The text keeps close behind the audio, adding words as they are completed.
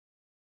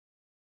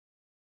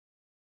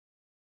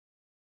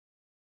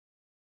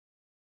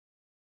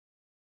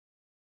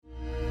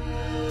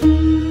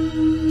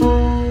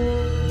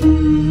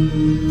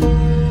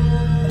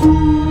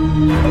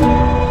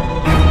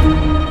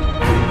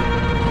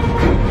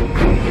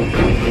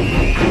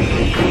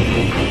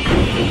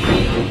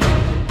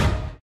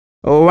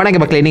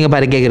வணக்கம் மக்களே, நீங்கள்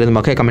பாரு கேட்குறது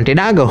மக்கள் கமெண்ட்ரி.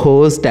 நாங்கள்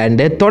ஹோஸ்ட்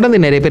அண்ட் தொடர்ந்து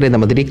நிறைய பேர் இந்த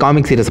மாதிரி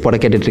காமிக் சீரிஸ் போட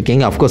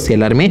கேட்டுட்ருக்கீங்க. அஃப்கோர்ஸ்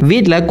எல்லாருமே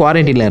வீட்டில்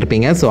குவாரண்டைனில்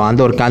இருப்பீங்க. ஸோ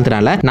அந்த ஒரு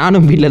காரணத்தினால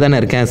நானும் வீட்டில்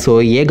தானே இருக்கேன். ஸோ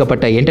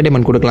ஏகப்பட்ட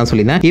என்டர்டைன்மெண்ட் கொடுக்கலாம்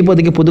சொல்லியிருந்தேன்.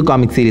 இப்போதைக்கு புது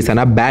காமிக்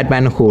சீரிஸான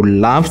பேட்மேன் ஹூ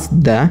லவ்ஸ்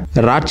த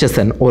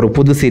ராட்சசன் ஒரு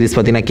புது சீரிஸ்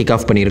பார்த்தீங்கன்னா கிக்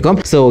ஆஃப்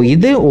பண்ணியிருக்கோம். ஸோ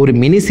இது ஒரு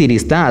மினி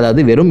சீரிஸ் தான்,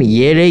 அதாவது வெறும்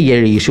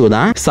 7 இஷ்யூ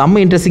தான்.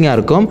 செம்ம இன்ட்ரெஸ்டிங்காக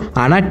இருக்கும்.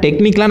 ஆனால்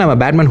டெக்னிக்கலாக நம்ம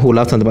பேட்மேன் ஹூ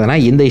லவ்ஸ் வந்து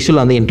பார்த்தீங்கன்னா இந்த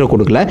இஷ்யூவில் வந்து இன்ட்ரோ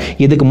கொடுக்கல.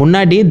 இதுக்கு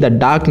முன்னாடி the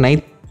dark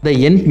night the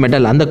end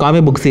metal அந்த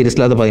காமிக் புக்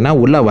சீரிஸில் வந்து பார்த்தீங்கன்னா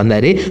உள்ளே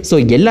வந்தார். ஸோ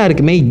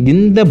எல்லாருக்குமே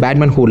இந்த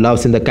பேட்மேன் ஹூ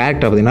லவ்ஸ் இந்த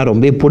கேரக்டர் பார்த்தீங்கன்னா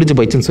ரொம்ப பிடிச்சி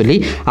போயிடுச்சுன்னு சொல்லி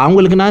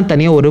அவங்களுக்குனா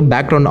தனியாக ஒரு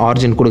பேக்ரவுண்ட்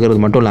ஆரிஜின்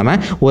கொடுக்கறது மட்டும் இல்லாமல்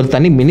ஒரு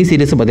தனி மினி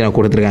சீரிஸும் பார்த்தீங்கன்னா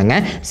கொடுத்துருக்காங்க.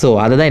 ஸோ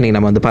அதை தான் இன்றைக்கி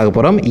நம்ம வந்து பார்க்க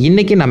போகிறோம்.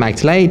 இன்றைக்கி நம்ம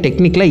ஆக்சுவலாக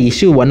டெக்னிக்கலாக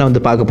இஷ்யூ 1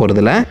 வந்து பார்க்க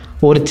போகிறதுல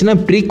ஒரு சின்ன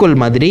ப்ரீக்வல்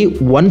மாதிரி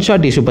ஒன்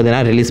ஷாட் இஷ்யூ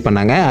பார்த்தீங்கன்னா ரிலீஸ்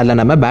பண்ணாங்க. அதில்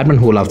நம்ம பேட்மேன்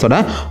ஹூ லவ்ஸோட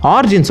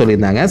ஆரிஜின்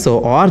சொல்லியிருந்தாங்க. ஸோ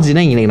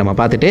ஆரிஜினை இன்றைக்கி நம்ம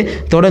பார்த்துட்டு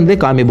தொடர்ந்து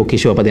காமிக் புக்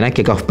இஷ்யூவை பார்த்தீங்கன்னா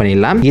கிக் ஆஃப்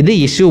பண்ணிடலாம். இது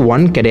இஷ்யூ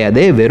 1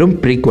 கிடையாது, வெறும்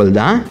ப்ரீக்வல்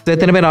தான். ஸோ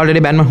எத்தனை பேர்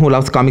already Batman who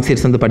loves comic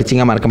series வந்து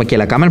படிச்சிங்க மறக்காம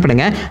கீழே கமெண்ட்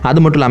பண்ணுங்க.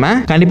 அது மட்டும் இல்லாமல்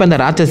கண்டிப்பாக இந்த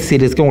ராட்சஸ்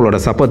சீரிஸ்க்கு உங்களோட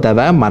சப்போர்ட்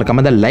தேவை.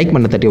 மறக்காம தான் லைக்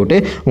பண்ண தட்டி விட்டு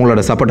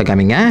உங்களோட சப்போர்ட்டை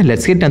காமிங்க.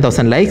 Let's hit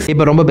 10,000 likes.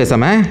 இப்போ ரொம்ப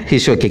பேசாமல்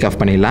இஷ்யூ கிக்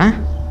ஆஃப் பண்ணிடலாம்.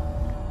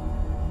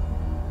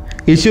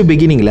 இஷ்யூ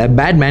பிகினிங்கில்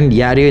பேட்மேன்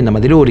யாரையோ இந்த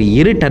மாதிரி ஒரு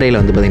இருட்டறையில்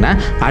வந்து பார்த்தீங்கன்னா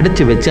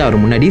அடைச்சி வச்சு அவர்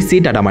முன்னாடி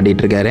சீட்டாட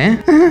மாட்டிகிட்டு இருக்காரு.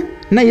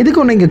 நான் எதுக்கு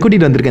ஒன்று இங்கே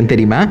கூட்டிகிட்டு வந்திருக்கேன்னு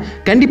தெரியுமா?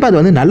 கண்டிப்பாக அது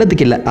வந்து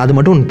நல்லதுக்கு இல்லை, அது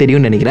மட்டும் உனக்கு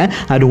தெரியும்னு நினைக்கிறேன்.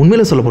 அது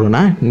உண்மையில் சொல்ல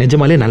போகிறோன்னா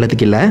நிஜமாலே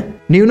நல்லதுக்கு இல்லை.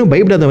 நீ இன்னும்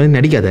பயப்படாத வந்து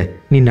நடிக்காத.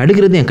 நீ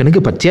நடுக்கிறது என்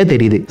கணக்கு பச்சையாக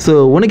தெரியுது. ஸோ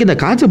உனக்கு இந்த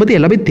காய்ச்சலை பற்றி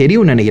எல்லாமே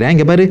தெரியும்னு நினைக்கிறேன்.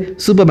 இங்கே பாரு,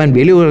 சூப்பர்மேன்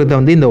வெளி உலகத்தை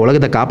வந்து இந்த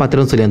உலகத்தை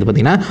காப்பாற்றுறோன்னு சொல்லி வந்து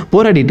பார்த்தீங்கன்னா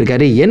போராடிட்டு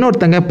இருக்காரு.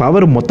 இன்னொருத்தங்க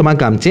பவர் மொத்தமாக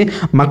காமிச்சு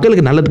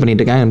மக்களுக்கு நல்லது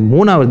பண்ணிட்டு இருக்காங்க.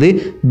 3வது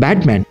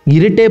பேட்மேன்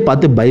இருட்டே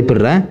பார்த்து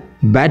பயப்படுற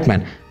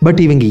பேட்மேன். பட்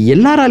இவங்க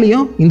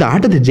எல்லாராலையும் இந்த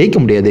ஆட்டத்தை ஜெயிக்க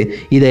முடியாது.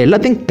 இதை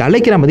எல்லாத்தையும்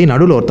கலைக்கிற மாதிரி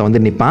நடுவில் ஒருத்தன்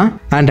வந்து நிற்பான்.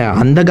 அண்ட்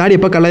அந்த கார்டு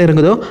எப்போ கலை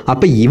இறங்குதோ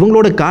அப்போ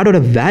இவங்களோட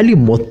கார்டோட வேல்யூ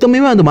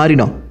மொத்தமே வந்து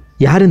மாறிடும்.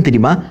 யாருன்னு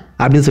தெரியுமா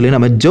அப்படின்னு சொல்லி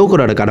நம்ம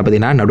ஜோக்கரோட கார்டை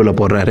பார்த்தீங்கன்னா நடுவில்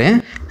போடுறாரு.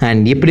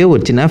 அண்ட் இப்படியே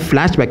ஒரு சின்ன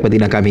ஃப்ளாஷ்பேக்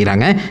பார்த்தீங்கன்னா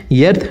காமிக்கிறாங்க.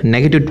 எர்த்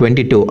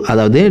 -22,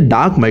 அதாவது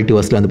டார்க்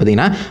மல்டிவர்ஸில் வந்து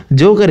பார்த்தீங்கன்னா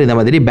ஜோக்கர் இந்த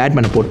மாதிரி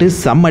பேட்மேனை போட்டு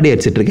செம்மடி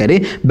அடிச்சிட்டு இருக்காரு.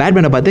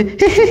 பேட்மேனை பார்த்து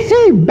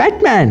ஹே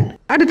பேட்மேன்,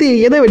 அடுத்து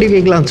எதை வெடிக்க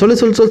வைக்கலாம் சொல்லு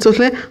சொல்லு சொல்லு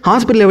சொல்லு.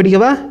 ஹாஸ்பிட்டலில்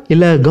வெடிக்கவா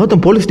இல்லை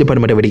கௌதம் போலீஸ்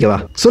டிபார்ட்மெண்ட்டை வெடிக்கவா?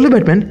 சொல்லு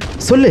பேட்மேன்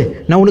சொல்லு.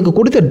 நான் உனக்கு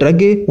கொடுத்த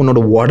ட்ரக்கு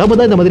உன்னோட உடம்பு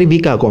தான் இந்த மாதிரி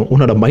வீக் ஆகும்,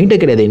 உன்னோட மைண்டே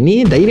கிடையாது. நீ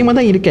தைரியமாக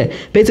தான் இருக்க,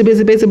 பேசு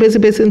பேசு பேசு பேசு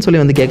பேசுன்னு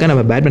சொல்லி வந்து கேட்க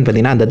நம்ம பேட்மேன்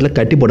பார்த்தீங்கன்னா அந்த இடத்துல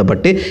கட்டி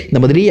போடப்பட்டு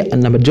இந்த மாதிரி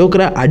நம்ம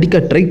ஜோக்கரை அடிக்க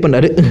ட்ரை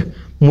பண்ணாரு.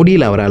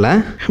 முடியல அவரால்.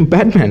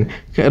 பேட்மேன்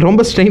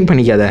ரொம்ப ஸ்ட்ரெயின்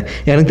பண்ணிக்காத,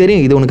 எனக்கு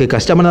தெரியும் இது உனக்கு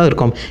கஷ்டமாக தான்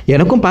இருக்கும்,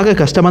 எனக்கும் பார்க்க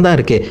கஷ்டமாக தான்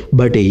இருக்குது.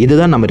 பட்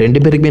இதுதான் நம்ம 2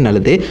 பேருக்குமே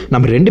நல்லது.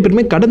 நம்ம 2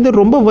 பேருமே கடந்து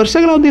ரொம்ப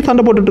வருஷங்களாக வந்து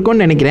சண்டை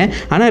போட்டுட்ருக்கோன்னு நினைக்கிறேன்.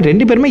 ஆனால்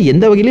 2 பேருமே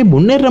எந்த வகையிலையும்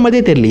முன்னேற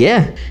மாதிரியே தெரியலையே.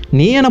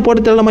 நீ என்னை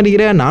போட்டு தள்ள மாதிரி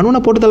இருக்கிற, நானும்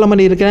நான் போட்டு தள்ள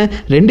மாதிரி இருக்கிறேன்.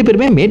 2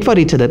 பேருமே மேட்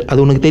ஃபார் ஈச் அதர்,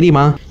 அது உனக்கு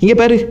தெரியுமா? இங்கே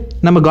பாரு,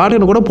 நம்ம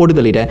கார்டனை கூட போட்டு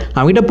தள்ளிட்டேன்.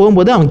 அவங்ககிட்ட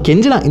போகும்போது அவன்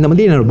கெஞ்சினான் இந்த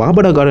மாதிரி என்னோட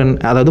பாபடா கார்டன்,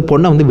 அதாவது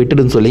பொண்ணை வந்து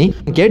விட்டுடுன்னு சொல்லி.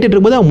 கேட்டுட்டு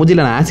இருக்கும்போது அவன்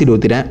மூஞ்சில நான் ஆசிட்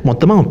ஊற்றிட்டேன்.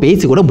 மொத்தமாக அவன்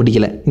பேசி கூட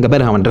முடிக்கல. இங்கே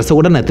பாரு, அவன் ட்ரெஸ்ஸை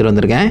கூட நான் எடுத்துட்டு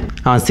வந்திருக்கேன்.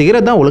 அவன்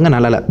சிகரெட் தான் ஒழுங்காக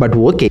நல்லல, பட்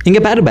ஓகே.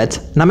 இங்கே பாரு பேட்ச்,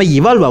 நம்ம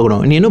இவால்வ்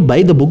ஆகணும். நீ இன்னும் பை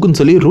த புக்குன்னு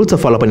சொல்லி ரூல்ஸை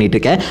ஃபாலோ பண்ணிட்டு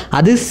இருக்க,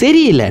 அது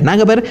சரியில்லை.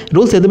 நாங்கள் பாரு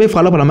ரூல்ஸ் எதுவுமே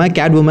ஃபாலோ பண்ணாமல்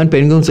கேட் உமன்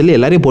பெண்குன்னு சொல்லி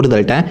எல்லாரையும் போட்டு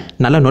தள்ளிட்டேன்.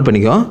 நல்லா நோட்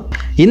பண்ணிக்கோ.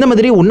 இந்த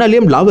மாதிரி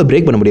உன்னாலையும் லாவை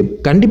பிரேக் பண்ண முடியும்,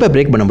 கண்டிப்பாக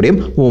பிரேக் பண்ண முடியும்.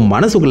 உன்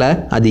மனசுக்குள்ளே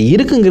அது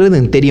இருக்குங்கிறது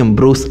எனக்கு தெரியும்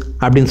ப்ரூஸ்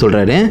அப்படின்னு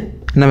சொல்கிறாரு.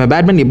 நம்ம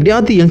பேட்மேன்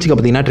எப்படியாவது எழுச்சிக்க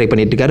பார்த்தீங்கன்னா ட்ரை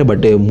பண்ணிட்டு இருக்காரு.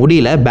 பட்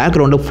முடியல.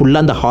 பேக்ரவுண்டில்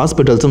ஃபுல்லாக அந்த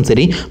ஹாஸ்பிட்டல்ஸும்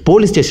சரி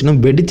போலீஸ் ஸ்டேஷனும்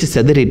வெடிச்சு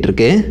செதறிட்டு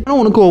இருக்கு. ஆனால்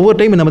உனக்கு ஒவ்வொரு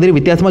டைம் இந்த மாதிரி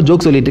வித்தியாசமாக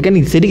ஜோக் சொல்லிட்டு இருக்கேன்,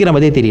 நீ சிரிக்கிற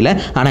மாதிரியே தெரியல.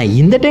 ஆனால்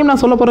இந்த டைம்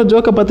நான் சொல்ல போகிற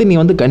ஜோக்கை பார்த்து நீ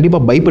வந்து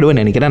கண்டிப்பாக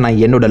பயப்படுவேன்னு நினைக்கிறேன்.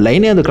 நான் என்னோட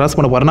லைனே வந்து கிராஸ்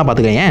பண்ண போகிறேன்னா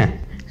பார்த்துக்கேன்.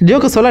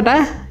 ஜோக்கை சொல்லட்டா,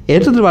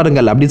 எடுத்துகிட்டு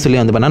வாருங்கள் அப்படின்னு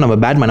சொல்லி வந்து பண்ணால் நம்ம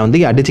பேட்மேனை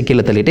வந்து அடித்து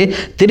கீழே தள்ளிட்டு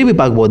திரும்பி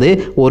பார்க்கும்போது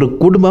ஒரு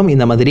குடும்பம்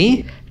இந்த மாதிரி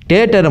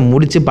தியேட்டரை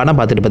முடித்து படம்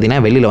பார்த்துட்டு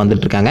பார்த்தீங்கன்னா வெளியில்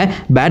வந்துட்டு இருக்காங்க.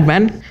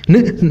 பேட்மேன்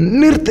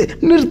நிறுத்து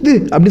நிறுத்து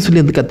அப்படின்னு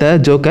சொல்லி வந்து கத்த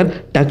ஜோக்கர்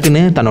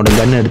டக்குன்னு தன்னோட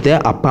கன் எடுத்து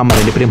அப்பா அம்மா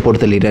 2 பேரையும்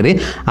போட்டு தள்ளிடுறாரு.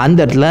 அந்த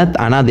இடத்துல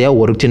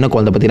அனாதையாக ஒரு சின்ன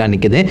குழந்தை பார்த்தீங்கன்னா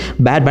நிற்குது.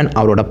 பேட்மேன்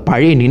அவரோட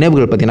பழைய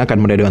நினைவுகள் பார்த்தீங்கன்னா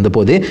கண் முன்னாடி வந்து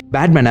போகுது.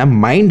 பேட்மேனை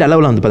மைண்ட்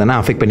அளவில் வந்து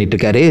பார்த்தீங்கன்னா அஃபெக்ட் பண்ணிட்டு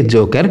இருக்காரு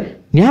ஜோக்கர்.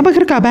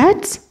 ஞாபகம் இருக்கா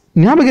பேட்ஸ்,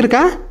 ஞாபகம்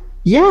இருக்கா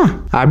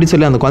அப்படி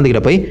சொல்லி அந்த குழந்தைகிட்ட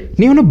போய்,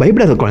 நீ ஒன்றும்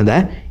பயப்படாத குழந்தை,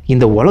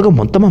 இந்த உலகம்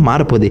மொத்தமாக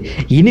மாறப்போகுது.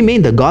 இனிமேல்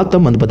இந்த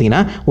காத்தம் வந்து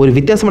பார்த்தீங்கன்னா ஒரு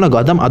வித்தியாசமான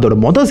காத்தம், அதோட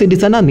மொதல்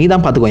சிட்டிசனாக நீ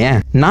தான்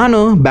பார்த்துக்கோயேன்.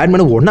 நானும்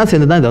பேட்மேனும் ஒன்றா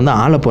சேர்ந்து தான் இதை வந்து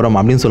ஆள போகிறோம்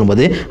அப்படின்னு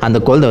சொல்லும்போது அந்த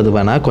குழந்தை வந்து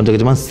வேணா கொஞ்சம்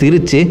கொஞ்சமாக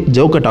சிரித்து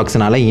ஜோக்கர்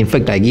டாக்ஸினால்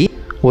இன்ஃபெக்ட் ஆகி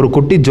ஒரு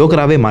குட்டி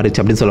ஜோக்கராகவே மாறிச்சு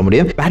அப்படின்னு சொல்ல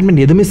முடியும்.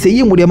 பேட்மேன் எதுவுமே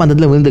செய்ய முடியாமல் அந்த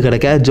இடத்துல விழுந்து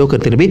கிடக்க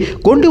ஜோக்கர் திரும்பி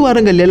கொண்டு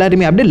வாருங்கள்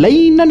எல்லாருமே அப்படியே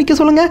லைனாக நிற்க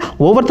சொல்லுங்கள்,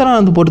 ஒவ்வொருத்தராக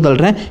வந்து போட்டு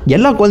தள்ளுறேன்,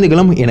 எல்லா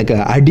குழந்தைகளும் எனக்கு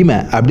அடிமை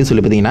அப்படின்னு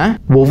சொல்லி பார்த்தீங்கன்னா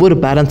ஒவ்வொரு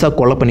பேரண்ட்ஸாக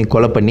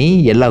கொலை பண்ணி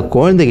எல்லா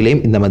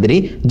குழந்தைகளையும் இந்த மாதிரி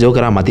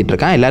ஜோக்கராக மாற்றிட்டு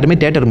இருக்கான். எல்லாருமே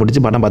தியேட்டர்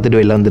முடிச்சு படம்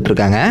பார்த்துட்டு வெளில வந்துட்டு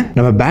இருக்காங்க.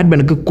 நம்ம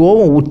பேட்மேனுக்கு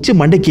கோவம் உச்சி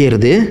மண்டைக்கு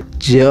ஏறுது.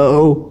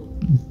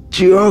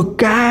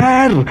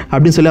 ஜோக்கர்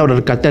அப்படின்னு சொல்லி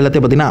அவரோட கட்டை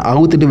எல்லாத்தையும் பார்த்தீங்கன்னா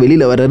அவுத்துட்டு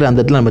வெளியில் வர்றாரு. அந்த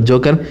இடத்துல நம்ம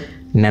ஜோக்கர்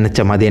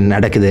நினச்ச மாதிரி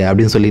நடக்குது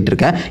அப்படின்னு சொல்லிட்டு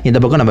இருக்கேன். இந்த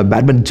பக்கம் நம்ம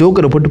பேட்மேன்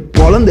ஜோக்கரை போட்டு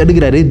பொழந்து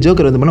எடுக்கிறாரு.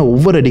 ஜோக்கர் வந்து பண்ணால்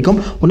ஒவ்வொரு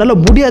அடிக்கும்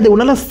உன்னால் முடியாது,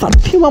 உன்னால்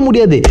சத்தியமாக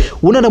முடியாது,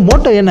 உன்னோட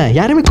மோட்டோ என்ன,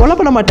 யாருமே கொலை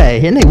பண்ண மாட்டேன்,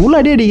 என்ன இவ்வளோ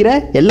அடி அடிக்கிற,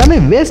 எல்லாமே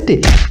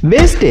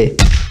வேஸ்ட்டு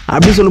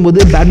அப்படின்னு சொல்லும்போது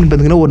பேட்மேன்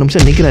பார்த்தீங்கன்னா ஒரு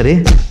நிமிஷம் நிற்கிறாரு.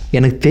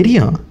 எனக்கு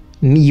தெரியும்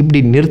நீ இப்படி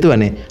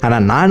நிறுத்துவானே,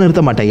 ஆனால் நான்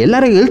நிறுத்த மாட்டேன்,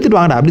 எல்லாரும் இழுத்துட்டு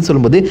வாங்கடா அப்படின்னு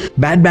சொல்லும்போது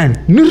பேட்மேன்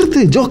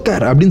நிறுத்து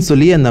ஜோக்கர் அப்படின்னு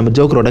சொல்லி அந்த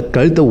ஜோக்கரோட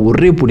கழுத்தை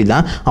ஒரே பிடி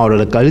தான்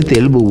அவரோட கழுத்து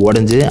எலும்பு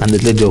உடஞ்சி அந்த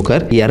இடத்துல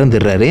ஜோக்கர்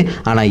இறந்துடுறாரு.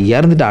 ஆனால்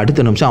இறந்துட்டு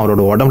அடுத்த நிமிஷம்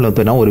அவரோட உடம்புல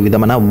போயினா ஒரு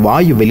விதமான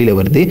வாயு வெளியில்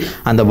வருது.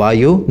 அந்த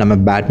வாயு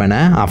நம்ம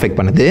பேட்மேனை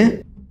அஃபெக்ட் பண்ணுது.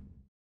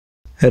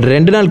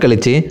 2 நாள்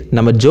கழிச்சு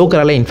நம்ம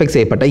ஜோக்கரால் இன்ஃபெக்ட்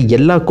செய்யப்பட்ட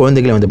எல்லா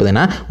குழந்தைகளையும் வந்து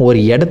பார்த்திங்கன்னா ஒரு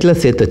இடத்துல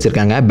சேர்த்து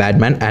வச்சுருக்காங்க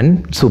Batman and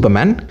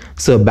Superman.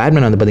 So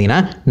Batman வந்து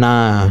பார்த்திங்கன்னா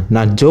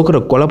நான்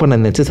ஜோக்கரை கொலை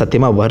பண்ண நினச்சி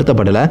சத்தியமாக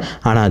வருத்தப்படலை,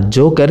 ஆனால்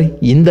ஜோக்கர்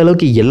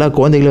இந்தளவுக்கு எல்லா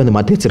குழந்தைகளையும் வந்து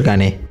மாற்றி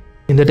வச்சுருக்கானே.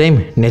 இந்த டைம்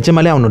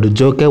நிஜமாலே அவனோட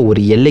ஜோக்கை ஒரு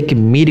எல்லைக்கு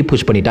மீறி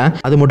புஷ் பண்ணிட்டான்.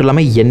 அது மட்டும்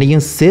இல்லாமல்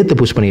என்னையும் சேர்த்து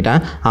புஷ்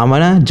பண்ணிட்டான்.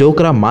 அவனை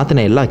ஜோக்கராக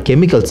மாற்றின எல்லா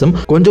கெமிக்கல்ஸும்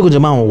கொஞ்சம்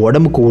கொஞ்சமாக அவன்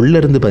உடம்புக்கு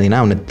உள்ளேருந்து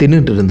பார்த்தீங்கன்னா அவனை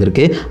தின்னுட்டு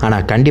இருந்திருக்கு.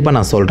 ஆனால் கண்டிப்பாக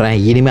நான் சொல்கிறேன்,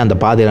 இனிமேல் அந்த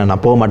பாதையில்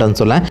நான் போக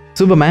மாட்டேன்னு சொல்ல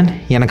சூப்பர்மேன்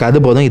எனக்கு அது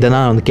போதும், இதை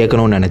நான் வந்து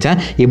கேட்கணும்னு நினச்சேன்.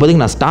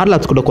 இப்போதைக்கு நான் ஸ்டார்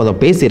லாப்ஸ் கூட கொஞ்சம்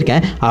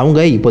பேசியிருக்கேன். அவங்க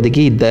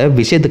இப்போதைக்கு இந்த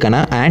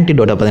விஷயத்துக்கான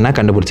ஆன்டிடோட்டை பார்த்தீங்கன்னா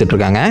கண்டுபிடிச்சிட்டு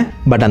இருக்காங்க.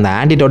 பட் அந்த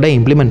ஆன்டிடோட்டை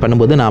இம்ப்ளிமெண்ட்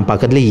பண்ணும்போது நான்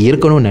பக்கத்தில்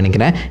இருக்கணும்னு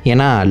நினைக்கிறேன்.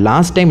 ஏன்னா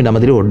லாஸ்ட் டைம் இந்த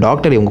மாதிரி ஒரு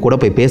டாக்டர் இவங்க கூட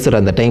போய்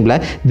பேசுகிற அந்த டைமில்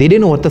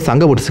திடீர்னு ஒருத்தர்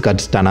சங்க பிடிச்சி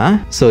கடிச்சிட்டானா.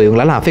 ஸோ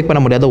இவங்களால அஃபெக்ட்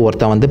பண்ண முடியாத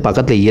ஒருத்தன் வந்து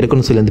பக்கத்தில்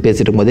இருக்குன்னு சொல்லி வந்து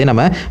பேசிட்டு இருக்கும்போதே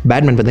நம்ம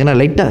பேட்மேன் பார்த்தீங்கன்னா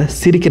லைட்டாக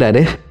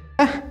சிரிக்கிறாரு.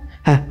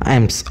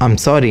 ஐம்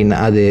சாரி,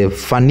 அது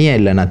ஃபன்னியாக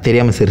இல்லை, நான்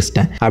தெரியாமல்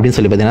சிரிச்சிட்டேன் அப்படின்னு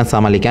சொல்லி பார்த்தீங்கன்னா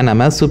சமாளிக்க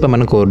நம்ம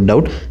சூப்பர்மேனுக்கு ஒரு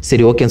டவுட்.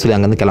 சரி ஓகேன்னு சொல்லி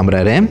அங்கேருந்து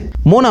கிளம்புறாரு.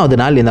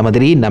 3வது நாள் இந்த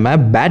மாதிரி நம்ம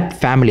பேட்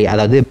ஃபேமிலி,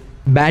 அதாவது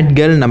பேட்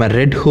கேர்ள், நம்ம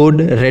red hood,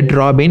 red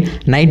robin,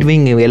 night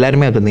wing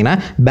எல்லாருமே பார்த்தீங்கன்னா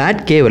பேட்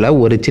கேவில்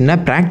ஒரு சின்ன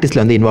ப்ராக்டிஸில்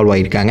வந்து இன்வால்வ்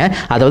ஆகியிருக்காங்க.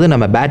 அதாவது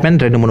நம்ம பேட்மேன்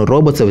 2-3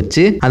 ரோபோட்ஸை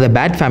வச்சு அந்த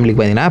பேட் ஃபேமிலிக்கு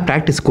பார்த்தீங்கன்னா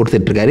ப்ராக்டிஸ்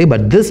கொடுத்துட்ருக்காரு.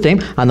 பட் திஸ் டைம்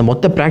அந்த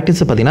மொத்த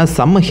ப்ராக்டிஸ் பார்த்தீங்கன்னா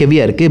செம்ம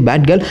ஹெவியாக இருக்குது.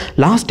 பேட் கேர்ள்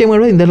லாஸ்ட் டைம்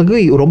இந்த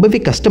அளவுக்கு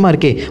ரொம்பவே கஷ்டமாக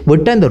இருக்கே,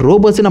 விட்டால் இந்த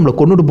ரோபோட்ஸை நம்மளை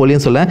கொண்டுட்டு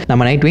போலின்னு சொல்ல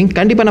நம்ம நைட் விங்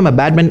கண்டிப்பாக நம்ம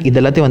பேட்மேன் இது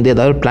எல்லாத்தையும் வந்து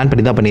ஏதாவது பிளான்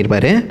பண்ணி தான்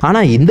பண்ணியிருப்பாரு.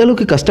 ஆனால் இந்த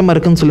அளவுக்கு கஷ்டமாக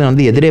இருக்குன்னு சொல்லி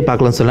வந்து எதிரே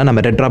பார்க்கலாம்னு சொல்ல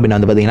நம்ம ரெட் ராபின்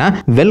வந்து பார்த்தீங்கன்னா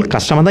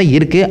கஷ்டமாக தான்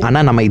இருக்குது,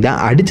 ஆனால் நம்ம இதை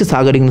அடித்து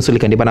சாகடிங்கன்னு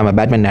சொல்லி கண்டிப்பாக நம்ம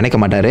பேட்மேன் நினைக்க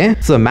மாட்டாரு.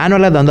 ஸோ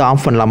மேனுவலாக அதை வந்து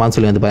ஆஃப் பண்ணலாமான்னு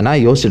சொல்லி வந்து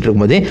பார்த்தீங்கன்னா யோசிச்சுட்டு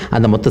இருக்கும்போது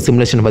அந்த மொத்த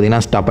சிமுலேஷன்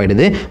பார்த்தீங்கன்னா ஸ்டாப்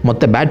ஆகிடுது.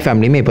 மொத்த பேட்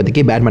ஃபேமிலியுமே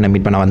இப்போதைக்கு பேட்மேனை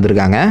மீட் பண்ண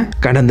வந்திருக்காங்க.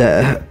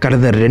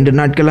 கடந்த 2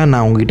 நாட்களாக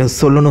நான் உங்ககிட்ட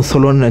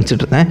சொல்லணும்னு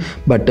நினச்சிட்டு இருந்தேன்.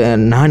 பட்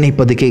நான்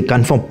இப்போதைக்கு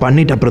கன்ஃபார்ம்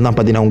பண்ணிட்டு அப்புறம் தான்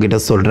பார்த்தீங்கன்னா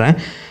உங்ககிட்ட சொல்கிறேன்.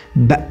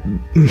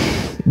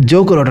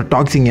 ஜோக்கரோட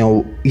டாக்ஸிங்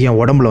என்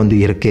உடம்புல வந்து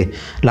இருக்குது.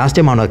 லாஸ்ட்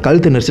டைம் அவனை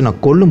கழுத்து நெரிச்சு நான்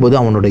கொல்லும்போது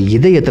அவனோட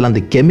இதயத்தில்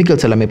அந்த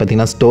கெமிக்கல்ஸ் எல்லாமே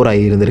பார்த்தீங்கன்னா ஸ்டோர்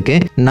ஆகி இருந்திருக்கு.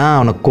 நான்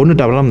அவனை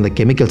கொண்டுட்டாலும் அந்த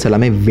கெமிக்கல்ஸ்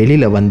எல்லாமே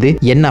வெளியில் வந்து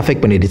என்ன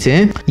அஃபெக்ட் பண்ணிடுச்சு.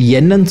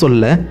 என்னன்னு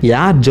சொல்ல,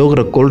 யார்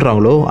ஜோக்கரை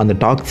கொல்றாங்களோ அந்த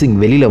டாக்ஸிங்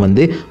வெளியில்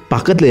வந்து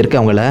பக்கத்தில்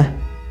இருக்கவங்கள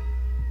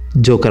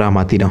ஜோக்கராக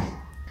மாற்றிடும்.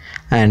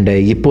 அண்ட்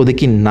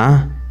இப்போதைக்கு நான்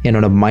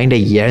என்னோடய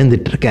மைண்டை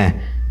இழந்துட்டுருக்கேன்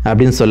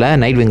அப்படின்னு சொல்ல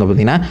நைட் விங்க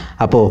பார்த்தீங்கன்னா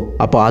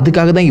அப்போ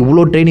அதுக்காக தான்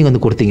இவ்வளோ ட்ரைனிங்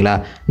வந்து கொடுத்தீங்களா?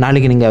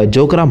 நாளைக்கு நீங்கள்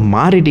ஜோக்கராக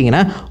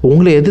மாறிட்டீங்கன்னா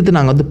உங்களை எதிர்த்து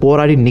நாங்கள் வந்து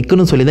போராடி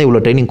நிற்கணும்னு சொல்லி தான்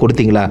இவ்வளோ ட்ரைனிங்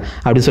கொடுத்தீங்களா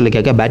அப்படின்னு சொல்லி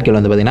கேட்க பேட் கேர்ள்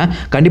வந்து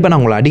பார்த்தீங்கன்னா கண்டிப்பாக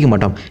நான் உங்களை அடிக்க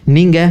மாட்டோம்,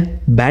 நீங்கள்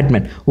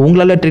பேட்மேன்,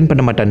 உங்களால் ட்ரெயின்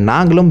பண்ண மாட்டேன்,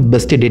 நாங்களும்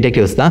பெஸ்ட்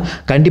டிடெக்டிவ்ஸ் தான்,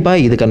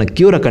 கண்டிப்பாக இதுக்கான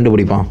க்யூரை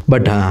கண்டுபிடிப்போம்.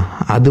 பட்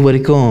அது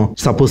வரைக்கும்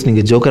சப்போஸ்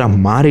நீங்கள்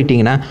ஜோக்கராக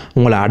மாறிட்டீங்கன்னா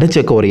உங்களை அடைச்சி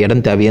வைக்க ஒரு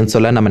இடம் தேவைன்னு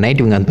சொல்ல நம்ம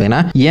நைட் விங்க வந்து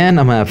பார்த்தீங்கன்னா ஏன்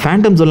நம்ம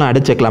ஃபேண்டம் ஜோன்லாம்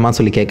அடைச்சி வைக்கலாமா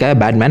சொல்லி கேட்க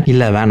பேட்மேன்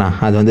இல்லை வேணாம்,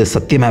 அது வந்து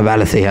சத்தியமாக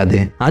வேலை செய்யாது,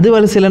 அது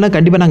வேலை செய்யலைன்னா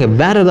கண்டிப்பாக நாங்கள்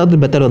வேறு ஏதாவது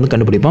பெட்டர் வந்து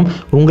கண்டுபிடிப்போம்,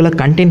 உங்களை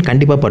கண்டென்ட்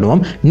கண்டிப்பாக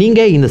பண்ணுவோம்,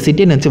 நீங்கள் இந்த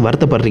சிட்டியை நினச்சி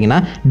வருத்தப்படுறீங்கன்னா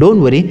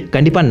டோன்ட் வரி,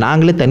 கண்டிப்பாக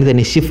நாங்களே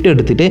தனி ஷிஃப்ட்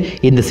எடுத்துகிட்டு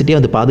இந்த சிட்டியை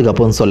வந்து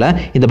பாதுகாப்போம்னு சொல்ல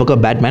இந்த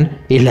பக்கம் பேட்மேன்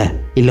இல்லை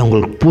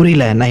உங்களுக்கு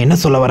புரியல, நான் என்ன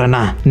சொல்ல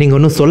வரேன்னா நீங்கள்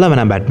ஒன்றும் சொல்ல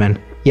வேணாம் பேட்மேன்,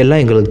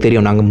 எல்லாம் எங்களுக்கு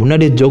தெரியும், நாங்கள்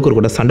முன்னாடியே ஜோக்கர்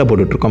கூட சண்டை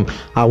போட்டுட்ருக்கோம்,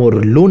 அவன் ஒரு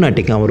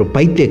லூனாட்டிக், அவன் ஒரு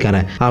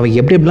பைத்தியக்காரன், அவன்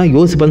எப்படிலாம்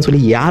யோசிப்பான்னு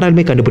சொல்லி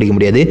யாராலுமே கண்டுபிடிக்க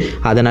முடியாது,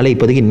 அதனால்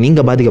இப்போதைக்கு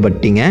நீங்கள்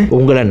பாதிக்கப்பட்டீங்க,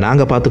 உங்களை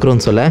நாங்கள்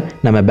பார்த்துக்குறோன்னு சொல்ல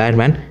நம்ம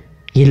பேட்மேன்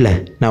இல்லை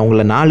நான்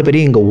உங்களை 4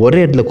 பேரையும் இங்கே ஒரே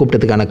இடத்துல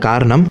கூப்பிட்டதுக்கான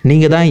காரணம்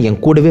நீங்கள் தான்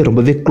என் கூடவே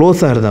ரொம்பவே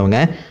க்ளோஸாக இருந்தவங்க,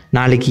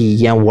 நாளைக்கு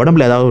என்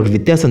உடம்புல ஏதாவது ஒரு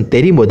வித்தியாசம்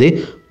தெரியும் போது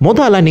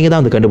முதல்ல நீங்கள்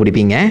தான் வந்து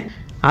கண்டுபிடிப்பீங்க,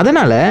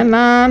 அதனால்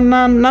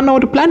நான்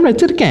ஒரு பிளான்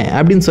வச்சுருக்கேன்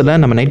அப்படின்னு சொல்ல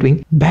நம்ம night wing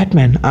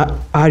Batman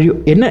are you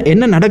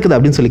என்ன நடக்குது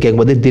அப்படின்னு சொல்லி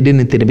கேட்கும்போது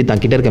திடீர்னு திரும்பி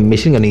தங்கிட்ட இருக்க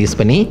மிஷின் கன் யூஸ்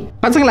பண்ணி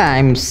பசங்களா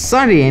ஐம்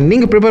சாரி,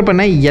 நீங்கள் ப்ரிப்பேர்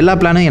பண்ண எல்லா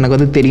பிளானும் எனக்கு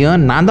வந்து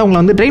தெரியும், நான் தான்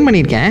உங்களை வந்து ட்ரெயின்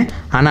பண்ணியிருக்கேன்,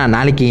 ஆனால்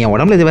நாளைக்கு என்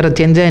உடம்புல இது வேறு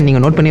சேஞ்சை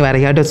நீங்கள் நோட் பண்ணி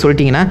வேறு யார்கிட்ட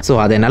சொல்லிட்டீங்கன்னா ஸோ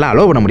அதை என்னால்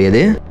அலோவ் பண்ண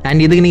முடியாது,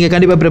 அண்ட் இதுக்கு நீங்கள்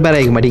கண்டிப்பாக ப்ரிப்பேர்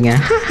ஆகிக்க மாட்டீங்க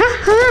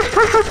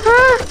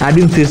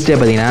அப்படின்னு சிரிச்சிட்டே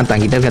பார்த்தீங்கன்னா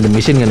தங்கிட்ட இருக்க அந்த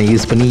மிஷின் கன்னை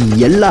யூஸ் பண்ணி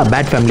எல்லா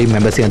பேட் ஃபேமிலி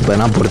மெம்பர்ஸையும் வந்து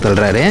பார்த்தீங்கன்னா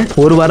பொறுத்தல்றாரு.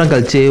 ஒரு வாரம்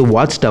கழிச்சு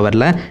வாட்ச்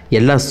டவரில்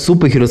எல்லா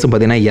சூப்பர் ஹீரோஸும்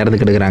பார்த்தீங்கன்னா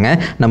இறந்து கிடக்குறாங்க.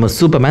 நம்ம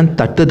சூப்பர்மேன்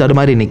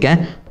தடுமாறி நிற்க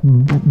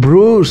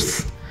ப்ரூஸ்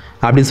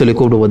அப்படின்னு சொல்லி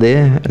கூப்பிடும்போது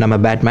நம்ம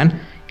பேட்மேன்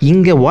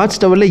இங்கே வாட்ச்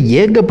டவரில்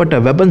ஏகப்பட்ட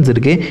வெப்பன்ஸ்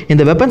இருக்குது,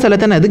 இந்த வெப்பன்ஸ்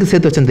எல்லாத்தையும் நான் எதுக்கு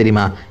சேர்த்து வச்சேன்னு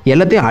தெரியுமா,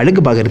 எல்லாத்தையும்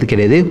அழகு பார்க்கறது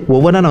கிடையாது,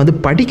 ஒவ்வொரு நான் வந்து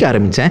படிக்க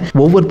ஆரம்பித்தேன்,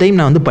 ஒவ்வொரு டைம்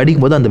நான் வந்து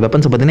படிக்கும்போது அந்த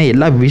வெப்பன்ஸை பார்த்தீங்கன்னா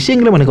எல்லா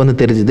விஷயங்களும் எனக்கு வந்து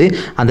தெரிஞ்சுது,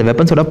 அந்த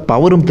வெப்பன்ஸோட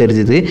பவரும்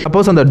தெரிஞ்சுது,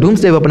 சப்போஸ் அந்த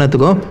டூம்ஸ்டே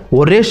வெப்பனத்துக்கும்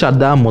ஒரே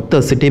ஷாட் தான்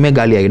மொத்த சிட்டியுமே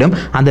காலி ஆகிடும்,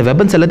 அந்த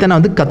வெப்பன்ஸ் எல்லாத்தையும்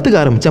நான் வந்து கற்றுக்க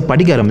ஆரம்பித்தேன்,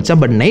 படிக்க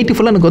ஆரம்பித்தேன், பட் நைட்டு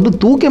ஃபுல்லாக எனக்கு வந்து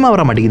தூக்கமாக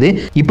வர மாட்டேங்குது,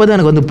 இப்போ தான்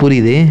எனக்கு வந்து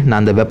புரியுது நான்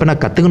அந்த வெப்பனை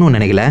கற்றுக்கணும்னு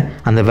நினைக்கல,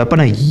 அந்த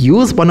வெப்பனை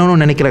யூஸ்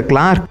பண்ணணும்னு நினைக்கிற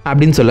கிளார்க்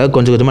அப்படின்னு சொல்ல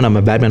கொஞ்சம் கொஞ்சமாக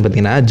நம்ம பேட்மேன்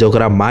பார்த்தீங்கன்னா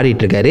ஜோக்கராக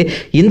மாறிட்டு இருக்காரு.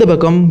 இந்த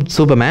பக்கம்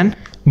சூப்பர்மேன்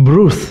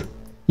ப்ரூஸ்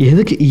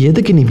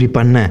எதுக்கு நீ இப்படி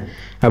பண்ண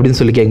அப்படின்னு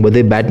சொல்லி கேட்கும்போது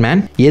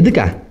பேட்மேன்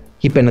எதுக்கா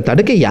இப்போ என்னை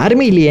தடுக்க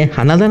யாருமே இல்லையே,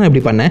 அதனால தான் நான்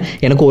இப்படி பண்ணேன்.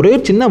 எனக்கு ஒரே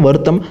ஒரு சின்ன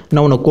வருத்தம்,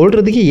 நான் உன்னை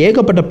கொல்றதுக்கு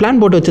ஏகப்பட்ட பிளான்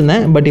போட்டு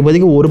வச்சிருந்தேன். பட்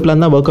இப்போதைக்கு ஒரு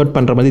பிளான் தான் ஒர்க் அவுட்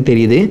பண்ணுற மாதிரி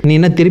தெரியுது. நீ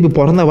என்ன திருப்பி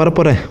பிறந்தா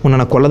வரப்போகிறேன், உன்னை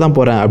நான் கொல்ல தான்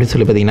போகிறேன் அப்படின்னு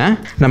சொல்லி பார்த்தீங்கன்னா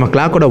நம்ம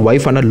கிளாக்கோட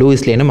ஒய்ஃபான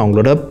லூயிஸ் லேனும்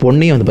அவங்களோட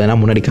பொண்ணையும் வந்து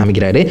பார்த்தீங்கன்னா முன்னாடி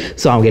காமிக்கிறாரு.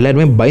 ஸோ அவங்க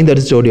எல்லாருமே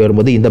பயந்தடிச்சு ஓடி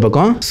வரும்போது இந்த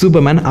பக்கம்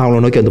சூப்பர்மேன் அவங்கள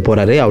நோக்கி வந்து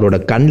போகிறாரு. அவரோட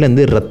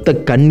கண்ணிலேருந்து ரத்த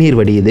கண்ணீர்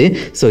வடியுது.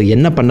 ஸோ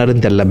என்ன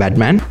பண்ணாருன்னு தெரியல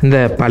பேட்மேன். இந்த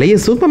பழைய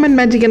சூப்பர்மேன்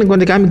மேஜிக் எனக்கு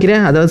கொஞ்சம்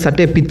காமிக்கிறேன், அதாவது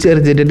சட்டையை பிச்சு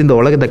எறிஞ்சிட்டு இந்த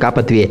உலகத்தை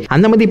காப்பாற்றுவே,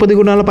 அந்த மாதிரி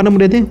இப்போதைக்கு உன்னால பண்ண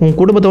முடியாது, உன்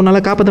குடும்பத்தை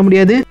உன்னால காப்பாற்ற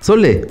முடியாது,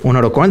 சொல்லு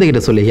உன்னோட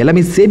குழந்தைகிட்ட சொல்லு,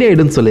 எல்லாமே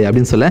சரியாயிடுன்னு சொல்லு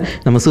அப்படின்னு சொல்ல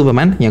நம்ம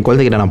சூப்பர்மேன் என்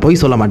குழந்தைகிட்ட நான் போய்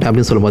சொல்ல மாட்டேன்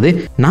அப்படின்னு சொல்லும்போது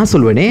நான்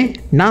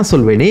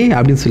சொல்வேனே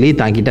அப்படின்னு சொல்லி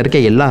தாங்கிட்ட இருக்க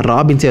எல்லா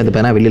ராபின்ஸையும் வந்து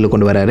பார்த்தா வெளியில்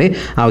கொண்டு வராரு.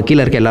 அவ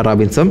கீழே இருக்க எல்லா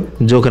ராபின்ஸும்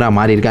ஜோக்கராக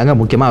மாறி இருக்காங்க.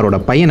 முக்கியமாக அவரோட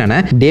பையனான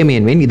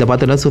டேமியன் வெயின். இதை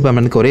பார்த்துட்டு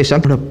சூப்பர்மேனுக்கு ஒரே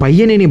ஷாக். அவனோட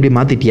பையனை நீ இப்படி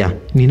மாத்திட்டியா,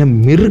 நீ என்ன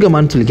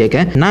மிருகமான்னு சொல்லி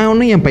கேட்க, நான்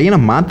ஒன்றும் என் பையனை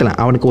மாற்றலாம்,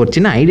 அவனுக்கு ஒரு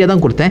சின்ன ஐடியா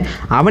தான் கொடுத்தேன்,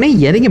 அவனே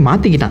இறங்கி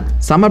மாற்றிக்கிட்டான்,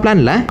 செம்ம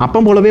பிளான்ல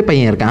அப்பம் போலவே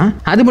பையன் இருக்கான்.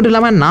 அது மட்டும்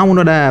இல்லாமல் நான்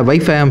உன்னோட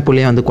வைஃபை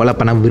புள்ளைய வந்து கொலை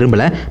பண்ண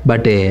விரும்பல,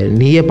 பட்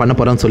நீயே பண்ண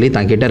போறன்னு சொல்லி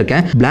தான் கிட்ட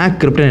இருக்கேன். பிளாக்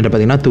கிரிப்டனைட்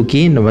பார்த்தீங்கன்னா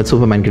தூக்கி நம்ம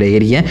சூப்பர்மேன் கிட்ட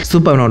ஏறிய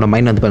சூப்பர்மேனோட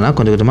மைண்ட் வந்து பார்த்தீங்கன்னா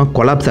கொஞ்சம் கொஞ்சமாக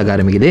கொலாப்ஸ் ஆக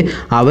ஆரம்பிக்குது.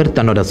 அவர்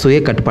தன்னோட சுய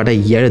கட்டுப்பாட்டை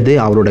எழுது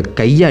அவரோட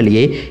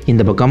கையாலேயே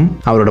இந்த பக்கம்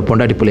அவரோட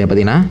பொண்டாட்டி புள்ளைய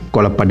பார்த்தீங்கன்னா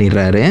கொலை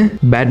பண்ணிடுறாரு.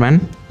 பேட்மேன்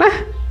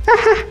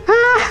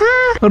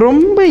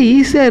ரொம்ப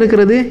ஈஸியாக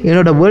இருக்கிறது,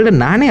 என்னோட வேர்ல்டை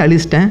நானே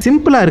அழிச்சிட்டேன்,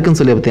 சிம்பிளாக இருக்குன்னு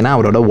சொல்லி பார்த்தீங்கன்னா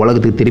அவரோட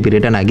உலகத்துக்கு திருப்பி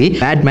ரிட்டர்ன் ஆகி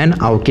பேட்மேன்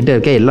அவர்கிட்ட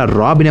இருக்க எல்லா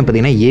ராபினையும்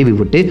பார்த்தீங்கன்னா ஏவி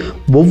விட்டு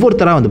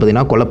ஒவ்வொருத்தராக வந்து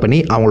பார்த்தீங்கன்னா கொலை பண்ணி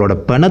அவங்களோட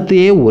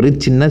பணத்தையே ஒரு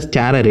சின்ன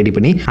ஸ்டேரை ரெடி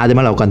பண்ணி அது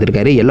மேலே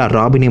உட்காந்துருக்காரு. எல்லா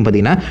ராபினையும்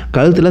பார்த்தீங்கன்னா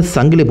கழுத்தில்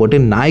சங்கிலி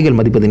போட்டு நாய்கள்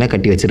மதி பார்த்தீங்கன்னா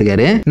கட்டி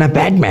வச்சிருக்காரு. நான்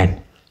பேட்மேன்,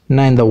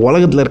 நான் இந்த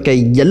உலகத்தில் இருக்க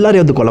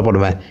எல்லாரையும் வந்து கொலை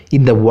போடுவேன்,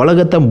 இந்த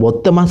உலகத்தை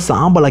மொத்தமாக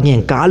சாம்பலாக்கி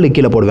என் காலு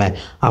கீழே போடுவேன்,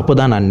 அப்போ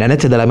தான் நான்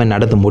நினச்சது எல்லாமே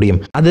நடத்த முடியும்,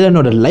 அதுதான்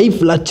என்னோட லைஃப்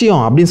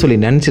லட்சியம் அப்படின்னு சொல்லி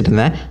நினச்சிட்டு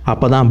இருந்தேன்.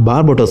 அப்போ தான்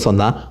பார்போட்டோஸ்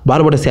வந்தான்.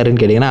 பார்போட்டோஸ்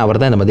யாருன்னு கேட்டிங்கன்னா அவர்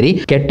தான் இந்த மாதிரி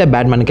கெட்ட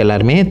பேட்மேனுக்கு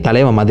எல்லாருமே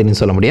தலைவன் மாதிரின்னு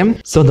சொல்ல முடியும்.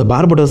 ஸோ இந்த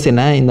பார்போட்டோஸ்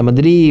என்ன இந்த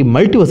மாதிரி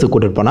மல்டிவர்ஸுக்கு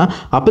கூட்டிட்டு போனால்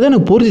அப்போ தான்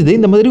எனக்கு புரிஞ்சுது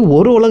இந்த மாதிரி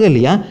ஒரு உலகம்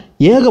இல்லையா,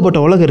 ஏகப்பட்ட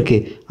உலகம்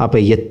இருக்குது, அப்போ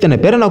எத்தனை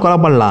பேரை நான் கொலை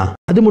பண்ணலாம்.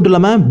 அது மட்டும்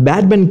இல்லாமல்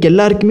பேட்மேனுக்கு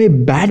எல்லாருக்குமே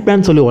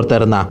பேட்மேன் சொல்லி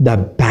ஒருத்தர் இருந்தான், த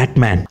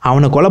பேட்மேன்.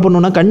 அவனை கொலை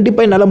பண்ணணும்னா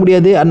கண்டிப்பாக என்னால்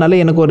முடியாது, அதனால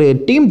எனக்கு ஒரு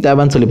டீம்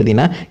தேவைன்னு சொல்லி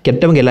பார்த்தீங்கன்னா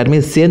கெட்டவங்க எல்லாருமே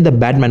சேர்ந்த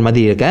பேட்மேன்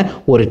மாதிரி இருக்க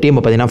ஒரு டீமை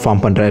பார்த்தீங்கன்னா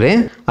ஃபார்ம் பண்ணுறாரு.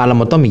 அதில்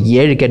மொத்தம்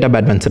 7 கெட்ட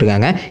பேட்மேன்ஸ்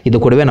இருக்காங்க.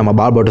 இது கூடவே நம்ம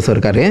பார்போட்டஸ்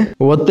இருக்காரு.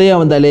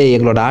 ஒத்தையாக வந்தாலே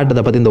எங்களோட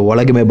ஆட்டத்தை பற்றி இந்த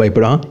உலகமே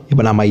பயப்படும்.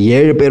 இப்போ நம்ம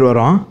 7 பேர்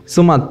வரோம்,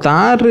 சும்மா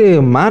தாறு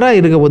மாறா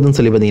இருக்க போதுன்னு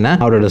சொல்லி பார்த்தீங்கன்னா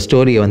அவரோட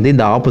ஸ்டோரியை வந்து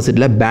இந்த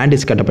ஆப்போசிட்டில்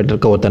பேண்டேஜ்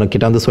கட்டப்பட்டிருக்க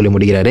ஒருத்தனுக்கிட்ட வந்து சொல்லி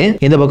முடிக்கிறாரு.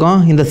 இந்த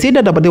பக்கம் இந்த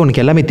சீட்டாட்டை பற்றி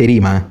உனக்கு எல்லாமே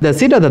தெரியுமா, இந்த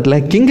சீட்டாட்டத்தில்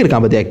கிங்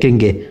இருக்கான் பார்த்தியா,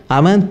 கிங்கு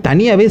அவன்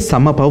தனியாகவே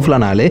செம்ம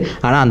பவர்ஃபுல்லான ஆள்.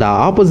 ஆனால் அந்த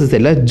ஆப்போசிட்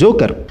சைடில்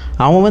ஜோக்கர்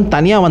அவன்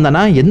தனியாக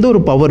வந்தானா எந்த ஒரு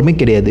பவருமே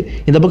கிடையாது.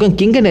 இந்த பக்கம்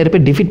கிங்கை நிறைய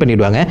பேர் டிஃபீட்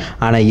பண்ணிவிடுவாங்க.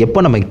 ஆனால்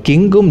எப்போ நம்ம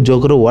கிங்கும்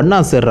ஜோக்கரும் ஒன்றா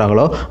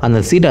சேர்றாங்களோ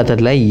அந்த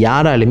சீட்டாட்டத்தில்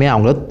யாராலுமே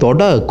அவங்கள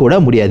தொடக்கூட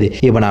முடியாது.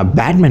 இப்போ நான்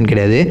பேட்மேன்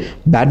கிடையாது,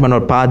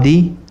 பேட்மேனோட பாதி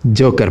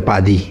ஜோக்கர்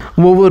பாதி.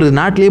 ஒவ்வொரு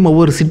நாட்டிலையும்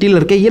ஒவ்வொரு சிட்டியில்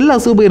இருக்க எல்லா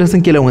சூப்பர்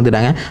ஹீரோஸும் கீழே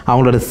வந்துட்டாங்க.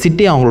 அவங்களோட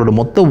சிட்டி அவங்களோட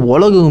மொத்த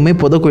உலகமுமே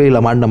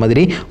புதக்குழியில் மாட்டின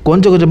மாதிரி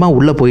கொஞ்சம் கொஞ்சமாக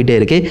உள்ளே போயிட்டே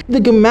இருக்கு.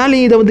 இதுக்கு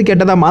மேலே இதை வந்து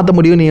கெட்டதாக மாற்ற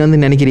முடியும் நீ வந்து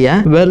நினைக்கிறியா?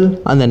 வெல்,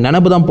 அந்த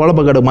நினப்பு தான்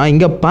பொழப்ப கடுமா.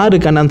 இங்கே பாரு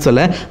கண்ணான்னு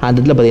சொல்ல அந்த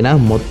இடத்துல பார்த்தீங்கன்னா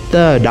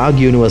மொத்த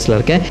டாக் யூனிவர்ஸில்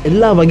இருக்க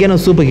எல்லா வகையான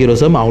சூப்பர்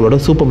ஹீரோஸும் அவங்களோட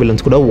சூப்பர்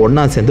வில்லன்ஸ் கூட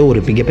ஒன்றா சேர்ந்து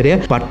ஒரு மிகப்பெரிய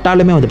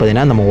பட்டாலுமே வந்து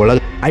பார்த்தீங்கன்னா நம்ம உலக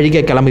அழிக்க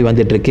கிளம்பி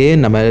வந்துட்டு இருக்கு.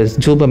 நம்ம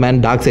சூப்பர்மேன்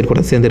டார்க் சைட்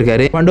கூட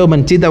சேர்ந்துருக்காரு,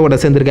 வண்டர்வுமன் சீதா கூட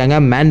சேர்ந்துருக்காங்க,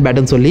 மேன்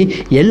பேட்னு சொல்லி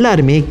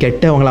எல்லாருமே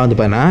கெட்டவங்களாம் வந்து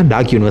பார்த்தீங்கன்னா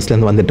டார்க்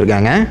யூனிவர்ஸ்லேருந்து வந்துட்டு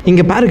இருக்காங்க.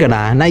 இங்கே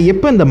பாருக்கடா, நான்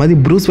எப்போ இந்த மாதிரி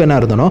ப்ரூஸ் வேணா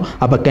இருந்தனோ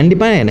அப்போ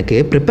கண்டிப்பாக எனக்கு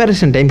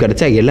ப்ரிப்பரேஷன் டைம்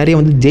கிடச்சா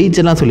எல்லாரையும் வந்து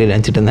ஜெயிச்செல்லாம் சொல்லி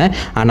நினச்சிட்டு இருந்தேன்.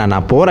 ஆனால்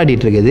நான்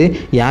போராடிட்டு இருக்குது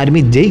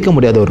யாருமே ஜெயிக்க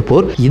முடியாத ஒரு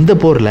போர். இந்த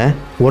போரில்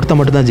ஒருத்த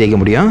மட்டும் தான் ஜெயிக்க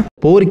முடியும்.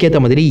 போருக்கு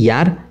ஏற்ற மாதிரி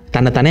யார்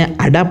தன்னை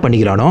அடாப்ட்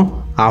பண்ணிக்கிறானோ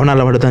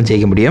அவனால் மட்டும் தான்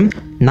ஜெயிக்க முடியும்.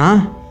 நான்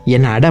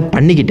என்னை அடாப்ட்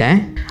பண்ணிக்கிட்டேன்,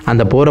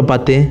 அந்த போரை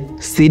பார்த்து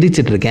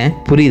சிரிச்சிட்டு இருக்கேன்.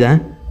 புரியுதா?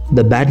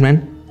 த Batman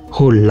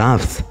who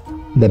loves,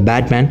 the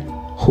Batman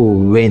who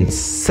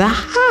wins.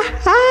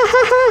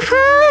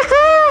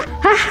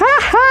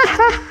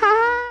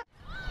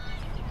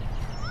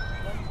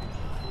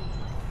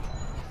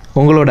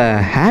 உங்களோட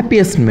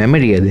ஹாப்பியஸ்ட்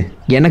மெமரி அது?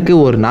 எனக்கு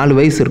ஒரு 4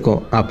 வயசு இருக்கும்.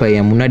 அப்போ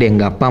என் முன்னாடி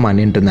எங்கள் அப்பா அம்மா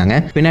நின்றுட்டு இருந்தாங்க,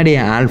 பின்னாடி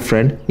என்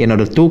ஆல்ஃப்ரெட்.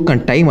 என்னோட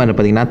தூக்கம் டைம் வந்து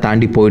பார்த்தீங்கன்னா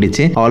தாண்டி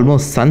போயிடுச்சு.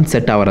 ஆல்மோஸ்ட் சன்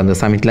செட் ஆகிற அந்த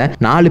சமயத்தில்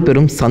 4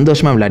 பேரும்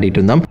சந்தோஷமாக விளையாடிட்டு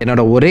இருந்தோம்.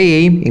 என்னோட ஒரே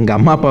எய்ம் எங்கள்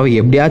அம்மா அப்பாவை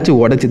எப்படியாச்சும்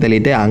உடச்சி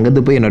தள்ளிட்டு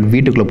அங்கேருந்து போய் என்னோட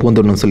வீட்டுக்குள்ளே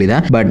பூந்துடணும்னு சொல்லி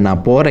தான். பட்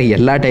நான் போகிற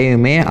எல்லா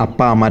டைமுமே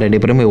அப்பா அம்மா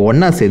 2 பேருமே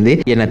ஒன்றா சேர்ந்து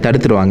என்னை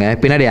தடுத்துருவாங்க.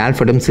 பின்னாடி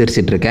ஆல்ஃப்ரெட்டும்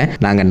சிரிச்சிட்டு இருக்கேன்.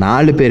 நாங்கள்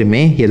 4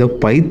 பேருமே ஏதோ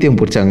பைத்தியம்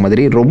பிடிச்சாங்க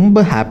மாதிரி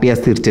ரொம்ப ஹாப்பியாக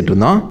சிரிச்சிட்டு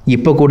இருந்தோம்.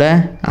 இப்போ கூட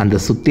அந்த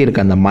சுற்றி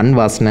இருக்க அந்த மண்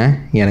வாசனை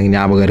எனக்கு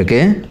ஞாபகம்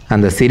இருக்குது.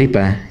 அந்த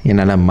சிரிப்பை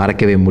என்னால்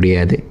மறக்கவே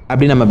முடியாது.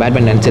 அப்படி நம்ம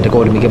பேட்மேன் நினச்சிட்டு இருக்க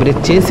ஒரு மிகப்பெரிய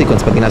சேஸ்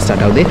சீக்வன்ஸ் பார்த்தீங்கன்னா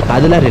ஸ்டார்ட் ஆகுது.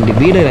 அதில் 2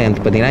 வீடு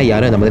பார்த்தீங்கன்னா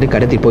யாரும் இந்த மாதிரி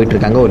கடத்தி போயிட்டு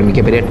இருக்காங்க ஒரு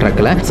மிகப்பெரிய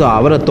ட்ரக்கில். ஸோ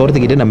அவரை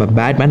தோர்த்துக்கிட்டு நம்ம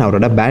பேட்மேன்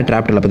அவரோட பேட்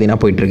ராப்டில் பார்த்தீங்கன்னா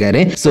போயிட்டு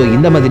இருக்காரு. ஸோ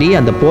இந்த மாதிரி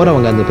அந்த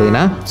போகிறவங்க வந்து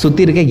பார்த்தீங்கன்னா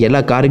சுற்றி இருக்க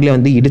எல்லா கார்களையும்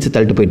வந்து இடிச்சு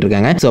தள்ளிட்டு போயிட்டு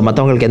இருக்காங்க. ஸோ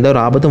மற்றவங்களுக்கு எந்த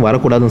ஒரு ஆபத்தும்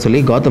வரக்கூடாதுன்னு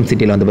சொல்லி காத்தம்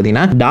சிட்டியில் வந்து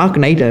பார்த்தீங்கன்னா டார்க்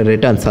நைட்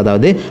ரிட்டர்ன்ஸ்,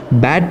 அதாவது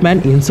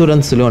பேட்மேன்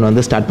இன்சூரன்ஸ் ஒன்று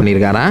வந்து ஸ்டார்ட்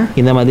பண்ணியிருக்காரா.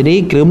 இந்த மாதிரி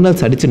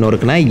கிரிமினல்ஸ் அடிச்சு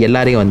நொறுக்குனா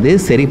எல்லாரையும் வந்து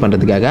சரி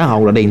பண்ணுறதுக்காக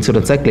அவங்களோட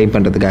இன்சூரன்ஸை கிளைம்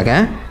பண்ணுறதுக்காக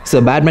ஸோ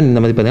பேட்மேன் இந்த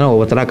மாதிரி பார்த்தீங்கன்னா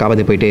ஒவ்வொருத்தராக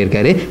காப்பாற்றி போயிட்டே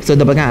இருக்காரு. ஸோ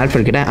இந்த பக்கம்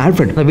ஆல்ஃப்ரெட் கிட்ட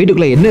ஆல்ஃப்ரெட்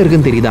வீட்டுக்குள்ளே என்ன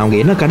இருக்குன்னு தெரியுதா, அவங்க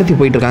என்ன கடத்தி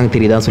போயிட்டு இருக்காங்க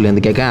தெரியுதா சொல்லி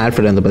வந்து கேட்க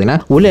ஆல்ஃப்ரெட் வந்து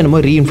பார்த்தீங்கன்னா உள்ள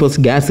என்னமோ ரீஇன்ஃபோர்ஸ்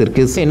கேஸ்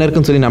இருக்கு, என்ன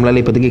இருக்குன்னு சொல்லி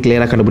நம்மளால இப்போதைக்கு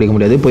கிளியராக கண்டுபிடிக்க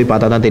முடியாது, போய்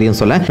பார்த்தா தான் தெரியும்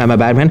சொல்ல நம்ம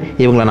பேட்மேன்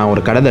இவங்களை நான்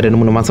ஒரு கடந்த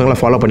 2-3 மாசங்களா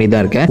ஃபாலோ பண்ணி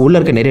தான் இருக்கேன், உள்ள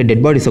இருக்க நிறைய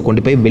டெட் பாடிஸை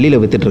கொண்டு போய் வெளியில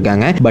வித்துட்டு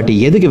இருக்காங்க, பட்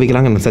எதுக்கு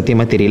விற்கிறாங்க எனக்கு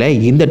சத்தியமா தெரியல,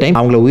 இந்த டைம்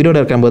அவங்கள உயிரோட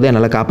இருக்கும்போது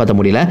என்னால் காப்பாற்ற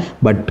முடியல,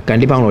 பட்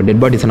கண்டிப்பாக அவங்களோட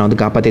டெட் பாடிஸை நான்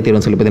வந்து காப்பாற்றே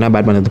தெரியும் சொல்லி பார்த்தீங்கன்னா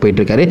பேட்மேன் வந்து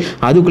போயிட்டு இருக்காரு.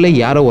 அதுக்குள்ளே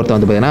யாரோ ஒருத்தர்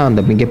வந்து பார்த்தீங்கன்னா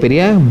அந்த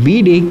மிகப்பெரிய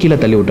வீடே கீழே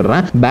தள்ளி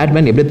விட்டுறான்.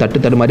 பேட்மேன் எப்படி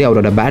தட்டு மாதிரி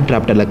அவரோட பேட்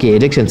ராப்டர்லக்கு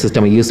எஜெக்ஷன்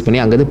சிஸ்டம் யூஸ் பண்ணி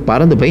அங்கே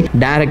பறந்து போய்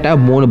டைரக்டா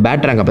 3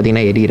 பேட் ரேங்க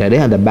பார்த்தீங்கன்னா எரியிறாரு.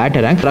 அந்த பேட்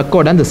ரேங்க்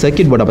ட்ரக்கோட அந்த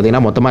சர்க்யூட் போர்டை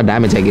பார்த்தீங்கன்னா மொத்தமாக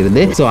டேமேஜ்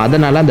ஆகிருது. ஸோ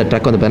அதனால அந்த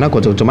ட்ரக் வந்து பார்த்தீங்கன்னா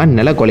கொஞ்சம் கொஞ்சமாக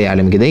நில கொலைய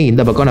ஆரம்பிக்குது.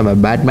 இந்த பக்கம் நம்ம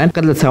பேட்மேன்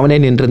கடல 7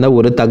 நின்று இருந்த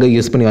ஒரு தகை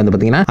யூஸ் பண்ணி வந்து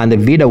பார்த்தீங்கன்னா அந்த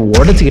வீடை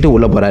உடச்சிக்கிட்டு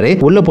உள்ள போறாரு.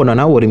 உள்ள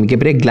போனோன்னா ஒரு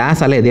மிகப்பெரிய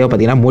கிளாஸால எதையோ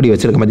பார்த்தீங்கன்னா மூடி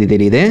வச்சிருக்க மாதிரி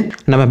தெரியுது.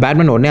 நம்ம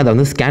பேட்மேன் உடனே அதை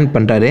வந்து ஸ்கேன்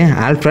பண்றாரு.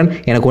 ஆல்ஃப்ரட்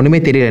எனக்கு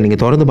ஒண்ணுமே தெரியல, நீங்க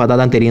திறந்து பார்த்தா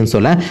தான் தெரியும்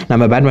சொல்ல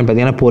நம்ம பேட்மேன்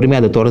பார்த்தீங்கன்னா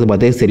பொறுமையாக அதை திறந்து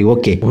பார்த்து சரி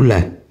ஓகே உள்ள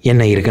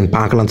என்ன இருக்குன்னு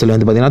பார்க்கலாம் சொல்லி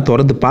வந்து பார்த்தீங்கன்னா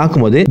திறந்து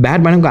பார்க்கும்போது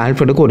பேட்மேனுக்கு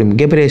ஆல்ஃப்ரெடுக்கு ஒரு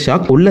மிகப்பெரிய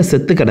ஷாக். உள்ள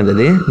செத்து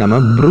கிடந்தது நம்ம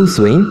Bruce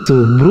vein. So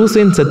Bruce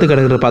vein செத்து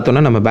கிடக்கிறத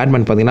பார்த்தோன்னா நம்ம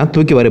பேட்மேன் பார்த்தீங்கன்னா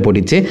தூக்கி வர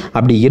போட்டுச்சு.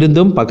 அப்படி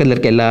இருந்தும் பக்கத்தில்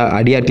இருக்க எல்லா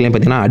அடியாட்களையும்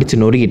பார்த்தீங்கன்னா அடிச்சு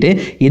நொறுக்கிட்டு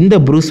இந்த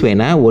ப்ரூஸ்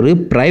வெயினை ஒரு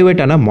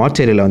பிரைவேட்டான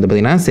மார்ச்சரியில் வந்து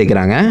பார்த்தீங்கன்னா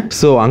சேர்க்குறாங்க.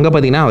 ஸோ அங்கே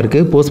பார்த்தீங்கன்னா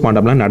அவருக்கு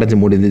போஸ்ட்மார்ட்டம்லாம் நடந்து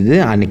முடிந்தது.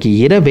 அன்னைக்கு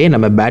இரவே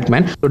நம்ம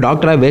பேட்மேன்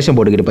டாக்டராக வேஷம்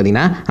போட்டுக்கிட்டு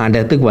பார்த்தீங்கன்னா அந்த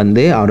இடத்துக்கு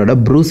வந்து அவரோட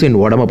ப்ரூஸ் வெயின்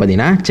உடம்பை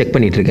பார்த்தீங்கன்னா செக்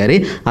பண்ணிட்டு இருக்காரு.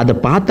 அதை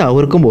பார்த்து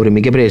அவருக்கும் ஒரு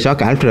மிகப்பெரிய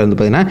ஷாக். ஆல்ஃப்ரெட் வந்து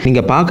பார்த்தீங்கன்னா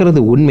நீங்கள்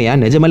பார்க்குறது உண்மையா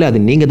நிஜமாலே அது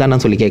நீங்க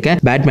தான் சொல்லி கேட்க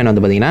பேட்மேன்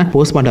வந்து பாத்தீங்கன்னா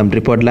போஸ்ட்மார்ட்டம்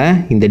ரிப்போர்ட்ல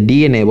இந்த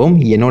டிஎன்ஏவும்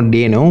என்னோட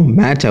டிஎன்ஏவும்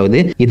மேட்ச் ஆகுது,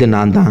 இது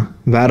நான் தான்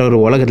வேற ஒரு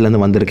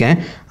உலகத்துலேருந்து வந்திருக்கேன்,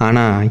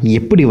 ஆனால்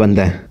எப்படி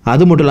வந்தேன்,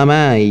 அது மட்டும்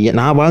இல்லாமல்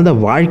நான் வாழ்ந்த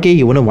வாழ்க்கையை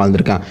இவனும்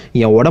வாழ்ந்திருக்கான்,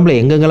 என் உடம்புல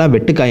எங்கெங்கெல்லாம்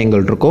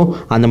வெட்டுக்காயங்கள் இருக்கோ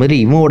அந்த மாதிரி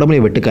இவன் உடம்புல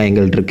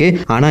வெட்டுக்காயங்கள் இருக்கு,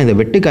 ஆனால் இந்த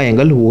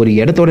வெட்டுக்காயங்கள் ஒரு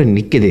இடத்தோட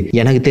நிற்குது.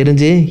 எனக்கு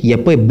தெரிஞ்சு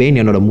எப்போ பெயின்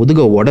என்னோட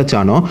முதுகை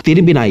உடைச்சானோ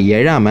திரும்பி நான்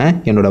எழாம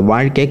என்னோட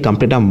வாழ்க்கையை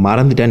கம்ப்ளீட்டாக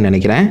மறந்துட்டேன்னு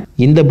நினைக்கிறேன்.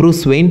 இந்த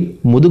ப்ரூஸ் வெயின்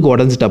முதுகு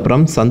உடஞ்சிட்ட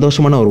அப்புறம்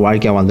சந்தோஷமான ஒரு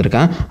வாழ்க்கையாக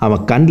வாழ்ந்திருக்கான்.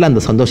 அவன் கண்ணில்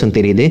அந்த சந்தோஷம்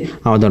தெரியுது,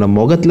 அவனோட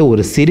முகத்தில்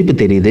ஒரு சிரிப்பு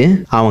தெரியுது,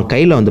 அவன்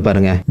கையில் வந்து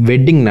பாருங்க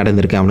வெட்டிங்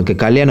நடந்திருக்கு, அவனுக்கு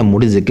கல்யாணம்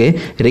முடிஞ்சுக்கு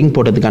ரிங்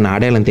போட்டதுக்கான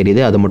அடையாளம்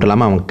தெரியுது. அது மட்டும்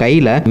இல்லாமல் அவன்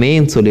கையில்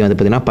மேன்னு சொல்லி வந்து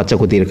பார்த்தீங்கன்னா பச்சை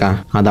குத்தி இருக்கான்,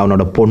 அது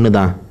அவனோட பொண்ணு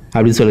தான்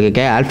அப்படின்னு சொல்லி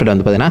கேட்க ஆல்ஃப்ரெட்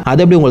வந்து பார்த்தீங்கன்னா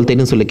அது எப்படி உங்களுக்கு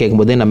தெரியும் சொல்லி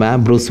கேட்கும்போது நம்ம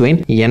ப்ரூஸ் வெயின்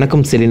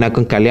எனக்கும்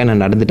செலினாக்கும்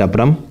கல்யாணம் நடந்துட்டு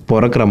அப்புறம்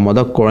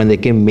பிறக்கிற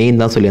குழந்தைக்கு மெயின்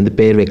தான் சொல்லி வந்து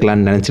பேர்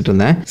வைக்கலாம்னு நினச்சிட்டு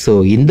இருந்தேன். ஸோ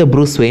இந்த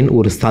ப்ரூஸ் வெயின்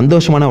ஒரு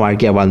சந்தோஷமான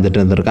வாழ்க்கையாக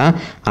வாழ்ந்துட்டு இருந்திருக்கான்,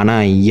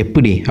 ஆனால்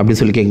எப்படி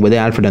அப்படின்னு சொல்லி கேட்கும்போது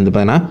ஆல்ஃப்ரெட் வந்து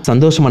பார்த்தீங்கன்னா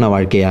சந்தோஷமான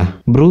வாழ்க்கையா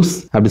ப்ரூஸ்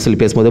அப்படின்னு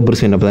சொல்லி பேசும்போது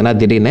ப்ரூஸ் வெயின் பார்த்தீங்கன்னா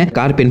திடீர்னு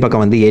கார் பின்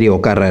பக்கம் வந்து ஏறி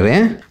உட்கார்றாரு.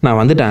 நான்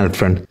வந்துட்டேன்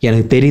ஆல்ஃப்ரெட்,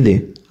 எனக்கு தெரியுது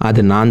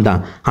அது நான்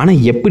தான், ஆனால்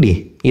எப்படி,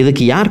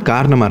 இதுக்கு யார்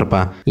காரணமாக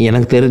இருப்பா,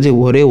 எனக்கு தெரிஞ்சு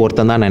ஒரே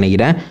ஒருத்தன் தான்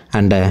நினைக்கிறேன்,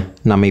 அண்ட்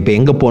நம்ம இப்போ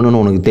எங்கே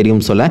போகணுன்னு உனக்கு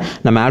தெரியும் சொல்ல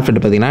நம்ம ஆல்ஃப்ரெட்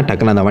பார்த்தீங்கன்னா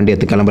டக்குன்னு அந்த வண்டி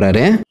எடுத்து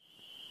கிளம்புறாரு.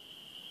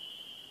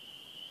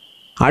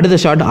 அடுத்த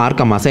ஷாட்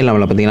ஆர்க்கம்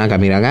அசைலமில் பார்த்தீங்கன்னா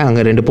காமிக்கிறாங்க.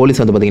 அங்கே 2 போலீஸ்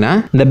வந்து பார்த்தீங்கன்னா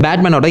இந்த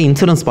பேட்மேனோட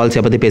இன்சூரன்ஸ்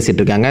பாலிசியை பற்றி பேசிட்டு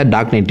இருக்காங்க,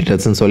 டார்க் நைட்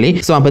ரிட்டர்ன்ஸ்னு சொல்லி.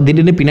 ஸோ அப்போ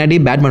திடீர்னு பின்னாடி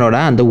பேட்மேனோட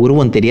அந்த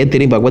உருவம் தெரிய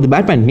திரும்பி பார்க்கும்போது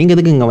பேட்மேன் நீங்கள்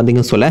எதுக்கு இங்கே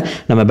வந்தீங்கன்னு சொல்ல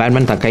நம்ம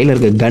பேட்மேன் தான் கையில்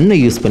இருக்க கன்னை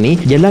யூஸ் பண்ணி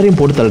எல்லாரையும்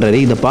போட்டு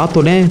தள்ளுறாரு. இதை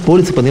பார்த்தோன்னே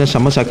போலீஸ் பார்த்தீங்கன்னா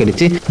செம்ம ஷாக்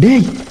அடிச்சு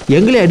டேய்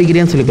எங்களே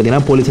அடிக்கிறேன்னு சொல்லி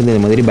பார்த்தீங்கன்னா போலீஸ் வந்து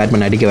இந்த மாதிரி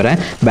பேட்மேன் அடிக்க வர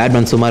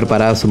பேட்மேன் சும்மா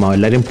இருப்பாரா, சும்மா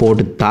எல்லாரையும்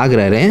போட்டு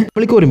தாக்குறாரு.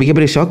 அவளுக்கு ஒரு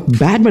மிகப்பெரிய ஷாக்,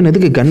 பேட்மேன்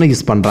எதுக்கு கன்னை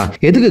யூஸ் பண்ணுறான்,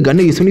 எதுக்கு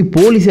கன்னை யூஸ் பண்ணி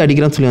போலீஸ்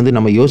அடிக்கிறான்னு சொல்லி வந்து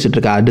நம்ம யோசிச்சுட்டு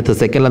இருக்கா. அடுத்த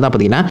செகண்ட்ல தான்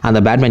பார்த்தீங்கன்னா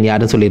அந்த பேட்மேன்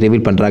யாருன்னு சொல்லி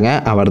ரிவீல் பண்ணுறாங்க.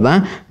 அவர் தான்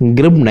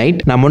கிரிப் நைட்.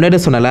 நான் முன்னாடி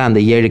சொன்னல அந்த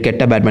 7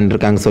 கெட்ட பேட்மேன்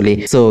இருக்காங்க சொல்லி.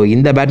 ஸோ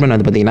இந்த பேட்மேன்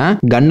வந்து பார்த்தீங்கன்னா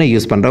கன்னை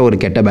யூஸ் பண்ற ஒரு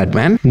கெட்ட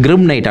பேட்மேன்,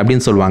 கிரிப் நைட்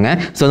அப்படின்னு சொல்லுவாங்க.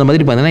 ஸோ அந்த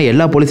மாதிரி பார்த்தீங்கன்னா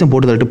எல்லா போலீஸும்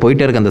போட்டு தள்ளிட்டு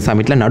போயிட்டே இருக்க அந்த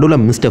சமயத்தில் நடுவில்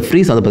மிஸ்டர்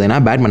ஃப்ரீஸ் வந்து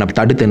பார்த்தீங்கன்னா பேட்மேனை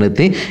தடுத்து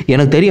நிறுத்தி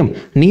எனக்கு தெரியும்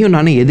நீயும்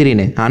நானும்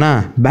எதிரின்னு, ஆனால்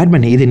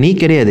பேட்மேன் இது நீ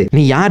கிடையாது,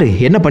 நீ யாரு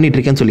என்ன பண்ணிட்டு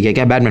இருக்கேன்னு சொல்லி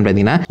கேட்க பேட்மேன்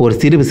பார்த்தீங்கன்னா ஒரு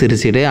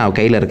சிரிச்சிட்டு அவர்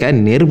கையில் இருக்க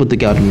நெருப்பு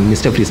தூக்கி அவர்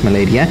மிஸ்டர் ஃப்ரீஸ்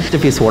மேலே ஏறிய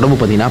மிஸ்டர் ஃப்ரீஸ் உடம்பு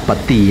பார்த்தீங்கன்னா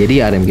பத்தி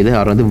எரிய ஆரம்பிக்குது.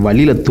 அவர் வந்து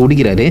வழியில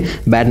துடிக்கிறாரு.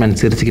 பேட்மேன்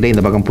சிரிச்சுக்கிட்டே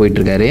இந்த பக்கம் போயிட்டு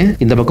இருக்காரு.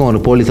 இந்த பக்கம் ஒரு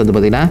போலீஸ் வந்து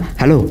பார்த்தீங்கன்னா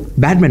ஹலோ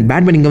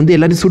பேட்மேன் இங்கே வந்து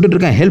எல்லாரும் சுட்டுட்டு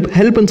இருக்கான்,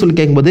 ஹெல்ப்னு சொல்லி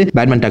கேட்கும்போது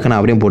பேட்மேன் டக்குன்னு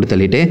அவரையும் போட்டு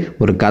தள்ளிட்டு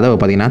ஒரு கதவை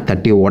பார்த்தீங்கன்னா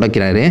தட்டி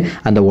உடைக்கிறாரு.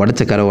 அந்த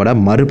உடைச்ச கதவோட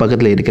மறு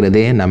பக்கத்தில்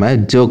இருக்கிறது நம்ம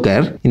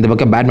ஜோக்கர். இந்த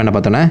பக்கம் பேட்மேனை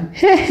பார்த்தோன்னா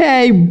ஹே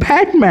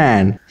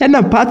பேட்மேன்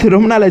என்ன பார்த்து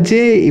ரொம்ப நாள் ஆச்சு,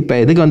 இப்போ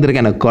எதுக்கு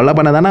வந்திருக்கேன், எனக்கு கொலை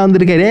பண்ண தானே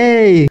வந்திருக்கேன்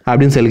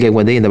அப்படின்னு சொல்லி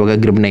கேட்கும்போது இந்த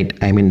பக்கம் grip night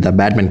I mean the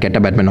Batman கெட்ட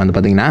பேட்மேன் வந்து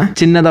பார்த்தீங்கன்னா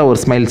சின்னதாக ஒரு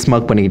ஸ்மைல்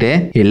ஸ்மோக் பண்ணிக்கிட்டு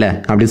இல்லை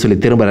அப்படின்னு சொல்லி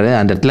திரும்புறாரு.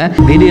 அந்த இடத்துல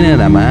திடீர்னு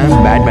நம்ம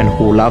பேட்மேன்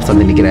ஹூ லாஃப்ஸ்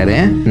வந்து நிற்கிறாரு.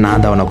 நான்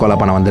தான் அவனை கொலை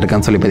பண்ண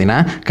வந்திருக்கேன்னு சொல்லி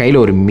பார்த்தீங்கன்னா கையில்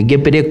ஒரு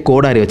மிகப்பெரிய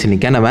கோடாரி வச்சு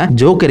நிற்க நம்ம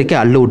ஜோக்கருக்கு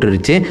அள்ளு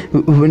விட்டுருச்சு.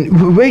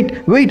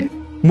 வெயிட்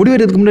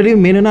முடிவெடுறதுக்கு முன்னாடி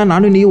வேணும்னா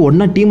நானும் நீ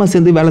ஒன்றா டீமாக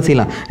சேர்ந்து வேலை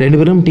செய்யலாம், 2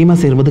 பேரும் டீமாக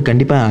சேரும்போது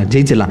கண்டிப்பாக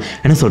ஜெயிச்சிடலாம்,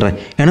 என்ன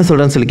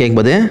சொல்கிறேன்னு சொல்லி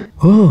கேட்கும்போது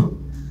ஓ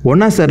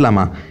ஒன்றா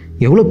சேரலாமா,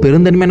 எவ்வளோ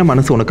பெருந்தன்மையான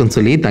மனசு உனக்குன்னு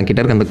சொல்லி தங்கிட்ட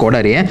இருக்க அந்த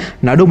கோடாரியை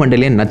நடு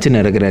மண்டலையே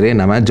நச்சுன்னு இருக்கிறாரு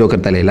நம்ம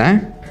ஜோக்கர் தலையில்.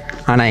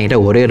 ஆனால் என்கிட்ட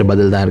ஒரே ஒரு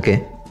பதில் தான்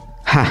இருக்குது,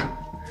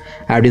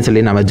 அப்படின்னு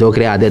சொல்லி நம்ம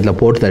ஜோக்கரே அதே இடத்துல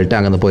போட்டு தள்ளிட்டு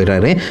அங்கே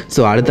போயிடுறாரு.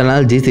 ஸோ அடுத்த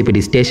நாள்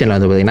ஜிசிபிடி ஸ்டேஷனில்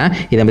வந்து பார்த்தீங்கன்னா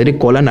இந்த மாதிரி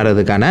கொலை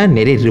நடக்கிறதுக்கான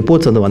நிறைய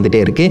ரிப்போர்ட்ஸ் வந்து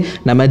வந்துட்டே இருக்குது.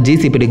 நம்ம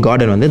ஜிசிபிடி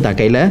கார்டன் வந்து தன்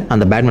கையில்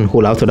அந்த பேட்மேன்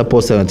ஹோல் ஹவுஸோட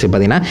போஸ்டர் வச்சு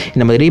பார்த்தீங்கன்னா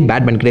இந்த மாதிரி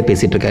பேட்மேன் கிட்டே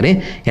பேசிகிட்டு இருக்காரு.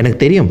 எனக்கு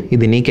தெரியும்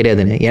இது நீ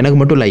கிடையாதுன்னு, எனக்கு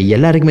மட்டும் இல்லை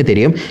எல்லாருக்குமே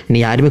தெரியும் நீ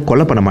யாருமே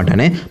கொலை பண்ண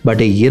மாட்டானே,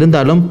 பட்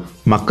இருந்தாலும்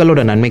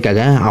மக்களோட நன்மைக்காக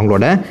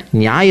அவங்களோட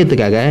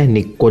நியாயத்துக்காக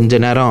நீ கொஞ்ச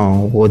நேரம்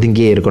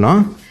ஒதுங்கியே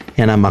இருக்கணும்,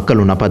 ஏன்னா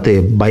மக்கள் உன்னை பார்த்து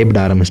பயப்பட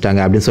ஆரம்பிச்சிட்டாங்க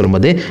அப்படின்னு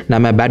சொல்லும்போது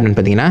நம்ம பேட்மேன்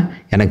பார்த்தீங்கன்னா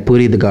எனக்கு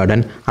புரியுது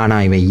கார்டன்,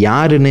 ஆனால் இவன்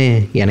யாருன்னு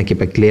எனக்கு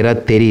இப்போ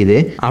கிளியராக தெரியுது.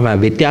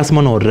 அவன்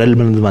வித்தியாசமான ஒரு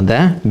ரெல்மிலிருந்து வந்த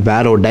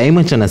வேற ஒரு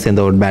டைமென்ஷனை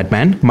சேர்ந்த ஒரு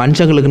பேட்மேன்.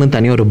 மனுஷங்களுக்குன்னு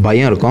தனியாக ஒரு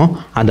பயம் இருக்கும்,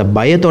 அந்த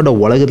பயத்தோட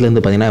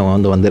உலகத்துலேருந்து பார்த்தீங்கன்னா அவன்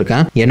வந்து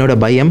வந்திருக்கான். என்னோட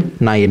பயம்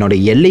நான் என்னோட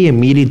எல்லையை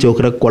மீறி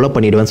ஜோக்கரை கொலை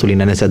பண்ணிடுவேன்னு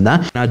சொல்லி நினைச்சது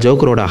தான். நான்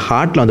ஜோக்கரோட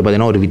ஹார்ட்டில் வந்து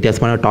பார்த்தீங்கன்னா ஒரு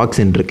வித்தியாசமான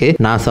டாக்ஸின் இருக்குது.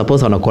 நான்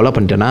சப்போஸ் அவனை கொலை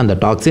பண்ணிட்டேன்னா அந்த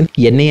டாக்ஸின்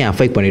என்னையே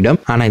அஃபெக்ட்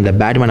பண்ணிவிடும். ஆனால் இந்த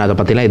பேட்மேன் அதை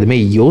பற்றிலாம் எதுவுமே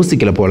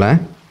யோசிக்கல போல,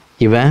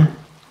 இவன்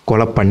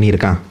கொலை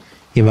பண்ணியிருக்கான்,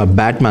 இவன்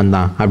பேட்மேன்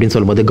தான் அப்படின்னு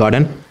சொல்லும்போது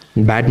கார்டன்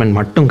பேட்மேன்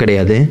மட்டும்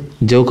கிடையாது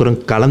ஜோக்கரும்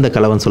கலந்த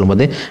கலவன்னு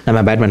சொல்லும்போது நம்ம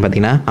பேட்மேன்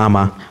பார்த்தீங்கன்னா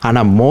ஆமாம்,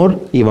 ஆனால் மோர்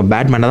இவன்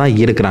பேட்மேனாக தான்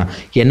இருக்கிறான்,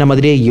 என்ன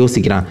மாதிரியே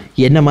யோசிக்கிறான்,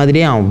 என்ன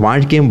மாதிரியே அவன்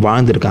வாழ்க்கையும்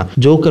வாழ்ந்துருக்கான்.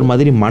 ஜோக்கர்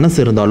மாதிரி மனசு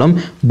இருந்தாலும்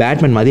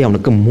பேட்மேன் மாதிரி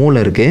அவனுக்கு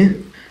மூளை இருக்குது.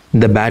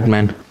 இந்த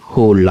பேட்மேன்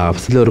ஹூ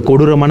லாவ்ஸ். இதில் ஒரு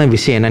கொடூரமான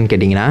விஷயம் என்னன்னு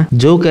கேட்டிங்கன்னா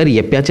ஜோக்கர்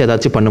எப்பயாச்சும்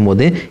ஏதாச்சும்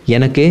பண்ணும்போது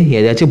எனக்கு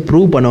எதாச்சும்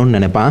ப்ரூவ் பண்ணணும்னு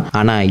நினைப்பான்,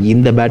 ஆனால்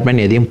இந்த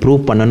பேட்மேன் எதையும்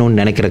ப்ரூவ்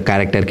பண்ணணும்னு நினைக்கிற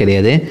கேரக்டர்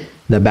கிடையாது.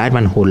 இந்த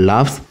பேட்மேன் ஹூ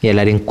லாவ்ஸ்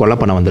எல்லாரையும் கொலை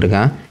பண்ண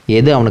வந்திருக்கான்,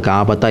 எது அவனுக்கு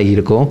ஆபத்தாக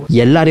இருக்கோ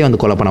எல்லாரையும் வந்து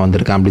கொலை பண்ண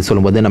வந்திருக்கான் அப்படின்னு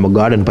சொல்லும்போது நம்ம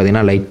கார்டன்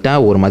பார்த்தீங்கன்னா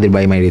லைட்டாக ஒரு மாதிரி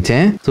பயமாயிடுச்சு.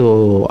 ஸோ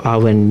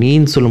அவன்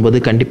நீன்னு சொல்லும்போது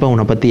கண்டிப்பாக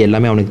உன்னை பற்றி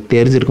எல்லாமே அவனுக்கு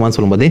தெரிஞ்சிருக்குமான்னு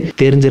சொல்லும்போது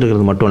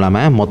தெரிஞ்சிருக்கிறது மட்டும்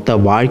இல்லாமல் மொத்த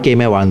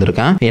வாழ்க்கையுமே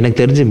வாழ்ந்திருக்கான். எனக்கு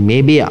தெரிஞ்சு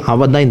மேபி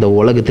அவன் தான் இந்த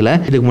உலகத்தில்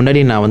இதுக்கு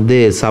முன்னாடி நான் வந்து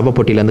சபை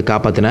போட்டியிலேருந்து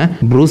காப்பாற்றின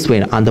ப்ரூஸ்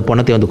வெயின் அந்த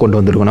பொண்ணத்தை வந்து கொண்டு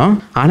வந்திருக்கணும்.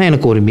 ஆனால்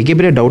எனக்கு ஒரு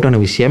மிகப்பெரிய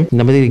டவுட்டான விஷயம்,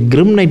 இந்த மாதிரி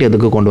கிரிம் நைட்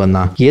எதுக்கு கொண்டு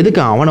வந்தான்,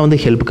 எதுக்கு அவனை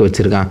வந்து ஹெல்ப்புக்கு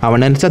வச்சிருக்கான்?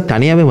 அவன் நினைச்சா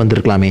தனியாகவே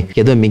வந்திருக்கலாமே,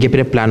 ஏதோ மிகப்பெரிய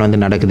பிளான்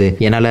வந்து நடக்குது,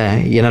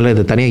 என்னால்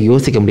இதை தனியாக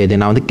யோசிக்க முடியாது,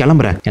 நான் வந்து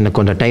கிளம்புறேன், எனக்கு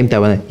கொஞ்சம் டைம்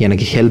தேவை,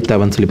 எனக்கு ஹெல்ப்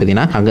தேவைன்னு சொல்லி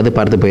பார்த்தீங்கன்னா அங்கேருந்து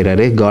பறந்து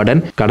போயிடுறாரு.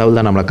 கார்டன் கடவுள்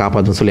தான் நம்மளை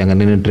காப்பாற்றுன்னு சொல்லி அங்கே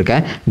நின்றுட்டு இருக்க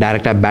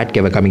டேரெக்டாக பேட்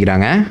கேவை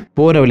காமிக்கிறாங்க.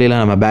 போகிற வழியில்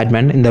நம்ம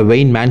பேட்மேன் இந்த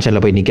வெயின்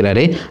மேன்ஷனில் போய்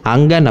நிற்கிறாரு.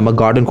 அங்கே நம்ம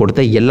கார்டன்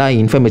கொடுத்த எல்லா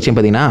இன்ஃபர்மேஷன்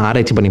பார்த்தீங்கன்னா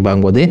ஆராய்ச்சி பண்ணி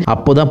பார்க்கும்போது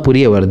அப்போ தான்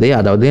புரிய வருது,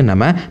 அதாவது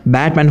நம்ம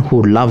பேட்மேன் ஹூ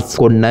லவ்ஸ்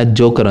கொன்ன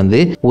ஜோக்கர்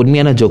வந்து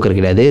உண்மையான ஜோக்கர்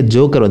கிடையாது.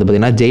 ஜோக்கர் வந்து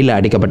பார்த்தீங்கன்னா ஜெயிலில்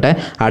அடைக்கப்பட்ட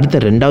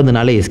அடுத்த 2வது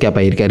நாளே எஸ்கேப்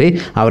ஆகியிருக்காரு.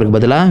 அவருக்கு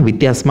பதிலாக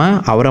வித்தியாசமாக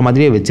அவரை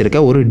மாதிரியே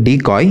வச்சிருக்க ஒரு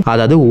டீகாய்,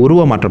 அதாவது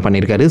உருவ மாற்றம்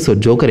பண்ணியிருக்காரு. ஸோ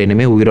ஜோக்கர்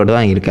இனிமே உயிரோட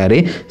தான் இருக்காரு.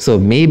 ஸோ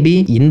மேபி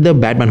இந்த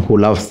பேட்மேன் ஹூ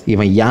லவ்ஸ்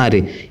இவன் யாரு,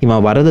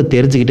 இவன் வரதை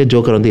தெரிஞ்சுக்கிட்டு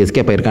ஜோக்கர் வந்து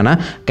எஸ்கேப் ஆயிருக்கானா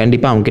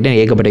கண்டிப்பாக அவன்கிட்ட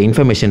ஏகப்பட்ட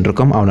இன்ஃபர்மேஷன்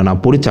இருக்கும், அவனை நான்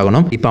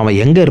பிடிச்சாகணும். இப்போ அவன்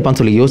எங்கே இருப்பான்னு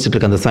சொல்லி யோசிச்சுட்டு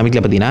இருக்க அந்த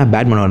சமயத்தில் பார்த்தீங்கன்னா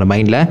பேட்மேனோட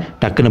மைண்டில்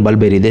டக்குன்னு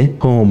பல்ப் எரியுது.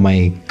 ஓ மை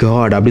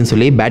காட் அப்படின்னு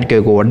சொல்லி பேட்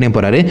கேவுக்கு உடனே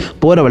போகிறாரு.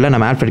 போகிற வழியில்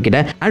நம்ம ஆல்ஃப்ரெட்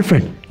கிட்ட,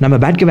 ஆல்ஃப்ரெட் நம்ம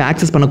பேட் கேவை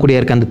ஆக்சஸ் பண்ணக்கூடிய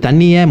இருக்க அந்த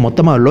தண்ணியை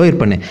மொத்தமாக லோயர்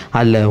பண்ணு,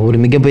 அதில் ஒரு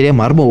மிகப்பெரிய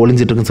மர்மம்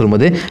ஒளிஞ்சிட்டு இருக்குன்னு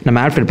சொல்லும்போது நம்ம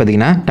ஆல்ஃப்ரெட்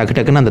பார்த்தீங்கன்னா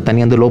டக்குன்னு அந்த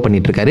தண்ணி வந்து லோ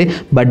பண்ணிட்டு இருக்காரு.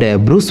 பட்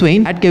ப்ரூஸ்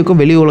வெயின் பேட்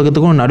கேவுக்கும் வெளி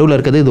உலகத்துக்கும் நடுவில்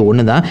இருக்கிறது இது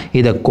ஒன்று தான்,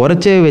 இதை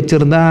குறைச்சே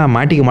வச்சிருந்தா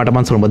மாட்டிக்க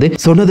மாட்டோமான்னு சொல்லும்போது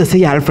சொன்னதை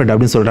செய்ய ஆல்ஃப்ரெட்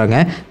அப்படின்னு சொல்கிறாங்க.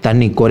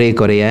 தண்ணி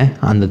குறைய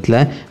அந்த இடத்துல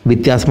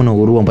வித்தியாசமான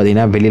உருவம்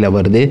பார்த்தீங்கன்னா வெளியில்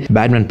வருது.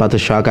 பேட்மேன்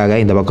பார்த்து ஷாக் ஆக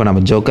இந்த பக்கம்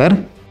நம்ம ஜோக்கர்,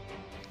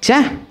 சே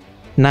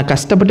நான்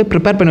கஷ்டப்பட்டு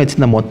ப்ரிப்பேர் பண்ணி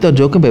வச்சிருந்த மொத்த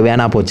ஜோக்கும் இப்போ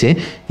வேணா போச்சு,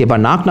 இப்போ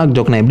நாக்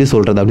ஜோக் நான் எப்படி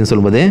சொல்கிறது அப்படின்னு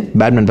சொல்லும்போது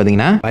பேட்மேன்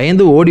பார்த்தீங்கன்னா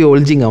பயந்து ஓடி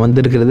ஒழிஞ்சு இங்கே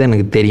வந்திருக்கிறது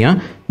எனக்கு தெரியும்,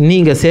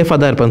 நீங்கள் சேஃபாக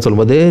தான் இருப்பேன்னு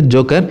சொல்லும்போது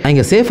ஜோக்கர் நான்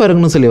இங்கே சேஃபாக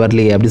இருக்கணும்னு சொல்லி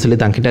வரலையே அப்படின்னு சொல்லி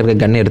தங்கிட்ட இருக்க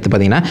கன்னை எடுத்து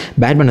பார்த்தீங்கன்னா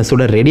பேட்மேனை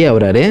சுட ரெடி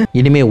ஆகுறாரு.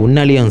 இனிமேல்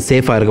உன்னாலேயும்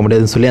சேஃபாக இருக்க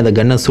முடியாதுன்னு சொல்லி அந்த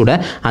கன்னை சுட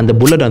அந்த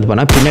புல்லட் வந்து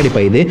பண்ணால் பின்னாடி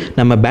போயிது.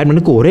 நம்ம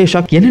பேட்மேனுக்கு ஒரே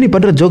ஷாக், என்ன நீ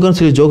பண்ணுற ஜோக்கர்னு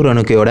சொல்லி ஜோக்கர்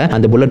அனுக்கையோட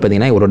அந்த புல்லட்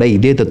பார்த்தீங்கன்னா இவரோட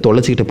இதயத்தை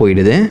தொலைச்சிக்கிட்டு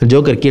போயிடுது.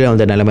 ஜோக்கர் கீழே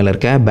வந்த நிலைமையில்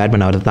இருக்க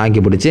பேட்மேன் அவரை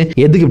தாங்கி பிடிச்சி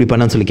எதுக்கு இப்படி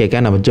பண்ணான்னு சொல்லி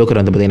கேட்க நம்ம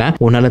ஜோக்கர் வந்து பார்த்தீங்கன்னா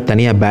உன்னால்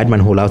தனியாக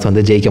பேட்மேன் ஹூ லவ்ஸ்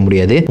வந்து ஜெயிக்க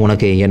முடியாது,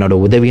 உனக்கு என்னோட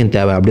உதவியும்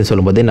தேவை அப்படின்னு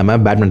சொல்லும்போது நம்ம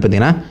பேட்மேன்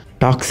பார்த்தீங்கன்னா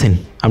டாக்ஸின்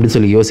அப்படின்னு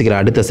சொல்லி யோசிக்கிற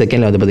அடுத்த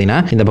செகண்டில் வந்து பார்த்தீங்கன்னா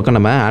இந்த பக்கம்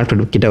நம்ம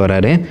ஆல்ஃப்ரெட் கிட்ட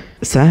வராரு.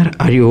 சார்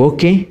ஆர் யூ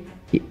ஓகே,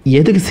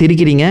 எதுக்கு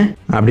சிரிக்கிறீங்க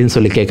அப்படின்னு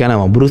சொல்லி கேட்க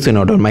நம்ம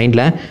ப்ரூஸனோட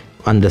மைண்டில்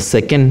அந்த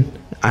செகண்ட்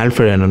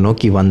ஆல்ஃப்ரெட் என்னை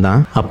நோக்கி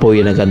வந்தான். அப்போது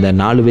எனக்கு அந்த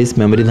 4 வயசு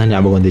மெமரி தான்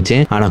ஞாபகம் வந்துச்சு,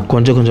 ஆனால்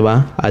கொஞ்சம்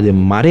கொஞ்சமாக அது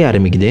மறைய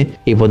ஆரம்பிக்குது.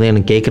 இப்போ தான்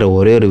எனக்கு கேட்குற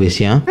ஒரே ஒரு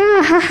விஷயம்,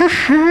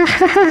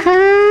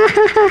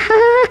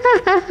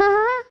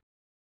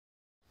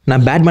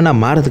 நான்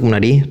பேட்மேனாக மாறதுக்கு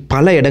முன்னாடி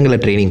பல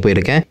இடங்களில் ட்ரைனிங்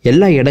போயிருக்கேன்.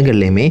 எல்லா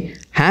இடங்கள்லையுமே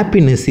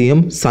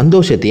ஹாப்பினஸையும்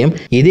சந்தோஷத்தையும்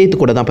இதயத்து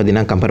கூட தான்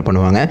பார்த்தீங்கன்னா கம்பேர்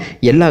பண்ணுவாங்க.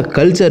 எல்லா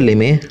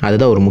கல்ச்சர்லையுமே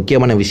அதுதான் ஒரு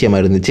முக்கியமான விஷயமா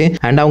இருந்துச்சு.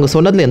 அண்ட் அவங்க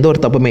சொன்னதில் எந்த ஒரு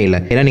தப்புமே இல்லை.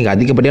 ஏன்னா நீங்கள்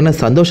அதிகப்படியான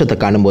சந்தோஷத்தை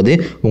காணும்போது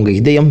உங்கள்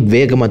இதயம்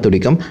வேகமாக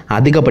துடிக்கும்,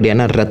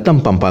 அதிகப்படியான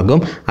ரத்தம் பம்ப்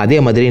ஆகும். அதே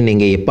மாதிரி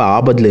நீங்கள் எப்போ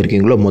ஆபத்தில்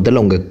இருக்கீங்களோ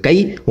முதல்ல உங்கள் கை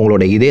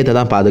உங்களோட இதயத்தை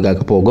தான்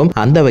பாதுகாக்க போகும்.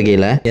 அந்த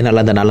வகையில்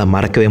என்னால் அதனால்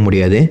மறக்கவே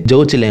முடியாது.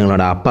 ஜோச்சில்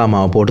எங்களோட அப்பா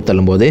அம்மாவை போட்டு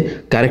தள்ளும்போது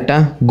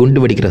கரெக்டாக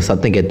குண்டு வெடிக்கிற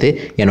சத்தம் கேட்டு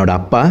என்னோட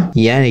அப்பா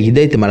என்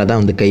இதயத்து மேலே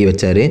தான் வந்து கை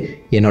வச்சார்.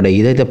 என்னோட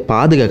இதயத்தை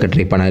பாதுகாக்க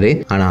ட்ரை பண்ணாரு.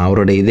 ஆனா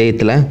அவரோட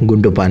இதயத்துல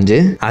குண்டு பாஞ்சு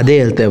அதே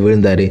இடத்துல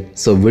விழுந்தாரு.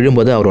 ஸோ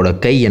விழும்போது அவரோட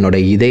கை என்னோட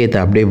இதயத்தை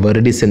அப்படியே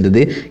வருடி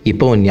செஞ்சது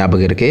இப்போவும்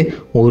ஞாபகம் இருக்கு.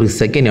 ஒரு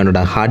செகண்ட்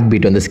என்னோட ஹார்ட்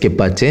பீட் வந்து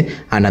ஸ்கிப் ஆச்சு.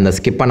 அண்ட் அந்த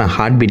ஸ்கிப் ஆன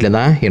ஹார்ட் பீட்ல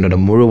தான் என்னோட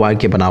முழு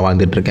வாழ்க்கை இப்போ நான்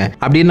வாழ்ந்துட்டு இருக்கேன்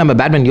அப்படின்னு நம்ம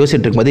பேட்மேன்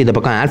யோசிச்சுட்டு இருக்கும்போது இந்த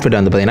பக்கம் ஆல்ஃபிரட்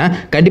வந்து பார்த்தீங்கன்னா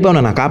கண்டிப்பாக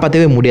அவனை நான்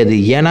காப்பாற்றவே முடியாது.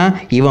 ஏன்னா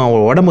இவன்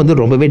அவன் உடம்பு வந்து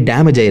ரொம்பவே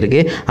டேமேஜ்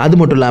ஆயிருக்கு. அது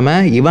மட்டும்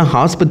இல்லாமல் இவன்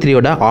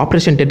ஆஸ்பத்திரியோட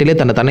ஆப்ரேஷன் டேட்டிலே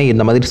தன்னை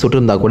இந்த மாதிரி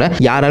சுட்டிருந்தா கூட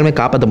யாராலுமே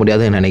காப்பாற்ற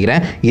முடியாதுன்னு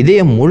நினைக்கிறேன்.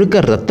 இதயம்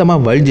முழுக்க ரத்தமாக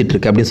வழிஞ்சிட்டு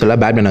இருக்கு அப்படின்னு சொல்ல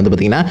பேட்மேன் வந்து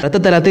பார்த்தீங்கன்னா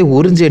ரத்தத்தை எல்லாத்தையும்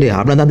உறிஞ்சிடு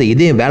அப்படின்னு தான் அந்த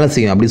இதயம் வேலை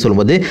செய்யும் அப்படின்னு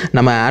சொல்லும்போது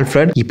நம்ம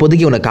ஆல்ஃபிரட்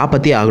இப்போதைக்கு இவனை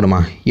காப்பாற்றியே ஆகணுமா,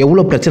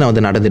 எவ்வளோ பிரச்சனை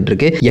வந்து நடந்துட்டு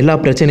இருக்கு, எல்லா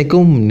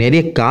பிரச்சனைக்கும்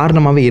நிறைய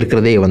காரணமாகவே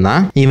இருக்கிறதே இவன்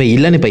தான். இவன்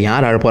இல்லைன்னு இப்போ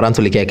யார் அழ போறான்னு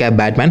சொல்லி கேட்க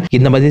பேட்மேன்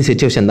இந்த மாதிரி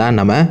சிச்சுவேஷன் தான்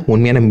நம்ம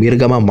உண்மையான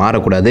மிருகமாக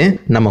மாறக்கூடாது,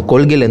 நம்ம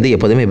கொள்கையிலேருந்து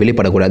எப்போதுமே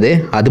வெளிப்படக்கூடாது.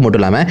 அது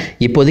மட்டும் இல்லாமல்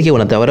இப்போதைக்கு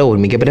இவனை தவிர ஒரு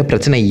மிகப்பெரிய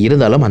பிரச்சனை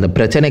இருந்தாலும் அந்த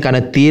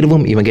பிரச்சனைக்கான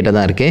தீர்வும் இவன் கிட்ட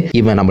தான் இருக்கு.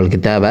 இவன் நம்மளுக்கு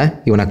தேவை,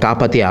 இவனை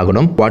காப்பாற்றி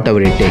ஆகணும், வாட்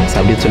எவர் இட் டேக்ஸ்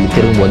அப்படின்னு சொல்லி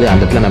திரும்பும்போது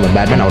அந்த இடத்துல நம்ம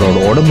பேட்மேன் அவரோட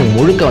உடம்பு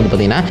முழுக்க வந்து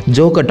பார்த்தீங்கன்னா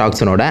ஜோக்கர்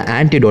டாக்ஸினோட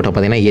ஆன்டிடோட்டை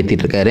பார்த்தீங்கன்னா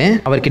ஏற்றிட்டு இருக்காரு.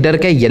 அவர்கிட்ட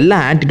இருக்க எல்லா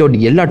ஆன்டிடோட்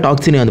எல்லா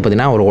டாக்ஸினையும் வந்து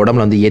பார்த்தீங்கன்னா ஒரு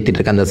உடம்புல வந்து ஏற்றிட்டு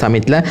இருக்க அந்த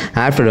சமயத்தில்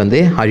ஆல்ஃபிரட் வந்து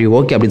ஆர் யூ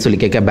ஓகே அப்படின்னு சொல்லி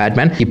கேட்க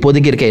பேட்மேன்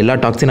இப்போதைக்கு இருக்க எல்லா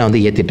டாக்ஸினை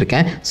வந்து ஏற்றிட்டு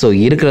இருக்கேன். ஸோ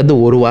இருக்கிறது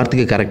ஒரு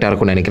வாரத்துக்கு கரெக்டாக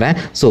இருக்கும்னு நினைக்கிறேன்.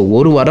 ஸோ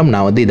ஒரு வாரம்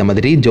நான் வந்து இந்த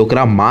மாதிரி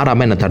ஜோக்கராக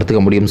மாறாமல் என்ன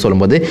தடுத்துக்க முடியும்னு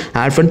சொல்லும்போது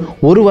ஆல்ஃபிரட்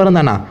ஒரு வாரம்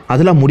தானா,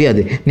 அதெல்லாம்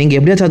முடியாது, நீங்கள்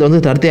எப்படியாச்சும் அதை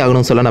வந்து தடுத்தே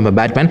ஆகணும்னு சொல்ல நம்ம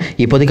பேட்மேன்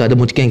இப்போதைக்கு அது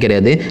முக்கியம்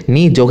கிடையாது,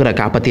 நீ ஜோக்கரை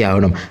காப்பாற்றி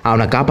ஆகணும்,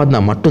 அவனை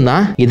காப்பாற்றினா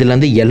மட்டும்தான்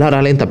இதுலேருந்து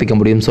எல்லாராலையும் தப்பிக்க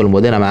முடியும்னு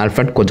சொல்லும்போது நம்ம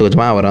ஆல்ஃபிரட் கொஞ்சம்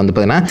கொஞ்சமாக அவரை வந்து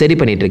பார்த்தீங்கன்னா சரி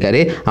பண்ணிட்டு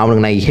இருக்காரு.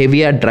 அவனுக்கு நான்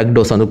ஹெவியாக ட்ரக்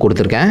டோஸ் வந்து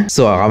கொடுத்துருக்கேன்.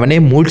 ஸோ அவனே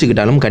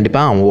மூழ்கிக்கிட்டாலும்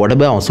கண்டிப்பாக அவன்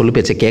உடம்பு அவன் சொல்லு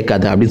பேச்சை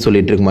கேட்காது அப்படின்னு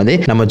சொல்லிட்டு இருக்கும்போது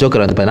நம்ம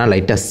ஜோக்கர் வந்து பார்த்தீங்கன்னா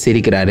லைட்டாக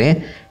சிரிக்கிறாரு.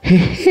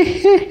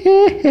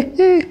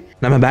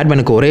 நம்ம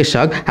பேட்மேனுக்கு ஒரே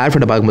ஷாக்.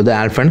 ஆல்ஃபிரட்டை பார்க்கும்போது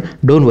ஆல்ஃபிரட்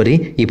டோன்ட் வரி,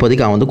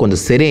 இப்போதைக்கு அவன் வந்து கொஞ்சம்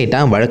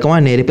சரியாயிட்டான்.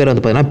 வழக்கமாக நிறைய பேர்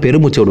வந்து பார்த்தீங்கன்னா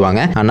பெருமூச்சு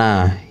விடுவாங்க,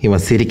 ஆனால்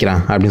இவன்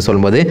சிரிக்கிறான் அப்படின்னு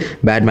சொல்லும்போது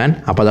பேட்மேன்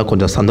அப்போ தான்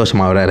கொஞ்சம்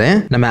சந்தோஷமாக வர்றாரு.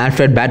 நம்ம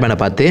ஆல்ஃபிரட் பேட்மேனை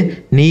பார்த்து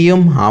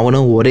நீயும்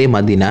அவனும் ஒரே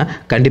மாதிரினா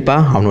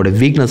கண்டிப்பாக அவனோட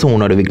வீக்னஸும்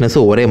உன்னோட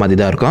வீக்னஸும் ஒரே மாதிரி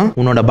தான் இருக்கும்.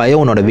 உன்னோட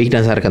பயம் உன்னோட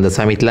வீக்னஸாக இருக்க அந்த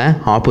சமயத்தில்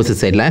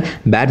ஆப்போசிட் சைடில்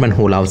பேட்மேன்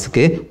ஹூ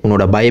லவ்ஸ்க்கு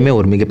உன்னோட பயமே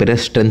ஒரு மிகப்பெரிய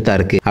ஸ்ட்ரென்த்தாக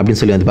இருக்குது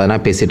அப்படின்னு சொல்லி வந்து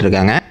பார்த்தீங்கன்னா பேசிகிட்டு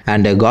இருக்காங்க.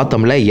 அண்ட்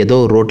காத்தமில் ஏதோ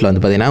ரோட்டில்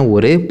வந்து பார்த்தீங்கன்னா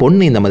ஒரு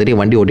பொண்ணு இந்த மாதிரி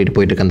வண்டி ஓட்டிட்டு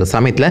போயிட்டு இருக்க அந்த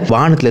சமயத்தில்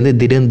வானத்துலேருந்து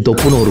திடீர்னு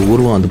தொப்புன்னு ஒரு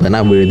உருவம் வந்து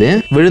பார்த்தீங்கன்னா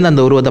விழுந்து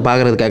அந்த உருவத்தை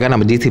பார்க்கறதுக்காக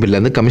நம்ம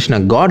ஜிசிபிலேருந்து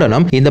கமிஷனர்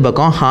கார்டனும் இந்த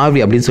பக்கம் ஹார்வி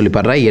அப்படின்னு சொல்லி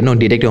பாடுற இன்னும்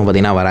டிடெக்டிவ்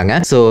பார்த்தீங்கன்னா வராங்க.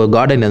 ஸோ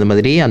கார்டன் இந்த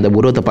மாதிரி அந்த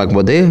உருவத்தை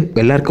பார்க்கும்போது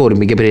எல்லாருக்கும் ஒரு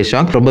மிகப்பெரிய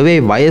ஷாக். ரொம்பவே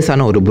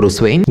வயசான ஒரு ப்ரூஸ்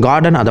வெயின்.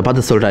 கார்டன் அதை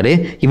பார்த்து சொல்றாரு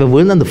இவன்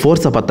விழுந்த அந்த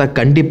ஃபோர்ஸை பார்த்தா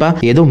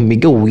கண்டிப்பாக ஏதோ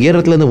மிக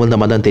உயரத்துலேருந்து விழுந்த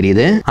மாதிரி தான்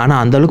தெரியுது, ஆனால்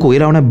அந்த அளவுக்கு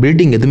உயரமான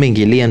பில்டிங் எதுவுமே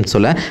இங்கே இல்லையான்னு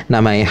சொல்ல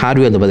நம்ம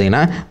ஹார்வி வந்து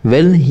பார்த்தீங்கன்னா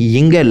வெல்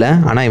இங்கே இல்லை,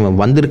 ஆனால் இவன்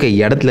வந்திருக்க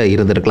இடத்துல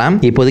இருந்திருக்கலாம்.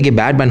 இப்போதைக்கு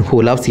பேட்மேன் ஹூ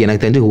லவ்ஸ்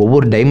எனக்கு தெரிஞ்சு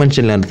ஒவ்வொரு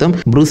டைமென்ஷன்ல இருந்தும்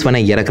ப்ரூஸ் வேனை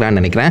இறக்குறான்னு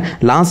நினைக்கிறேன்.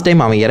 லாஸ்ட்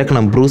டைம் அவன்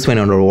இறக்கணும் ப்ரூஸ்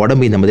வேனோட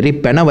உடம்பு இந்த மாதிரி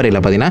பெனவரையில்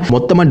பார்த்தீங்கன்னா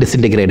மொத்தமாக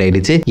டிஸ்இன்டிகிரேட்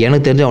ஆயிடுச்சு.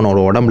 எனக்கு தெரிஞ்சு அவனோட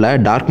உடம்புல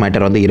டார்க்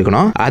மேட்டர் வந்து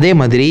இருக்கணும். அதே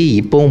மாதிரி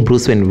இப்போவும்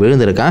ப்ரூஸ் வேன்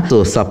விழுந்திருக்கான். ஸோ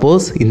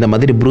சப்போஸ் இந்த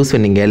மாதிரி ப்ரூஸ்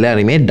வேன் நீங்கள்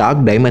எல்லாருமே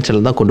டார்க்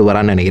டைமென்ஷனில் தான் கொண்டு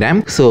வரான்னு நினைக்கிறேன்.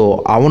 ஸோ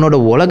அவனோட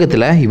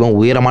உலகத்தில் இவன்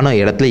உயரமான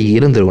இடத்துல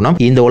இருந்திருக்கணும்.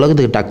 இந்த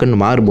உலகத்துக்கு டக்குன்னு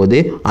மாறும்போது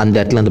அந்த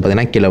இடத்துல வந்து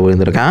பார்த்தீங்கன்னா கீழே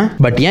விழுந்திருக்கான்.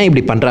 பட் ஏன்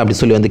இப்படி பண்ணுறான் அப்படி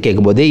சொல்லி வந்து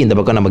கேட்கும்போது இந்த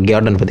பக்கம் நம்ம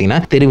கார்டன்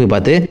பார்த்தீங்கன்னா திரும்பி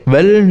பார்த்து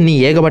வெல் நீ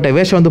ஏகப்பட்ட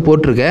வேஷம் வந்து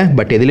போட்டிருக்க,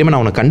 பட் எதுலையுமே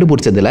நான் உனக்கு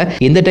கண்டுபிடிச்சதில்ல,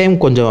 இந்த டைம்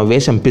கொஞ்சம்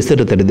வேஷம்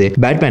பிசுறு தருது,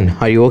 பேட்மேன்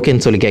ஆர் யூ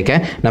ஓகேன்னு சொல்லி கேட்க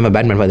நம்ம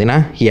பேட்மேன் பார்த்தீங்கன்னா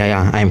யா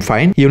ஐ எம்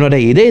ஃபைன். இவனோட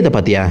இதயத்தை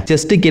பார்த்தியா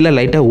செஸ்ட் கீழே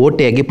லைட்டாக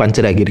ஓட்டையாகி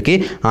பஞ்சர் ஆகியிருக்கு.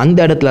 அந்த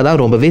இடத்துல தான்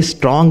ரொம்பவே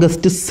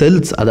ஸ்ட்ராங்கஸ்ட்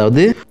செல்ஸ்,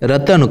 அதாவது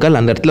ரத்த அணுக்கள்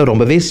அந்த இடத்துல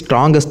ரொம்பவே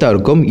ஸ்ட்ராங்கஸ்டாக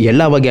இருக்கும்.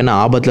 எல்லா வகையான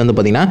ஆபத்துலேருந்து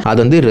பார்த்தீங்கன்னா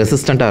அது வந்து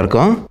ரெசிஸ்டண்ட்டாக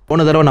இருக்கும்.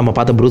 போன தடவை நம்ம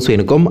பார்த்த ப்ரூஸ்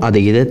வேனுக்கும் அது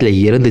இதயத்தில்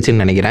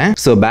இருந்துச்சுன்னு நினைக்கிறேன்.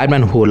 ஸோ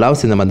பேட்மேன் ஹூ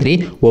லவ்ஸ் இந்த மாதிரி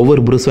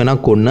ஒவ்வொரு ப்ரூஸ் வேனா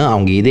கொண்டு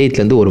அவங்க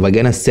இதயத்துலேருந்து ஒரு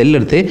வகையான செல்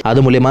எடுத்து அது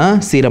மூலமா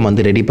சீரம்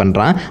வந்து ரெடி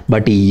பண்ணுறான்.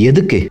 பட்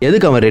எதுக்கு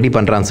அவன் ரெடி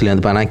பண்ணுறான்னு சொல்லி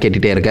வந்து நான்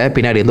கேட்டுகிட்டே இருக்கேன்.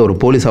 பின்னாடி வந்து ஒரு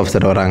போலீஸ்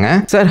ஆஃபீஸர் வராங்க.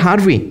 சார்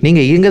ஹார்வி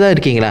நீங்கள் இங்கே தான்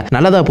இருக்கீங்களா,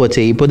 நல்லதா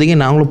போச்சு, இப்போதைக்கு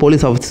நாங்களும்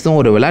போலீஸ் ஆஃபீஸரும்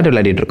ஒரு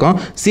விளையாடிட்டு இருக்கோம்.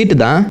 சீட்டு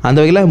தான் அந்த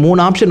வகையில்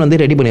 3 ஆப்ஷன் வந்து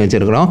ரெடி பண்ணி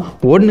வச்சிருக்கிறோம்.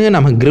 ஒன்று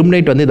நம்ம கிரிம்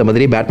நைட் வந்து இந்த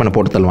மாதிரி பேட்மேனை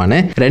போட்டு தள்ளுவானு,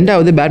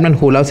 ரெண்டாவது பேட்மேன்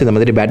ஹூ லவ்ஸ் இந்த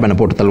மாதிரி பேட்மேனை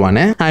போட்டு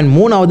தள்ளுவானு, அண்ட்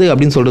மூணாவது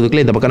அப்படின்னு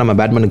சொல்றதுக்குள்ள இந்த பக்கம் நம்ம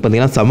பேட்மேனுக்கு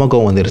பார்த்தீங்கன்னா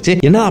சமக்கம் வந்துருச்சு.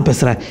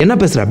 என்ன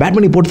பேசுற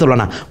பேட்மேனை போட்டு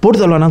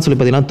தள்ளுவானான்னு சொல்லி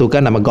பார்த்தீங்கன்னா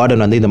தூக்க நம்ம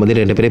கார்டன் வந்து இந்த மாதிரி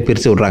 2 பேரை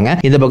பிரிச்சு விடுறாங்க.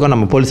 இந்த பக்கம்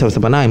நம்ம போலீஸ்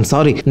ஆஃபீஸர் பண்ணா ஐம்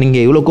சாரி நீங்க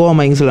இவ்வளவு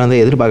கோவமாயிங்க சொல்லி வந்து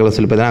எதிர்பார்க்கல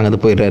சொல்லி பார்த்தா அங்கே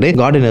போயிடுறாரு.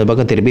 கார்டன் இந்த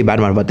பக்கம் திருப்பி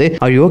பேட்மேன் பார்த்து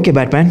ஆர் யூ ஓகே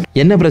பேட்மேன்,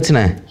 என்ன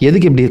பிரச்சனை,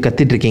 எதுக்கு இப்படி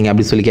கத்திட்டு இருக்கீங்க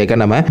அப்படின்னு சொல்லி கேட்க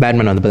நம்ம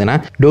பேட்மேன் வந்து பார்த்தீங்கன்னா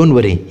டோன்ட்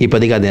வரி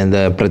இப்போதைக்கு அது எந்த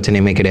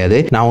பிரச்சனையுமே கிடையாது,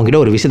 நான் உங்ககிட்ட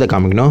ஒரு விஷயத்தை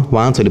காமிக்கணும்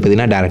வான்னு சொல்லி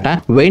பார்த்தீங்கன்னா டேரக்டா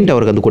வெயின்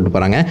டவருக்கு வந்து கூட்டு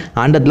போறாங்க.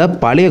 அந்த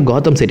பழைய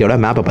காத்தம் சிட்டியோட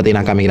மேப்பை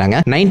பார்த்தீங்கன்னா காமிக்கிறாங்க.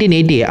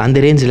 1980 அந்த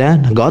ரேஞ்சில்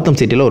காத்தம்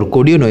சிட்டியில் ஒரு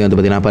கொடிய நோய் வந்து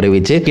பார்த்தீங்கன்னா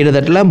பரவிச்சு.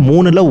 கிட்டத்தட்ட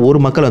 3ல் 1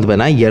 மக்கள் வந்து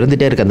பார்த்தீங்கன்னா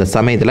இறந்துட்டே இருக்க அந்த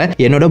சமயத்தில்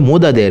என்னோட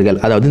மூதாதையர்கள்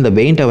அதாவது இந்த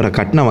வெயின் டவரை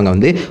கட்டினவங்க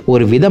வந்து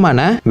ஒரு விதமான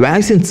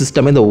வேக்சின்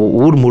சிஸ்டம் இந்த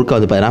ஊர் முழுக்க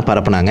வந்து பார்த்தீங்கன்னா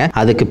பரப்புனாங்க.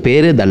 அதுக்கு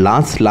பேரு த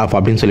லாஸ்ட் லாஃப்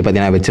அப்படின்னு சொல்லி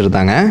பார்த்தீங்கன்னா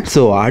வச்சிருந்தாங்க.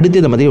 ஸோ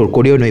அடுத்து இந்த மாதிரி ஒரு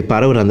கொடிய நோய்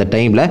பரவுற அந்த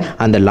டைம்ல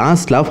அந்த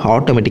லாஸ்ட் லாஃப்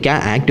ஆட்டோமேட்டிக்கா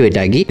ஆக்டிவேட்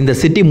ஆகி இந்த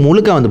சிட்டி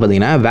முழுக்க வந்து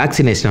பார்த்தீங்கன்னா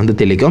வேக்சினேஷன் வந்து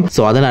தெளிக்கும்.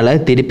 ஸோ அதனால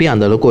திருப்பி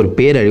அந்த அளவுக்கு ஒரு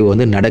பேரழிவு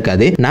வந்து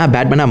நடக்காது. நான்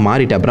பேட்மேனா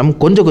மாறிட்ட அப்புறம்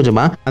கொஞ்சம்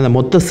கொஞ்சமா அந்த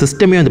மொத்த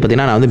சிஸ்டமே வந்து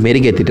பார்த்தீங்கன்னா நான் வந்து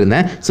மெருகேற்றிட்டு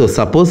இருந்தேன். ஸோ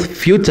சப்போஸ்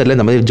ஃபியூச்சர்ல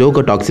இந்த மாதிரி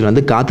ஜோக்கர் டாக்ஸின்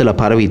வந்து காத்துல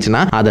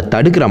பரவிச்சுன்னா அதை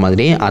தடுக்கிற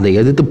மாதிரி, அதை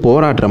எதிர்த்து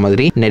போராடுற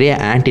மாதிரி நிறைய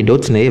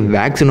ஆன்டிடோட்ஸ், நிறைய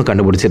வேக்சினும்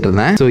கண்டுபிடிச்சிட்டு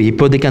இருந்தேன். ஸோ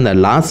இப்போதைக்கு அந்த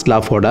லாஸ்ட்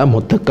லாஃபோட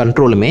மொத்த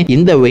கண்ட்ரோலுமே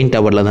இந்த வெயின்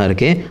டவர்ல தான்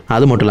இருக்கு.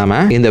 அது மட்டும் இல்லாம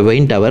இந்த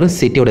வெயின் டவர்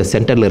சிட்டியோட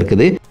சென்டர்ல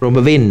இருக்குது.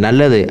 ரொம்பவே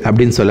நல்லது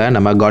அப்படின்னு சொல்ல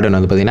நம்ம கார்டன்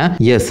வந்து பாத்தீங்கன்னா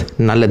எஸ்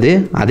நல்லது.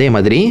 அதே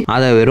மாதிரி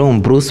அதை வெறும்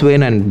ப்ரூஸ்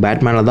வேன் அண்ட்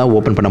பேட்மேனால தான்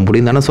ஓபன் பண்ண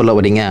முடியும் தானே சொல்ல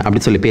வரீங்க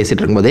அப்படின்னு சொல்லி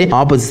பேசிட்டு இருக்கும்போது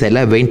ஆப்போசிட்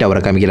சைடில் வெயின்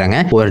டவரை காமிக்கிறாங்க.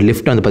 ஒரு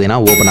லிஃப்ட் வந்து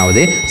பாத்தீங்கன்னா ஓப்பன்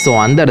ஆகுது. ஸோ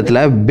அந்த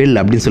இடத்துல பில்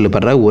அப்படின்னு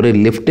சொல்லப்படுற ஒரு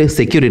லிஃப்ட்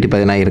செக்யூரிட்டி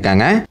பாத்தீங்கன்னா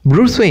இருக்காங்க.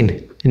 ப்ரூஸ் வெயின்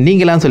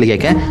நீங்களாம் சொல்லி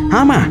கேட்க,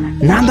 ஆமா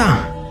நான் தான்.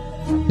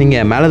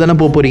 நீங்கள் மேலே தானே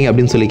போகிறீங்க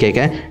அப்படின்னு சொல்லி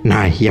கேட்க,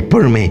 நான்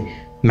எப்பொழுதுமே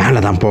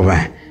மேலே தான்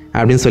போவேன்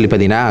அப்படின்னு சொல்லி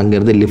பார்த்தீங்கன்னா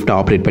அங்கேருந்து லிஃப்ட்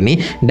ஆப்ரேட் பண்ணி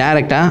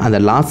டேரெக்டாக அந்த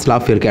லாஸ்ட்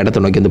லாஃப் இருக்க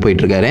இடத்த நோக்கி வந்து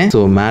போயிட்டுருக்காரு. ஸோ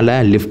மேலே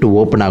லிஃப்ட்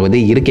ஓப்பன் ஆகுது.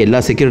 இருக்க எல்லா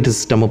செக்யூரிட்டி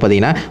சிஸ்டமும்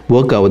பார்த்தீங்கன்னா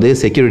ஒர்க் ஆகுது.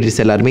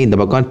 செக்யூரிட்டிஸ் எல்லாருமே இந்த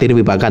பக்கம்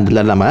திரும்பி பார்க்க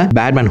அந்த நம்ம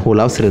பேட்மேன்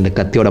ஹோல் ஹவுஸ் ரெண்டு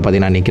கத்தியோட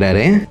பார்த்தீங்கன்னா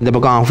நிற்கிறாரு. இந்த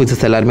பக்கம்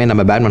ஆஃபீஸர்ஸ் எல்லாருமே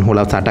நம்ம பேட்மேன்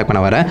ஹோல் ஹவுஸ் அட்டாக்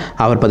பண்ண வர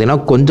அவர் பார்த்தீங்கன்னா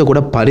கொஞ்சம்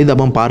கூட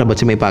பரிதாபம்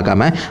பாரபட்சமே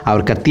பார்க்காம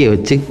அவர் கத்தியை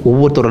வச்சு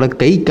ஒவ்வொருத்தரோட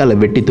கை காலை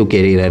வெட்டி தூக்கி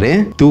எறிகிறாரு.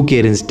 தூக்கி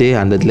எறிஞ்சிட்டு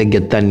அந்த இடத்துல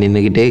கெத்தாக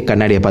நின்றுக்கிட்டு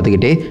கண்ணாடியை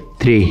பார்த்துக்கிட்டு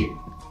 3,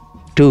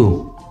 2,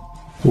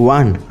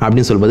 1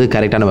 அப்படின்னு சொல்லும்போது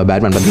கரெக்டாக நம்ம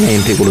பேட்மேன் பார்த்தீங்கன்னா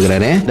என்ட்ரி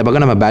கொடுக்குறாரு. இந்த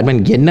பக்கம் நம்ம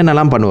பேட்மேன்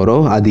என்னென்னலாம் பண்ணுவாரோ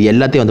அது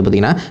எல்லாத்தையும் வந்து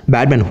பார்த்தீங்கன்னா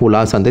பேட்மேன்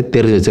ஹூலாஸ் வந்து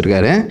தெரிஞ்சு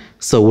வச்சிருக்காரு.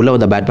 ஸோ உள்ள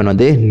வந்த பேட்மேன்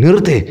வந்து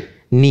நிறுத்து,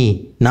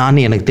 நான்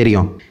எனக்கு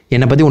தெரியும்,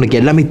 என்னை பற்றி உனக்கு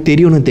எல்லாமே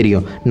தெரியும்னு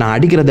தெரியும், நான்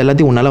அடிக்கிறது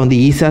எல்லாத்தையும் உன்னால் வந்து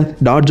ஈஸியாக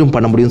டாட்ஜும்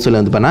பண்ண முடியும்னு சொல்லி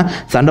வந்து பண்ணால்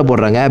சண்டை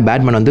போடுறாங்க.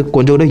 பேட்மேன் வந்து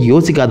கொஞ்சம் கூட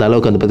யோசிக்காத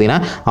அளவுக்கு வந்து பார்த்தீங்கன்னா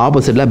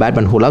ஆப்போசிட்டில்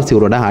பேட்மேன் ஹூலாஸ்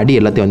இவரோட அடி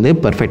எல்லாத்தையும் வந்து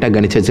பர்ஃபெக்டாக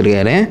கணிச்சு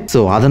வச்சிருக்காரு.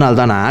 ஸோ அதனால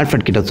தான் நான்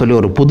ஆல்ஃப்ரெட் கிட்ட சொல்லி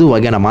ஒரு புது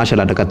வகையான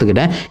மார்ஷல் ஆர்ட்டை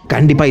கற்றுக்கிட்டேன்.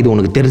 கண்டிப்பாக இது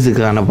உனக்கு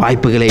தெரிஞ்சுக்கான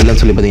வாய்ப்புகளே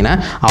இல்லைன்னு சொல்லி பார்த்தீங்கன்னா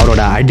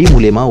அவரோட அடி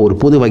மூலியமாக ஒரு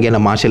புது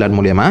வகையான மார்ஷல் ஆர்ட்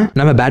மூலியமாக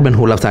நம்ம பேட்மேன்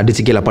ஹூலாஸ்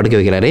அடிச்சு கீழே படுக்க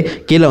வைக்கிறாரு.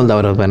 கீழே வந்து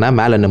அவர் பண்ணால்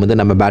மேலே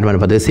நிமிந்து நம்ம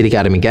பேட்மேன் பார்த்து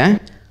சிரிக்க ஆரம்பிக்க,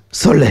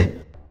 சொல்லு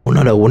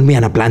உன்னோட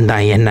உண்மையான பிளான்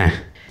தான் என்ன?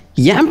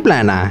 என்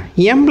பிளானா?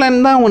 என் பிளான்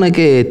தான்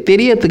உனக்கு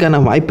தெரியறதுக்கான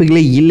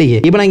வாய்ப்புகளே இல்லையே.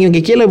 இப்போ நாங்கள்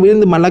இங்கே கீழே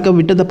விழுந்து மல்லாக்க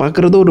விட்டதை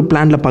பார்க்குறதோ ஒரு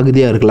பிளானில்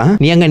பகுதியாக இருக்கலாம்,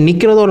 நீ அங்கே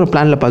நிற்கிறதோ ஒரு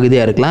பிளானில்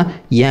பகுதியாக இருக்கலாம்,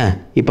 ஏன்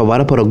இப்போ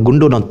வரப்போகிற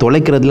குண்டு நான்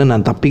தொலைக்கிறதுல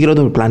நான்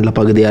தப்பிக்கிறது ஒரு பிளானில்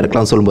பகுதியாக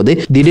இருக்கலாம் சொல்லும்போது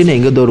திடீர்னு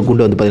எங்கேதோ ஒரு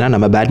குண்டு வந்து பார்த்தீங்கன்னா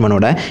நம்ம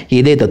பேட்மேனோட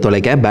இதயத்தை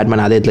தொலைக்க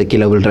பேட்மேன் அதயத்தில்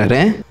கீழே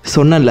விழுறாரு.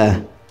 சொன்னல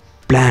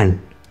பிளான்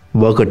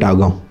ஒர்க் அவுட்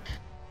ஆகும்.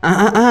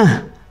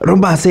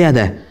 ரொம்ப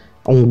அசையாத,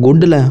 அவங்க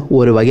குண்டில்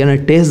ஒரு வகையான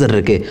டேசர்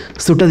இருக்குது,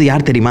 சுட்டது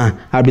யார் தெரியுமா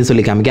அப்படின்னு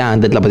சொல்லி காமிக்க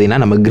அந்த இடத்துல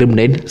பார்த்தீங்கன்னா நம்ம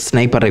கிரிப்னேட்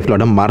ஸ்னைப்பர்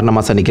ரைஃபிளோட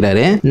மரணமாக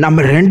நிற்கிறாரு.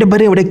 நம்ம 2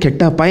 பேரையும் விட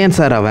கெட்ட பையன்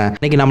சார் அவன்.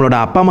 இன்னைக்கு நம்மளோட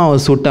அப்பா அம்மாவை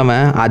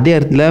சுட்டவன் அதே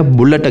இடத்துல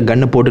புல்லட்டை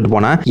கண்ணு போட்டுட்டு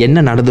போனா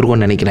என்ன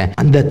நடந்திருக்கும்னு நினைக்கிறேன்.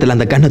 அந்த இடத்துல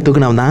அந்த கண்ணை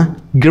தூக்குனவன் தான்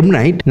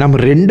கிரிப்னைட்.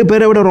 நம்ம 2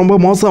 பேரை விட ரொம்ப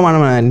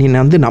மோசமானவன், நீ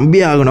வந்து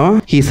நம்பியே ஆகணும்.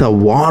 He's a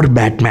war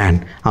Batman.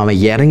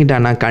 அவன்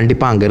இறங்கிட்டான்னா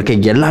கண்டிப்பாக அங்கே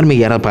இருக்க எல்லாருமே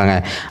இறப்பாங்க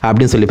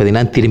அப்படின்னு சொல்லி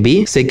பார்த்தீங்கன்னா திரும்பி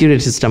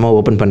செக்யூரிட்டி சிஸ்டமை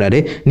ஓப்பன்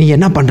பண்ணுறாரு. நீ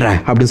என்ன பண்ணுற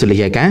அப்படின்னு சொல்லி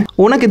கேட்க,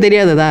 உனக்கு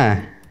தெரியாததா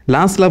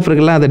லாஸ்ட் லாஃப்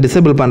இருக்குல்ல அதை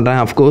டிசேபிள் பண்ணுறேன்.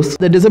 அஃப்கோர்ஸ்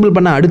அதை டிசேபிள்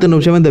பண்ண அடுத்த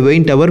நிமிஷம் இந்த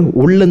வெயின் டவர்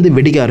உள்ளேருந்து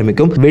வெடிக்க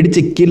ஆரம்பிக்கும்.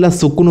 வெடிச்சு கீழே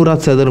சுக்குநூறா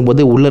செதறும்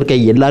போது உள்ள இருக்க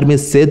எல்லாருமே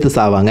சேர்த்து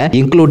சாவாங்க,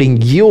 இன்க்ளூடிங்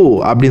யூ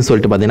அப்படின்னு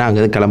சொல்லிட்டு பார்த்தீங்கன்னா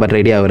அங்கே கிளம்ப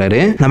ரெடி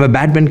ஆகுறாரு. நம்ம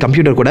பேட்மேன்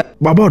கம்ப்யூட்டர் கூட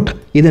பாபாட்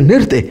இதை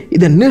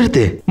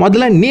நிறுத்து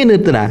முதல்ல நீ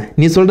நிறுத்துறா,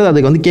 நீ சொல்றது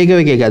அதுக்கு வந்து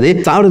கேட்கவே கேட்காது,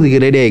 சாவறதுக்கு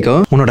ரெடி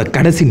ஆகிக்கும், உன்னோட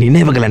கடைசி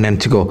நினைவுகளை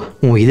நினச்சிக்கோ,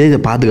 உன் இதை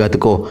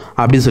பாதுகாத்துக்கோ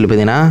அப்படின்னு சொல்லி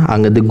பார்த்தீங்கன்னா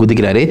அங்கேருந்து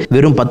குதிக்கிறாரு.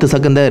 வெறும் 10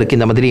 செகண்ட் தான் இருக்குது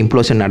இந்த மாதிரி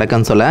இம்ப்ளோஷன்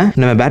நடக்குன்னு சொல்ல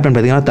நம்ம பேட்மேன்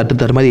பார்த்தீங்கன்னா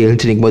தட்டு மாதிரி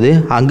எழுச்சி நிற்கும் போது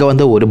அங்கே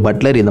வந்து ஒரு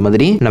பட்லர் இந்த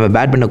மாதிரி நம்ம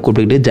பேட்மேனை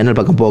கூப்பிட்டுக்கிட்டு ஜன்னல்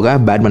பக்கம் போக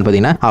பேட்மேன்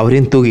பார்த்தீங்கன்னா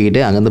அவரையும்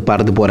தூக்கிக்கிட்டு அங்கேருந்து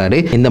பறந்து போறாரு.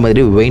 இந்த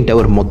மாதிரி வெயின்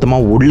டவர்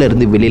மொத்தமாக உள்ள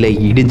இருந்து வெளியில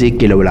இடிஞ்சு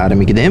கீழே விழ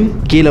ஆரம்பிக்குது.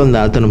 கீழே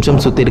வந்து அடுத்த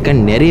நிமிஷம் சுற்றி இருக்க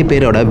நிறைய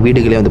பேரோட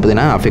வீடுகளே வந்து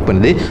பார்த்தீங்கன்னா அஃபெக்ட்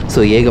பண்ணுது.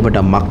 ஸோ ஏகப்பட்ட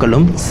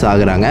மக்களும்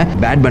சாகுறாங்க.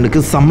 பேட்மேனுக்கு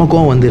செம்ம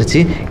கோவம் வந்துருச்சு.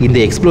 இந்த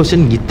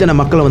எக்ஸ்ப்ளோஷன் இத்தனை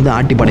மக்களை வந்து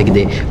ஆட்டி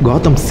படைக்குது,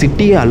 காத்தம்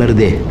சிட்டியே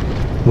அலறுதே,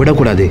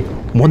 விடக்கூடாது,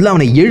 முதல்ல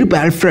அவனை எழுப்பு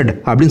ஆல்ஃப்ரெட்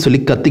அப்படின்னு சொல்லி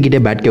கத்திக்கிட்டே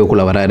பேட்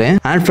கேவுக்குள்ள வராரு.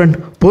 ஆல்ஃப்ரெட்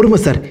பொறுமை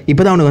சார்,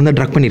 இப்போதான் அவனுக்கு வந்து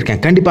ட்ரக்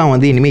பண்ணியிருக்கேன், கண்டிப்பாக அவன்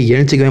வந்து இனிமேல்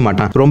எழுச்சிக்கவே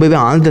மாட்டான், ரொம்பவே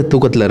ஆழ்ந்த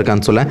தூக்கத்தில்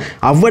இருக்கான்னு சொல்ல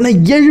அவனை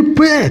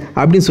எழுப்பு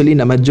அப்படின்னு சொல்லி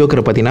நம்ம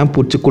ஜோக்கரை பார்த்தீங்கன்னா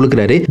பிடிச்சி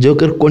குளுக்குறாரு.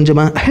 ஜோக்கர்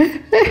கொஞ்சமா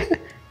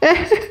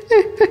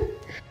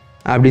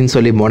அப்படின்னு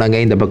சொல்லி போனாங்க.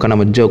 இந்த பக்கம்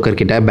நம்ம ஜோக்கர்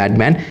கிட்ட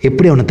பேட்மேன்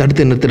எப்படி அவனை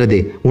தடுத்து நிறுத்துறது,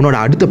 உன்னோட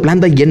அடுத்த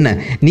பிளான் தான் என்ன,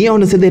 நீ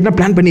அவனை சேர்த்து என்ன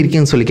பிளான்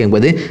பண்ணியிருக்கேன்னு சொல்லி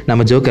கேட்கும்போது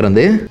நம்ம ஜோக்கர்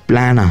வந்து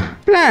பிளான்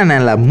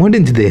எல்லாம்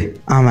முடிஞ்சுது,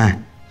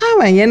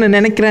 அவன் என்ன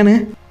நினைக்கிறான்னு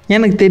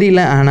எனக்கு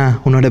தெரியல, ஆனால்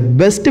உன்னோட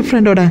பெஸ்ட்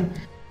ஃப்ரெண்டோட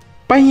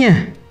பையன்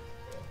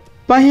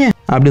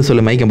அப்படின்னு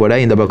சொல்லி மைக்கம் போட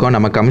இந்த பக்கம்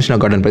நம்ம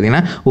கமிஷனர் கார்டன்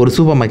பார்த்தீங்கன்னா ஒரு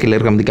சூப்பர் மார்க்கெட்டில்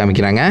இருக்க மாதிரி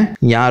காமிக்கிறாங்க.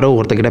 யாரோ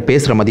ஒருத்தக்கிட்ட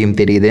பேசுகிற மாதிரியும்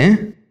தெரியுது.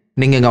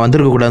 நீங்கள் இங்கே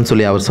வந்திருக்கக்கூடாதுன்னு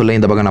சொல்லி அவர் சொல்ல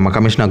இந்த பக்கம் நம்ம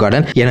கமிஷனர்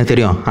கார்டன் எனக்கு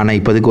தெரியும், ஆனால்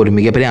இப்போதைக்கு ஒரு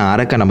மிகப்பெரிய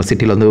அரக்க நம்ம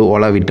சிட்டியில் வந்து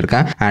ஓலாவிட்டு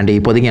இருக்கேன் அண்ட்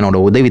இப்போதைக்கு என்னோட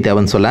உதவி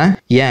தேவைன்னு சொல்ல,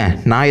 ஏன்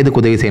நான்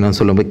எதுக்கு உதவி செய்யணும்னு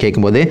சொல்லும்போது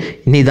கேட்கும்போது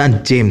நீ தான்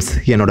ஜேம்ஸ்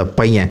என்னோட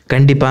பையன்,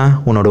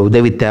 கண்டிப்பாக உன்னோட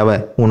உதவி தேவை,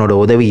 உன்னோட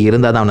உதவி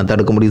இருந்தால் தான் அவனை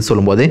தடுக்க முடியும்னு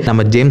சொல்லும்போது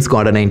நம்ம ஜேம்ஸ்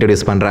கார்டனை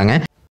இன்ட்ரடியூஸ் பண்ணுறாங்க.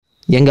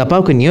 எங்கள்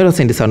அப்பாவுக்கு நியூரோ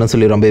சயின்டிஸ்ட் ஆகணும்னு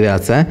சொல்லி ரொம்பவே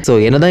ஆசை. ஸோ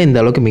என்னதான் இந்த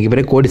அளவுக்கு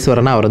மிகப்பெரிய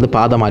கோடீஸ்வரனா அவர் வந்து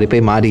பாதம் மாறி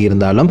போய் மாறி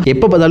இருந்தாலும்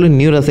எப்போ பார்த்தாலும்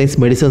நியூரோ சயின்ஸ்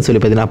மெடிசன் சொல்லி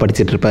பார்த்தீங்கன்னா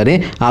படிச்சுட்டு இருப்பாரு.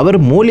 அவர்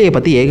மூளையை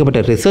பற்றி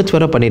ஏகப்பட்ட ரிசர்ச்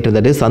வர பண்ணிட்டு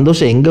இருந்தாரு.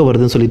 சந்தோஷம் எங்கே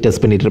வருதுன்னு சொல்லி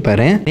டெஸ்ட் பண்ணிட்டு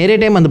இருப்பாரு. நிறைய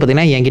டைம் வந்து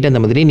பார்த்தீங்கன்னா என்கிட்ட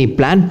இந்த மாதிரி நீ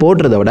பிளான்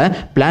போடுறத விட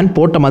பிளான்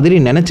போட்ட மாதிரி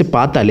நினைச்சு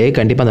பார்த்தாலே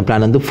கண்டிப்பாக அந்த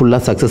பிளான் வந்து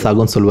ஃபுல்லாக சக்ஸஸ்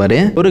ஆகும்னு சொல்லுவார்.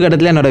 ஒரு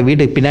கட்டத்தில் என்னோட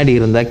வீட்டுக்கு பின்னாடி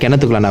இருந்த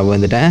கிணத்துக்குள்ள நான்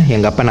வந்துட்டேன்.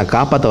 எங்கள் அப்பா நான்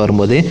காப்பாற்ற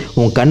வரும்போது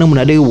உன் கண்ணு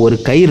முன்னாடி ஒரு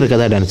கயிறு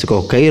இருக்கதா நினச்சிக்கோ,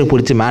 கயிறு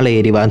பிடிச்சி மேலே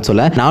ஏறிவான்னு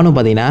சொல்ல நானும்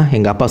பார்த்தீங்கன்னா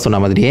எங்கள் அப்பா சொன்ன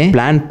மாதிரியே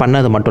பிளான்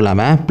பண்ணது மட்டும்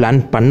இல்லாமல் பிளான்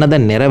பண்ணதை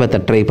நிறைவேற்ற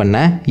ட்ரை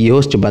பண்ணேன்.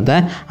 யோசிச்சு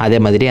பார்த்தேன். அதே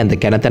மாதிரி அந்த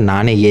கிணத்தை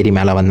நானே ஏறி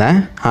மேலே வந்தேன்.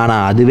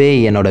 ஆனால் அதுவே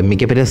என்னோட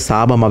மிகப்பெரிய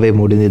சாபமாகவே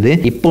முடிஞ்சுது.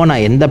 இப்போ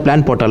நான் எந்த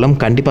பிளான் போட்டாலும்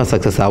கண்டிப்பாக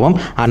சக்ஸஸ் ஆகும்.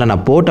 ஆனால்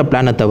நான் போட்ட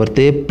பிளானை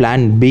தவிர்த்து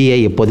பிளான் பியை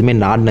எப்போதுமே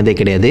நாடினதே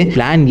கிடையாது.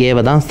 பிளான்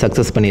ஏவை தான்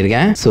சக்ஸஸ்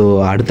பண்ணியிருக்கேன். ஸோ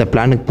அடுத்த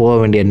பிளானுக்கு போக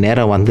வேண்டிய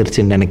நேரம்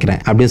வந்துருச்சுன்னு நினைக்கிறேன்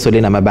அப்படின்னு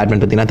சொல்லி நம்ம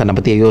பேட்மேன் பார்த்தீங்கன்னா தன்னை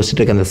பற்றி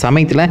யோசிச்சுட்டு இருக்க அந்த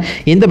சமயத்தில்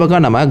இந்த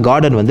பக்கம் நம்ம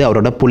கார்டன் வந்து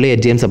அவரோட பிள்ளைய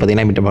ஜேம்ஸை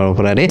பார்த்தீங்கன்னா மீட் பண்ண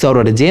போகிறாரு. ஸோ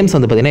அவரோட ஜேம்ஸ்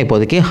வந்து பார்த்தீங்கன்னா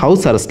இப்போதைக்கு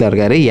ஹவுஸ் அரெஸ்ட்டில்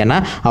இருக்காரு. ஏன்னா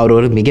அவர்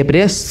ஒரு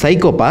மிகப்பெரிய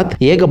சைக்கோபாத்.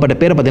 ஏகப்பட்ட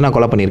பேரை பார்த்தீங்கன்னா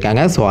கொலை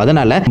பண்ணியிருக்காங்க. ஸோ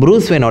அதனால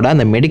ப்ரூஸ் வேனோட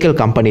அந்த மெடிக்கல்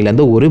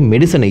கம்பெனிலேருந்து ஒரு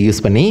மெடிசனை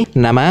யூஸ் பண்ணி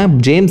நம்ம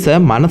ஜேம்ஸை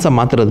மனசை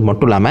மாற்றுறது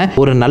மட்டும் இல்லாமல்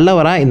ஒரு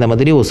நல்லவராக இந்த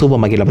மாதிரி ஒரு சூப்பர்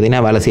மார்க்கெட்டில்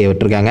பார்த்தீங்கன்னா வேலை செய்ய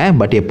விட்டுருக்காங்க.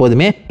 பட்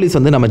எப்போதுமே போலீஸ்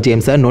வந்து நம்ம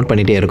ஜேம்ஸை நோட்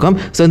பண்ணிகிட்டே இருக்கும்.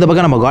 ஸோ இந்த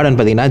பக்கம் நம்ம கார்டன்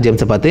பார்த்தீங்கன்னா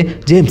ஜேம்ஸை பார்த்து,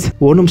 ஜேம்ஸ்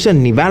ஒரு நிமிஷம்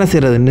நீ வேலை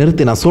செய்கிறத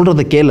நிறுத்தி நான்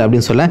சொல்கிறத கேளு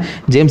அப்படின்னு சொல்ல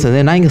ஜேம்ஸ்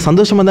வந்து நான் இங்கே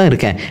சந்தோஷமாக தான்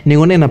இருக்கேன்,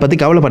 நீங்கள் ஒன்றும் என்னை பற்றி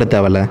கவலைப்பட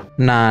தேவையில்ல,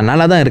 நான்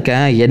நல்லா தான்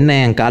இருக்கேன், என்ன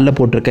என் காலில்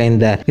போட்டிருக்கேன்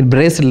இந்த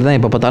பிரேஸ்லெட் தான்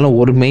எப்போ பார்த்தாலும்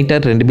 1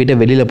 மீட்டர் 2 மீட்டர்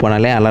வெளியில்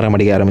போனாலே அலாரம்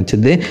அடிக்க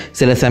ஆரம்பிச்சிது.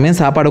 சில சமயம்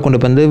சாப்பாடை கொண்டு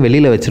வந்து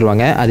வெளியில்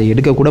வச்சுருவாங்க, அது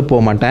எடுக்க கூட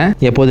போக மாட்டேன்,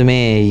 எப்போதுமே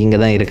இங்கே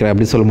தான் இருக்கிறேன்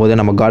அப்படி சொல்லும்போது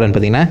நம்ம கார்டன்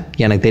பார்த்தீங்கன்னா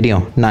எனக்கு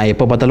தெரியும், நான்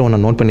எப்போ பார்த்தாலும் உன்னை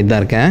நோட் பண்ணி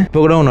தான் இருக்கேன்,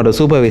 இப்போ கூட உன்னோட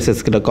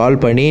சூப்பர்வைசர்ஸ் கிட்ட கால்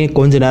பண்ணி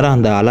கொஞ்ச நேரம்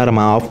அந்த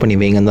அலாரமை ஆஃப் பண்ணி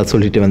வைங்கன்னு தான்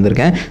சொல்லிட்டு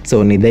வந்திருக்கேன். ஸோ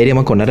நீ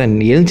தைரியமாக கொஞ்ச நேரம்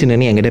எழுச்சி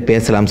நின்று என்கிட்ட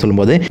பேசலாம்னு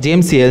சொல்லும்போது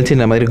ஜேம்ஸ் எழுச்சி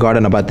இந்த மாதிரி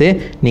கார்டனை பார்த்து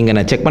நீங்கள்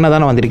நான் செக் பண்ண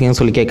தானே வந்திருக்கீங்கன்னு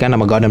சொல்லி கேட்க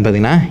நம்ம கார்டன்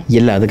பார்த்தீங்கன்னா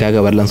இல்லை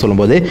அதுக்காக வரலன்னு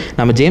சொல்லும்போது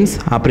நம்ம ஜேம்ஸ்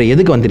அப்புறம்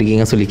எதுக்கு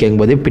வந்திருக்கீங்கன்னு சொல்லி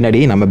கேட்கும்போது பின்னாடி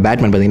நம்ம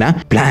பேட்மேன் பார்த்தீங்கன்னா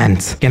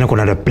பிளான்ஸ், எனக்கு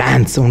உன்னோட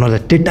பிளான்ஸ் உன்னோட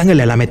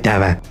திட்டங்கள் எல்லாமே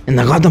தேவை,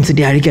 இந்த காத்தம்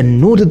சிட்டி அழிக்க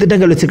 100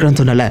 திட்டங்கள் வச்சிருக்கேன்னு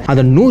சொன்னல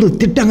அந்த 100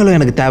 திட்டங்களும்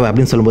எனக்கு தேவை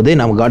அப்படின்னு சொல்லும்போது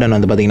நம்ம கார்டன்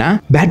வந்து பார்த்தீங்கன்னா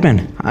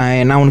பேட்மேன்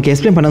நான் உனக்கு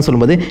எக்ஸ்பிளைன் பண்ண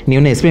சொல்லும்போது நீ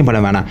ஒன்றும் எக்ஸ்பிளைன் பண்ண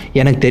வேணாம்,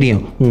 எனக்கு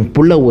தெரியும் உன்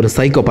புள்ள ஒரு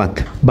சைக்கோபாத்,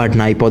 பட்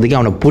நான் இப்போதைக்கு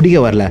அவனை பிடிக்க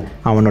வரல,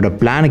 அவனோட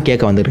பிளானை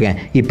கேட்க வந்திருக்கேன்.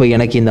 இப்போ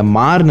எனக்கு இந்த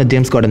மாறின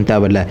ஜேம்ஸ் கார்டன்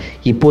தேவையில்லை,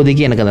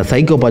 இப்போதைக்கு எனக்கு அந்த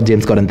சைக்கோபாத்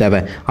ஜேம்ஸ் கார்டன்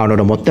தேவை,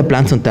 அவனோட மொத்த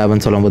பிளான்ஸும்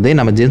தேவைன்னு சொல்லும்போது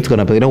நம்ம ஜேம்ஸ்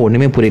கார்டன் பார்த்தீங்கன்னா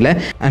ஒன்றுமே புரியல.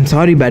 ஐம்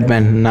சாரி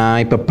பேட்மேன்,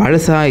 நான் இப்போ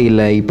பழசா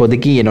இல்லை,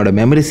 இப்போதைக்கு என்னோட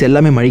மெமரிஸ்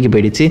எல்லாமே மழுகி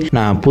போயிடுச்சு,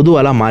 நான்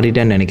புதுவாலாம்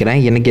மாறிட்டேன்னு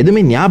நினைக்கிறேன், எனக்கு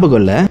எதுவுமே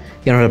ஞாபகம் இல்லை,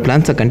 என்னோட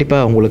பிளான்ஸை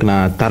கண்டிப்பாக உங்களுக்கு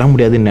நான் தர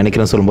முடியாதுன்னு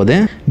நினைக்கிறேன்னு சொல்லும்போது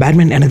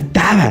பேட்மேன் எனக்கு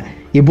தேவை,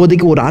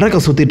 இப்போதைக்கு ஒரு அரக்க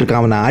சுற்றிட்டு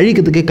இருக்கான், அவனை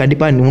அழிக்கிறதுக்கு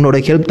கண்டிப்பாக உன்னோட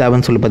ஹெல்ப்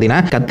தேவைன்னு சொல்லி பார்த்தீங்கன்னா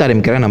கத்த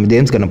ஆரம்பிக்கிறேன். நம்ம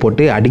ஜேம்ஸ் கண்ணை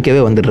போட்டு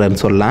அடிக்கவே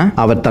வந்துடுறாருன்னு சொல்லலாம்.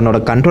 அவர் தன்னோட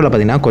கண்ட்ரோலை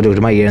பார்த்தீங்கன்னா கொஞ்சம்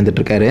கொஞ்சமாக இழந்துட்டு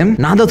இருக்காரு.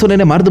 நான் தான்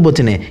சொன்னேன் மறந்து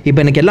போச்சுன்னு, இப்போ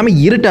எனக்கு எல்லாமே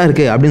இருட்டாக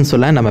இருக்குது அப்படின்னு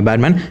சொல்ல நம்ம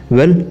பேட்மேன்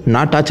வெல்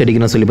நாட் டாச்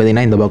அடிக்கணும்னு சொல்லி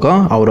பார்த்தீங்கன்னா இந்த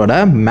பக்கம் அவரோட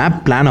மேப்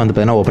பிளானை வந்து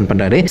பார்த்தீங்கன்னா ஓப்பன்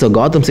பண்ணுறாரு. ஸோ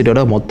காத்தம்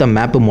சிட்டியோட மொத்த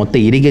மேப்பு மொத்த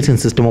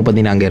இரிகேஷன் சிஸ்டமும்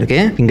பார்த்தீங்கன்னா அங்கே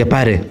இருக்குது. இங்கே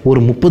பாரு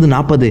ஒரு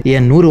 30-40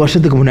 100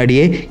 வருஷத்துக்கு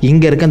முன்னாடியே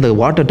இங்கே இருக்க அந்த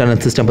வாட்டர்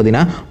டனல் சிஸ்டம்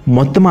பார்த்தீங்கன்னா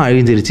மொத்தமாக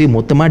அழிஞ்சிருச்சு,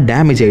 மொத்தமாக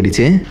டேமேஜ்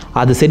ஆகிடுச்சு,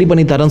 அது சரி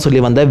பண்ணி தரேன்னு சொல்லி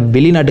வந்த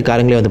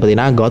வெளிநாட்டுக்காரங்களே வந்து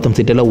பார்த்தீங்கன்னா காத்தம்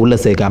சிட்டியில் உள்ள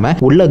சேர்க்காம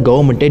உள்ள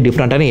கவர்மெண்ட்டே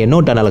டிஃப்ரெண்டான எண்ணோ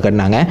டனல்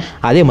கட்டினாங்க.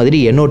 அதே மாதிரி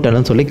எண்ணோ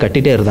டனல் சொல்லி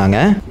கட்டிட்டே இருந்தாங்க.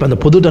 இப்போ அந்த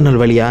புது டனல்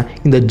வழியா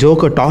இந்த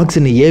ஜோக்கர்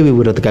டாக்ஸின் ஏவி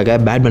விடுறதுக்காக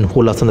பேட்மேன்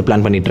ஹூலாஸ் வந்து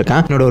பிளான் பண்ணிட்டு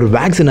இருக்கான். என்னோட ஒரு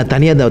வேக்சினை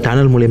தனியாக அந்த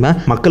டனல் மூலியமா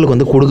மக்களுக்கு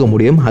வந்து கொடுக்க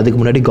முடியும், அதுக்கு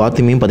முன்னாடி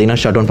காத்தமையும்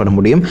பார்த்தீங்கன்னா ஷட் டவுன் பண்ண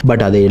முடியும்.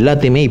 பட் அது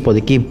எல்லாத்தையுமே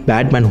இப்போதைக்கு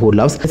பேட்மேன்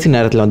ஹூலாஸ் கடைசி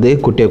நேரத்தில் வந்து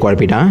குட்டியை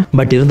குழப்பிட்டான்.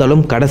 பட்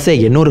இருந்தாலும்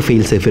கடைசியாக இன்னொரு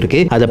ஃபீல் சேஃப்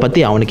இருக்கு, அதை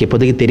பற்றி அவனுக்கு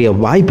இப்போதைக்கு தெரிய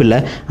வாய்ப்பு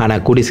இல்லை.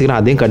 ஆனால் கூடிய சீக்கிரம்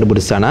அதையும்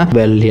கண்டுபிடிச்சானா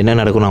வெல் என்ன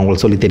நடக்கும்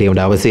அவங்களுக்கு சொல்லி தெரிய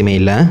வேண்டிய அவசியமே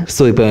இல்லை.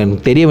 ஸோ இப்போ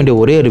தெரிய வேண்டிய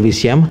ஒரே ஒரு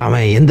விஷயம்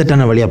அவன் எந்த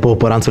டனல் வழியாக போக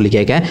போகிறான்னு சொல்லி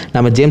கேட்க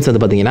நம்ம ஜேம்ஸ்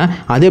வந்து பார்த்தீங்கன்னா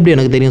அது எப்படி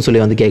எனக்கு தெரியும்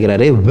சொல்லி வந்து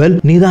கேட்குறாரு. வெல்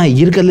நீ தான்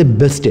இருக்கிறதுல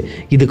பெஸ்ட்,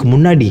 இதுக்கு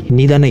முன்னாடி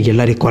நீ தானே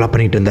எல்லாரையும் கொலை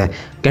பண்ணிட்டு இருந்த,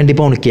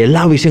 கண்டிப்பாக உனக்கு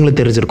எல்லா விஷயங்களும்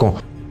தெரிஞ்சிருக்கும்,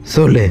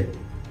 சொல்லு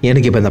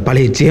எனக்கு இப்போ இந்த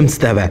பழைய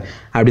ஜேம்ஸ் தேவை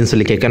அப்படின்னு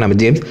சொல்லி கேட்க நம்ம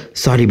ஜேம்ஸ்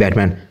சாரி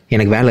பேட்மேன்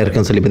எனக்கு வேலை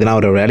இருக்குன்னு சொல்லி பார்த்தீங்கன்னா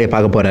அவர் வேலையை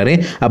பார்க்க போகிறாரு.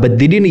 அப்போ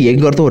திடீர்னு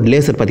எங்கே ஒருத்தர் ஒரு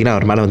லேசர் பார்த்தீங்கன்னா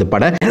அவர் மேலே வந்து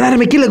பட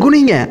எல்லாருமே கீழே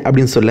குனிங்க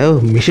அப்படின்னு சொல்ல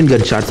மிஷின்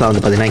கன் ஷாட்ஸாக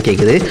வந்து பார்த்தீங்கன்னா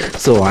கேட்குது.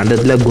 ஸோ அந்த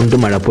இடத்துல குண்டு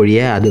மழை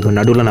பொழிய அதுக்கு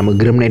நடுவில் நம்ம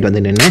கிரிம்னைட்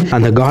வந்து நின்று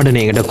அந்த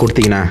கார்டனை என்கிட்ட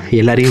கொடுத்தீங்கன்னா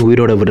எல்லாரையும்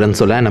உயிரோட விடுறேன்னு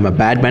சொல்ல நம்ம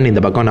பேட்மேன்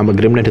இந்த பக்கம் நம்ம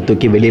கிரிம்னைட்டை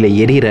தூக்கி வெளியில்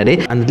எறிகிறாரு.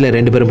 அந்த இடத்துல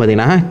 2 பேரும்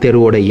பார்த்தீங்கன்னா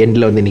தெருவோட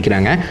எண்டில் வந்து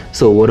நிற்கிறாங்க.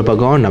 ஸோ ஒரு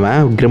பக்கம் நம்ம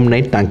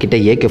கிரிம்னைட் தாங்கிட்ட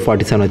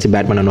AK-47 வச்சு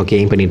பேட்மேனை நோக்கி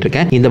எய்ம் பண்ணிட்டு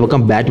இருக்கேன். இந்த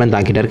பக்கம் பேட்மேன்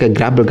தாங்கிட்ட இருக்க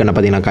கிராப்பிள் கண்ணை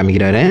பார்த்தீங்கன்னா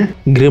காமிக்கிறாரு.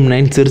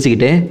 கிரிம்னைட்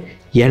சிரிச்சுக்கிட்டே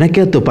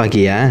எனக்கே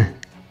துப்பாக்கியா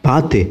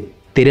பார்த்து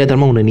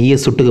தெரியாதமா உன்னை நீயே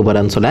சுட்டுக்கு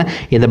போகிறான்னு சொல்ல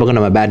இந்த பக்கம்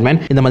நம்ம பேட்மேன்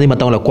இந்த மாதிரி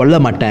மற்றவங்கள கொல்ல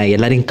மாட்டேன்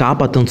எல்லாரையும்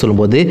காப்பாற்றுன்னு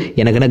சொல்லும்போது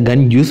எனக்கு என்ன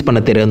கன் யூஸ் பண்ண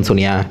தெரியாதுன்னு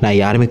சொன்னியா, நான்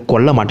யாருமே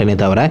கொல்ல மாட்டேனே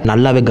தவிர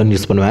நல்லாவே கன்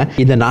யூஸ் பண்ணுவேன்,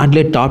 இந்த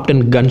நாட்டிலே டாப்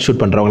 10 கன்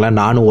ஷூட் பண்ணுறவங்கள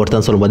நானும்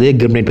ஒருத்தன் சொல்லும்போது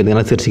கிரிம்னைட்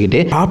பார்த்தீங்கன்னா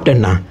சிரிச்சுக்கிட்டு டாப்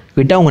 10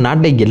 விட்டா அவங்க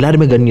நாட்டில்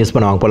எல்லாருமே கன் யூஸ்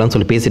பண்ணுவாங்க போலான்னு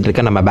சொல்லி பேசிட்டு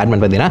இருக்க நம்ம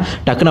பேட்மேன் பார்த்தீங்கன்னா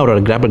டக்குன்னு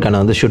அவரோட கிராப்பிள்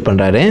கன்னை வந்து ஷூட்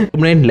பண்ணுறாரு.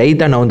 கிரிம்னைட்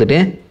லைட்டாக நான் வந்துட்டு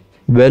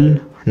வெல்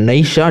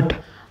நைஸ் ஷாட்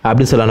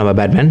அப்படின்னு சொல்ல நம்ம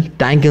பேட்மேன்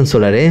தேங்க்யூன்னு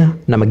சொல்றாரு.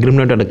 நம்ம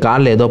கிரிம்னட்டோட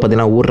காலில் ஏதோ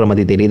பார்த்தீங்கன்னா ஊடுற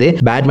மாதிரி தெரியுது.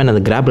 பேட்மேன்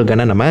அந்த கிராப்பிள்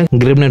கண்ணை நம்ம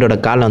கிரிம்னட்டோட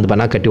காலில் வந்து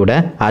பண்ணா கட்டி விட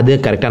அது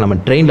கரெக்டாக நம்ம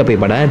ட்ரெயினில் போய்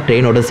பட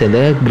ட்ரெயினோட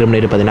சேர்ந்து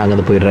கிரிம்னட் பார்த்தீங்கன்னா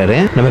அங்கே போயிடுறாரு.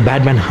 நம்ம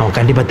பேட்மேன் அவன்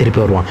கண்டிப்பாக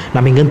திருப்பி வருவான்,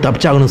 நம்ம இங்கேருந்து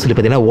தப்பிச்சாகணும்னு சொல்லி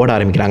பார்த்தீங்கன்னா ஓட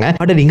ஆரம்பிக்கிறாங்க.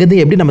 பட் இங்கேருந்து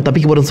எப்படி நம்ம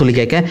தப்பிக்க போகிறோம்னு சொல்லி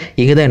கேட்க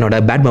இங்கே தான் என்னோட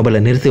பேட்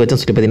மொபைலை நிறுத்தி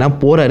வச்சோன்னு சொல்லி பார்த்தீங்கன்னா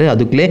போறாரு.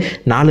 அதுக்குள்ளே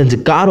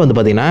 4-5 கார் வந்து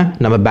பார்த்தீங்கன்னா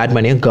நம்ம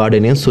பேட்மேனையும்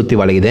கார்டனையும் சுற்றி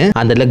வளையுது.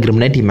 அந்த இடத்துல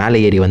கிரிம்னட்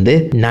மேலே ஏறி வந்து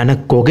நான்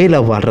குகையில்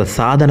வாழ்ற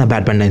சாதாரண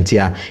பேட்மேன்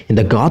நினச்சியா,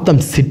 இந்த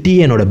காத்தம் சிட்டி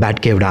என்னோட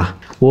பேட் கேவ்டா,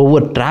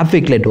 ஒவ்வொரு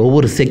டிராஃபிக் லைட்,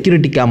 ஒவ்வொரு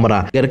செக்யூரிட்டி கேமரா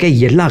இருக்க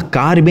எல்லா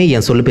காருமே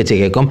என் சொல்லு பேச்சை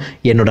கேட்கும்.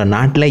 என்னோட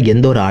நாட்டில்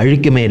எந்த ஒரு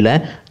அழுக்குமே இல்லை,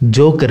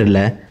 ஜோக்கர்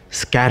இல்லை,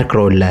 ஸ்கேர்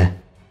க்ரோ இல்லை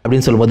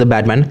அப்படின்னு சொல்லும்போது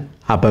பேட்மேன்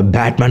அப்போ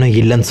பேட்மேனும்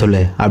இல்லைன்னு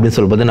சொல்லு அப்படின்னு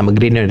சொல்லும்போது நம்ம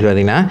கிரீன் நைட்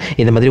பார்த்தீங்கன்னா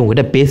இந்த மாதிரி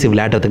உங்ககிட்ட பேசி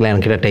விளையாடுறதுக்குலாம்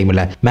எனக்கு டைம்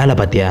இல்லை, மேலே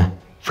பார்த்தியா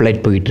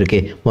ஃப்ளைட் போயிட்டுருக்கு,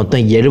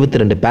 மொத்தம்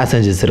 72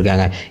 பேசஞ்சர்ஸ்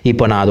இருக்காங்க,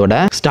 இப்போ நான் அதோட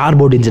ஸ்டார்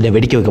போர்ட் இன்ஜினை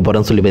வெடிக்க வைக்க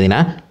போகிறேன்னு சொல்லி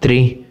பார்த்தீங்கன்னா 3,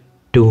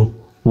 2,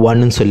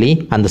 1ன்னு சொல்லி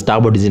அந்த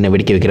ஸ்டார் போர்ட் இன்ஜினை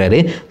வெடிக்க வைக்கிறாரு.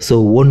 ஸோ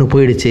ஒன்று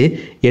போயிடுச்சு,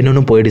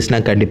 இன்னொன்று போயிடுச்சுன்னா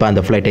கண்டிப்பாக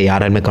அந்த ஃப்ளைட்டை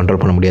யாராலுமே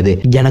கண்ட்ரோல் பண்ண முடியாது.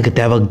 எனக்கு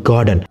தேவை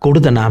கார்டன்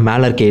கொடுத்த நான்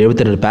மேலே இருக்க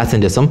 72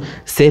 பேசஞ்சர்ஸும்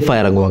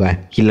சேஃபாக இறங்குவாங்க,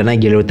 இல்லைனா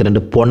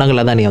 72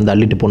 பொண்ணுங்களை தான் நீ வந்து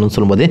அள்ளிட்டு போகணும்னு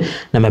சொல்லும்போது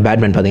நம்ம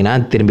பேட்மேன் பார்த்தீங்கன்னா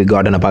திரும்பி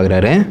கார்டனை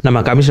பார்க்குறாரு.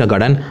 நம்ம கமிஷனர்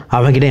கார்டன்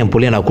அவங்ககிட்ட என்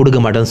புள்ளியை நான்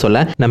கொடுக்க மாட்டேன்னு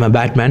சொல்ல நம்ம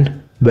பேட்மேன்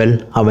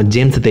அவன்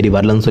ஜேம்ஸ் தேடி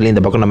வரலன்னு சொல்லி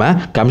இந்த பக்கம் நம்ம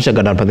கமிஷனர்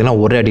கார்டன் பார்த்தீங்கன்னா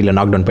ஒரே அடியில்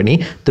நாக் டவுன் பண்ணி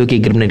தூக்கி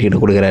கிரிம்னைட் கிட்ட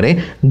கொடுக்குறாரு.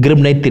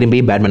 கிரிம்னைட் திரும்பி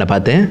பேட்மேனை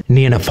பார்த்து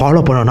நீ என்னை ஃபாலோ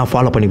பண்ணணும்னா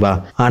ஃபாலோ பண்ணி வா,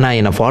 ஆனால்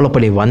என்னை ஃபாலோ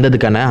பண்ணி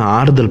வந்ததுக்கான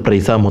ஆறுதல்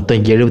ப்ரைஸாக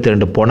மொத்தம்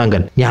 72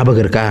 பொணங்கள்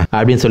ஞாபகம் இருக்கா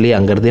அப்படின்னு சொல்லி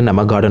அங்கேருந்து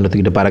நம்ம கார்டன்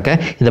தூக்கிட்டு பறக்க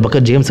இந்த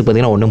பக்கம் ஜேம்ஸுக்கு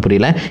பார்த்தீங்கன்னா ஒன்றும்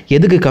புரியல.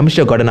 எதுக்கு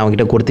கமிஷனர் கார்டன்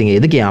அவங்ககிட்ட கொடுத்தீங்க,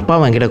 எதுக்கு என் அப்பா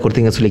அவங்ககிட்ட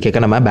கொடுத்தீங்கன்னு சொல்லி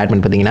கேட்க நம்ம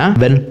பேட்மேன் பார்த்தீங்கன்னா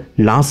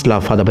லாஸ்ட்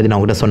லாஃப் அதை பற்றி நான்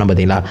அவங்ககிட்ட சொன்ன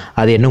பார்த்தீங்களா,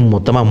 அது இன்னும்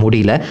மொத்தமாக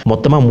முடியல,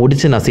 மொத்தமாக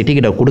முடிச்சு நான் சிட்டி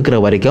கிட்ட கொடுக்குற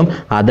வரைக்கும்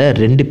அதை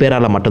 2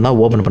 பேரால் மட்டும்தான்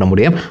ஓப்பன் பண்ண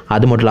முடியும்.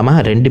 அது மட்டும் இல்லாமல்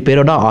 2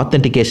 பேரோட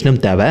ஆத்தென்டிகேஷனும்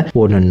தேவை,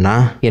 ஒன்றுன்னா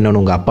என்னொன்று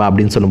உங்கள் அப்பா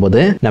அப்படின்னு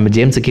சொல்லும்போது நம்ம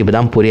ஜேம்ஸுக்கு இப்போ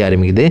தான் புரிய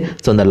ஆரம்பிக்குது.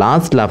 ஸோ அந்த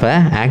லாஸ்ட் லாஃபை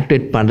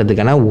ஆக்டிவேட்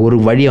பண்ணுறதுக்கான ஒரு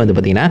வழியை வந்து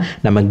பார்த்தீங்கன்னா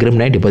நம்ம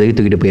கிரிம்னைட் இப்போதைக்கு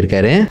தூக்கிட்டு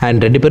போயிருக்காரு.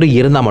 அண்ட் 2 பேரும்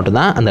இருந்தால்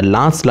மட்டும்தான் அந்த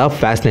லாஸ்ட் லாஃப்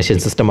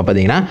ஃபேசினேஷன் சிஸ்டம்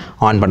பார்த்தீங்கன்னா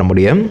ஆன் பண்ண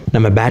முடியும்.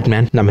 நம்ம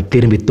பேட்மேன் நம்ம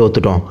திரும்பி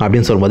தோத்துட்டோம்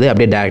அப்படின்னு சொல்லும்போது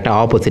அப்படியே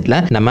டேரெக்டாக ஆப்போசிட்டில்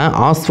நம்ம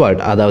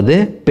ஆஸ்வால்ட் அதாவது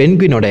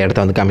பென்குயினோட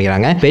இடத்த வந்து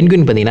காமிக்கிறாங்க.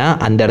 பென்குயின் பார்த்தீங்கன்னா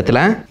அந்த இடத்துல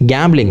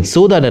கேம்பிளிங்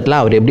சூதாட்டத்தில்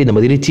அவர் எப்படி இந்த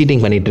மாதிரி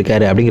சீட்டிங் பண்ணிட்டு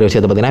இருக்காரு அப்படிங்கிற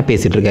விஷயத்தை பார்த்தீங்கன்னா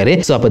பேசிட்டு இருக்காரு.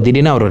 ஸோ அப்போ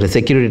திடீர்னு அவரோட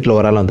செக்யூரிட்டியில்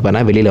ஒரு ஆள் வந்து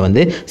பார்த்தா வெளியில்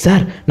வந்து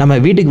சார் நம்ம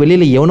வீட்டுக்கு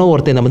வெளியில் எவனோ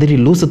ஒருத்தர் இந்த மாதிரி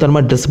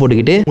லூசுத்தனமாக ட்ரெஸ்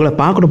போட்டுக்கிட்டு உங்களை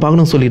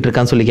பார்க்கணும் சொல்லிட்டு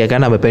இருக்கான்னு சொல்லி கேட்க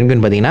நம்ம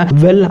பென்குயின்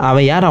பார்த்தீங்கன்னா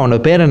அவன் யார், அவனோட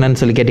பேர்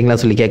என்னன்னு சொல்லி கேட்டிங்களா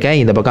சொல்லி கேட்க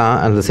இந்த பக்கம்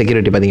அந்த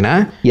செக்யூரிட்டி பார்த்தீங்கன்னா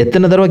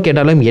எத்தனை தடவை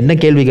கேட்டாலும் என்ன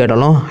கேள்வி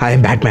கேட்டாலும் ஐ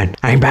எம்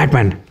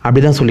பேட்மேன்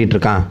அப்படி தான் சொல்லிட்டு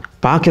இருக்கான்,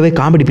 பார்க்கவே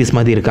காமெடி பீஸ்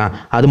மாதிரி இருக்கான்.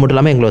 அது மட்டும்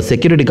இல்லாமல் எங்களோட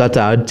செக்யூரிட்டி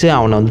கார்ட்ஸை அடிச்சு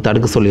அவனை வந்து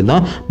தடுக்க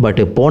சொல்லியிருந்தோம்,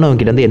 பட்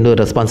போனவங்கிட்ட வந்து எந்த ஒரு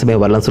ரெஸ்பான்ஸுமே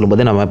வரலன்னு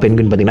சொல்லும்போது நம்ம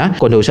பென்குயின் பார்த்தீங்கன்னா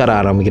கொஞ்சம் உஷார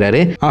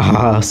ஆரம்பிக்கிறாரு.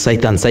 ஆஹா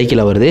சைத்தான்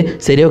சைக்கிளில் வருது,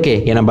 சரி ஓகே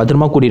என்னை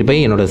பத்திரமா கூட்டிகிட்டு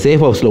போய் என்னோட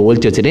சேஃப் ஹவுஸில்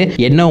ஒழிச்சு வச்சுட்டு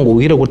என்ன உங்கள்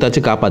உயிரை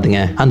கொடுத்தாச்சு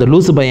காப்பாற்றுங்க, அந்த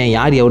லூசு பையன்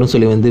யார் எவருன்னு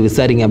சொல்லி வந்து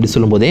விசாரிங்க அப்படின்னு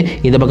சொல்லும்போது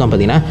இந்த பக்கம்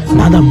பார்த்தீங்கன்னா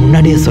நான் தான்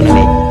முன்னாடியே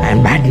சொன்னேன் ஐ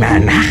அம்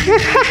பேட்மேன்,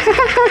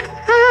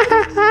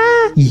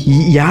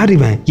 யார்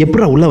இவன்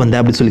எப்படா உள்ள வந்த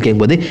அப்படின்னு சொல்லி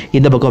கேட்கும்போது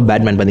இந்த பக்கம்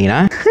பேட்மேன்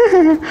பார்த்தீங்கன்னா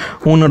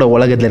உன்னோட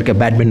உலகத்தில் இருக்க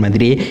பேட்மேன்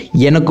மாதிரி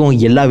எனக்கும்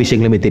எல்லா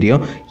விஷயங்களுமே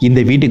தெரியும், இந்த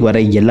வீட்டுக்கு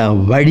வர எல்லா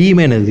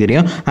வழியுமே எனக்கு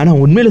தெரியும்,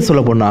 ஆனால் உண்மையில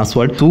சொல்ல போன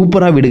ஆஸ்வால்ட்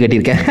சூப்பராக வீடு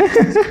கட்டியிருக்கேன்,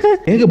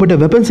 ஏகப்பட்ட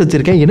வெப்பன்ஸ்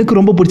வச்சிருக்கேன், எனக்கு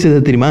ரொம்ப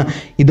பிடிச்சது தெரியுமா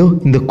இதோ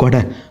இந்த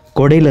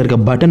கொடையில் இருக்க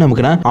பட்டன்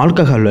நமக்கு நான்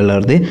ஆல்கஹால்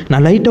விளையாடுறது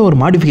நான் லைட்டாக ஒரு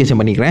மாடிஃபிகேஷன்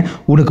பண்ணிக்கிறேன்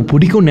உனக்கு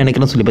பிடிக்கும்னு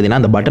நினைக்கிறேன்னு சொல்லி பார்த்தீங்கன்னா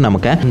அந்த பட்டன்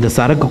நமக்கு இந்த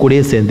சரக்கு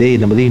கூடயே சேர்ந்து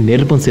இந்த மாதிரி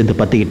நெருப்பும் சேர்ந்து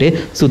பற்றிக்கிட்டு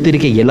சுற்றி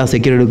இருக்க எல்லா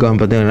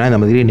செக்யூரிட்டிக்கும் பார்த்தீங்கன்னா இந்த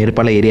மாதிரி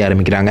நெருப்பால் எரிய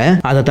ஆரம்பிக்கிறாங்க.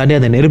 அதை தாண்டி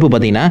அந்த நெருப்பு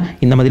பார்த்தீங்கன்னா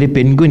இந்த மாதிரி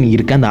பென்குயின்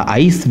இருக்க அந்த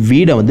ஐஸ்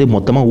வீடை வந்து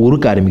மொத்தமாக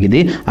உருக்க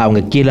ஆரம்பிக்குது.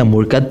 அவங்க கீழே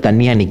முழுக்க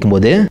தண்ணியாக நிற்கும்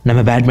போது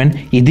நம்ம பேட்மேன்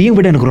இதையும்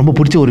விட எனக்கு ரொம்ப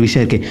பிடிச்ச ஒரு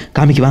விஷயம் இருக்குது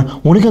காமிக்குவா,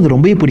 உனக்கு அது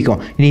ரொம்பவே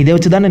பிடிக்கும், நீ இதை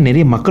வச்சு தானே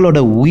நிறைய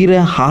மக்களோட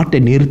உயிரை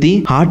ஹார்ட்டை நிறுத்தி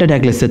ஹார்ட்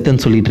அட்டாக்ல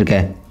செத்துன்னு சொல்லிட்டு இருக்க,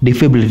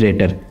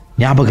 டிஃபிபிரிலேட்டர்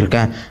ஞாபகம்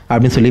இருக்கா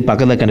அப்படின்னு சொல்லி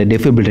பக்கத்தில் இருக்க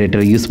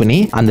டிஃபிபிரிலேட்டர் யூஸ் பண்ணி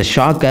அந்த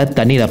ஷாக்கை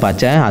தண்ணியில்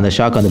பாய்ச்ச அந்த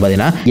ஷாக் வந்து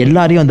பார்த்தீங்கன்னா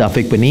எல்லாரையும் வந்து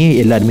அஃபெக்ட் பண்ணி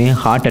எல்லாருமே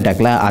ஹார்ட்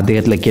அட்டாக்ல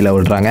அதிகத்தில் கீழே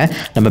விழுறாங்க.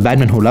 நம்ம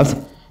பேட்மேன் ஹூலாப்ஸ்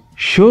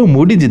ஷோ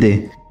முடிஞ்சுது.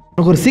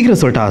 எனக்கு ஒரு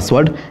சீக்கிரம் சொல்லிட்டா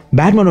ஆஸ்வால்ட்,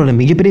 பேட்மேனோட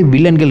மிகப்பெரிய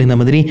வில்லன்கள் இந்த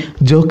மாதிரி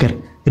ஜோக்கர்,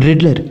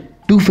 ரெட்லர்,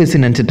 டூ ஃபேஸ்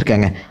நினச்சிட்டு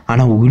இருக்காங்க,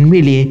 ஆனால்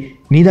உண்மையிலேயே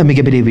நீ தான்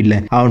மிகப்பெரிய வில்ல.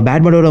 அவன்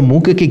பேட்மேனோட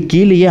மூக்குக்கு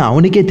கீழேயே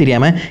அவனுக்கே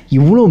தெரியாமல்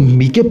இவ்வளோ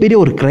மிகப்பெரிய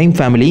ஒரு க்ரைம்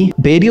ஃபேமிலி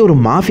பெரிய ஒரு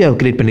மாஃபியாவை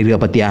கிரியேட் பண்ணியிருக்க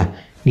பார்த்தியா,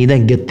 நீ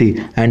தான் கெத்து.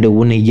 அண்டு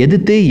உன்னை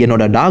எதிர்த்து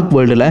என்னோட டார்க்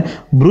வேர்ல்டில்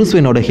ப்ரூஸ்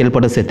வெயினோட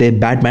ஹெல்ப்போட சேர்த்து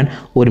பேட்மேன்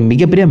ஒரு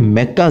மிகப்பெரிய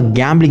மெக்கா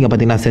கேம்பிளிங்கை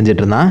பார்த்தீங்கன்னா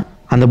செஞ்சுட்டு இருந்தான்.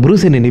 அந்த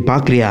ப்ரூஸ் வெயினை நீ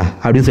பார்க்குறியா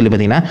அப்படின்னு சொல்லி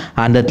பார்த்தீங்கன்னா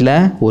அந்த இடத்துல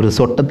ஒரு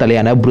சொட்ட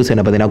தலையான ப்ரூஸ்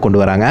வெயினை பார்த்தீங்கன்னா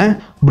கொண்டு வராங்க.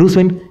 ப்ரூஸ்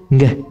வெயின்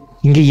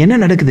இங்கே என்ன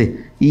நடக்குது,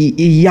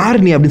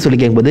 யார் நீ அப்படின்னு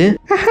சொல்லி கேட்கும்போது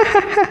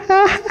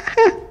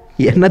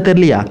என்ன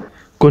தெரியலையா,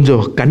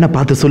 கொஞ்சம் கண்ணை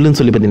பார்த்து சொல்லுன்னு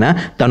சொல்லி பார்த்தீங்கன்னா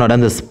தன்னோட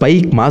அந்த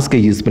ஸ்பைக் மாஸ்கை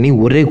யூஸ் பண்ணி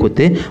ஒரே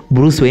கொத்து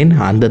ப்ரூஸ் வெயின்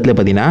அந்த இடத்துல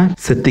பார்த்தீங்கன்னா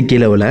செத்து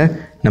கீழே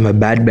நம்ம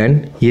பேட்மேன்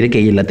இருக்க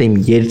எல்லாத்தையும்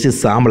எரிச்சு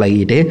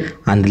சாம்பலாகிட்டு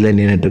அதில்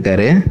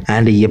நின்றுட்டுருக்காரு.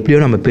 அண்ட் எப்படியோ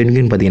நம்ம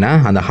பெண்குன்னு பார்த்தீங்கன்னா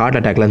அந்த ஹார்ட்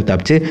அட்டாக்லாம்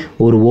தப்பிச்சு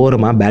ஒரு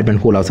ஓரமாக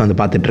பேட்மேன் ஹூல் ஹவுஸ் வந்து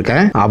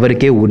பார்த்துட்ருக்கேன்.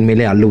 அவருக்கே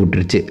உண்மையிலே அள்ளு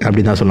விட்டுருச்சு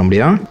அப்படி தான் சொல்ல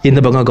முடியும்.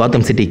 இந்த பக்கம்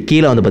காத்தம் சிட்டி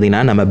கீழே வந்து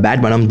பார்த்தீங்கன்னா நம்ம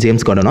பேட்மேனும்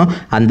ஜேம்ஸ் கார்டனும்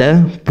அந்த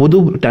புது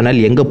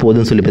டனல் எங்கே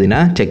போகுதுன்னு சொல்லி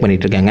பார்த்தீங்கன்னா செக்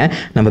பண்ணிட்டு இருக்காங்க.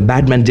 நம்ம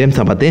பேட்மேன்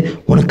ஜேம்ஸை பார்த்து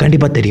உனக்கு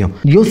கண்டிப்பாக தெரியும்,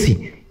 யோசி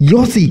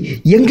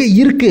எங்கே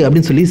இருக்கு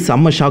அப்படின்னு சொல்லி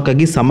செம்ம ஷாக்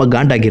ஆகி செம்ம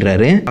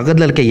காண்டாகிறாரு.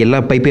 பக்கத்தில் இருக்க எல்லா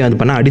பைப்பையும் வந்து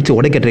பண்ண அடித்து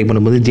உடைக்க ட்ரை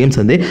பண்ணும்போது ஜேம்ஸ்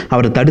வந்து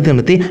அவரை தடுத்து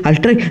நிறுத்தி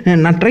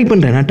நான் ட்ரை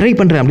பண்ணுறேன்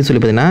அப்படின்னு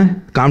சொல்லி பார்த்தீங்கன்னா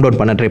காம்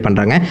டவுன் பண்ண ட்ரை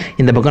பண்ணுறாங்க.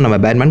 இந்த பக்கம் நம்ம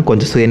பேட்மேன்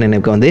கொஞ்சம்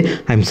சுயநினைவுக்கு வந்து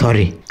ஐம்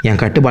சாரி,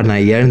 என் கட்டுப்பாடு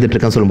நான் இழந்துட்டு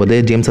இருக்கேன்னு சொல்லும்போது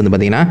ஜேம்ஸ் வந்து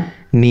பார்த்தீங்கன்னா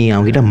நீ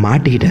அவங்ககிட்ட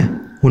மாட்டிக்கிட்ட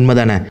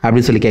உண்மைதானே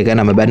அப்படின்னு சொல்லி கேட்க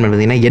நம்ம பேட்மேன்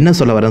பார்த்தீங்கன்னா என்ன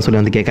சொல்ல வரேன்னு சொல்லி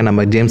வந்து கேட்க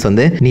நம்ம ஜேம்ஸ்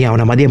வந்து நீ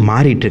அவனை மாதிரியே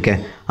மாறிட்டு இருக்க,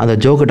 அந்த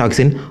ஜோக்கர்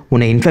டாக்ஸின்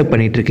உன்னை இன்ஃபெக்ட்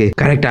பண்ணிட்டு இருக்கு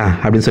கரெக்டா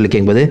அப்படின்னு சொல்லி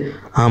கேட்கும்போது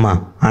ஆமாம்,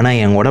 ஆனால்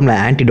என் உடம்புல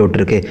ஆன்டிடோட்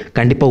இருக்கு,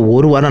 கண்டிப்பாக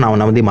ஒரு வாரம் நான்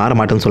அவனை வந்து மாற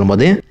மாட்டேன்னு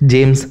சொல்லும்போது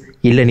ஜேம்ஸ்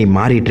இல்லை நீ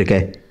மாறிட்டு இருக்க,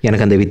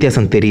 எனக்கு அந்த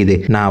வித்தியாசம் தெரியுது,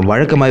 நான்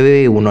வழக்கமாகவே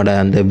உன்னோட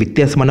அந்த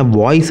வித்தியாசமான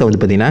வாய்ஸை வந்து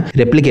பார்த்தீங்கன்னா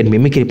ரெப்ளிகேட்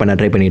மிமிக்ரி பண்ண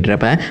ட்ரை பண்ணிட்டு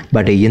இருப்பேன்.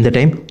 பட் இந்த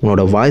டைம்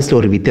உன்னோட வாய்ஸில்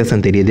ஒரு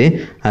வித்தியாசம் தெரியுது,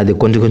 அது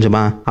கொஞ்சம்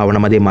கொஞ்சமாக அவனை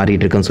மாதிரியே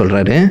மாறிட்டு இருக்குன்னு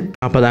சொல்கிறாரு.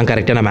 அப்போ தான்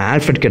கரெக்டாக நம்ம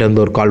ஆல்ஃப்ரெட் கிட்ட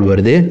இருந்து ஒரு கால்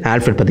வருது.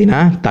 ஆல்ஃப்ரெட்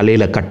பார்த்தீங்கன்னா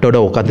தலையில் கட்டோட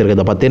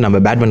உட்காந்துருக்கிறத பார்த்து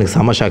நம்ம பேட்மேனுக்கு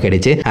செம்ம ஷாக்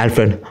ஆகிடுச்சு.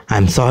 ஆல்ஃப்ரெட்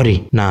ஐம் சாரி,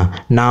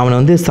 நான் அவனை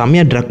வந்து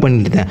செம்மையாக ட்ரக்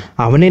பண்ணியிருந்தேன்,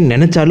 அவனே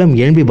நினைச்சாலும்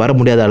எழும்பி வர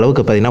முடியாத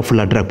அளவுக்கு பார்த்தீங்கன்னா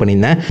ஃபுல்லாக ட்ரக்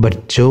பண்ணியிருந்தேன். பட்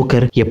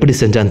ஜோக்கர் எப்படி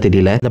செஞ்சான்னு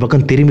தெரியல. இந்த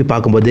பக்கம் திரும்பி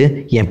பார்க்கும்போது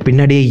என்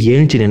பின்னாடியே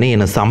எழுந்து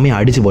என்னை செம்மையை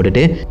அடிச்சு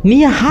போட்டுட்டு நீ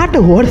என் ஹார்ட்டை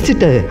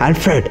உடைச்சிட்ட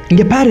ஆல்ஃப்ரெட்,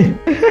 இங்கே பாரு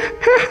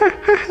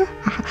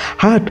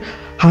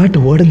ஹார்ட்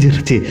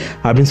உடஞ்சிருச்சு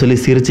அப்படின்னு சொல்லி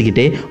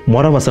சிரிச்சுக்கிட்டே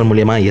முறவசல்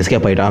மூலியமாக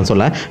எஸ்கேப் ஆகிட்டான்னு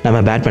சொல்ல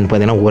நம்ம பேட்மேன்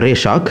பார்த்தீங்கன்னா ஒரே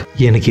ஷாக்.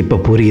 எனக்கு இப்போ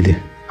புரியுது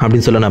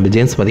அப்படின்னு சொல்ல நம்ம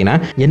ஜேம்ஸ் பார்த்தீங்கன்னா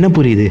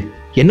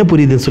என்ன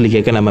புரியுதுன்னு சொல்லி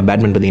கேட்க நம்ம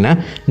பேட்மேன் பார்த்தீங்கன்னா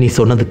நீ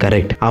சொன்னது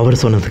கரெக்ட்,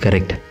 அவர் சொன்னது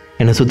கரெக்ட்,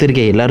 என்னை சுற்றி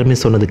இருக்க எல்லாருமே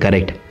சொன்னது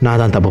கரெக்ட்,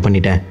 நான் தான் தப்பு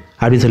பண்ணிட்டேன்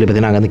அப்படின்னு சொல்லி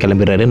பார்த்தீங்கன்னா அங்கே வந்து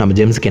கிளம்பிடுறாரு. நம்ம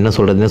ஜேம்ஸ்க்கு என்ன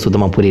சொல்கிறதுன்னு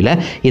சுத்தமாக புரியல.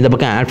 இந்த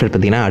பக்கம் ஆல்ஃப்ரெட்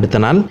பார்த்தீங்கன்னா அடுத்த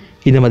நாள்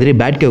இந்த மாதிரி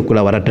பேட்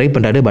கேவுக்குள்ளே வர ட்ரை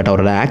பண்ணுறாரு. பட்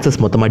அவரோட ஆக்சஸ்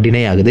மொத்தமாக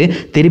டினை ஆகுது.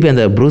 திருப்பி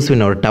அந்த ப்ரூஸ்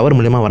வின்னோட டவர்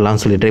மூலியமாக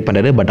வரலாம்னு சொல்லி ட்ரை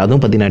பண்ணுறாரு. பட்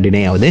அதுவும் பார்த்தீங்கன்னா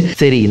டினை ஆகுது.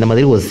 சரி, இந்த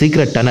மாதிரி ஒரு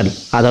சீக்ரெட் டனல்,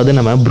 அதாவது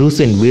நம்ம ப்ரூஸ்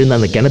வின் விழுந்த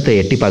அந்த கிணத்தை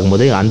எட்டி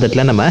பார்க்கும்போது அந்த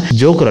இடத்துல நம்ம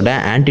ஜோக்கரோட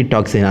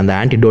ஆன்டிடாக்சின் அந்த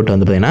ஆன்டிடோட்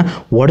வந்து பார்த்தீங்கன்னா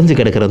உடஞ்சி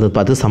கிடக்கிறது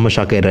பார்த்து செம்ம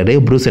ஷாக் ஆயிடுறாரு.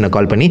 ப்ரூஸ் வினை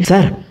கால் பண்ணி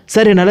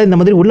சார் என்னால் இந்த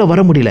மாதிரி உள்ளே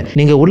வர முடியல,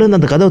 நீங்கள் உள்ளே இருந்து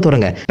அந்த கதவை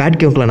திறங்க, பேட்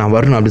கேவுக்குள்ளே நான்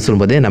வரணும் அப்படின்னு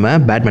சொல்லும்போது நம்ம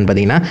பேட்மேன்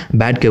பார்த்தீங்கன்னா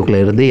பேட்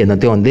கேவுக்குள்ளே இருந்து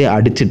என்னத்தையும் வந்து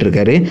அடிச்சிட்டு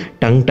இருக்காரு.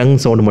 டங்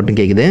சவுண்ட் மட்டும்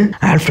கேட்குது.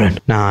 ஆல்ஃப்ரெட்,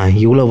 நான்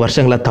இவ்வளோ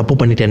வருஷங்களாக தப்பு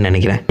பண்ணிட்டேன்னு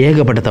நினைக்கிறேன்,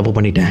 ஏகப்பட்ட தப்பு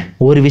பண்ணிட்டேன்.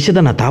 ஒரு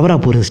விஷயத்தை நான்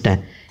தவறாக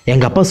புரிஞ்சிட்டேன்.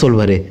 எங்கள் அப்பா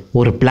சொல்வார்,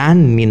 ஒரு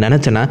பிளான் நீ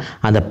நினச்சனா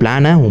அந்த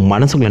பிளானை உன்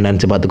மனசுக்குள்ளே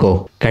நினச்சி பார்த்துக்கோ,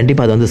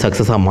 கண்டிப்பாக அது வந்து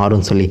சக்ஸஸாக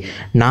மாறும்னு சொல்லி.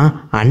 நான்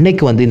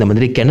அன்னைக்கு வந்து இந்த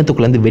மாதிரி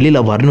கிணத்துக்குள்ளேருந்து வெளியில்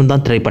வரணும்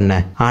தான் ட்ரை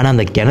பண்ணேன். ஆனால்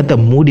அந்த கிணத்தை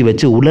மூடி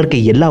வச்சு உள்ள இருக்க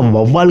எல்லா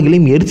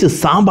வவ்வால்களையும் எரிச்சு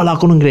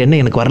சாம்பலாக்கணுங்கிற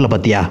எண்ணம் எனக்கு வரல.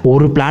 பார்த்தியா,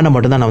 ஒரு பிளானை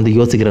மட்டும் தான் நான் வந்து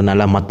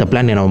யோசிக்கிறதுனால மற்ற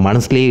பிளான் என்னோட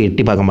மனசுலேயே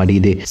எட்டி பார்க்க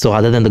மாட்டேங்குது. ஸோ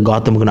அதை தான் இந்த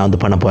காத்தமுக்கு நான்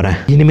வந்து பண்ண போகிறேன்.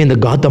 இனிமேல் இந்த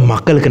காத்தம்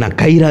மக்களுக்கு நான்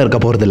கயிறாக இருக்க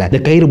போகிறதில்ல,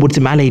 இந்த கயிறு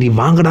பிடிச்சி மேலே ஏறி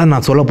வாங்கடா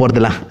நான் சொல்ல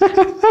போகிறதில்ல.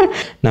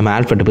 நம்ம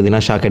ஆல்ஃப்ரெட்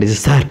பார்த்தீங்கன்னா ஷாக் அடிச்சு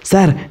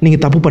சார்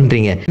நீங்கள் தப்பு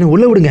பண்ணுறீங்க, என்ன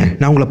உள்ள விடுங்க,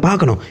 நான் உங்களை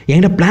பார்க்கணும்,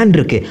 என்கிட்ட பிளான்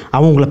இருக்குது,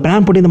 அவன் உங்களை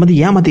பிளான் போட்டு இந்த மாதிரி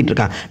ஏமாற்றிட்டு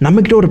இருக்கான்,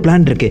 நம்மக்கிட்ட ஒரு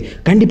பிளான் இருக்குது,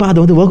 கண்டிப்பாக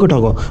அது வந்து ஒர்க்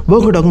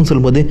அவுட் ஆகும்னு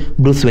சொல்லும்போது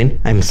Bruce vein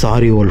I am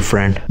sorry old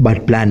friend,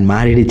 but plan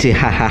மாறிடுச்சு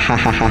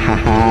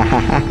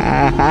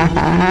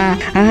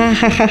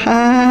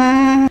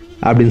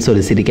அப்படின்னு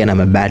சொல்லி சிரிக்க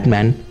நம்ம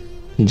பேட்மேன்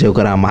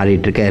ஜோக்கராக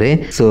மாறிட்டு இருக்காரு.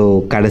 ஸோ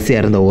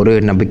கடைசியாக இருந்த ஒரு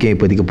நம்பிக்கையும்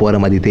இப்போதைக்கு போகிற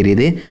மாதிரி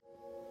தெரியுது.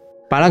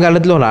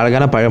 பழங்காலத்தில் ஒரு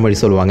அழகான பழமொழி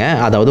சொல்லுவாங்க,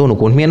 அதாவது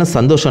உனக்கு உண்மையான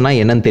சந்தோஷம்னா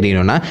என்னன்னு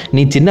தெரியணும்னா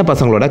நீ சின்ன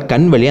பசங்களோட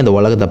கண் வழி அந்த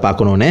உலகத்தை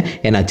பார்க்கணுன்னு.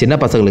 ஏன்னா சின்ன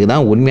பசங்களுக்கு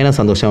தான் உண்மையான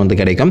சந்தோஷம் வந்து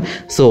கிடைக்கும்.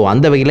 ஸோ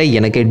அந்த வகையில்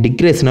எனக்கு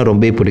டிக்ரேஷனை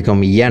ரொம்ப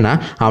பிடிக்கும். ஏன்னா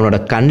அவனோட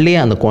கண்லேயே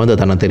அந்த குழந்தை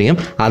தானே தெரியும்.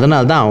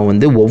 அதனால தான் அவன்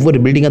வந்து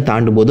ஒவ்வொரு பில்டிங்கை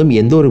தாண்டும் போதும்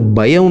எந்த ஒரு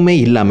பயமுமே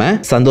இல்லாமல்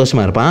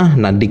சந்தோஷமாக இருப்பான்.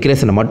 நான்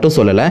டிக்ரேஷனை மட்டும்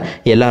சொல்லலை,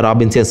 எல்லா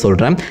ராபின்ஸையும்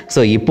சொல்கிறேன்.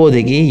 ஸோ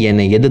இப்போதைக்கு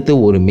என்னை எதிர்த்து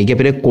ஒரு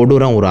மிகப்பெரிய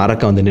கொடூரம் ஒரு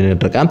அரக்கன் வந்து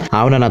நின்றுட்டுருக்கான்.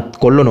 அவனை நான்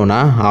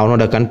கொல்லணும்னா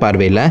அவனோட கண்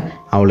பார்வையில்,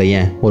 அவ்வளோ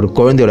ஏன் ஒரு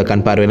குழந்தையோட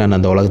கண் பார்வையில் நான்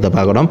அந்த உலகத்தை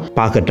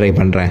பார்க்க ட்ரை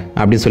பண்ணுறேன்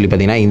அப்படின்னு சொல்லி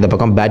பார்த்தீங்கன்னா இந்த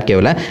பக்கம் பேட்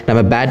கேவில் நம்ம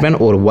பேட்மேன்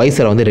ஒரு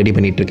வாய்ஸரை வந்து ரெடி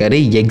பண்ணிட்டு இருக்காரு.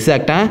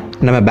 எக்ஸாக்டாக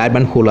நம்ம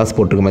பேட்மேன் ஹூலாஸ்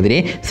போட்டிருக்க மாதிரி.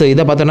 ஸோ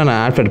இதை பார்த்தோன்னா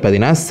நான் ஆல்ஃப்ரெட்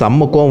பார்த்தீங்கன்னா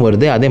செம்ம கோவம்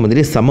வருது, அதே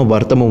மாதிரி செம்ம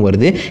வருத்தமும்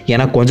வருது.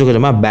 ஏன்னா கொஞ்சம்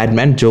கொஞ்சமாக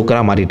பேட்மேன்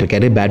ஜோக்கராக மாறிட்டு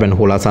இருக்காரு, பேட்மேன்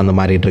ஹூலாஸ் அந்த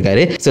மாறிட்டு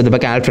இருக்காரு. ஸோ இந்த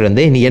பக்கம் ஆல்ஃப்ரெட்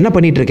வந்து நீ என்ன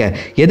பண்ணிட்டு இருக்க,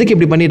 எதுக்கு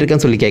இப்படி பண்ணிட்டு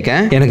இருக்கேன்னு சொல்லி கேட்க,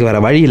 எனக்கு வேற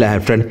வழி இல்லை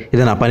ஆல்ஃப்ரெட்,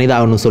 இதை நான் பண்ணிதான்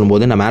ஆகணும்னு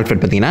சொல்லும்போது நம்ம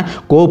ஆல்ஃப்ரெட் பார்த்தீங்கன்னா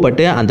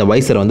கோவப்பட்டு அந்த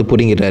வாய்ஸரை வந்து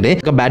புரிங்கிடுறாரு.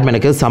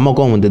 பேட்மேனுக்கு செம்ம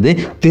கோவம் வந்தது.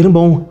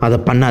 திரும்பவும் அதை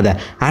பண்ணாத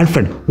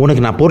ஆல்ஃப்ரெட்,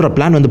 உனக்கு நான் போடுற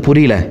பிளான் வந்து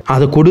புரியல,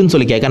 அதை கொடுன்னு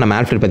சொல்லி கேட்க நம்ம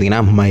ஆல்ஃப்ரெட்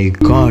பார்த்தீங்கன்னா மை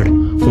காட்,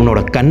 உன்னோட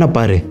கண்ணை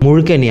பாரு,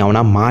 முழுக்க நீ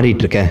அவனா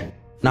மாறிட்டு இருக்க,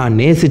 நான்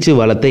நேசித்து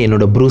வளர்த்த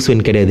என்னோட ப்ரூஸ்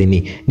வெயின் கிடையாது நீ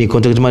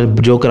கொஞ்சம் கொஞ்சமாக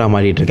ஜோக்கராக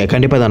மாறிட்டு இருக்க,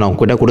 கண்டிப்பாக அதை நான்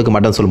உங்ககிட்ட கொடுக்க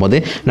மாட்டேன்னு சொல்லும்போது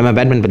நம்ம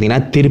பேட்மேன் பார்த்தீங்கன்னா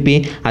திருப்பி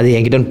அது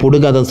என்கிட்ட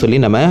கொடுக்காதன்னு சொல்லி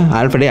நம்ம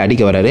ஆல்ஃப்ரெடே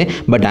அடிக்க வராரு.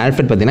 பட்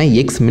ஆல்ஃப்ரெட் பார்த்தீங்கன்னா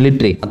எக்ஸ்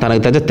மிலிட்ரி,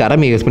 தனக்கு தச்ச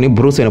திறமை யூஸ் பண்ணி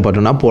ப்ரூஸ் வெயினை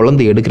பார்த்தோம்னா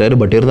பொழந்து எடுக்கிறாரு.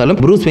 பட் இருந்தாலும்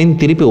ப்ரூஸ் வெயின்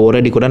திருப்பி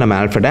ஒரு அடி கூட நம்ம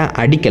ஆல்ஃப்ரெட்டை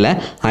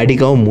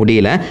அடிக்கவும்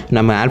முடியல.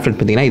 நம்ம ஆல்ஃப்ரெட்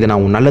பார்த்தீங்கன்னா இதை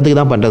நான் நல்லதுக்கு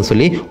தான் பண்ணுறேன்னு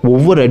சொல்லி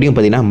ஒவ்வொரு அடியும்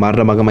பார்த்தீங்கன்னா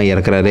மரணமாக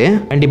இறக்குறாரு.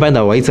 கண்டிப்பாக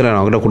இந்த வயசில் நான்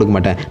அவங்ககிட்ட கொடுக்க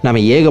மாட்டேன்.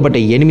 நம்ம ஏகப்பட்ட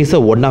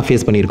எனிமிஸை ஒன்றா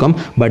ஃபேஸ் பண்ணியிருக்கோம்.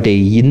 பட்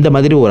இந்த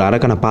மாதிரி ஒரு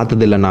அரக்கனை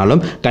பார்த்தது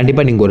இல்லைனாலும்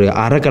கண்டிப்பாக நீங்கள் ஒரு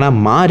அரக்கனாக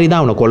மாறி தான்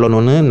அவனை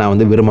கொல்லணும்னு நான்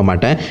வந்து விரும்ப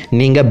மாட்டேன்.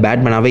 நீங்கள்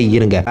பேட்மேனாகவே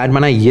இருங்க,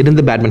 பேட்மேனாக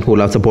இருந்து பேட்மேன் ஹூ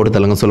லாவ்ஸை போட்டு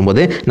தள்ளுங்க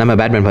சொல்லும்போது நம்ம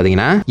பேட்மேன்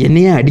பார்த்தீங்கன்னா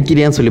என்னையே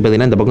அடிக்கிறியான்னு சொல்லி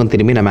பார்த்தீங்கன்னா இந்த பக்கம்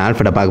திரும்பி நம்ம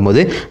ஆல்ஃப்ரெட்டை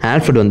பார்க்கும்போது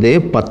ஆல்ஃப்ரெட் வந்து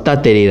 10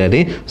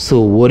 தெரிகிறாரு. ஸோ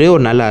ஒரே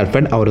ஒரு நல்ல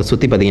ஆல்ஃப்ரெட் அவரை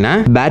சுற்றி பார்த்தீங்கன்னா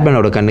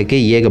பேட்மேனோட கண்ணுக்கு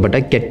ஏகப்பட்ட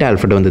கெட்ட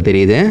ஆல்ஃப்ரெட் வந்து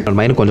தெரியுது.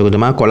 மைண்ட் கொஞ்சம்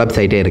கொஞ்சமாக கொலாப்ஸ்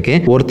ஆகிட்டே இருக்கு.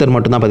 ஒருத்தர்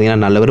மட்டும் தான்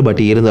பார்த்தீங்கன்னா நல்லவர்.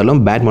 பட்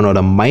இருந்தாலும்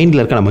பேட்மேனோட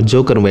மைண்டில் இருக்க நம்ம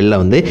ஜோக்கர் வெளில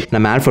வந்து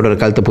நம்ம ஆல்ஃப்ரெட்டோட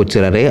கழுத்தை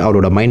பிடிச்சிறாரு.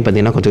 அவரோட மைண்ட்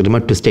பார்த்தீங்கன்னா கொஞ்சம்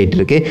கொஞ்சமாக ட்விஸ்ட் ஆகிட்டு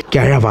இருக்கு.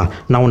 கிழவா,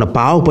 நான் உன்னை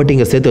பாவப்பட்டு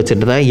இங்கே சேர்த்து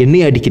வச்சுட்டு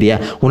என்னையே அடிக்கிறியா,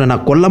 உன்னை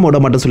நான் கொல்லாம விட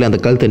மாட்டேன்னு சொல்லி அந்த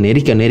கழுத்தை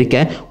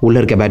நெரிக்க உள்ள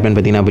இருக்க பேட்மேன்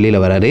பார்த்தீங்கன்னா வெளியில்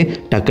வராரு.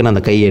 டக்குன்னு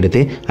அந்த கையை எடுத்து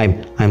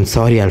ஐம்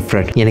சாரி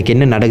ஆல்ஃப்ரெட், எனக்கு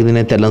என்ன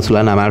நடக்குதுன்னு தெரியலன்னு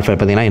சொல்ல நம்ம ஆல்ஃப்ரெட்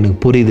பார்த்தீங்கன்னா எனக்கு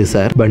புரியுது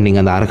சார், பட்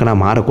நீங்கள் அந்த அரக்கனா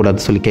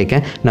மாறக்கூடாதுன்னு சொல்லி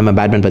கேட்க நம்ம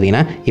பேட்மேன்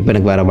பார்த்தீங்கன்னா இப்போ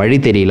எனக்கு வேறு வழி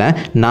தெரியல,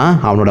 நான்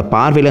அவனோட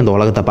பார்வையில் இந்த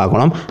உலகத்தை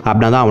பார்க்கணும்,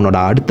 அப்படின்னா தான் அவனோட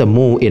அடுத்த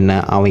மூவ் என்ன,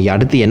 அவன்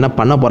அடுத்து என்ன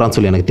பண்ண போகிறான்னு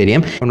சொல்லி எனக்கு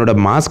தெரியும். அவனோட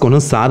மாஸ்க்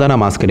ஒன்றும் சாதாரண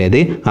மாஸ்க்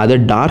கிடையாது, அது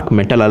டார்க்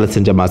மெட்டலால்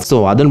செஞ்ச மாஸ்க். ஸோ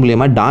அதன்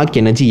மூலியமாக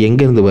டார்க் எனர்ஜி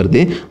எங்கேருந்து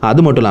வருது, அது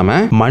மட்டும்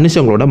இல்லாமல்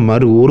மனுஷங்களோட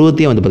மறு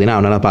உருவத்தையும் வந்து பார்த்தீங்கன்னா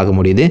அவனால் பார்க்க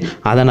முடியுது.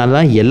 அதனால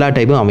தான் எல்லா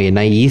டைப்பும் அவன்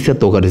என்ன ஈஸியாக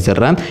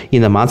தோக்கடிச்சிட்றான்.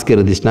 இந்த மாஸ்க்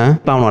இருந்துச்சுன்னா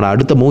இப்போ அவனோட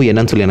அடுத்த மூவ்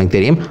என்னன்னு சொல்லி எனக்கு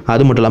தெரியும்.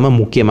 அது மட்டும் இல்லாமல்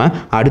முக்கியமாக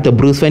அடுத்த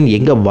ப்ரூஸ் வெயின்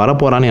எங்கே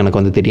வரப்போகிறான்னு எனக்கு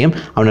வந்து தெரியும்.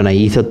 அவனை நான்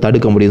ஈஸியாக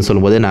தடுக்க முடியும்னு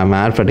சொல்லும்போது நான்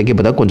ஆல்ஃப்ரெட்டுக்கு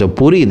இப்போ தான் கொஞ்சம்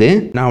புரியுது.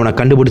 நான் அவனை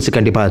கண்டுபிடிச்சி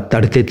கண்டிப்பாக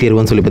தடுத்து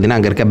தீர்வுன்னு சொல்லி பார்த்தீங்கன்னா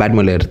அங்கே இருக்க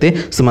பேட்மேனில் எடுத்து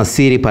சும்மா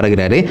சீறி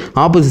பறகுறாரு.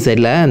 ஆப்போசிட்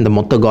சைடில் இந்த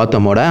மொத்த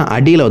காத்தமோட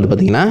அடியில் வந்து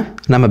பார்த்தீங்கன்னா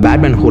நம்ம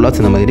பேட்மேன் ஹூ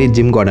லாவ்ஸ் இந்த மாதிரி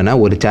ஜிம் கார்டனை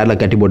ஒரு சேரில்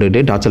கட்டி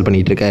போட்டுக்கிட்டு டார்ச்சர்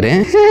பண்ணிகிட்டு இருக்காரு.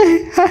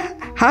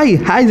 ஹாய்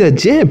சார்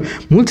ஜிம்,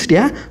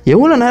 முடிச்சிட்டியா?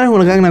 எவ்வளோ நேரம்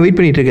உனக்காக நான் வெயிட்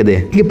பண்ணிகிட்டு இருக்குது.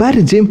 இங்கே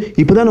பாரு ஜிம்,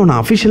 இப்போ தான் நான்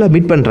அஃபிஷியலாக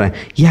மீட் பண்ணுறேன்.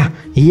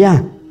 யா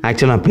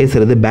ஆக்சுவலாக நான்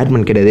பேசுகிறது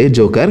பேட்மேன் கிடையாது,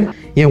 ஜோக்கர்.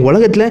 என்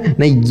உலகத்தில்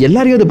நான்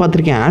எல்லாரையும் அதை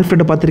பார்த்துருக்கேன்,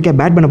 ஆல்ஃப்ரெட்டை பார்த்துருக்கேன்,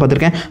 பேட்மேனை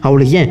பார்த்துருக்கேன்.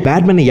 அவளை ஏன்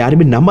பேட்மேனை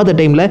யாருமே நம்பாத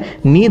டைமில்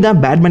நீ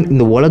தான் பேட்மேன்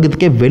இந்த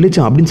உலகத்துக்கே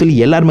வெளிச்சம் அப்படின்னு சொல்லி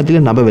எல்லார்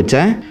மத்தியிலும் நம்ப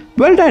வச்சேன்.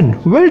 Well done.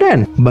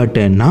 பட்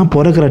நான்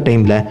பிறக்கிற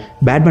டைமில்,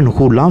 பேட்மேன்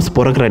ஹூ லாவ்ஸ்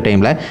பிறக்கிற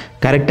டைமில்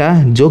கரெக்டாக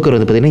ஜோக்கர்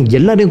வந்து பார்த்தீங்கன்னா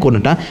எல்லாரையும்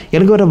கொண்டுட்டான்.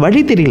 எனக்கு வேறு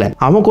வழி தெரியல,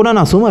 அவன் கூட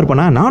நான் சும்மா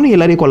இருப்பேனா, நானும்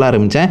எல்லாரையும் கொல்ல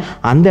ஆரம்பித்தேன்.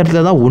 அந்த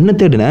இடத்துல தான் ஒன்று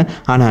தேடினேன்.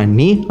 ஆனால்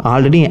நீ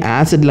ஆல்ரெடி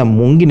ஆசிடில்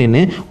முங்கி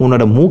நின்று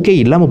உன்னோட மூக்கே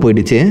இல்லாமல்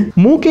போயிடுச்சு.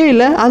 மூக்கே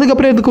இல்லை,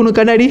 அதுக்கப்புறம் எதுக்கு உனக்கு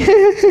கண்ணாடி?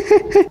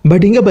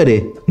 பட் இங்கே பாரு,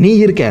 நீ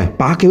இருக்க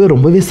பார்க்கவே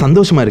ரொம்பவே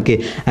சந்தோஷமாக இருக்கு.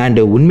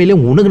 அண்ட் உண்மையிலேயே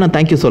உனக்கு நான்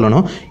தேங்க்யூ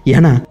சொல்லணும்.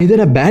 ஏன்னா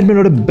இதோட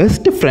பேட்மேனோட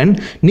பெஸ்ட் ஃப்ரெண்ட்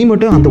நீ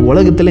மட்டும் அந்த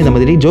உலகத்தில் இந்த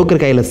மாதிரி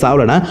ஜோக்கர் கையில்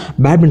சாவலனா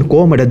பேட்மேன்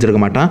கோவம் அடைஞ்சிருக்க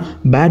மாட்டான்,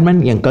 பேட்மேன்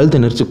என் கழுத்தை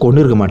நெரிச்சு கொண்டு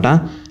இருக்க மாட்டான்,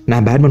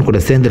 நான் பேட்மேன் கூட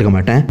சேர்ந்துருக்க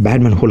மாட்டேன்,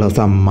 பேட்மேன் ஹூ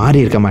லாவ்ஸாக மாறி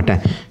இருக்க மாட்டேன்.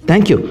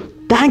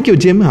 தேங்க்யூ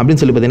ஜிம்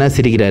அப்படின்னு சொல்லி பார்த்தீங்கன்னா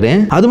சிரிக்கிறாரு.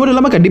 அது மட்டும்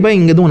இல்லாமல் கண்டிப்பாக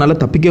இங்கே எதுவும் நல்லா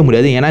தப்பிக்க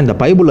முடியாது. ஏன்னா இந்த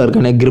பைபிளில்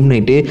இருக்கானே கிரிம்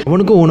நைட்டு,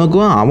 அவனுக்கும்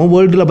உனக்கும் அவன்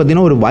வேர்ல்டில்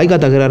பார்த்தீங்கன்னா ஒரு வாய்க்கா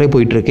தகராறே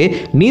போயிட்டு இருக்கு.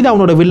 நீ தான்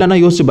அவனோட வில்லனா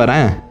யோசிச்சு பாரு,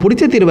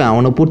 பிடிச்ச தீர்வேன்,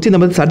 அவனை பிடிச்சி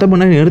இந்த மாதிரி சட்டம்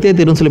பண்ண நிறுத்தியே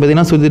தீர்வுன்னு சொல்லி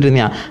பார்த்தீங்கன்னா சொல்லிட்டு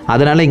இருந்தேன்.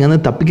 அதனால் இங்கே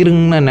வந்து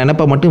தப்பிக்கிறன்னு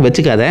நினைப்ப மட்டும்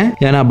வச்சுக்காத,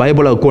 ஏன்னா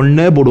பைபிளை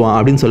கொண்டே போடுவான்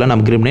அப்படின்னு சொல்ல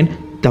நம்ம கிரிம் நைட்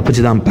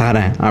தப்பிச்சு தான் பாரு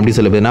அப்படி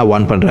சொல்லி பார்த்தீங்கன்னா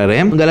வார்ன் பண்ணுறாரு.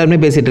 உங்கள் எல்லாருமே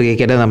பேசிகிட்டு இருக்க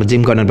கேட்டால் நம்ம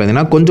ஜிம் கார்டன்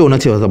பார்த்தீங்கன்னா கொஞ்சம்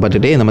உணர்ச்சி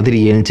வசப்பட்டுட்டு இந்த மாதிரி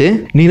எழுந்துச்சு,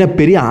 நீ என்ன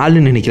பெரிய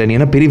ஆளுன்னு நினைக்கிற, நீ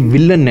என்ன பெரிய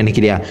வில்லன்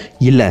நினைக்கிறியா?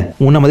 இல்லை,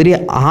 உன்ன மாதிரி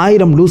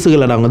 1000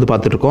 லூசுகளை நாங்கள் வந்து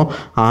பார்த்துட்ருக்கோம்,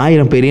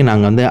 1000 பேரையும்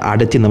நாங்கள் வந்து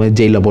அடைச்சி இந்த மாதிரி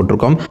ஜெயிலில்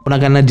போட்டிருக்கோம்.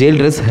 உனக்கு என்ன ஜெயில்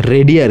ட்ரெஸ்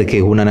ரெடியாக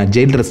இருக்குது, உன்னை நான்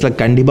ஜெயில் ட்ரெஸ்ஸில்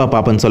கண்டிப்பாக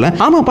பார்ப்பேன்னு சொல்ல,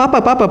 ஆமாம்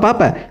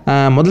பார்ப்பேன்,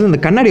 முதல்ல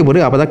இந்த கண்ணாடியை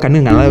போட்டு அப்போ தான்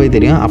கண்ணு நல்லாவே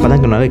தெரியும், அப்போ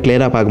தான் நல்லா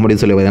கிளியராக பார்க்க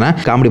முடியும்னு சொல்லி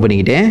பார்த்தீங்கன்னா காமெடி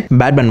பண்ணிக்கிட்டே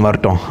பேட்மேன்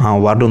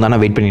வரட்டும் தான்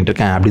வெயிட் பண்ணிட்டு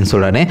இருக்கேன் அப்படின்னு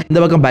சொல்கிறாரு. இந்த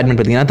பக்கம்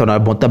பேட்மேன்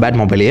பார்த்தீங்கன்னா மொத்த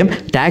பேட்மேன்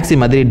டாக்ஸி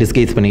மாதிரி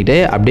டிஸ்கைஸ் பண்ணிட்டு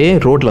அப்படியே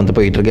ரோட்ல வந்து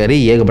போயிட்டு இருக்காரு.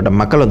 ஏகப்பட்ட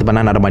மக்கள் வந்து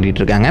பண்ண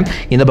நடமாட்டிட்டு இருக்காங்க.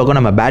 இந்த பக்கம்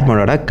நம்ம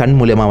பேட்மேனோட கண்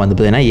மூலமா வந்து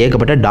பார்த்தீங்கன்னா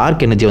ஏகப்பட்ட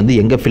டார்க் எனர்ஜி வந்து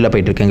எங்க ஃபில் அப்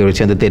ஆயிட்டு இருக்காங்க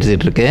விஷயம் வந்து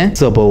தெரிஞ்சிட்டு இருக்கு.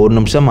 ஸோ இப்போ ஒரு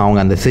நிமிஷம்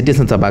அவங்க அந்த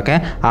சிட்டிசன்ஸை பார்க்க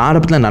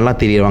ஆரம்பத்தில் நல்லா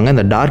தெரியுவாங்க.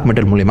 இந்த டார்க்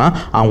மெட்டல் மூலிமா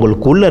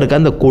அவங்களுக்குள்ள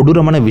இருக்க அந்த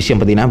கொடூரமான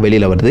விஷயம் பார்த்தீங்கன்னா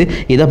வெளியில வருது.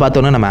 இதை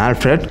பார்த்தோன்னா நம்ம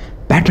ஆல்ஃப்ரெட்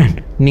பேட்மேன்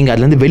நீங்கள்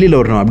அதுலேருந்து வெளியில்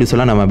வரணும் அப்படின்னு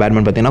சொல்ல நம்ம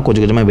பேட்மேன் பார்த்தீங்கன்னா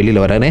கொஞ்சம் கொஞ்சமாக வெளியில்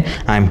வராரு.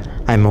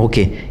 ஐம்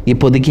ஓகே,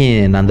 இப்போதைக்கு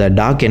நான் அந்த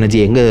டார்க் எனர்ஜி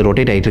எங்கே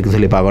ரொட்டேட் ஆகிட்டு இருக்குன்னு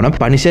சொல்லி பார்க்கணும்.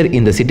 பனிஷர்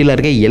இந்த சிட்டியில்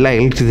இருக்க எல்லா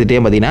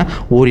எலக்ட்ரிசிட்டியும் பார்த்தீங்கன்னா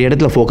ஒரு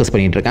இடத்துல ஃபோக்கஸ்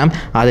பண்ணிட்டு இருக்கேன்,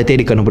 அதை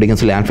தேடி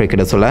கண்டுபிடிக்குன்னு சொல்லி ஆல்ஃப்ரெட்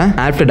கிட்ட சொல்ல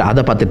ஆல்ஃப்ரெட்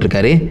அதை பார்த்துட்டு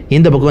இருக்காரு.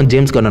 இந்த பக்கம்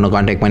ஜேம்ஸ் கார்டனை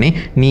கான்டாக்ட் பண்ணி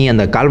நீ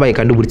அந்த கால்வாயை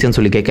கண்டுபிடிச்சேன்னு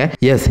சொல்லி கேட்க,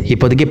 எஸ்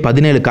இப்போதைக்கு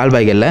 17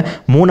 கால்வாய்களில்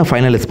 3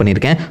 ஃபைனலைஸ்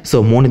பண்ணியிருக்கேன். ஸோ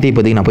 3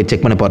 இப்போதைக்கு நான் போய்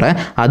செக் பண்ண போகிறேன்.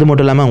 அது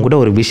மட்டும் இல்லாமல் அவங்க கூட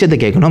ஒரு விஷயத்தை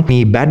கேட்கணும், நீ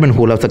பேட்மேன்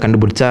ஹூ லாவ்ஸை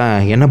கண்டுபிடிச்சா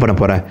என்ன பண்ண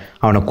போகிற,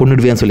 அவனை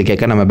கொண்டுடுவேன்னு சொல்லி கேட்க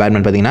நம்ம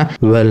பேட்மேன் பார்த்தீங்கன்னா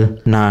வெல்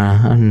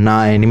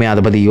நான் இனிமேல்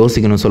அதை பற்றி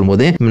யோசிக்கணும்னு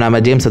சொல்லும்போது நம்ம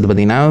ஜேம்ஸ் அதை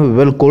பார்த்தீங்கன்னா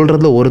வெல்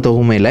கொள்றதுல ஒரு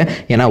தொகுமே இல்லை,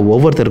 ஏன்னா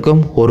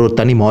ஒவ்வொருத்தருக்கும் ஒரு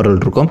தனி மாரல்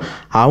இருக்கும்.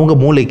 அவங்க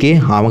மூளைக்கு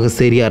அவங்க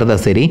சரியாக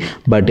இருந்தால் சரி,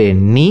 பட்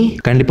நீ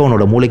கண்டிப்பாக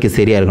உன்னோட மூளைக்கு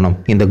சரியாக இருக்கணும்,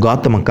 இந்த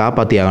காத்தமை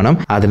காப்பாற்றி ஆகணும்,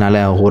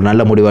 அதனால ஒரு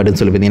நல்ல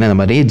முடிவாடுன்னு சொல்லி பார்த்தீங்கன்னா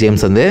இந்த மாதிரி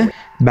ஜேம்ஸ் வந்து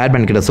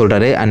பேட்மேன் கிட்ட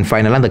சொல்கிறாரு. அண்ட்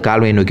ஃபைனலாக அந்த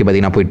கால்வாயை நோக்கி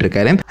பார்த்தீங்கன்னா போயிட்டு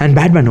இருக்காரு. அண்ட்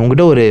பேட்மேன்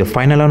உங்ககிட்ட ஒரு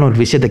ஃபைனலான ஒரு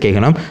விஷயத்தை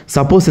கேட்கணும்.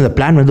 சப்போஸ் இந்த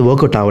பிளான் வந்து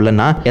ஒர்க் அவுட்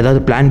ஆகலன்னா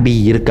ஏதாவது பிளான் பி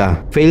இருக்கா?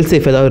 ஃபெயில்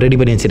சேஃப் ஏதாவது ரெடி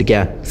பண்ணி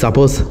வச்சிருக்கியா?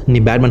 சப்போஸ்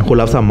நீ பேட்மேன்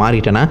ஹோல் ஆஃப்ஸாக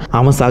மாறிட்டேன்னா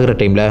அவன் சாகிற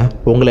டைமில்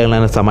உங்களை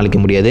எல்லாம் சமாளிக்க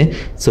முடியாது.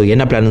 ஸோ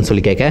என்ன பிளான்னு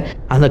சொல்லி கேட்க,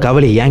 அந்த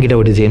கவலை என்கிட்ட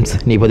விட்டு ஜேம்ஸ்,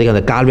 நீ இப்போதைக்கு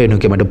அந்த கால்வாயை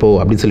நோக்கி மட்டும் போ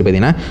அப்படின்னு சொல்லி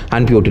பார்த்தீங்கன்னா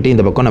அனுப்பி விட்டுட்டு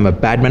இந்த பக்கம் நம்ம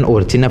பேட்மேன்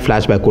ஒரு சின்ன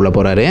ஃப்ளாஷ்பேக் உள்ள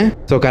போகிறாரு.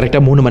 ஸோ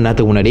கரெக்டாக 3 மணி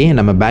நேரத்துக்கு முன்னாடி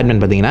நம்ம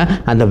பேட்மேன் பார்த்தீங்கன்னா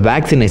அந்த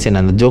வேக்சினேஷன்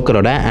அந்த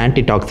ஜோக்கரோட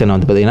ஆன்டிடாக்சினை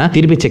வந்து பார்த்தீங்கன்னா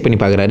திருப்பி செக் பண்ணி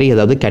பார்க்குறாரு,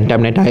 ஏதாவது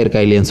கண்டாமினேட்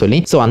ஆயிருக்கா இல்லையான்னு சொல்லி.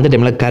 ஸோ அந்த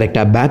டைமில்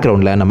கரெக்டாக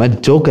பேக்ரவுண்டில் நம்ம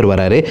ஜோக்கர்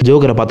வராரு.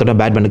 ஜோக்கரை பார்த்தோன்னா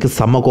பேட்மேனுக்கு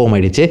செம்ம கோவம்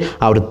ஆயிடுச்சு.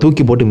 அவர்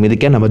தூக்கி போட்டு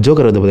மிதிக்க நம்ம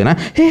ஜோக்கர் வந்து பார்த்தீங்கன்னா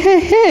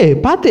ஹே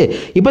பார்த்து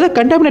இப்போதான்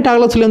கண்டாமினேட்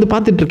ஆகலாம் சொல்லி வந்து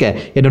பார்த்துட்டு இருக்கேன்.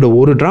 என்னோட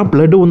ஒரு ட்ராப்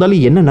பிளட்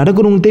வந்தாலும் என்ன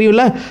நடக்கணும்னு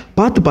தெரியல,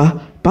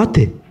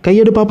 பார்த்து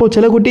கையெடு பாப்போம்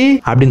செல்லக்குட்டி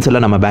அப்படின்னு சொல்ல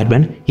நம்ம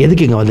பேட்மேன்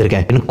எதுக்கு இங்கே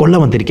வந்திருக்கேன், எனக்கு கொல்ல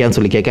வந்திருக்கேன்னு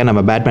சொல்லி கேட்க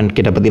நம்ம பேட்மேன்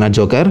கிட்ட பார்த்தீங்கன்னா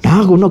ஜோக்கர்,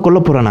 நான் இன்னும் கொல்ல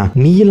போறேனா?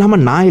 நீ இல்லாம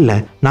நான் இல்லை,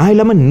 நான்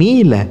இல்லாம நீ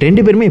இல்லை,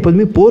 2 பேருமே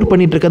எப்போதுமே போர்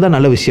பண்ணிட்டு இருக்கதா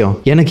நல்ல விஷயம்.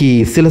 எனக்கு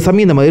சில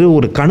சமயம் இந்த மாதிரி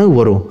ஒரு கனவு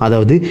வரும்,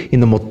 அதாவது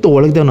இந்த மொத்த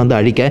உலகத்தை வந்து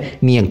அழிக்க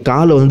நீ என்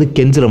காலை வந்து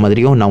கெஞ்சுற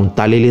மாதிரியும் நான் உன்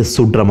தலையிலேயே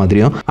சுடுற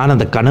மாதிரியும். ஆனால்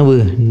அந்த கனவு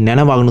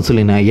நினைவாகணும்னு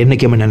சொல்லி நான்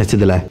என்னைக்குமே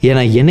நினைச்சதில்ல.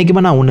 ஏன்னா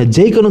என்னைக்குமே நான் உன்னை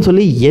ஜெயிக்கணும்னு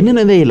சொல்லி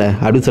என்னதே இல்லை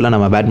அப்படின்னு சொல்ல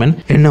நம்ம பேட்மேன்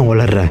என்ன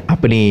உளர்ற,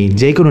 அப்ப நீ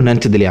ஜெயிக்கணும்னு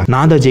நினைச்சது இல்லையா?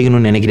 நான் தான்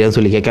ஜெயிக்கணும்னு நினைக்கிறேன்னு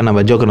சொல்லி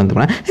நம்ம ஜோக்கர் வந்து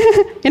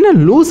என்ன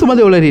லூஸ்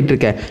மாதிரி உளறிட்டு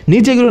இருக்க, நீ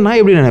ஜெயிக்கணும் நான்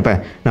எப்படி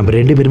நினைப்பேன், நம்ம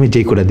 2 பேருமே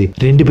ஜெயிக்கூடாது,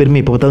 2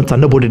 பேருமே இப்போ பார்த்தாலும்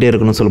சண்டை போட்டுட்டே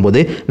இருக்கணும்னு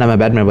சொல்லும்போது நம்ம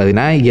பேட்மேன்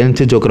பார்த்தீங்கன்னா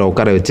எழுந்து ஜோக்கரை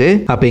உட்கார வச்சு,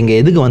 அப்போ இங்கே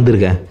எதுக்கு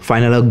வந்திருக்கேன்,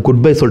 ஃபைனலாக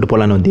குட் பை சொல்லிட்டு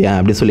போகலான்னு வந்தியா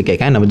அப்படின்னு சொல்லி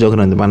கேட்க நம்ம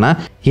ஜோக்கர் வந்து பண்ணா,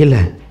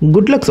 இல்லை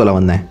குட் லக் சொல்ல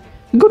வந்தேன்,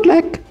 குட்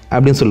லக்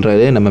அப்படின்னு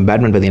சொல்கிறாரு. நம்ம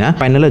பேட்மேன் பார்த்தீங்கன்னா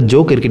ஃபைனலாக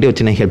ஜோக்கர்கிட்டே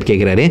வச்சு நான் ஹெல்ப்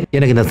கேட்குறாரு.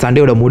 எனக்கு இந்த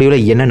சண்டையோட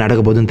முடிவில் என்ன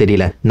நடக்க போகுதுன்னு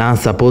தெரியல. நான்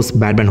சப்போஸ்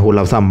பேட்மேன் ஹோல்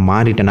ஆஃப்ஸாக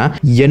மாறிட்டேன்னா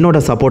என்னோட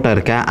சப்போர்ட்டாக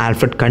இருக்க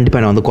ஆல்ஃபர்ட்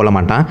கண்டிப்பாக நான் வந்து கொல்ல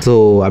மாட்டான். ஸோ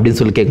அப்படின்னு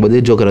சொல்லி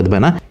கேட்கும்போது ஜோக்கர் வந்து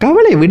பண்ணா,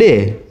 கவலை விடு,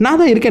 நான்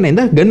தான் இருக்கேன்,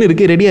 இந்த கன்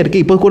இருக்குது ரெடியாக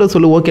இருக்குது, இப்போ கூட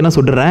சொல்லு, ஓகே நான்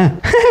சொல்கிறேன்.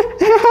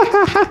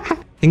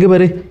 இங்கே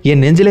பாரு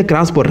என் நெஞ்சிலே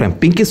கிராஸ் போடுறேன்,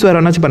 பிங்கி ஸ்வேர்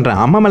என்னாச்சும் பண்ணுறேன்,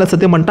 அம்மா மேலே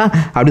சத்தியம் பண்ணிட்டான்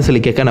அப்படின்னு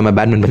சொல்லி கேட்க நம்ம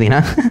பேட்மேன்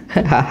பார்த்தீங்கன்னா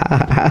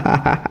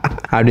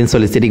அப்படின்னு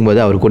சொல்லி சிரிக்கும் போது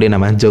அவர் கூட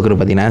நம்ம ஜோக்கர்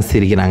பார்த்தீங்கன்னா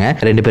சிரிக்கிறாங்க.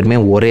 2 பேருமே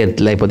ஒரே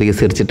இடத்துல இப்போதைக்கு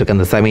சிரிச்சிட்டு இருக்க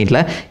அந்த சமயத்தில்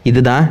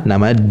இதுதான்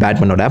நம்ம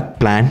பேட்மேனோட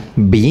பிளான்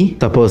பி.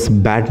 சப்போஸ்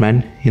பேட்மேன்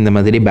இந்த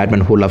மாதிரி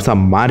பேட்மேன் ஹோல் ஆஃப்ஸாக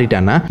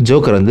மாறிட்டான்னா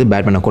ஜோக்கர் வந்து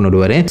பேட்மேனை கொண்டு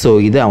விடுவார். ஸோ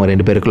இது அவன்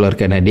 2 பேருக்குள்ள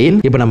இருக்க டீல்.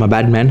 இப்போ நம்ம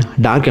பேட்மேன்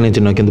டார்க்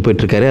எனர்ஜி நோக்கி வந்து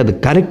போயிட்டு இருக்காரு. அது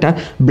கரெக்டாக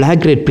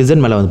பிளாக் ரேட்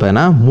பிரிசன் மேலே வந்து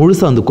பார்த்தீங்கன்னா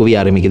முழுசாக வந்து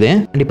குவிய ஆரம்பிக்குது.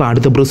 கண்டிப்பாக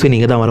அடுத்த ப்ரூஸ் வேன்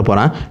இங்கே தான் வர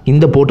போகிறான்.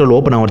 இந்த போர்ட்டல்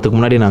ஓப்பன் ஆகிறதுக்கு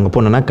முன்னாடி நாங்கள்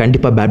போனோம்னா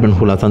கண்டிப்பாக பேட்மேன்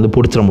ஹோல் ஆஃப்ஸ் வந்து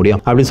பிடிச்சிட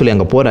முடியும் அப்படின்னு சொல்லி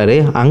அங்கே போகிறாரு.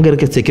 அங்கே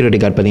இருக்க செக்யூரிட்டி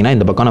கார்டு பார்த்தீங்கன்னா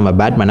இந்த பக்கம் நம்ம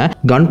பேட்மேனை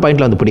கன்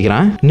பாயிண்ட்ல வந்து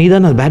பிடிக்கிறான். நீ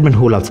தான் பேட்மேன்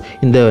ஹோல் ஆஃப்ஸ்,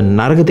 இந்த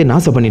நரகத்தை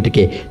நாசம் பண்ணிட்டு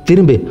இருக்கே,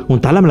 திரும்பி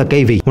உன் தலைமையில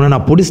கை வை, உன்னை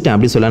நான் பிடிச்சிட்டேன்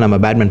அப்படின்னு சொல்ல நம்ம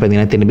பேட்மேன்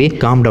பார்த்தீங்கன்னா திரும்பி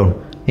காம் டவுன்,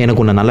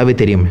 எனக்கு உன்னை நல்லாவே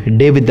தெரியும்,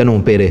 டேவிட் தானே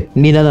உன் பேரு,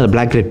 நீ தான் அந்த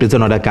black red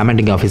பிரிசனோட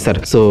commanding officer.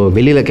 So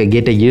வெளியில் இருக்க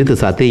கேட்டை இழுத்து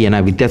சாத்து,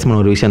 ஏன்னா வித்தியாசமான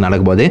ஒரு விஷயம்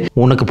நடக்கும்போது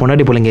உனக்கு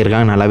பொண்டாட்டி பிள்ளைங்க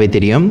இருக்காங்க நல்லாவே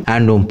தெரியும்.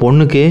 அண்ட் உன்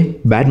பொண்ணுக்கு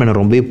பேட்மேனை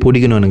ரொம்ப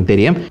பிடிக்கணும் எனக்கு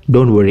தெரியும்.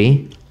 Don't worry,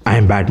 I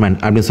am Batman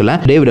அப்படின்னு சொல்ல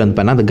டேவிட் வந்து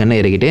பண்ணால் அந்த கன்னை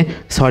இறக்கிட்டு,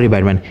 சாரி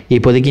பேட்மேன்,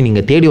 இப்போதைக்கு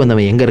நீங்கள் தேடி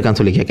வந்தவன் எங்கே இருக்கான்னு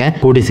சொல்லி கேட்க,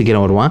 கூடி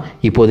சீக்கிரம் வருவான்,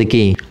 இப்போதைக்கு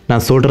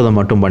நான் சொல்கிறத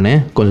மட்டும் பண்ணு,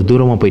 கொஞ்சம்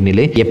தூரமாக போய்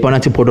நில்லு,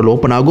 எப்போனாச்சும் போர்ட்டல்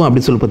ஓப்பன் ஆகும்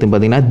அப்படின்னு சொல்லி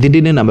பார்த்தீங்கன்னா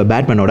திடீர்னு நம்ம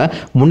பேட்மேனோட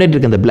முன்னாடி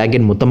இருக்க அந்த பிளாக்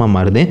கேட் மொத்தமாக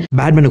மாறுது.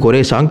 பேட்மேனுக்கு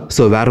ஒரே ஷாக்.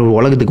 ஸோ வேற ஒரு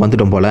உலகத்துக்கு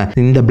வந்துட்டோம் போல,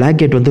 இந்த பிளாக்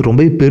கேட் வந்து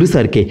ரொம்பவே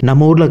பெருசாக இருக்கே,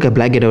 நம்ம ஊரில் இருக்க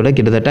பிளாக் கேட்டை விட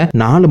கிட்டத்தட்ட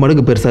 4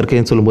 மடங்கு பெருசாக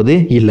இருக்குன்னு சொல்லும்போது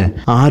இல்லை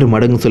 6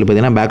 மடங்குன்னு சொல்லி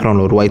பார்த்தீங்கன்னா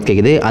பேக்ரவுண்டில் ஒரு வாய்ஸ்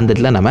கேட்குது. அந்த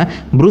இடத்துல நம்ம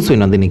ப்ரூஸ்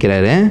வெயின் வந்து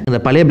நிற்கிறாரு.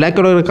 அந்த பழைய பிளாக்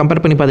கேட்டோட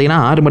கம்பேர் பண்ணி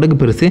பார்த்தீங்கன்னா 6 மடங்கு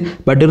பெருசு.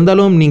 பட்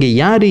இருந்தாலும் நீங்க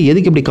யாரு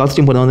எதுக்கு இப்படி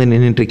காஸ்டியூம் போட வந்து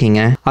நின்றுட்டு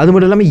இருக்கீங்க, அது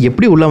மட்டும் இல்லாமல்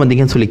எப்படி உள்ள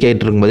வந்தீங்கன்னு சொல்லி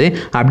கேட்டு இருக்கும்போது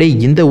அப்படியே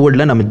இந்த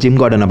ஊர்ல நம்ம ஜிம்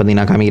கார்டனை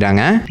பார்த்தீங்கன்னா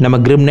காமிக்கிறாங்க. நம்ம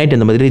கிரிம் நைட்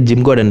இந்த மாதிரி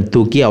ஜிம் கார்டன்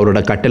தூக்கி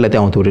அவரோட கட்டளத்தை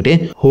அவன் தூக்கிட்டு,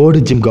 ஓடு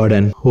ஜிம்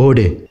கார்டன்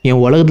ஓடு,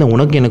 என் உலகத்துல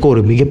உனக்கு எனக்கு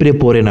ஒரு மிகப்பெரிய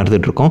போரே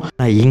நடந்துட்டு இருக்கோம்,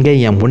 நான் இங்க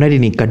என் முன்னாடி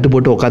நீ கட்டு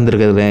போட்டு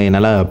உட்காந்துருக்கிறத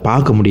என்னால்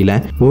பார்க்க முடியல,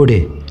 ஓடு,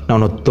 நான்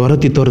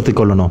உன்னை துரத்தி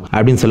கொள்ளணும்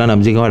அப்படின்னு சொல்ல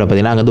நம்ம ஜிங்கோட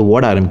பார்த்தீங்கன்னா அங்கே வந்து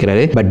ஓட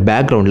ஆரம்பிக்கிறாரு. பட்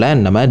பேக்ரவுண்டில்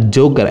நம்ம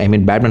ஜோக்கர் ஐ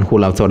மீன் பேட்மேன்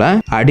ஹோல் ஆஃப்ஸோட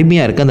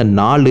அடிமையாக இருக்க அந்த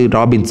 4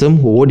 ராபின்ஸும்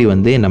ஓடி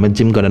வந்து நம்ம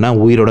ஜிம் கார்டனை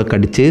உயிரோட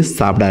கடிச்சு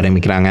சாப்பிட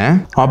ஆரம்பிக்கிறாங்க.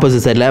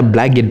 ஆப்போசிட் சைடில்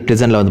பிளாக் கேட்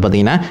பிரிசனில் வந்து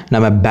பார்த்தீங்கன்னா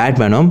நம்ம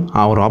பேட்மேனும்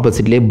அவர்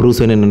ஆப்போசிட்லேயே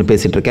ப்ரூஸ் வெயின் நின்று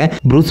பேசிட்டு இருக்கேன்.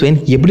 ப்ரூஸ் வெயின்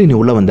எப்படி நீ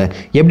உள்ள வந்த,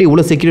 எப்படி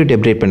உள்ள செக்யூரிட்டி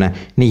அப்டேட் பண்ண,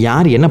 நீ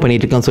யார் என்ன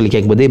பண்ணிட்டு இருக்கான்னு சொல்லி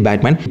கேட்கும்போது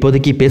பேட்மேன்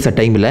இப்போதைக்கு பேச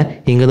டைம் இல்லை,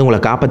 இங்கே வந்து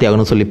உங்களை காப்பாற்றி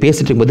ஆகணும்னு சொல்லி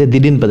பேசிட்டு இருக்கும்போது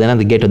திடீர்னு பார்த்தீங்கன்னா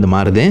அந்த கேட் வந்து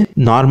மாறுது.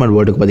 நார்மல்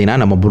வேர்டுக்கு பார்த்தீங்கன்னா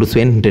நம்ம ப்ரூஸ்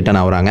வெயின்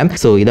ரிட்டர்ன் ஆகுறாங்க.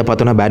 ஸோ இதை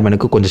பார்த்தோன்னா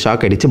பேட்மேனுக்கு கொஞ்சம்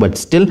ஷாக் ஆயிடுச்சு. But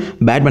still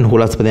Batman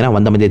whole of பார்த்தீங்கன்னா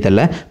வந்த மாதிரியே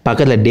தெரியல.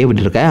 பக்கத்தில் டேவிட்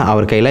இருக்க,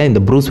 அவர் கையில் இந்த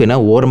ப்ரூஸ் வெயினை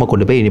ஓரமாக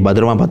கொண்டு போய் நீ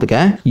பத்திரமா பார்த்துக்க,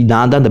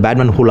 நான் தான் இந்த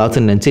பேட்மேன் ஹோல் ஆஃப்ஸ்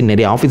நினச்சி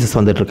நிறைய ஆஃபீஸர்ஸ்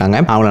வந்துட்டு இருக்காங்க,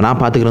 அவங்கள நான்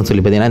பார்த்துக்கிறேன்னு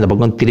சொல்லி பார்த்தீங்கன்னா இந்த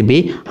பக்கம் திரும்பி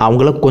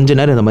அவங்கள கொஞ்ச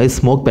நேரம் இந்த மாதிரி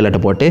ஸ்மோக் பெல்லட்டை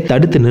போட்டு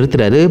தடுத்து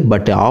நிறுத்துறாரு.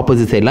 பட்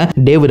ஆப்போசிட் சைடில்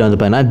டேவிட் வந்து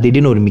பார்த்தீங்கன்னா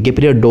திடீர்னு ஒரு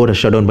மிகப்பெரிய டோரை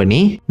ஷட் டவுன் பண்ணி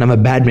நம்ம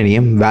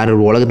பேட்மேனையும் வேற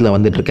ஒரு உலகத்தில்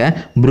வந்துட்டு இருக்க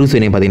ப்ரூஸ்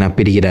வெயினையும் பார்த்தீங்கன்னா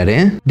பிரிக்கிறாரு.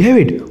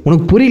 டேவிட்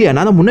உனக்கு புரியலையா,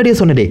 நான் தான் முன்னாடியே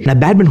சொன்னேன்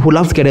நான் பேட்மேன் ஹோல்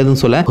ஆஃப்ஸ்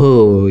கிடையாதுன்னு சொல்ல, ஓ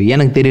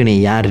எனக்கு தெரியும் நீ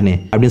யாருன்னு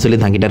அப்படின்னு சொல்லி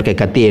தங்கிட்ட இருக்க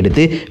கத்தியை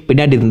எடுத்து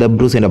பின்னாடி இருந்த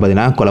ப்ரூஸ் வெயினை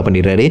பார்த்தீங்கன்னா கொலை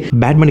பண்ணிடுறாரு.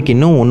 பேட்மேனுக்கு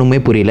இன்னும் ஒன்றுமே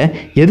புரியல,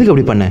 எதுக்கு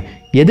அப்படி பண்ண,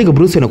 எதுக்கு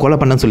ப்ரூஸ் வெயினை கொலை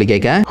பண்ணன்னு சொல்லி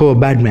கேட்க, ஓ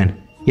பேட்மேன்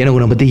எனக்கு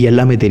உன்னை பற்றி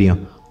எல்லாமே தெரியும்,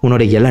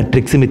 உன்னோட எல்லா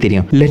ட்ரிக்ஸுமே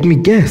தெரியும். லெட் மீ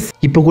கெஸ்,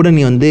 இப்போ கூட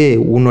நீ வந்து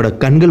உன்னோட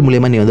கண்கள்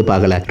மூலியமா நீ வந்து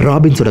பார்க்கல,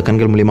 ராபின்ஸோட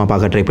கண்கள் மூலியமா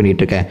பார்க்க ட்ரை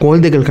பண்ணிட்டு இருக்க,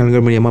 குழந்தைகள்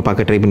கண்கள் மூலியமா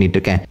பார்க்க ட்ரை பண்ணிட்டு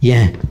இருக்க,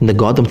 ஏன் இந்த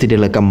காத்தம்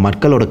சிட்டியில் இருக்க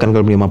மக்களோட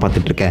கண்கள் மூலியமா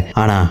பார்த்துட்டு இருக்க.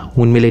 ஆனா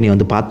உண்மையிலே நீ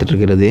வந்து பார்த்துட்டு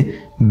இருக்கிறது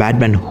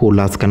பேட்மேன் ஹூ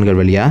லாஸ் கண்கள்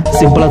வழியா.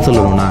 சிம்பிளா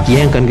சொல்லணும்னா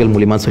ஏன் கண்கள்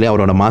மூலியமா சொல்லி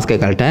அவரோட மாஸ்கை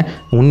கழட்டேன்.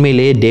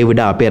 உண்மையிலேயே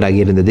டேவிடா அப்பியர் ஆகி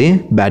இருந்தது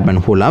பேட்மேன்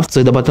ஹூ லாஸ்.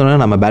 ஸோ இதை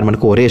பார்த்தோம்னா நம்ம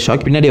பேட்மேனுக்கு ஒரே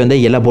ஷாக். பின்னாடி வந்து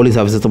எல்லா போலீஸ்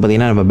ஆஃபீஸர்ஸும்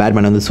பார்த்தீங்கன்னா நம்ம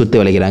பேட்மேன் வந்து சுற்றி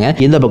விளைக்கிறாங்க.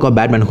 இந்த பக்கம்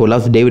பேட்மேன் ஹூ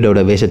லாஸ்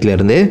டேவிடோட வேஷத்துல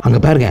இருந்து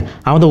அங்க பாருங்க,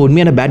 அவன் தான்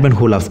உண்மையான பேட்மேன்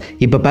ஹூ லாஸ்.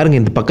 இப்ப பாருங்க,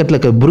 இந்த பக்கத்துல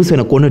இருக்க ப்ரூஸ்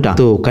வேனை கொன்னுட்டான்.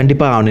 ஸோ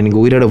கண்டிப்பா அவனை நீங்க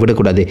உயிரோட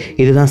விடக்கூடாது,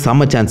 இதுதான்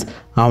செம்ம சான்ஸ்,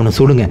 அவனை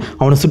சுடுங்க,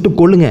 அவனை சுட்டு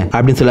கொள்ளுங்க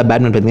அப்படின்னு சொல்ல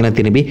பேட்மேன் பார்த்தீங்கன்னா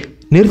திரும்பி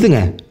நிறுத்துங்க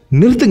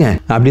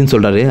அப்படின்னு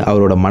சொல்றாரு.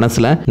 அவரோட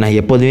மனசுல நான்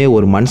எப்போதுமே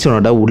ஒரு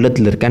மனுஷனோட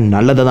உள்ளத்துல இருக்க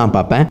நல்லதை தான்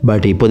பார்ப்பேன்,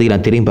 பட் இப்போதைக்கு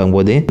நான் திரும்பி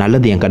பார்க்கும்போது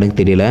நல்லது என் கண்ணுக்கு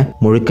தெரியல,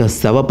 முழுக்க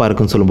செவப்பா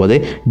இருக்குன்னு சொல்லும்போது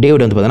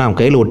டேவிட் வந்து பார்த்தீங்கன்னா அவன்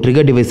கையில் ஒரு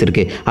ட்ரிகர் டிவைஸ்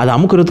இருக்கு, அதை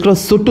அமுக்கிறதுக்குள்ள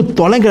சுட்டு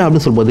தொலைங்க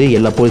அப்படின்னு சொல்லும்போது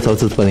எல்லா போலீஸ்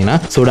ஆஃபீஸர்ஸ் பார்த்தீங்கன்னா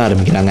சுட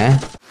ஆரம்பிக்கிறாங்க.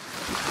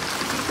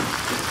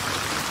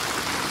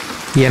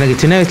 எனக்கு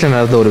சின்ன வயசில்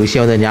நடந்த ஒரு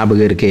விஷயம் வந்து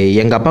ஞாபகம் இருக்குது.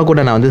 எங்கள் அப்பா கூட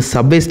நான் வந்து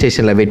சப்வே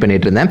ஸ்டேஷனில் வெயிட்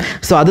பண்ணிட்டு இருந்தேன்.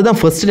 ஸோ அதுதான்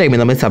ஃபர்ஸ்ட் டைம்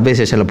இந்த மாதிரி சப்வே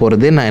ஸ்டேஷனில்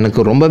போகிறது.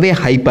 எனக்கு ரொம்பவே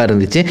ஹைப்பாக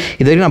இருந்துச்சு.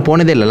 இது வரைக்கும் நான்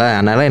போனதே இல்லைல்ல,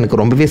 அதனால் எனக்கு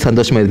ரொம்பவே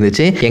சந்தோஷமாக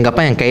இருந்துச்சு. எங்கள்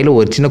அப்பா என் கையில்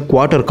ஒரு சின்ன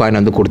குவார்ட்டர் காயின்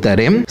வந்து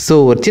கொடுத்தாரு. ஸோ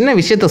ஒரு சின்ன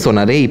விஷயத்த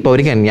சொன்னார், இப்போ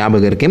வரைக்கும் எனக்கு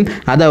ஞாபகம் இருக்குது.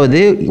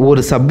 அதாவது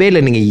ஒரு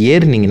சப்வேல நீங்கள்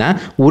ஏறினீங்கன்னா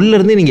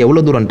உள்ளேருந்து நீங்கள்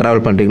எவ்வளோ தூரம்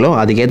ட்ராவல் பண்ணுறீங்களோ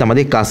அதுக்கேற்ற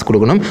மாதிரி காசு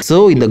கொடுக்கணும். ஸோ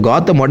இந்த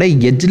காத்தமோட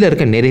எட்ஜில்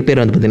இருக்க நிறைய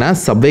பேர் வந்து பார்த்தீங்கன்னா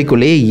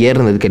சப்வேக்குள்ளேயே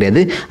ஏறினது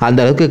கிடையாது, அந்த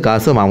அளவுக்கு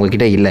காசு அவங்க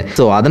கிட்ட இல்லை.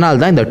 ஸோ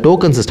அதனால தான் இந்த டோக்கன்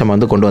சிஸ்டம்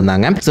வந்து கொண்டு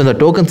வந்தாங்க. ஸோ இந்த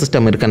டோக்கன்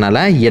சிஸ்டம்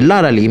இருக்கனால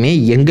எல்லாராலையுமே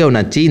எங்கே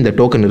நச்சு இந்த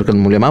டோக்கன்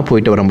இருக்கிறது மூலமா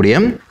போயிட்டு வர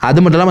முடியும். அது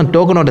மட்டும் இல்லாமல்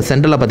டோக்கனோட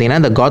சென்டரில் பார்த்தீங்கன்னா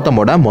இந்த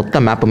காத்தமோட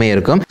மொத்த மேப்புமே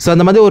இருக்கும். ஸோ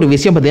அந்த மாதிரி ஒரு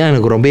விஷயம் பார்த்தீங்கன்னா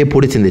எனக்கு ரொம்பவே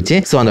பிடிச்சிருந்துச்சு.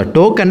 ஸோ அந்த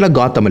டோக்கன்ல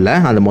காத்தம் இல்லை,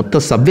 அந்த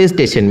மொத்த சப்வே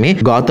ஸ்டேஷனுமே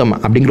காத்தம்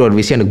அப்படிங்கிற ஒரு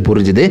விஷயம் எனக்கு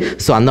புரிஞ்சுது.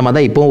 ஸோ அந்த மாதிரி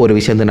தான் இப்போ ஒரு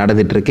விஷயம் வந்து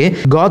நடந்துட்டு இருக்கு.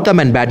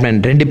 காத்தம் அண்ட்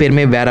பேட்மேன் ரெண்டு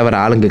பேருமே வேற வேற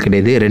ஆளுங்க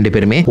கிடையாது, ரெண்டு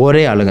பேருமே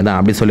ஒரே ஆளுங்க தான்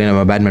அப்படி சொல்லி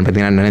நம்ம பேட்மேன்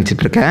பார்த்தீங்கன்னா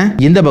நினைச்சிட்டு இருக்கேன்.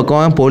 இந்த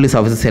பக்கம் போலீஸ்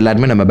ஆஃபீஸர்ஸ்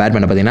எல்லாருமே நம்ம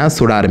பேட்மேனை பார்த்தீங்கன்னா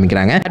சுட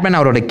ஆரம்பிக்கிறாங்க. பேட்மேன்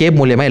அவரோட கேப்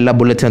மூலியமா எல்லா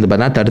புல்லட்ஸ் வந்து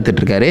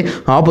தடுத்துட்டு இருக்காரு.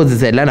 ஆப்போசிட்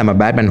சைடுல நம்ம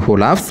பேட்மேன் ஹூ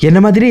லாஸ். என்ன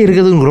மாதிரி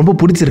இருக்கிறது உங்களுக்கு ரொம்ப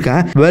பிடிச்சிருக்கா?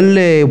 வெல்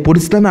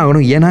பிடிச்சுதான்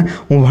ஆகணும், ஏன்னா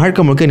உன்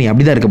வாழ்க்கை முழுக்க நீ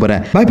அப்படிதான் இருக்க போற.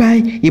 பை பை,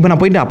 இப்போ நான்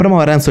போயிட்டு அப்புறமா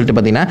வரேன்னு சொல்லிட்டு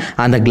பார்த்தீங்கன்னா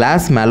அந்த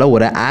கிளாஸ் மேல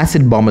ஒரு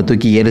ஆசிட் பாம்பை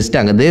தூக்கி எரிச்சிட்டு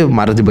அங்கே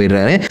மறைஞ்சு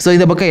போயிடுறாரு. ஸோ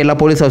இந்த பக்கம் எல்லா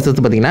போலீஸ்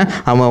ஆஃபீஸர்ஸ் பார்த்தீங்கன்னா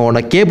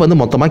அவனோட கேப் வந்து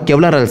மொத்தமாக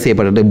கெவ்லரால்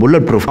செய்யப்பட்டது,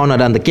 புல்லட் ப்ரூஃப்.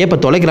 அவனோட அந்த கேப்பை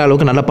தொலைக்கிற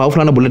அளவுக்கு நல்ல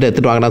பவர்ஃபுல்லான புல்லட்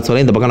எடுத்துட்டு வாங்கன்னு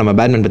சொல்லி இந்த பக்கம் நம்ம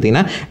பேட்மேன்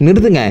பார்த்தீங்கன்னா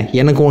நிறுத்துங்க,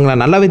 எனக்கு உங்களை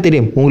நல்லாவே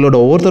தெரியும், உங்களோட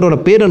ஒவ்வொருத்தரோட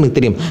பேர் எனக்கு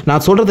தெரியும்,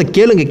 நான் சொல்றதை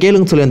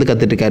கேளுங்க சொல்லி வந்து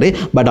கத்துட்டு இருக்காரு.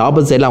 பட்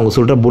ஆப்போசிட் சைடில் அவங்க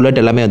சொல்ற புல்லட்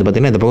எல்லாமே வந்து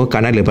பார்த்தீங்கன்னா இந்த பக்கம்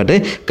கண்ணாடி பட்டு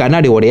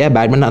கண்ணாடியோடைய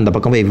பேட்மேன் அந்த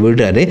பக்கம் போய்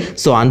விழுறாரு.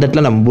 ஸோ அந்த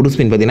இடத்துல நம்ம ப்ரூஸ்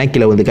வெயின் பார்த்தீங்கன்னா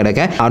கீழே வந்து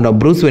கிடக்க அந்த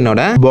ப்ரூஸ்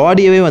வெயினோட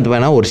பாடியவே வந்து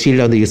ஒரு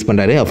ஷீல்டை வந்து யூஸ்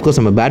பண்றாரு. அஃப்கோர்ஸ்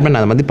நம்ம பேட்மேன்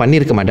அந்த மாதிரி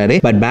பண்ணியிருக்க மாட்டாரு,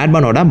 பட்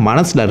பேட்மேனோட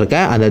மனசுல இருக்க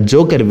அந்த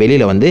ஜோக்கர்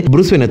வெளியில வந்து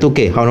ப்ரூஸ் வெயினை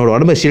தூக்கி அவனோட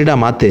உடம்பு ஷீல்டா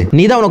மாத்து,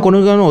 நீ தான் அவனை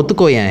கொண்டு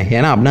ஒத்துக்கோயேன்,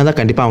 ஏன்னா அப்படின்னா தான்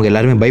கண்டிப்பா அவங்க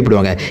எல்லாருமே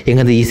பயப்படுவாங்க, எங்க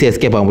வந்து ஈஸியாக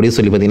எஸ்கேப் ஆக முடியும்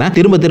சொல்லி பார்த்தீங்கன்னா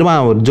திரும்ப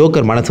ஒரு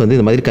ஜோக்கர் மனசு வந்து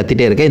இந்த மாதிரி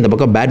கத்திட்டே இருக்க. இந்த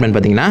பக்கம் பேட்மேன்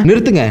பார்த்தீங்கன்னா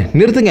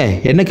நிறுத்துங்க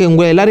எனக்கு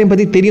உங்க எல்லாரையும்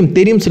பத்தி தெரியும்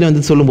சொல்லி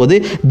வந்து சொல்லும்போது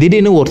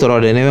திடீர்னு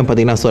ஒருத்தரோட நினைவை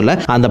பார்த்தீங்கன்னா சொல்ல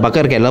அந்த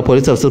பக்கம் இருக்க எல்லா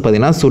போலீஸ் ஆஃபீஸர்ஸ்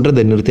பார்த்தீங்கன்னா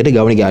சுடுறதை நிறுத்திட்டு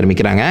கவனிக்க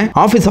ஆரம்பிக்கிறாங்க.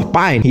 ஆஃபீஸ் ஆஃப்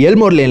பாயிண்ட்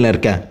எல்மோர் லேன்ல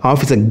இருக்க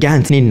ஆஃபீஸர்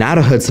கேன்ஸ், நீ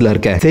நேரோ ஹெர்ட்ஸ்ல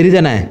இருக்க,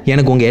 சரிதானே?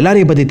 எனக்கு உங்க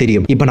எல்லாரையும் பத்தி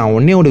தெரியும். இப்போ நான்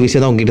ஒன்னே ஒரு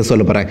விஷயம் தான் உங்ககிட்ட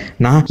சொல்ல போறேன்.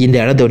 நான் இந்த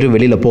இடத்த விட்டு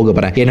வெளியில போக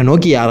போறேன். என்னை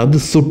நோக்கி யாராவது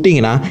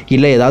சுட்டிங்கன்னா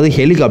இல்ல ஏதாவது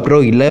ஹெலிகாப்டரோ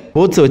இல்ல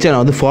போட்ஸை வச்சு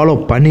நான் வந்து ஃபாலோ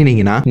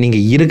பண்ணினீங்கன்னா நீங்க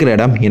இருக்கிற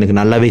இடம் எனக்கு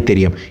நல்லாவே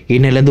தெரியும்.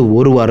 இன்னிலேருந்து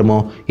ஒரு வாரமோ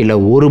இல்ல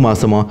ஒரு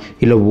மாசமோ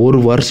இல்ல ஒரு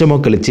வருஷமோ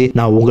கழிச்சு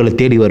நான் உங்களை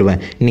தேடி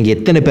வருவேன். நீங்க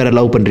எத்தனை பேரை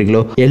லவ்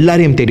பண்றீங்களோ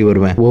எல்லாரையும் தேடி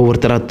வருவேன்.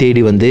 ஒவ்வொருத்தரா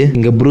தேடி வந்து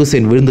இங்க ப்ரூஸ்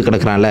வெயின் விழுந்து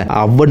கிடக்குறான்ல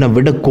அவனை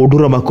விட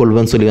கொடூரமா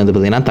கொள்வேன்னு சொல்லி வந்து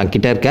பார்த்தீங்கன்னா தான்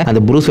கிட்ட இருக்க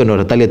அந்த ப்ரூஸ்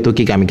வெயினோட தலையை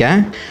தூக்கி காமிக்க.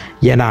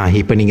 ஏன்னா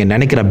இப்போ நீங்க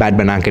நினைக்கிற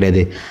பேட்மேன் நான்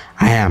கிடையாது,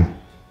 ஐ ஆம்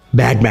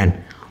பேட்மேன்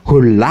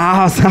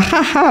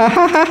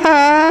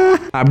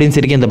அப்படின்னு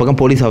சொல்லி இந்த பக்கம்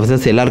போலீஸ்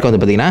ஆஃபீஸர்ஸ் எல்லாருக்கும் வந்து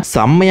பார்த்தீங்கன்னா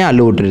செம்மையா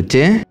அள்ளு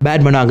விட்டுருச்சு.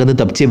 பேட்மேன் அங்கிருந்து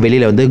தப்பிச்சு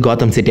வெளியில வந்து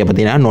காத்தம் சிட்டியை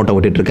பார்த்தீங்கன்னா நோட்டை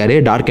விட்டுட்டு இருக்காரு,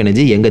 டார்க்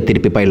எனர்ஜி எங்க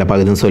திருப்பி பயில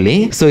பாக்குதுன்னு சொல்லி.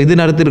 ஸோ இது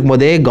நடத்திருக்கும்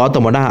போதே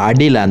காத்தமோட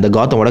அடியில் அந்த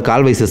காத்தமோட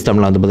கால்வாய்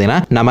சிஸ்டம்ல வந்து பார்த்தீங்கன்னா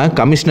நம்ம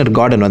கமிஷனர்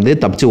கார்டன் வந்து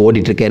தப்பிச்சு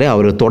ஓடிட்டு இருக்காரு.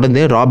 அவர்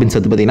தொடர்ந்து ராபின்ஸ்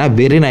வந்து பார்த்தீங்கன்னா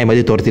வெறி நாய்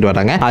மாதிரி துரத்திட்டு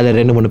வராங்க.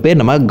 அதில் 2-3 பேர்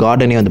நம்ம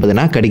கார்டனே வந்து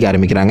பார்த்தீங்கன்னா கடிக்க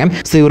ஆரம்பிக்கிறாங்க.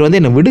 ஸோ இவர்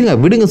வந்து என்ன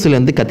விடுங்க சொல்லி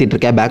வந்து கத்திட்டு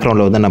இருக்க.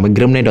 பேக்ரவுண்ட்ல வந்து நம்ம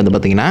கிரிமினேட் வந்து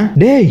பார்த்தீங்கன்னா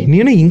டேய் நீ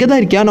என்ன இங்க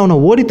தான் இருக்கியா, நான்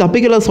ஓடி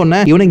தப்பிக்கல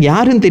சொன்னேன், இவனுக்கு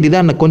யாருன்னு தெரியுதா,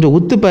 கொஞ்சம்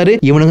ஒத்துப்பாரு,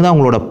 இவனுக்கு தான்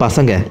உங்களோட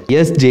பசங்க.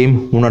 எஸ் ஜேம்,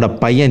 உன்னோட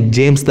பையன்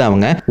ஜேம்ஸ் தான்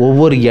அவங்க.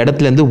 ஒவ்வொரு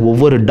இடத்துல இருந்து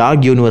ஒவ்வொரு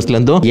டார்க் யூனிவர்ஸ்ல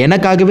இருந்தும்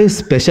எனக்காகவே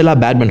ஸ்பெஷலா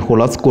பேட்மேன்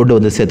ஹோலாஸ் கொண்டு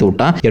வந்து சேர்த்து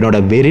விட்டான். என்னோட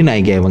வெறி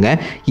நாய்ங்க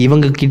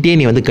இவங்க கிட்டே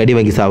நீ வந்து கடி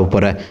வாங்கி சாக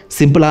போற,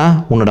 சிம்பிளா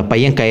உன்னோட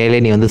பையன் கையிலே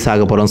நீ வந்து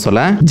சாக போறன்னு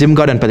சொல்ல ஜிம்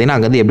கார்டன் பார்த்தீங்கன்னா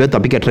அங்க வந்து எப்படியோ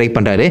தப்பிக்க ட்ரை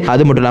பண்றாரு.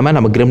 அது மட்டும் இல்லாம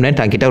நம்ம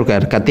கிரிமினேட் கிட்ட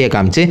ஒரு கத்தியை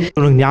காமிச்சு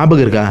உனக்கு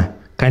ஞாபகம் இருக்கா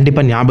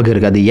கண்டிப்பாக ஞாபகம்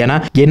இருக்காது. ஏன்னா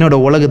என்னோட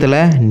உலகத்தில்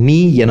நீ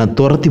என்னை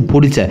துரத்தி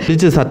பிடிச்ச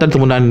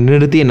சட்டத்துக்கு முன்னாடி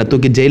நிறுத்தி என்னை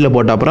தூக்கி ஜெயிலில்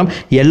போட்ட அப்புறம்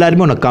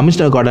எல்லாருமே உனக்கு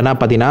கமிஷனர் கார்டனாக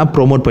பார்த்தீங்கன்னா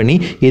ப்ரொமோட் பண்ணி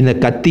இந்த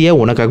கத்தியை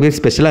உனக்காகவே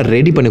ஸ்பெஷலாக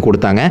ரெடி பண்ணி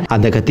கொடுத்தாங்க.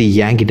 அந்த கத்தி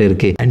என்கிட்ட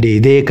இருக்கு. அண்ட்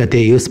இதே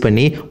கத்தியை யூஸ்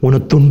பண்ணி உன்னை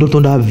துண்டு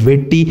துண்டாக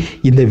வெட்டி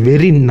இந்த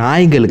வெறி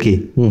நாய்களுக்கு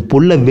உன்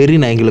புள்ள வெறி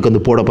நாய்களுக்கு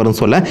வந்து போட போகிறேன்னு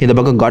சொல்ல இந்த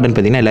பக்கம் கார்டன்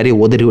பார்த்தீங்கன்னா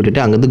எல்லாரையும் உதறி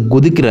விட்டுட்டு அங்கேருந்து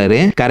குதிக்கிறாரு.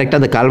 கரெக்டாக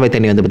அந்த கால்வாய்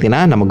தண்ணி வந்து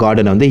பார்த்தீங்கன்னா நம்ம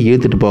கார்டனை வந்து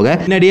இழுத்துட்டு போக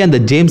முன்னாடியே அந்த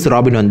ஜேம்ஸ்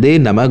ராபின் வந்து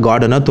நம்ம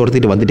கார்டனை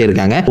துரத்திட்டு வந்துட்டே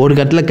இருக்காங்க. ஒரு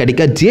கட்டத்தில்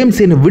கடிக்க ஜேம்ஸ்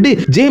என்ன விடு,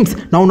 ஜேம்ஸ்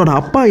நான் உன்னோட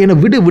அப்பா என்ன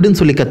விடு விடுன்னு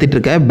சொல்லி கத்திட்டு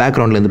இருக்க.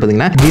 பேக்ரவுண்ட்ல இருந்து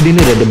பார்த்தீங்கன்னா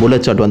திடீர்னு 2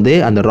 புல்லட் ஷாட் வந்து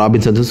அந்த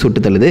ராபின்ஸ் வந்து சுட்டு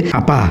தள்ளுது.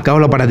 அப்பா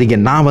கவலைப்படாதீங்க,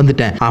 நான்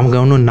வந்துட்டேன், அவங்க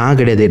ஒன்றும் நான்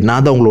கிடையாது,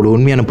 நான் தான் உங்களோட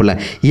உண்மையான புள்ள,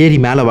 ஏறி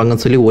மேலே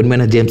வாங்கன்னு சொல்லி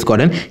உண்மையான ஜேம்ஸ்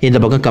கார்டன் இந்த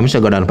பக்கம்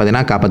கமிஷனர் கார்டன்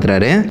பார்த்தீங்கன்னா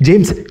காப்பாத்துறாரு.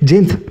 ஜேம்ஸ்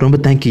ஜேம்ஸ் ரொம்ப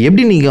தேங்க்யூ,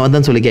 எப்படி நீங்க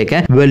வந்தேன்னு சொல்லி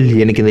கேட்க, வெல்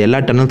எனக்கு இந்த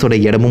எல்லா டனல்ஸோட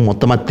இடமும்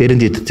மொத்தமாக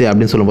தெரிஞ்சிச்சு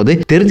அப்படின்னு சொல்லும்போது,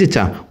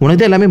 தெரிஞ்சிச்சா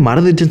உனக்கு எல்லாமே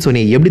மறந்துச்சுன்னு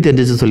சொன்னி எப்படி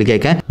தெரிஞ்சிச்சுன்னு சொல்லி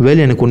கேட்க,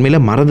 வெல் எனக்கு உண்மையில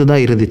மறந்து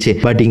தான் இருந்துச்சு,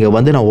 பட் இங்க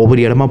வந்து நான்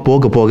ஒவ்வொரு இடமா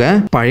போக போக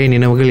பழைய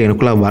நினைவுகள்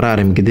எனக்குள்ள வர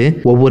ஆரம்பிக்குது.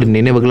 ஒவ்வொரு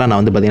நினைவுகளா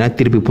நான் வந்து பார்த்தீங்கன்னா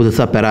திருப்பி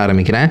புதுசாக பெற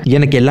ஆரம்பிக்கிறேன்.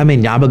 எனக்கு எல்லாமே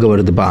ஞாபகம்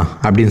வருதுப்பா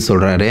அப்படின்னு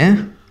சொல்றாரு.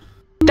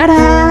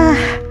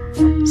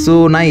 ஸோ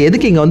நான்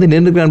எதுக்கு இங்கே வந்து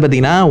நின்றுக்கிறேன்னு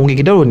பார்த்தீங்கன்னா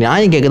உங்ககிட்ட ஒரு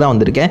நியாயம் கேட்க தான்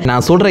வந்திருக்கேன்.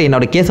 நான் சொல்கிறேன்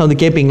என்னோட கேஸை வந்து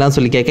கேட்பீங்களான்னு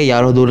சொல்லி கேட்க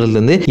யாரோ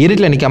தூரத்துலேருந்து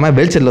இருட்டில் நிற்காம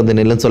வெளிச்சத்தில் வந்து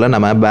நில்லுன்னு சொல்ல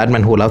நம்ம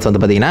பேட்மேன் ஹூலாஸ் வந்து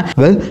பார்த்தீங்கன்னா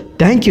வெல்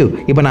தேங்க்யூ,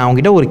 இப்போ நான்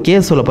அவங்ககிட்ட ஒரு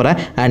கேஸ் சொல்ல போகிறேன்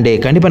அண்ட்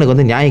கண்டிப்பாக எனக்கு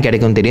வந்து நியாயம்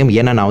கிடைக்கும்னு தெரியும்.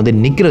 ஏன்னா நான் வந்து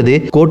நிற்கிறது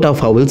கோர்ட்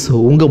ஆஃப் ஹவுல்ஸ்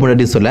உங்கள்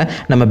முன்னாடி சொல்ல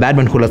நம்ம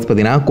பேட்மேன் ஹூலாஸ்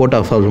பார்த்தீங்கன்னா கோர்ட்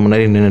ஆஃப் ஹவுல்ஸ்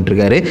முன்னாடி நின்றுட்டு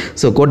இருக்காரு.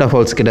 ஸோ கோர்ட் ஆஃப்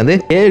ஹவுல்ஸ் கிட்ட வந்து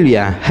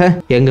கேள்வியா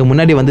எங்கள்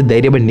முன்னாடி வந்து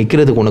தைரியமாக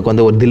நிற்கிறதுக்கு உனக்கு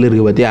வந்து ஒரு தில்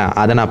இருக்கு பார்த்தியா,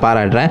 அதை நான்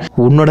பாராட்டுறேன்.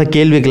 உன்னோட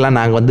கேள்விக்கெல்லாம்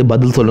நாங்கள் வந்து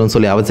பதில் சொல்லணும்னு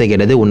சொல்லி அவசியம்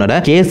கிடையாது, உன்னோட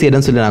கேஸ்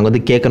எதுன்னு சொல்லி நாங்கள்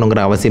வந்து கேட்கணுங்கிற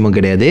அவசியமும்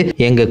கிடையாது.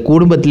 எங்க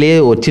குடும்பத்திலேயே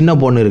ஒரு சின்ன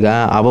பொண்ணு இருக்கா,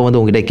 அவ வந்து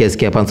உங்ககிட்ட கேஸ்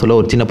கேட்பான்னு சொல்ல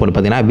ஒரு சின்ன பொண்ணு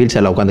பார்த்தீங்கன்னா வீல்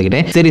சேர்ல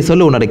உட்காந்துக்கிட்டேன். சரி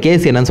சொல்லு உன்னோட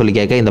கேஸ் என்னன்னு சொல்லி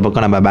கேட்க இந்த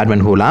பக்கம் நம்ம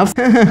பேட்மேன் ஹூலாஸ்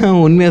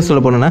உண்மையாக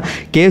சொல்ல போனோம்னா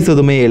கேஸ்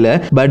எதுவுமே இல்லை,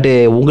 பட்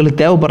உங்களுக்கு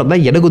தேவைப்படுறதா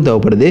எனக்கும்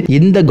தேவைப்படுது.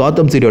 இந்த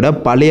காத்தம் சிட்டியோட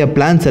பழைய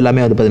பிளான்ஸ்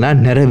எல்லாமே வந்து பார்த்தீங்கன்னா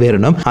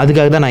நிறைவேறணும்,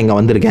 அதுக்காக தான் நான் இங்கே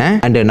வந்திருக்கேன்.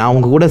 அண்ட் நான்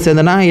உங்க கூட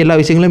சேர்ந்தேன்னா எல்லா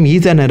விஷயங்களும்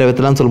ஈஸியாக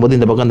நிறைவேற்றலாம்னு சொல்லும்போது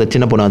இந்த பக்கம் அந்த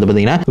சின்ன பொண்ணு வந்து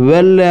பார்த்தீங்கன்னா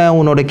வெல்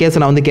உன்னோட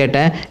கேஸை நான் வந்து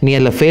கேட்டேன், நீ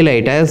அதில் ஃபெயில்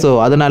ஆகிட்ட, ஸோ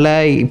அதனால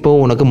இப்போ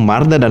உனக்கு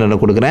மரண தண்டனை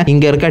கொடுக்குறேன்.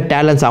 இங்கே இருக்க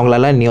டேலண்ட்ஸ்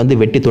அவங்களால நீ வந்து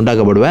வெட்டி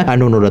துண்டாக்கப்படுவேன்.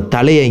 அண்ட் உன்னோட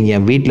தலையை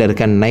என் வீட்டில்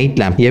இருக்க நைட்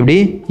லேம்ப், எப்படி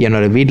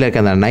என்னோட வீட்டில் இருக்க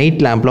அந்த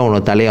நைட் லேம்ப்ல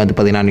உன்னோட தலையை வந்து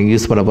பார்த்தீங்கன்னா நீ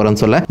யூஸ் பண்ண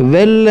போறேன்னு சொல்ல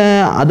வெல்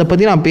அதை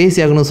பற்றி நான் பேசி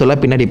ஆகணும்னு சொல்ல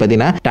பின்னாடி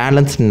பார்த்தீங்கன்னா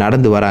டேலண்ட்ஸ்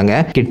நடந்து வராங்க.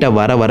 கிட்ட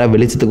வர வர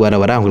வெளிச்சத்துக்கு வர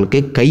வர அவங்களுக்கு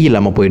கை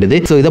இல்லாமல் போயிடுது.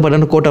 ஸோ இதை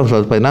பண்ண கோர்ட் ஆஃப்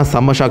பார்த்தீங்கன்னா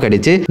செம்ம ஷாக்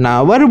அடிச்சு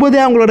நான்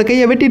வரும்போதே அவங்களோட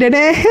கையை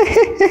வெட்டிட்டேனே.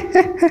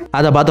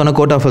 அதை பார்த்தோன்னா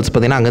கோர்ட் ஆஃப்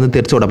பார்த்தீங்கன்னா அங்கேருந்து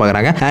தெரிச்சு விட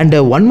பார்க்குறாங்க. அண்ட்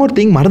ஒன் மோர்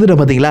திங் மறந்துட்டு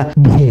பார்த்தீங்களா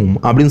பூம்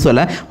அப்படின்னு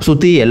சொல்ல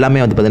சுற்றி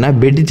எல்லாமே வந்து பார்த்தீங்கன்னா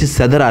வெடிச்சு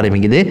செதற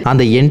ஆரம்பிக்குது.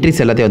 அந்த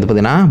என்ட்ரிஸ் எல்லாத்தையும் வந்து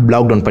பார்த்தீங்கன்னா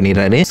பிளாக் டவுன்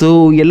பண்ணிடுறாரு. ஸோ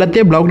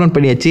எல்லாத்தையும் பிளாக் டவுன்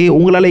பண்ணியாச்சு,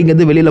 உங்களால்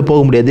இங்கேருந்து வெளியில்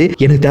போக முடியாது.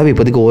 எனக்கு தேவை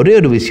இப்போதைக்கு ஒரே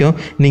ஒரு விஷயம்,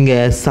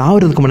 நீங்கள்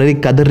சாவறதுக்கு முன்னாடி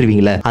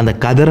கதறுவீங்களே அந்த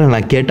கதரை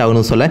நான்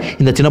கேட்டாகணும்னு சொல்ல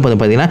இந்த சின்ன பொண்ணு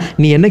பார்த்தீங்கன்னா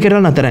நீ என்ன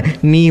கேட்டாலும் நான் தரேன்,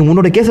 நீ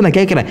உன்னோட கேஸை நான்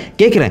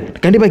கேட்குறேன்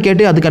கண்டிப்பாக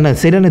கேட்டு அதுக்கான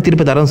சரியான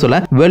தீர்ப்பை தரேன்னு சொல்ல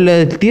வெள்ள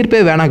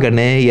தீர்ப்பே வேணாம்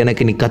கண்ணு,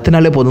 எனக்கு நீ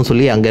கத்துனாலே போதும்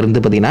சொல்லி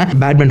அங்கேருந்து பார்த்தீங்கன்னா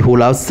பேட்மேன்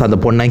ஹூலாஸ் அந்த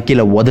பொண்ணை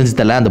கீழே உதஞ்சு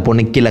தலை அந்த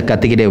பொண்ணு கீழே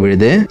கத்திக்கிட்டே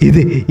விழுது.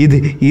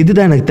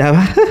 இதுதான் எனக்கு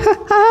தேவை.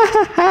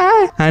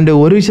 அண்ட்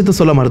ஒரு விஷயத்த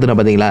சொல்ல மறந்துட்டேன்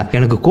பார்த்தீங்களா,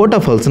 எனக்கு கோர்ட்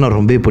ஆஃப் ஹவுல்ஸ்னா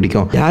ரொம்ப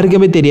பிடிக்கும்.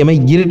 யாருக்குமே தெரியாம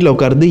இருட்டில்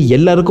உட்கார்ந்து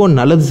எல்லாருக்கும்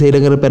நல்லது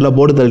செய்யறங்கிற பேர்ல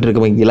போர்டு தள்ளிட்டு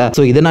இருக்கீங்களா.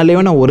 ஸோ இதனாலே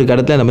நான் ஒரு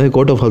கடத்துல நம்ம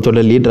கோர்ட் ஆஃப்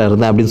ஹவுல்ஸோட லீடரா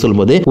இருந்தேன் அப்படின்னு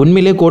சொல்லும்போது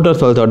உண்மையிலேயே கோர்ட்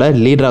ஆஃப் ஹவுல்ஸோட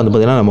லீடரா வந்து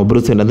பார்த்தீங்கன்னா நம்ம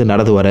ப்ரூஸ் வந்து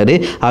நடந்து வராரு.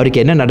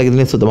 அவருக்கு என்ன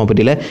நடக்குதுன்னு சுத்தமாக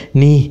பற்றியில.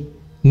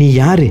 நீ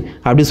யாரு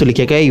அப்படின்னு சொல்லி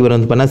கேட்க இவர்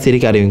வந்து பண்ணா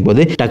சிரிக்க ஆரம்பிக்கும்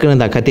போது டக்குன்னு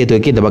அந்த கத்தியை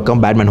தூக்கி இந்த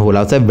பக்கம் பேட்மேன்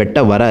ஹூலாஸை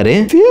வெட்ட வராரு.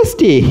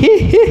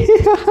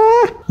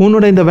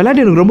 உன்னோட இந்த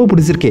விளையாட்டு எனக்கு ரொம்ப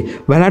பிடிச்சிருக்கு,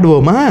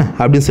 விளையாடுவோமா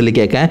அப்படின்னு சொல்லி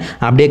கேட்க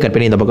அப்படியே கட்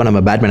பண்ணி இந்த பக்கம் நம்ம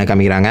பேட்மேனை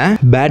காமிக்கிறாங்க.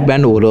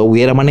 பேட்மேன் ஒரு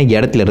உயரமான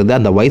இடத்துல இருந்து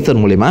அந்த வைசர்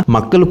மூலியமா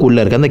மக்களுக்குள்ள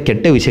இருக்க அந்த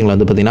கெட்ட விஷயங்களை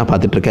வந்து பார்த்தீங்கன்னா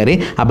பார்த்துட்டு இருக்காரு.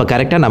 அப்போ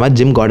கரெக்டாக நம்ம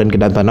ஜிம் கார்டன்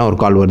கிட்ட பண்ண ஒரு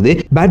கால் வருது.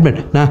 பேட்மேன்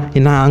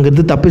நான்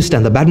அங்கிருந்து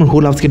தப்பிச்சிட்டேன், அந்த பேட்மேன்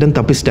ஹூலாஸ் கிட்ட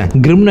தப்பிச்சிட்டேன்.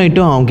 கிரிம்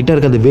நைட்டும் அவங்க கிட்ட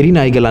இருக்க அந்த வெறி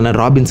நாய்களான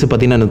ராபின்ஸ்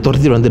பார்த்தீங்கன்னா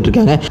துரத்திட்டு வந்துட்டு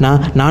இருக்காங்க.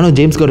 நானும்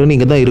ஜேம்ஸ் கார்டன்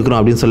இங்கே தான் இருக்கிறோம்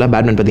அப்படின்னு சொல்ல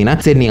பேட்மேன் பார்த்தீங்கன்னா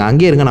சரி நீங்கள்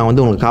அங்கே இருங்க நான்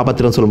வந்து உங்களுக்கு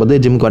காப்பாற்றுறேன்னு சொல்லும்போது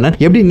ஜிம் கார்டன்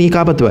எப்படி நீ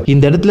காப்பாற்றுவ,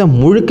 இந்த இடத்துல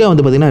முழுக்க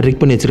வந்து பார்த்தீங்கன்னா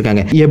ரிக் பண்ணி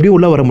வச்சிருக்காங்க, எப்படி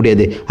உள்ள வர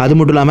முடியாது. அது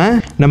மட்டும் இல்லாமல்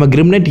நம்ம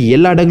கிரிம்நைட்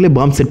எல்லா இடங்களையும்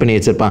பாம்பு செட் பண்ணி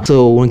வச்சிருப்பான். ஸோ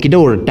உங்ககிட்ட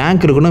ஒரு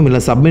டேங்க் இருக்கணும், இல்லை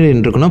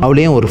சப்மரீன் இருக்கணும்,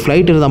 அவளையும் ஒரு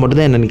ஃப்ளைட் இருந்தால் மட்டும்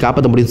தான் என்ன நீ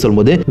காப்பாற்ற முடியும்னு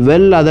சொல்லும்போது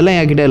வெல் அதெல்லாம்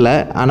என்கிட்ட இல்லை,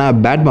 ஆனால்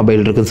பேட்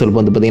மொபைல் இருக்குன்னு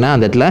சொல்லும்போது பார்த்தீங்கன்னா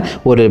அந்த இடத்துல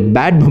ஒரு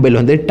பேட் மொபைல்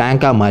வந்து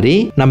டேங்காக மாறி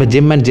நம்ம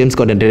ஜிம் அண்ட் ஜேம்ஸ்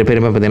கார்டன் 2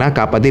 பேருமே பார்த்தீங்கன்னா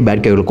காப்பாற்றி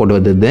பேட் கேவில் கொண்டு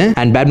வந்தது.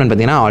 அண்ட் பேட்மேன்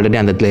பார்த்தீங்கன்னா ஆல்ரெடி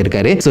அந்த இடத்துல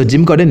இருக்காரு. ஸோ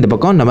ஜிம் கார்டன் இந்த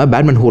பக்கம் நம்ம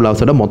பேட்மேன்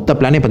ஹூலாஸோட மொத்த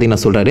பிளானே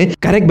பார்த்தீங்கன்னா சொல்றாரு.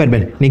 கரெக்ட்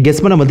பேட்மேன், நீ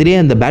கெஸ் பண்ண மாதிரியே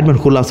அந்த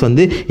பேட்மேன் ஹூலாஸ்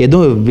வந்து ஏதோ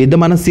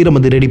விதமான சீரம்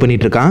வந்து ரெடி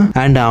பண்ணிட்டு இருக்கான்.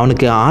 அண்ட்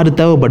அவனுக்கு 6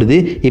 தேவைப்படுது,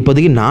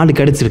 இப்போதைக்கு 4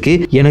 கிடைச்சிருக்கு.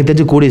 எனக்கு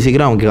தெரிஞ்சு கூடிய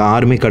சீக்கிரம் அவனுக்கு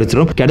 6மே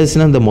கிடைச்சிரும்.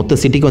 கிடைச்சுன்னா இந்த மொத்த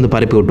சிட்டிக்கு வந்து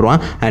பரப்பி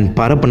விட்டுருவான். அண்ட்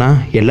பரப்புனா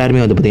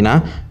எல்லாருமே வந்து பார்த்தீங்கன்னா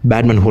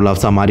பேட்மேன்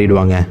ஹூலாஸாக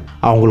மாறிடுவாங்க.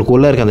 அவங்களுக்கு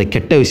உள்ள இருக்க அந்த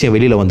கெட்ட விஷயம்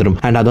வெளியில் வந்துடும்.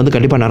 அண்ட் அது வந்து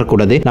கண்டிப்பாக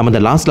நடக்கக்கூடாது, நம்ம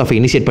இந்த லாஸ்ட் ஆஃப்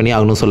இனிஷியேட் பண்ணி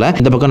ஆகணும்னு சொல்ல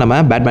இந்த பக்கம் நம்ம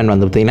பேட்மேன்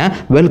வந்து பார்த்தீங்கன்னா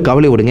வெல்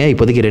கவலை விடுங்க,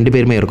 இப்போதைக்கு 2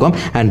 பேருமே இருக்கும்.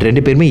 அண்ட்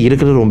 2 பேருமே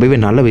இருக்கிறது ரொம்பவே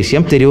நல்ல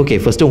விஷயம். சரி ஓகே,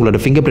 ஃபர்ஸ்ட் உங்களோட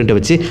ஃபிங்கர் பிரிண்ட்டை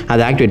வச்சு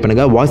அதை ஆக்டிவேட்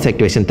பண்ணுங்க, வாய்ஸ்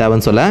ஆக்டிவேஷன்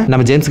தேவைன்னு சொல்ல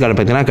நம்ம ஜேம்ஸ் கார்டன்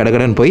பார்த்தீங்கன்னா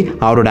கடகடன் போய்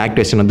அவரோட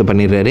ஆக்டிவேஷன் வந்து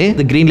பண்ணிடுறாரு.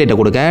 கிரீன் லைட்டை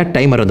கொடுக்க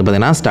டைமர் வந்து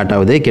பார்த்தீங்கன்னா ஸ்டார்ட்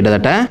ஆகுது.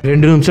 கிட்டத்தட்ட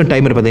 2 நிமிஷம்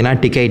டைமர் பார்த்தீங்கன்னா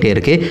டிக் ஆகிட்டே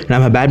இருக்கு.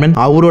 நம்ம பேட்மேன்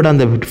அவரோட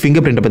அந்த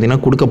ஃபிங்கர் பிரிண்ட்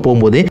பார்த்தீங்கன்னா கொடுக்க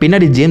போகும்போது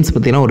பின்னாடி ஜேம்ஸ்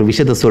பார்த்தீங்கன்னா ஒரு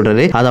விஷயத்த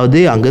சொல்றாரு.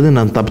 அதாவது அங்கிருந்து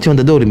நான் தப்பிச்சு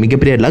வந்தது ஒரு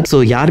மிகப்பெரிய லக். ஸோ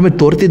யாருமே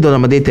துரத்தி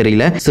தோறதே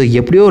தெரியல. ஸோ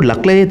எப்படியோ ஒரு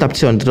லக்லயே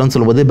தப்பிச்சு வந்துட்டோம்னு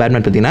சொல்லும்போது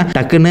பேட்மேன் பார்த்தீங்கன்னா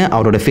டக்குன்னு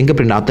அவரோட ஃபிங்கர்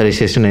பிரிண்ட்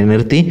ஆத்தரைசேஷனை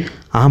நிறுத்தி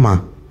ஆமா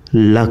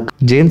லக்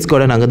ஜேம்ஸ்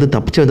கூட நாங்கள் வந்து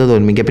தப்பிச்சு வந்தது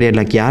ஒரு மிகப்பெரிய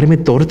லக். யாருமே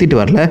துரத்திட்டு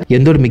வரல,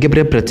 எந்த ஒரு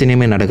மிகப்பெரிய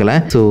பிரச்சனையுமே நடக்கல.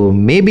 So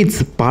maybe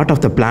it's part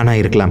of the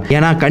பிளானாக இருக்கலாம்.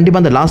 ஏன்னா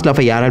கண்டிப்பாக அந்த லாஸ்ட்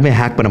லாஃபை யாராலுமே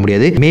ஹேக் பண்ண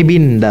முடியாது. மேபி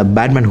இந்த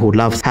பேட்மேன் ஹூ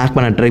லாவ்ஸ் ஹேக்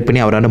பண்ண ட்ரை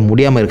பண்ணி அவரால்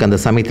முடியாமல் இருக்க அந்த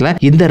சமயத்தில்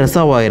இந்த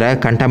ரெசர்வாயரை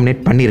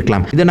கண்டாமினேட்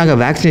பண்ணியிருக்கலாம். இதை நாங்கள்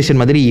வேக்சினேஷன்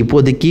மாதிரி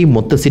இப்போதைக்கு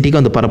மொத்த சிட்டிக்கு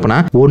வந்து பரப்புனா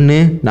ஒன்று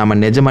நம்ம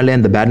நிஜமாலே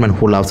இந்த பேட்மேன்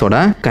ஹூ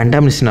லாவ்ஸோட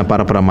கண்டாமினேஷனை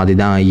பரப்புற மாதிரி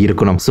தான்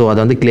இருக்கணும். ஸோ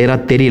அது வந்து கிளியராக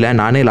தெரியல.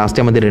 நானே லாஸ்ட்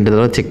டைம் வந்து 2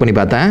 தடவை செக் பண்ணி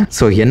பார்த்தேன்.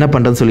 ஸோ என்ன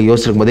பண்ணுறதுன்னு சொல்லி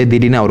யோசிச்சிருக்கும் போதே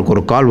திடீர்னு அவருக்கு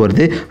ஒரு கால்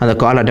வருது. அந்த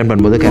கால் அட்டென்ட்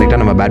பண்ணும்போது கரெக்டாக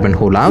நம்ம பேட்மேன்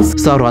ஹூ லாவ்ஸ்.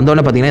 ஸோ அவர்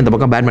வந்தோடனே பார்த்தீங்கன்னா இந்த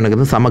பக்கம் பேட்மேனுக்கு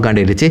வந்து செம்ம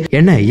காண்டிடுச்சு.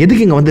 என்ன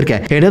எதுக்கு இங்கே வந்திருக்க,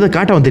 ஏதாவது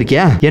காட்ட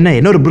வந்திருக்கியா, என்ன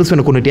இன்னொரு ப்ரூஸ்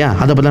வேணும் கொண்டுட்டியா,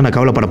 அதை பற்றி நான்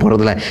கவலைப்பட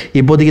போகிறதில்ல.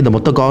 இப்போதைக்கு இந்த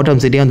மொத்த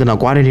காட்டம் சிட்டியை வந்து நான்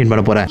குவாரண்டைன்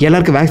பண்ண போகிறேன்,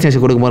 எல்லாருக்கும்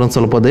வேக்சினேஷன் கொடுக்க போகிறேன்னு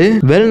சொல்ல போது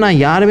நான்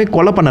யாருமே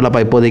கொலை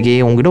பண்ணலப்பா. இப்போதைக்கு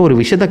உங்ககிட்ட ஒரு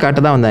விஷயத்தை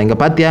காட்ட தான் வந்தேன். இங்கே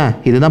பார்த்தியா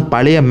இதுதான்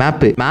பழைய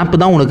மேப்பு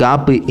தான் உனக்கு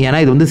ஆப்பு. ஏன்னா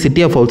இது வந்து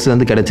சிட்டி ஆஃப் ஹவுல்ஸ்ல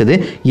இருந்து கிடைச்சது.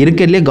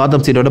 இருக்கிறதுலே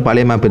காத்தம் சிட்டியோட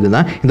பழைய மேப்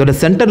இதுதான். இதோட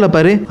சென்டரில்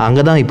பாரு,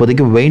 அங்கே தான்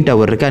இப்போதைக்கு வெயின்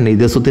டவர் இருக்கு.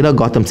 இதை சுற்றி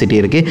தான் காத்தம்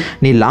சிட்டி இருக்கு.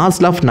 நீ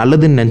லாஸ்ட் லாஃப்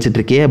நல்லதுன்னு நினச்சிட்டு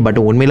இருக்கியே, பட்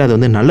உண்மையில அது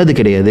வந்து நல்லது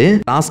கிடையாது.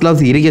 Last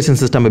laugh irrigation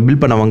system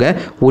build பண்ணவங்க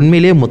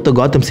உண்மையிலேயே மொத்த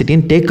காத்தம்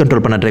சிட்டியும் டேக்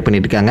கண்ட்ரோல் பண்ண ட்ரை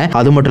பண்ணிட்டு இருக்காங்க.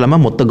 அது மட்டும்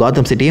இல்லாமல் மொத்த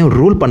காத்தம் சிட்டியும்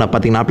ரூல் பண்ண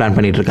பார்த்தீங்கன்னா பிளான்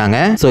பண்ணிட்டு இருக்காங்க.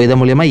 ஸோ இதன்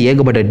மூலியமா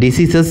ஏகப்பட்ட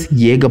டிசீசஸ்,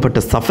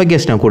 ஏகப்பட்ட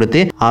சஃபகேஷனை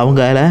கொடுத்து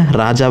அவங்கள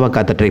ராஜாவை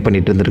காத்த ட்ரை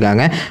பண்ணிட்டு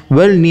இருந்திருக்காங்க.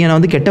 வெல் நீ என்ன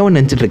வந்து கெட்டவன்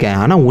நினச்சிட்டு இருக்கேன்,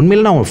 ஆனால்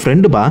உண்மையில நான் உன்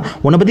ஃப்ரெண்டுப்பா,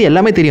 உன்னை பற்றி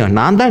எல்லாமே தெரியும்.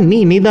 நான் தான்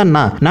நீ தான்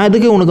நான்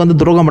எதுக்கு உனக்கு வந்து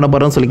துரோகம் பண்ண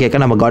போறேன்னு சொல்லி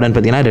கேட்க நம்ம கார்டன்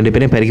பார்த்தீங்கன்னா 2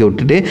 பேரும் பெருக்கி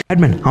விட்டுட்டு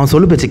பேட்மேன் அவன்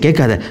சொல்லு பேச்சு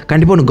கேட்காத,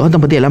 கண்டிப்பாக உனக்கு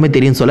காத்தம் பற்றி எல்லாமே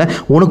தெரியும் சொல்ல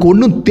உனக்கு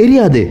ஒன்றும்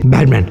தெரியாது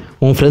பேட்மேன்,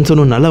 உன் ஃப்ரெண்ட்ஸ்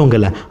ஒன்றும் நல்லவங்க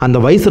இல்லை. அந்த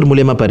வைசர்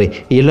மூலியமாக பாரு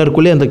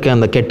எல்லாருக்குள்ளே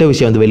அந்த கெட்ட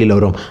விஷயம் வந்து வெளியில்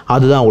வரும்.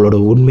 அதுதான் அவங்களோட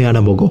உண்மையான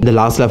முகம். இந்த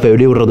லாஸ்ட் லாஃப்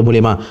வெளியே விடுறது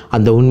மூலியமா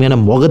அந்த உண்மையான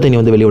முகத்தை நீ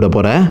வந்து வெளியிட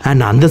போற.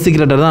 அண்ட் அந்த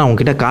சீக்கிரட்டை தான் அவங்க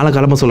கிட்ட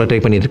காலகாலமாக சொல்ல ட்ரை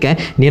பண்ணிட்டு இருக்கேன்.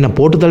 நீ என்ன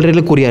போட்டு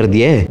தள்ளுறதுல குறியா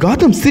இருந்தியே,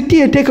 காத்தம்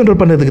சிட்டியை டேக் கண்ட்ரோல்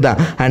பண்ணுறதுக்கு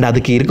தான். அண்ட்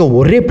அதுக்கு இருக்க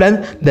ஒரே plan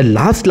the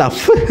last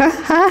laugh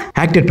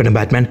activate பண்ண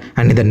பேட்மேன்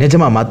அண்ட் இதை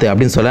நிஜமா மாத்து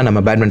அப்படின்னு சொல்ல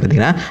நம்ம பேட்மேன்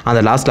பார்த்தீங்கன்னா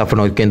அந்த லாஸ்ட் லாஃப்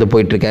நோக்கி வந்து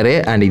போயிட்டு இருக்காரு.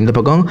 அண்ட் இந்த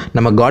பக்கம்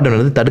நம்ம கார்டன்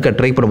வந்து தடுக்க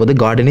ட்ரை பண்ணும்போது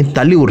கார்டனையும்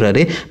தள்ளி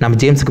விடுறாரு. நம்ம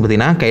ஜேம்ஸுக்கு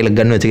பார்த்தீங்கன்னா கையில்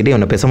கன் வச்சுக்கிட்டு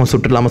இவனை பேசாமல்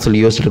சுட்டுலாமல் சொல்லி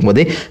யோசிச்சுட்டு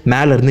இருக்கும்போது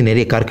மேலே இருந்து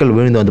நிறைய கற்கள்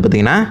விழுந்து வந்து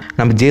பார்த்தீங்கன்னா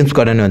நம்ம ஜேம்ஸ்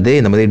கார்டன் வந்து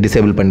இந்த மாதிரி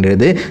டிசேபிள்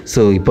பண்ணிடுது.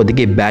 ஸோ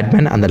இப்போதைக்கு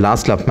பேட்மேன் அந்த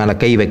லாஸ்ட் லாஃப் மேலே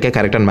கை வைக்க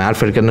கரெக்டாக நம்ம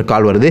ஆல்ஃபிரட்னு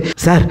கால் வருது.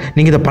 சார்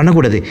நீங்கள் இதை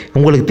பண்ணக்கூடாது,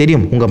 உங்களுக்கு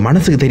தெரியும், உங்கள்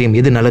மனசுக்கு தெரியும்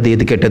எது நல்லது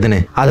எது கெட்டதுன்னு.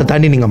 அதை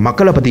தாண்டி நீங்கள்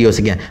மக்களை பற்றி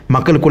யோசிங்க.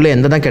 மக்களுக்குள்ளே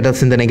எந்த தான் கெட்ட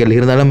சிந்தனைகள்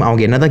இருந்தாலும்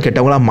அவங்க என்ன தான்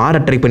கெட்டவங்களா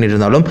மாற ட்ரை பண்ணிட்டு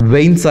இருந்தாலும்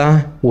வெயின்ஸா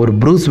ஒரு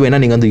ப்ரூஸ் வேணா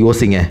நீங்கள் வந்து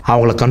யோசிங்க.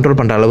 அவங்கள கண்ட்ரோல்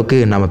பண்ணுற அளவுக்கு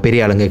நம்ம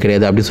பெரிய ஆளுங்க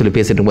கிடையாது அப்படின்னு சொல்லி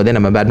பேசிட்டு இருக்கும்போதே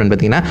நம்ம பேட்மேன்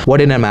பார்த்தீங்கன்னா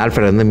உடனே நம்ம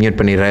ஆல்ஃபிரட் வந்து மியூட்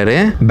பண்ணிடுறாரு.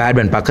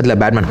 பேட்மேன் பக்கத்தில்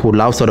பேட்மேன் ஹூ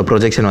லாவ்ஸோட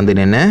ப்ரொஜெக்ஷன் வந்து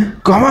நின்று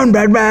கமான்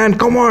பேட்மேன்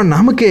கமான்,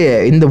 நமக்கு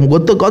இந்த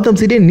மொத்த காத்தம்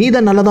சிட்டியை நீ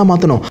தான் நல்லதாக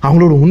மாற்றணும்,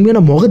 அவங்களோட உண்மையான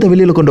முகத்தை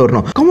வெளியில் கொண்டு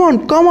வரணும். கமான்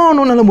கமான்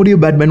உன்னால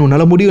முடியும் பேட்மேன்,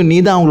 உன்னால முடியும், நீ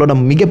தான் அவங்களோட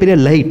மிகப்பெரிய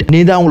லைட், நீ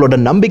தான் அவங்களோட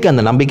நம்பிக்கை,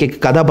 அந்த நம்பிக்கைக்கு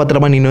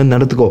கதாபாத்திரமா நீ வந்து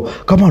நடத்துக்கோ,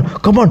 கமான்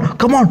கமான்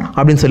கமான்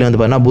அப்படின்னு சொல்லி வந்து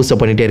பார்த்தீங்கன்னா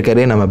பூஸ்டப் பண்ணிட்டே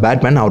இருக்காரு. நம்ம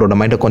பேட்மேன் அவரோட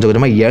மைண்டை கொஞ்சம்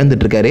கொஞ்சமாக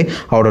இழந்துட்டு இருக்காரு.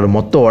 அவரோட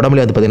மொத்த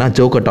உடம்புல வந்து பார்த்தீங்கன்னா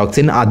ஜோக்கர்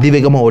டாக்ஸின்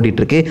அதிவேகமாக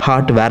ஓடிட்டு இருக்கு.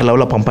 ஹார்ட் வேற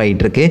லெவலில் பம்ப்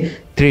ஆகிட்டு இருக்கு.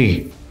 3,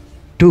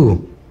 2,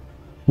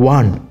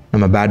 1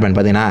 நம்ம பேட்மேன்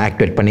பார்த்தீங்கன்னா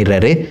ஆக்டிவேட்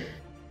பண்ணிடுறாரு.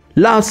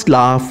 Last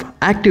laugh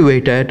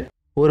activated.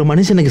 ஒரு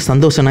மனுஷனுக்கு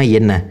சந்தோஷம்னா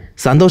என்ன,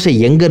 சந்தோஷம்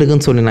எங்கே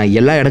இருக்குன்னு சொல்லி நான்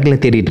எல்லா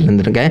இடத்துலையும் தேடிட்டு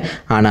இருந்திருக்கேன்.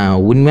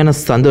 ஆனால் உண்மையான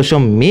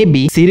சந்தோஷம்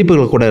மேபி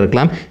சிரிப்புகள் கூட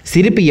இருக்கலாம்.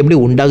 சிரிப்பு எப்படி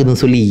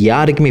உண்டாகுதுன்னு சொல்லி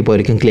யாருக்குமே இப்போ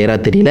வரைக்கும்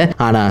கிளியராக தெரியல.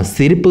 ஆனால்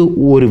சிரிப்பு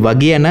ஒரு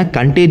வகையான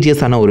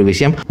கண்டேஜியஸான ஒரு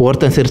விஷயம்.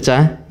 ஒருத்தன் சிரிச்சா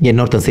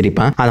இன்னொருத்தன்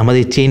சிரிப்பான். அந்த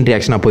மாதிரி செயின்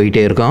ரியாக்ஷனாக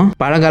போயிட்டே இருக்கும்.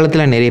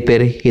 பழங்காலத்தில் நிறைய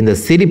பேர் இந்த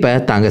சிரிப்பை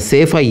தாங்க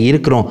சேஃபாக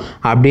இருக்கிறோம்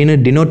அப்படின்னு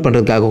டினோட்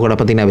பண்ணுறதுக்காக கூட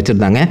பார்த்தீங்கன்னா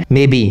வச்சுருந்தாங்க.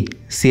 மேபி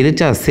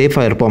சிரிச்சா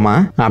சேஃபாக இருப்போமா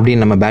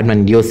அப்படின்னு நம்ம பேட்மேன்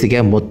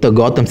யோசிக்க மொத்த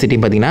காத்தம்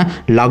சிட்டியும் பார்த்தீங்கன்னா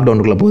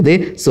லாக்டவுனுக்குள்ளே போகுது.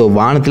 ஸோ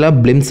வானத்தில்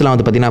பிளிம்ஸ்லாம்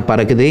வந்து பார்த்தீங்கன்னா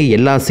பறக்குது.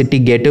 எல்லா சிட்டி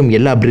கேட்டும்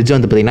எல்லா பிரிட்ஜும்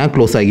வந்து பார்த்தீங்கன்னா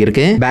க்ளோஸ்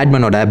ஆகியிருக்கு.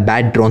 பேட்மேனோட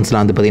பேட்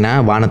ட்ரோன்ஸ்லாம் வந்து பார்த்தீங்கன்னா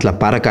வானத்தில்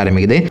பறக்க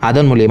ஆரம்பிக்குது.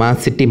 அதன் மூலியமா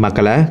சிட்டி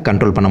மக்களை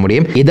கண்ட்ரோல் பண்ண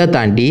முடியும். இதை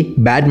தாண்டி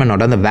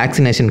பேட்மேனோட அந்த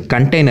வேக்சினேஷன்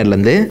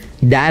கண்டெய்னர்லேருந்து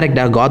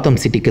டைரக்டாக காத்தம்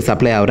சிட்டிக்கு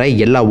சப்ளை ஆகிற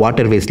எல்லா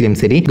வாட்டர் வேஸ்லையும்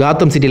சரி,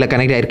 காத்தம் சிட்டியில்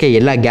கனெக்ட் ஆகிருக்க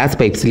எல்லா கேஸ்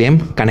பைப்ஸ்லையும்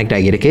கனெக்ட்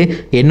ஆகியிருக்கு.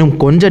 இன்னும்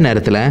கொஞ்ச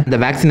நேரத்தில் இந்த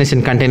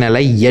வேக்சினேஷன்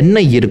கண்டெய்னரில்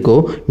என்ன இருக்கோ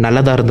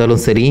நல்லதாக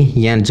இருந்தாலும் சரி,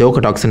 ஏன்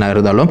ஜோக்கர் டாக்ஸினாக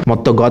இருந்தாலும்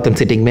மொத்த காத்தம்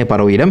சிட்டிக்குமே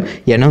பரவிடும்.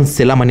 இன்னும்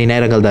சில மணி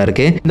நேரங்கள் தான்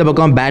இருக்கு. இந்த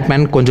பக்கம்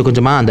பேட்மேன் கொஞ்சம்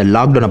கொஞ்சமாக அந்த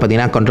லாக்டவுனை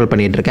பார்த்தீங்கன்னா கண்ட்ரோல்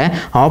பண்ணிட்டு இருக்கேன்.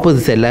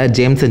 ஆப்போசிட் சைடில்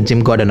ஜேம்ஸ் அண்ட்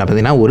ஜிம் கார்டன்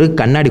பார்த்தீங்கன்னா ஒரு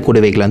கண்ணாடி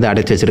கூடவைகளை வந்து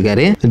அடைச்சி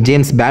வச்சிருக்காரு.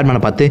 ஜேம்ஸ்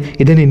பேட்மேனை பார்த்து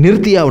இதை நீ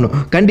நிறுத்தி ஆகணும்,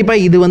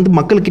 கண்டிப்பாக இது வந்து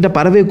மக்கள்கிட்ட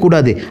பரவே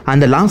கூடாது,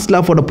 அந்த லாஸ்ட்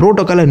லாஃபோட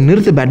ப்ரோட்டோக்காலை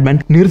நிறுத்து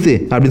பேட்மேன் நிறுத்து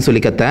அப்படின்னு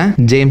சொல்லி கத்த.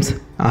 ஜேம்ஸ்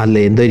அதில்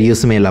எந்த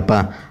யூஸுமே இல்லைப்பா,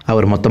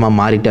 அவர் மொத்தமாக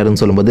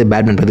மாறிட்டாருன்னு சொல்லும்போது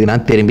பேட்மேன் பார்த்தீங்கன்னா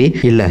திரும்பி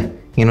இல்லை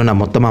இன்னும் நான்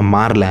மொத்தமாக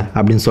மாறல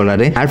அப்படின்னு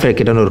சொல்கிறாரு. ஆல்ஃப்ரெட்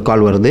கிட்ட ஒரு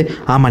கால் வருது.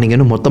 ஆமாம், நீங்கள்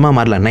இன்னும் மொத்தமாக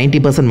மாறல,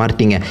 90%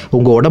 மாறிட்டீங்க.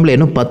 உங்கள் உடம்புல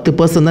இன்னும்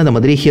 10% தான் இந்த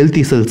மாதிரி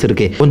ஹெல்த்தி செல்ஸ்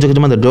இருக்குது. கொஞ்சம்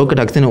கொஞ்சமாக அந்த டோக்க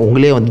டாக்ஸின்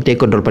உங்களே வந்து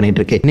டேக் கண்ட்ரோல்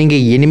பண்ணிட்டு இருக்கு.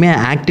 நீங்கள் இனிமேல்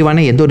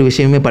ஆக்டிவான எந்த ஒரு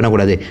விஷயமே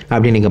பண்ணக்கூடாது.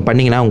 அப்படி நீங்கள்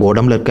பண்ணீங்கன்னா உங்கள்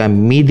உடம்புல இருக்க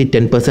மீதி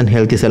 10%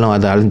 ஹெல்த்தி செல்லும்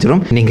அது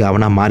அழிஞ்சிரும், நீங்கள்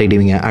அவனா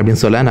மாறிடுவீங்க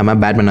அப்படின்னு சொல்ல நம்ம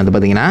பேட்மேன் வந்து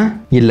பார்த்தீங்கன்னா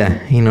இல்லை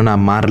இன்னும்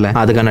நான் மாறல,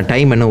 அதுக்கான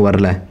டைம் இன்னும்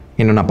வரல,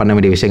 இன்னும் நான் பண்ண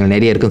வேண்டிய விஷயங்கள்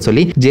நிறைய இருக்குன்னு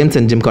சொல்லி ஜேம்ஸ்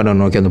அண்ட் ஜிம் கார்டன்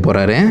நோக்கி வந்து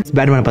போறாரு.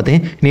 பேட்மேன் பார்த்தேன்,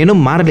 நீ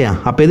இன்னும் மாறலையா,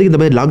 அப்போ எதுக்கு இந்த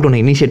மாதிரி லாக்டவுனை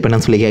இனிஷியேட்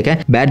பண்ணு சொல்லி கேட்க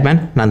பேட்மேன்,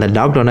 நான் அந்த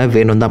லாக்டவுனை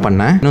வேணும் தான்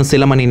பண்ணேன், இன்னும்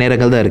சில மணி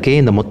நேரங்கள் தான் இருக்கு,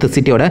 இந்த மொத்த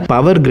சிட்டியோட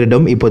பவர்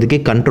கிரிடும் இப்போதைக்கு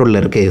கண்ட்ரோலில்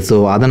இருக்கு. ஸோ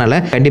அதனால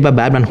கண்டிப்பாக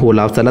பேட்மேன் ஹூ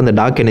லாவ்ஸ் எல்லாம் அந்த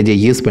டார்க் எனர்ஜியை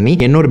யூஸ் பண்ணி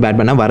இன்னொரு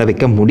பேட்மேனை வர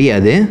வைக்க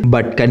முடியாது.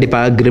 பட்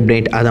கண்டிப்பாக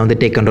கிரிப்னைட் அதை வந்து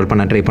டேக் கண்ட்ரோல்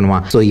பண்ண ட்ரை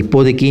பண்ணுவான். ஸோ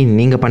இப்போதைக்கு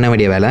நீங்கள் பண்ண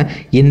வேண்டிய வேலை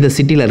இந்த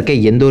சிட்டியில் இருக்க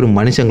எந்த ஒரு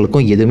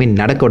மனுஷங்களுக்கும் எதுவுமே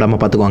நடக்க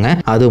விடாமல் பார்த்துக்கோங்க.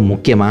 அதுவும்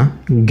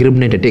முக்கியமாக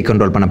கிரிப்னைட்டை டேக்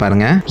கண்ட்ரோல் பண்ண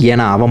பாருங்க.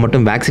 ஏன்னா அவன்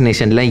மட்டும்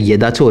வேக்சினேஷன்ல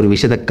ஏதாச்சும் ஒரு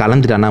விஷயத்தை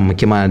கலந்துட்டானா,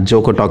 முக்கியமா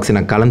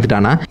ஜோகோடாக்சினை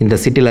கலந்துட்டானா இந்த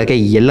சிட்டில இருக்க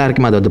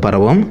எல்லாருக்குமே அது வந்து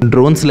பரவும்.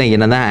 ட்ரோன்ஸ்ல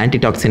என்னதான்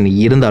ஆன்டிடாக்சின்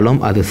இருந்தாலும்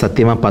அது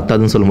சத்தியமா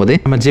பத்தாதுன்னு சொல்லும்போது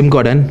நம்ம ஜிம்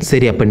கார்டன்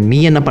சரி அப்ப நீ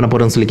என்ன பண்ண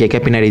போறன்னு சொல்லி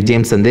கேட்க பின்னாடி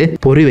ஜேம்ஸ் வந்து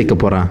பொறி வைக்க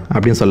போறான்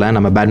அப்படின்னு சொல்ல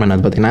நம்ம பேட்மேன்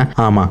வந்து பார்த்தீங்கன்னா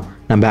ஆமா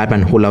நான்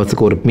பேட்மேன் ஹூ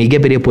லாவ்ஸுக்கு ஒரு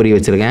மிகப்பெரிய பொறி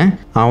வச்சிருக்கேன்,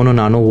 அவனும்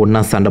நானும்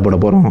ஒன்றா சண்டை போட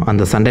போகிறோம்,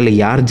 அந்த சண்டையில்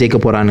யார் ஜெயிக்க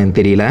போகிறான்னு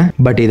தெரியல,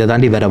 பட் இதை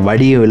தாண்டி வேற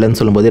வழியும் இல்லைன்னு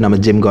சொல்லும்போது நம்ம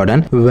ஜிம்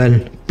கார்டன் வெல்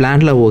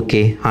பிளான்ல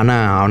ஓகே,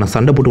 ஆனால் அவனை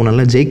சண்டை போட்டு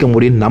நல்லா ஜெயிக்க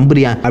முடியும்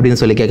நம்புறியா அப்படின்னு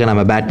சொல்லி கேட்க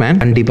நம்ம பேட்மேன்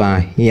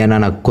கண்டிப்பாக, ஏன்னா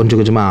நான்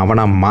கொஞ்சம் கொஞ்சமாக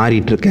அவனாக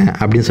மாறிட்டு இருக்கேன்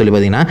அப்படின்னு சொல்லி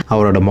பார்த்தீங்கன்னா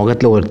அவரோட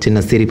முகத்தில் ஒரு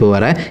சின்ன சிரிப்பு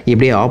வர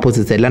இப்படியே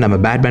ஆப்போசிட் சைடில் நம்ம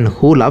பேட்மேன்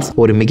ஹூ லாவ்ஸ்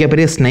ஒரு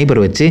மிகப்பெரிய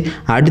ஸ்னைப்பர் வச்சு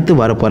அடுத்து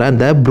வரப்போகிற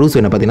அந்த ப்ரூஸ்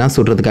வெயினை பார்த்தீங்கன்னா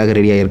சுடுறதுக்காக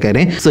ரெடியாக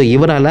இருக்காரு. ஸோ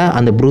இவரால்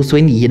அந்த ப்ரூஸ்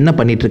வெயின் என்ன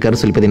பண்ணிட்டு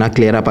இருக்காரு சொல்லி பார்த்தீங்கன்னா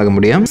கிளியரா பார்க்க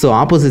முடியும். ஸோ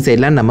ஆப்போசிட்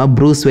சைடில் நம்ம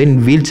ப்ரூஸ் வெயின்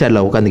வீல்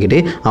சேர்ல உட்காந்துக்கிட்டு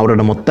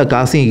அவரோட மொத்த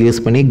காசையும்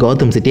யூஸ் பண்ணி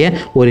காத்தம் சிட்டியை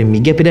ஒரு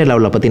மிகப்பெரிய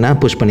லெவலில் பார்த்தீங்கன்னா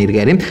புஷ்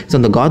பண்ணியிருக்காரு. ஸோ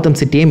அந்த காத்தம்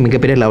சிட்டியே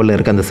மிகப்பெரிய லெவலில்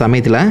இருக்க அந்த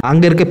சமயத்தில்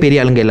அங்கே இருக்க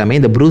பெரிய ஆளுங்க எல்லாமே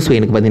இந்த ப்ரூஸ்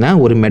வெயினுக்கு பார்த்தீங்கன்னா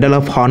ஒரு மெடல்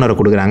ஆஃப் ஹானர்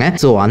கொடுக்குறாங்க.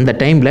 ஸோ அந்த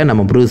டைமில்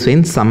நம்ம ப்ரூஸ்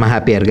வெயின் செம்ம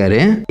ஹாப்பியாக இருக்காரு.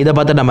 இதை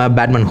பார்த்து நம்ம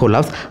Batman who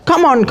loves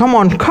come on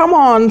come on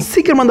come on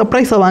சீக்கிரமா அந்த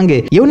ப்ரைஸை வாங்கு,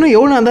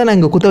 எவ்வளோ தான் நான்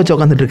இங்கே குத்த வச்சு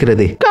உட்காந்துட்டு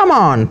இருக்கிறது,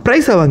 கமான்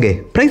ப்ரைஸை வாங்கு,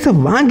 ப்ரைஸை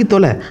வாங்கி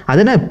தோலை,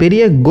 அது என்ன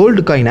பெரிய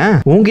கோல்டு காயினா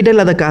உங்ககிட்ட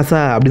இல்லாத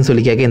காசா அப்படின்னு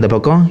சொல்லி கேட்க இந்த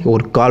பக்கம்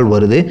ஒரு கால்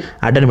வருது.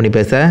 அட்டன் பண்ணி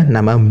பேச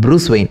நம்ம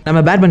ப்ரூஸ் வெயின்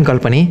நம்ம பேட்மேன்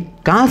கால் பண்ணி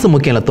காசு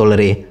முக்கியம் இல்லை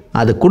தோழரே,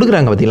 அது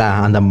கொடுக்குறாங்க பார்த்தீங்களா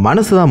அந்த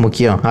மனசு தான்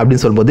முக்கியம்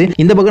அப்படின்னு சொல்லும்போது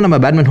இந்த பக்கம் நம்ம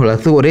பேட்மேன்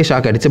ஹூலாஸ் ஒரே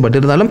ஷாக் அடிச்சு பட்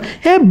இருந்தாலும்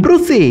ஏ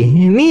ப்ரூஸி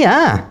நீயா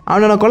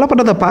அவனை நான் கொலை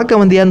பண்ணுறதை பார்க்க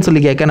வந்தியான்னு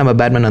சொல்லி கேட்க நம்ம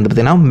பேட்மேன் வந்து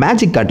பார்த்தீங்கன்னா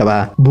மேஜிக் காட்டவா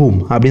பூம்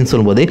அப்படின்னு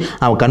சொல்லும்போது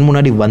அவன் கண்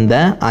முன்னாடி வந்த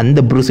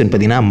அந்த ப்ரூஸின்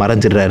பார்த்தீங்கன்னா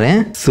மறைஞ்சிடுறாரு.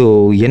 ஸோ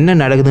என்ன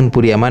நடக்குதுன்னு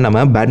புரியாமல்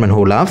நம்ம பேட்மேன்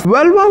ஹூலாஸ்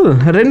வெல்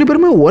ரெண்டு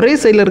பேருமே ஒரே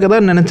சைடில்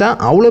இருக்கதா நினைச்சா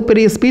அவ்வளோ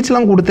பெரிய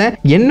ஸ்பீச்லாம் கொடுத்தேன்,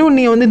 இன்னும்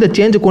நீ வந்து இந்த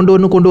சேஞ்ச் கொண்டு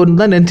வரணும்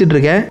தான் நினச்சிட்டு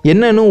இருக்க,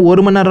 என்ன இன்னும்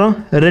 1 மணி நேரம்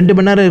 2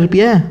 மணி நேரம்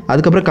இருப்பிய,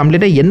 அதுக்கப்புறம்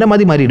கம்ப்ளீட்டாக என்ன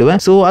மாதிரி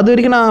மாறிடுவேன், ஸோ அது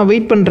வரைக்கும் நான்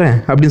வெயிட் பண்றேன்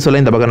அப்படின்னு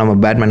சொல்ல இந்த பக்கம் நம்ம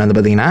பேட்மேன் வந்து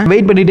பார்த்தீங்கன்னா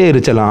வெயிட் பண்ணிட்டே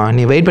இருச்சலாம்,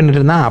 நீ வெயிட் பண்ணிட்டு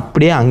இருந்தா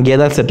அப்படியே அங்கேயே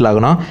தான் செட்டில்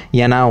ஆகணும்,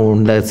 ஏன்னா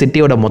இந்த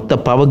சிட்டியோட மொத்த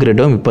பவர்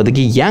கிரிடும்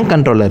இப்போதைக்கு ஏன்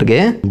கண்ட்ரோலில் இருக்கு,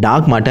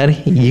 டார்க் மேட்டர்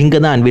இங்கே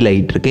தான் அன்வீல்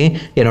ஆகிட்டு இருக்கு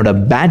என்னோட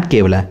பேட்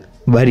கேவில்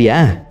வரியா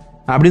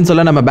அப்படின்னு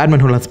சொல்ல நம்ம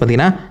பேட்மேன் ஹூலாஸ்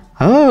பார்த்தீங்கன்னா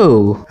ஓ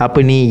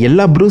அப்போ நீ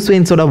எல்லா ப்ரூஸ்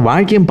வெயின்ஸோட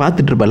வாழ்க்கையும்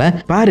பார்த்துட்டு இருப்பல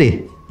பாரு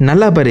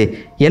நல்லா பாரு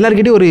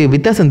எல்லாருக்கிட்டையும் ஒரு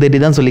வித்தியாசம் தேடி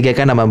தான் சொல்லி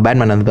கேட்க நம்ம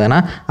பேட்மேன் வந்து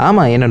பார்த்தீங்கன்னா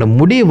ஆமாம் என்னோட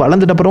முடி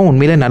வளர்ந்துட்ட அப்புறம்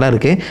உண்மையிலே நல்லா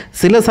இருக்கு,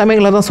 சில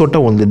சமயங்களில் தான் சொட்டை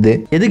விழுந்துது,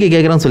 எதுக்கு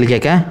கேட்குறான்னு சொல்லி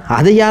கேட்க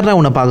அதை யாரா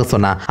உன்னை பார்க்க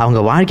சொன்னா, அவங்க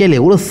வாழ்க்கையில்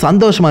எவ்வளோ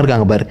சந்தோஷமா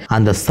இருக்காங்க பாரு,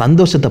 அந்த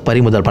சந்தோஷத்தை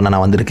பறிமுதல் பண்ண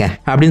நான் வந்திருக்கேன்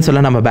அப்படின்னு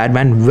சொல்ல நம்ம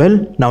பேட்மேன் வெல்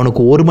நான்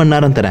உனக்கு 1 மணி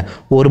நேரம் தரேன்,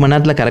 1 மணி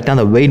நேரத்தில் கரெக்டாக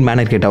அந்த வெயின்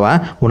மேனர் கிட்டவா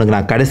உனக்கு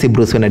நான் கடைசி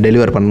ப்ரூஸ் வெயினை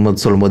டெலிவர்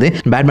பண்ணும்போது சொல்லும்போது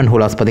பேட்மேன்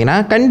ஹூலாஸ் பார்த்தீங்கன்னா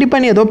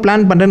கண்டிப்பாக நீ ஏதோ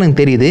பிளான் பண்ணுறேன்னு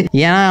எனக்கு தெரியுது,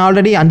 ஏன்னா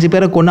ஆல்ரெடி 5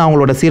 பேரை கொண்டு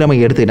அவங்களோட சீரமை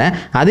எடுத்துக்கிட்டேன்,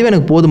 அதுவே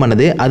எனக்கு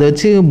போதுமானது, அதை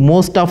வச்சு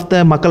மோஸ்ட் ஆஃப் த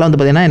மக்கள் வந்து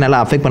பார்த்தீங்கன்னா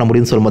என்னால் அஃபெக்ட் பண்ண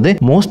முடியும்னு சொல்லும்போது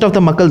மோஸ்ட் ஆஃப்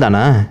த மக்கள்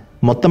தானே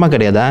மொத்தமாக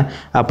கிடையாதா,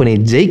 அப்போ நீ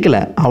ஜெயிக்கல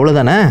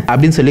அவ்வளோதானே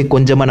அப்படின்னு சொல்லி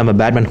கொஞ்சமாக நம்ம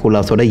பேட்மேன்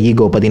ஹூலாஸோட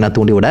ஈகோ பார்த்தீங்கன்னா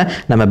தூண்டி விட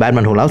நம்ம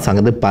பேட்மேன் ஹூலாஸ்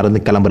அங்கே பறந்து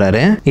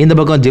கிளம்புறாரு. இந்த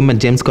பக்கம் ஜிம்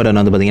அண்ட் ஜேம்ஸ் கார்டன்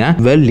வந்து பார்த்தீங்கன்னா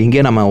வெல்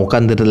இங்கே நம்ம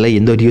உட்காந்துறதுல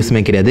எந்த ஒரு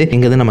யூஸுமே கிடையாது,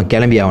 இங்கே நம்ம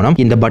கிளம்பி ஆகணும்,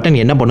 இந்த பட்டன்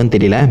என்ன பண்ணுன்னு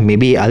தெரியல,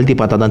 மேபி அழுத்தி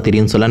பார்த்தா தான்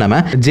தெரியும்னு சொல்ல நம்ம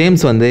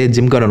ஜேம்ஸ் வந்து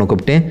ஜிம் கார்டனை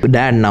கூப்பிட்டு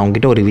டேட் நான்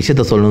உங்ககிட்ட ஒரு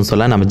விஷயத்த சொல்லணும்னு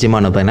சொல்ல நம்ம ஜிம்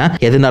ஆன பார்த்தீங்கன்னா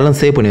எதுனாலும்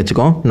சேவ் பண்ணி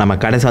வச்சுக்கோ நம்ம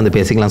கடைசி வந்து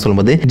பேசிக்கலாம்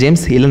சொல்லும்போது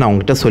ஜேம்ஸ் இல்லை நான்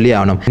உங்ககிட்ட சொல்லி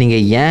ஆகணும்,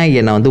 நீங்கள் ஏன்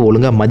என்னை வந்து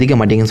ஒழுங்காக மதிக்க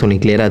மாட்டீங்கன்னு சொல்லி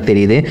கிளியராக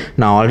தெரியுது,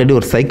 நான் ஆல்ரெடி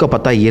ஒரு சைக்கோ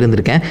பார்த்தா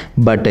இருந்திருக்கேன்,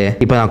 பட்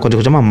இப்போ நான் கொஞ்சம்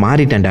கொஞ்சமாக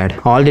மாறிட்டேன் டேட்,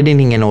 ஆல்ரெடி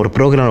நீங்கள் என்ன ஒரு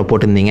ப்ரோக்ராமில்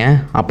போட்டிருந்தீங்க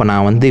அப்போ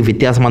நான் வந்து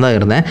வித்தியாசமாக தான்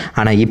இருந்தேன்,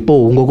 ஆனால் இப்போ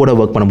உங்கள் கூட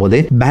ஒர்க் பண்ணும்போது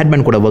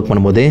பேட்மேன் கூட ஒர்க்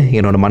பண்ணும்போது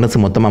என்னோட மனசு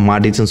மொத்தமாக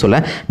மாறிடுச்சுன்னு சொல்ல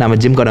நம்ம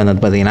ஜிம் கார்டன்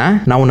வந்து பார்த்தீங்கன்னா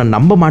நான் உன்னை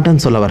நம்ப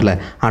மாட்டேன்னு சொல்ல வரல,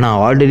 ஆனால்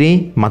ஆல்ரெடி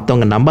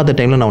மற்றவங்க நம்பாத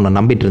டைமில் நான் உன்னை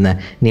நம்பிட்டு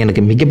இருந்தேன், நீ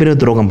எனக்கு மிகப்பெரிய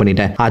துரோகம்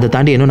பண்ணிட்டேன், அதை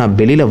தாண்டி இன்னும் நான்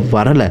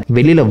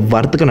வெளியில்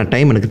வரத்துக்கான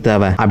டைம் எனக்கு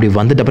தேவை, அப்படி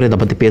வந்துட்டு அப்புறம்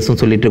இதை பற்றி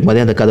பேசுன்னு சொல்லிட்டு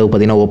இருக்கும்போது அந்த கதவு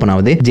பார்த்தீங்கன்னா ஓப்பன்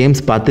ஆகுது,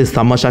 ஜேம்ஸ் பார்த்து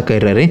செம்ம ஷாக்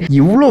ஆயிடுறாரு,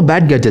 இவ்வளோ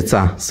பேட்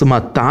கேட்ஜெட்ஸா சும்மா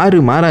தாறு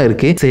மாறா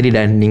இருக்கு, சரி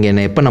டேட் நீங்கள்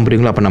என்ன எப்போ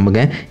நம்புறீங்களோ அப்போ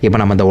நம்புங்க, இப்போ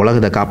நம்ம அந்த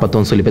உலகத்தை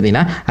காப்பாற்றோம்னு சொல்லி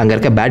பார்த்தீங்கன்னா அங்கே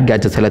இருக்க பேட்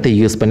கேட்ஜெட்ஸ் எல்லாத்தையும்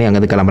யூஸ் பண்ணி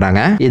அங்கேருந்து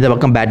கிளம்புறாங்க. இந்த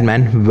பக்கம்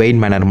பேட்மேன் வெயின்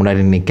மேனர்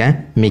முன்னாடி நிற்க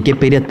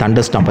மிகப்பெரிய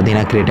தண்டர் ஸ்டார்ம்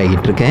பார்த்தீங்கன்னா கிரியேட்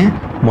ஆகிட்டு இருக்கு.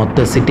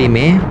 மொத்த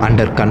சிட்டியுமே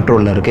அண்டர்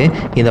கண்ட்ரோலில் இருக்குது.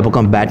 இந்த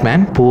பக்கம்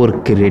பேட்மேன்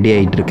போருக்கு ரெடி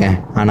ஆகிட்டு இருக்கேன்.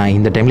 ஆனால்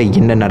இந்த டைமில்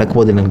என்ன நடக்க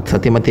போகுது எனக்கு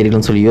சத்தியமாக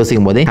தெரியலன்னு சொல்லி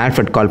யோசிக்கும் போதே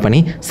ஆல்ஃப்ரெட் கால் பண்ணி,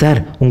 சார்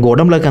உங்கள்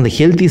உடம்புல இருக்க அந்த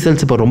ஹெல்த்தி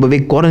செல்ஸ் இப்போ ரொம்பவே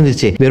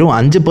குறைஞ்சிச்சு, வெறும்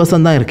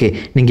 5% தான் இருக்குது,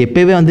 நீங்கள்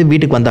இப்போவே வந்து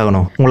வீட்டுக்கு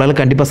வந்தாகணும், உங்களால்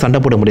கண்டிப்பாக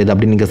சண்டை போட முடியாது,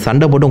 அப்படி நீங்கள்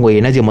சண்டை போட்டு உங்கள்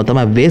எனர்ஜியை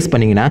மொத்தமாக வேஸ்ட்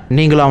பண்ணிங்கன்னா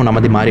நீங்களும் அவன்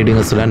மாதிரி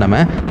மாறிடுங்க சொல்ல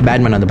நம்ம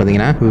பேட்மேன் வந்து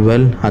பார்த்தீங்கன்னா,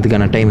 வெல்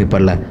அதுக்கான டைம் இப்போ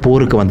இல்லை,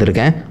 போருக்கு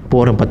வந்திருக்கேன்,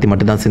 போரை பற்றி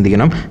மட்டும் தான்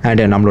சிந்திக்கணும்,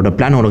 அண்ட் நம்மளோட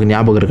பிளான் உனக்கு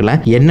ஞாபகம் இருக்குல்ல,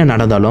 என்ன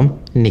நடந்தாலும்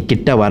நீ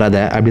கிட்ட வராத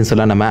அப்படின்னு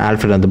சொல்ல நம்ம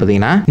ஆல்ஃப்ரெட் வந்து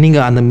பார்த்தீங்கன்னா,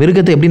 நீங்கள் அந்த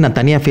மிருகத்தை எப்படி நான்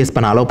தனியாக ஃபேஸ்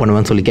பண்ண அலோவ்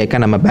பண்ணுவேன்னு சொல்லி கேட்க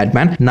நம்ம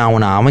பேட்மேன், நான்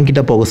உன்னை அவன்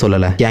கிட்ட போக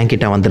சொல்லலை, என்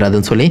கிட்ட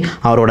வந்துடாதுன்னு சொல்லி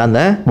அவரோட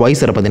அந்த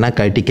வாய்ஸரை பார்த்தீங்கன்னா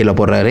கட்டி கீழே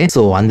போடுறாரு.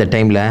 ஸோ அந்த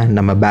டைமில்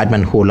நம்ம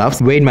பேட்மேன் ஹூல் ஆஃப்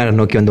வெயின் மேனை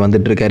நோக்கி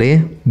வந்துட்டு இருக்காரு.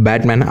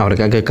 பேட்மேன்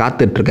அவருக்காக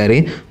காத்துட்டு இருக்காரு.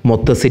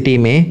 மொத்த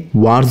சிட்டியுமே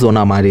வார்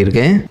ஜோனாக மாறி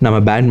இருக்கு. நம்ம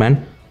பேட்மேன்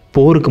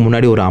போருக்கு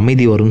முன்னாடி ஒரு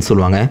அமைதி வரும்னு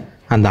சொல்லுவாங்க,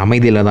 அந்த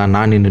அமைதியில் தான்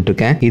நான்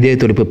நின்றுட்டுருக்கேன். இதே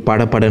துடிப்பு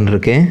படப்படன்னு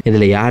இருக்கு.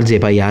 இதில் யார்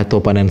ஜெயிப்பா யார்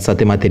தோப்பான்னு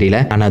சத்தியமாக தெரியல.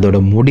 ஆனால் அதோட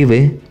முடிவு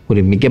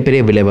ஒரு மிகப்பெரிய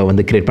விளைவை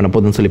வந்து கிரியேட் பண்ண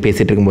போதுன்னு சொல்லி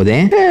பேசிட்டு இருக்கும்போதே,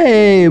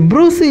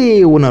 ப்ரூசி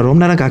உன்னை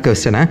ரொம்ப நேரம் காக்க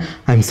வச்சேனே,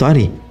 ஐம்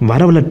சாரி,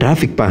 வரவில்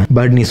டிராஃபிக்ப்பா,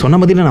 பட் நீ சொன்ன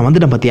மாதிரி நான்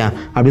வந்துட்டேன் பார்த்தியா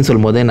அப்படின்னு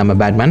சொல்லும்போது நம்ம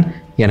பேட்மேன்,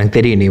 எனக்கு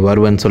தெரியும் நீ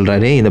வருவேன்னு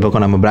சொல்கிறாரு. இந்த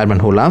பக்கம் நம்ம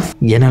பேட்மேன் ஹூல் ஆஃப்,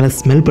 என்னால்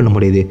ஸ்மெல் பண்ண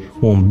முடியுது,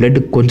 உன்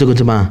பிளட் கொஞ்சம்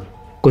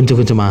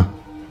கொஞ்சமாக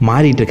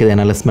மாறிட்டு இருக்குது,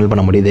 என்னால் ஸ்மெல்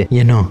பண்ண முடியுது,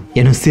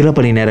 இன்னும் சில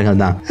பணி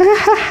நேரங்கள் தான்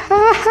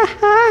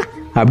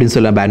அப்படின்னு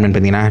சொல்ல பேட்மேன்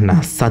பார்த்தீங்கன்னா,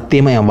 நான்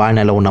சத்தியமாக என்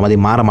வாழ்நாளில் உன்ன மாதிரி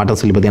மாற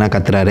மாட்டேன்னு சொல்லி பார்த்தீங்கன்னா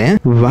கத்துறாரு.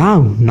 வா,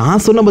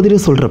 நான் சொன்ன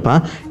மாதிரியும் சொல்கிறப்ப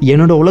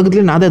என்னோட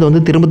உலகத்துலேயே நான் அதை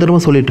வந்து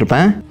திரும்ப சொல்லிட்டு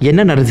இருப்பேன்.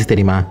 என்ன நடந்துச்சு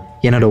தெரியுமா,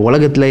 என்னோட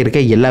உலகத்தில் இருக்க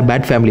எல்லா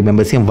பேட் ஃபேமிலி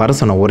மெம்பர்ஸையும் வர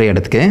சொன்ன ஒரே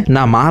இடத்துக்கு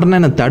நான்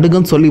மாறினேன்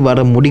தடுக்குன்னு சொல்லி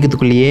வர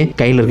முடிக்கிறதுக்குள்ளேயே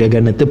கையில் இருக்க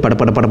கண்ணத்து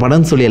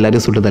படன்னு சொல்லி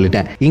எல்லாரையும் சுட்டு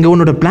தள்ளிட்டேன். இங்கே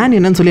உன்னோட பிளான்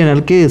என்னன்னு சொல்லி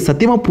எனக்கு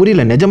சத்தியமாக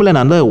புரியல. நிஜமில்ல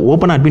நான் தான்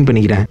ஓப்பனாக அட்மிட்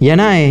பண்ணிக்கிறேன்.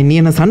 ஏன்னா நீ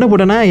என்ன சண்டை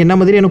போட்டனா என்ன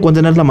மாதிரி எனக்கு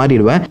கொஞ்ச நேரத்தில்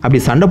மாறிடுவேன்.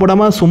 அப்படி சண்டை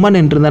போடாமல் சும்மா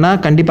நின்று இருந்தேன்னா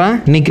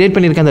கண்டிப்பாக நீ கிரியேட்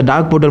பண்ணியிருக்க அந்த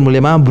டார்க் போர்ட்டல்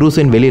மூலியமா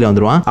ப்ரூஸ்வேன் வெளியில்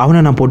வந்துடுவான்,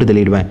 அவனை நான் போட்டு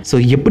தள்ளிடுவேன்.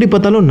 ஸோ எப்படி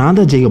பார்த்தாலும் நான்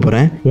தான் ஜெயிக்க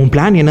போகிறேன். உன்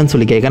பிளான் என்னன்னு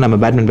சொல்லி கேட்க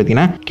நம்ம பேட்மேன்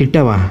பார்த்தீங்கன்னா,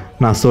 கிட்டவா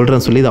நான்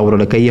சொல்கிறேன்னு சொல்லி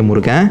அவரோட கையை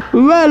முறுக்கேன்.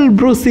 வெல்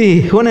ப்ரூசி,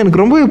 உன்னை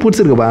எனக்கு ரொம்பவே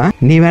பிடிச்சிருக்குப்பா.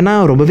 நீ வேணா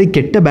ரொம்பவே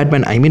கெட்ட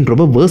பேட்மேன், ஐ மீன்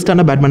ரொம்ப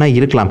வேர்ஸ்டான பேட்மேனா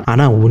இருக்கலாம்,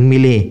 ஆனா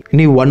உண்மையிலே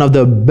நீ one of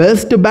the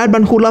best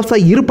Batman who லாவ்ஸா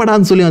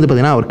இருப்படான்னு சொல்லி வந்து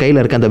பார்த்தீங்கன்னா அவர் கையில்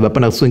இருக்க அந்த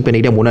வெப்பனை ஸ்விங்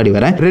பண்ணிட்டே முன்னாடி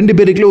வர ரெண்டு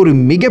பேருக்குள்ள ஒரு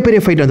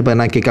மிகப்பெரிய ஃபைட் வந்து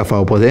பார்த்தீங்கன்னா கிக் ஆஃப்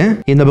ஆக போகுது.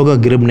 இந்த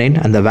பக்கம் கிரிப் நைட்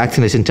அந்த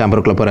வேக்சினேஷன்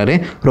சேம்பருக்குள்ள போறாரு.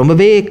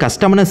 ரொம்பவே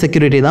கஷ்டமான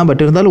செக்யூரிட்டி தான்,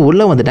 பட் இருந்தாலும்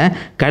உள்ள வந்துட்டேன்.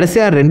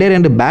 கடைசியா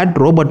ரெண்டு பேட்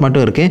ரோபோட்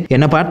மட்டும் இருக்கு.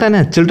 என்ன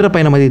பார்த்தா சில்ட்ர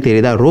பையன மாதிரி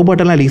தெரியுதா,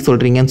 ரோபோட் எல்லாம் லீக்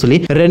சொல்றீங்கன்னு சொல்லி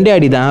ரெண்டே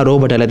அடி தான்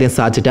ரோபோட் எல்லாத்தையும்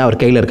சாச்சிட்டு அவர்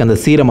கையில் இருக்க அந்த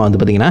சீரமா வந்து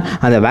பார்த்தீங்கன்னா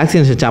அந்த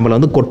வேக்சினேஷன் சேம்பர்ல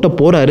வந்து கொட்ட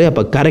போறாரு.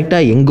 அப்ப கரெக்டா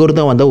எங்க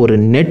ஒருத்தன் வந்த ஒரு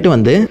நெட்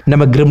வந்து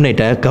நம்ம கிரிப்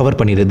நைட்டை கவர்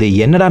பண்ணிடுது.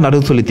 என்னடா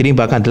நடக்குது சொல்லி திரும்பி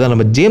பார்க்க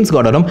நம்ம ஜேம்ஸ்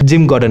கார்டனும்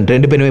ஜிம் கார்டன்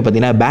ரெண்டு பேருமே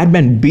பார்த்தீங்கன்னா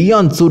பேட்மேன்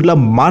பியாண்ட் சூட்ல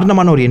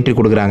மாரணமான ஒரு என்ட்ரி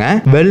கொடுக்குறாங்க.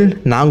 வெல்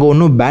நாங்க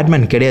ஒன்றும்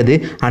பேட்மேன் கிடையாது,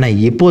 ஆனா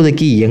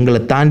இப்போதைக்கு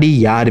எங்களை தாண்டி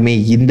யாருமே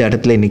இந்த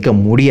இடத்துல நிற்க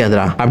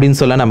முடியாதுடா அப்படின்னு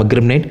சொல்ல நம்ம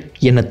கிரிப் நைட்,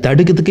 என்னை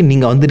தடுக்கிறதுக்கு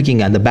நீங்க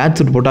வந்திருக்கீங்க, அந்த பேட்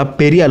சூட் போட்டா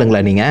பெரிய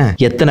ஆளுங்களா நீங்க,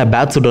 எத்தனை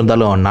பேட் சூட்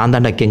இருந்தாலும் நான்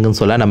தாண்டா கெங்குன்னு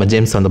சொல்ல நம்ம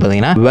ஜேம்ஸ் வந்து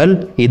பார்த்தீங்கன்னா, வெல்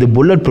இது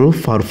bullet proof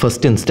for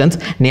first instance,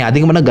 நீ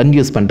அதிகமான கன்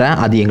யூஸ் பண்ற,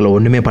 அது எங்களை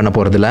ஒண்ணுமே பண்ண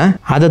போறதில்ல,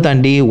 அதை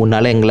தாண்டி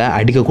உன்னால எங்களை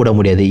அடிக்க கூட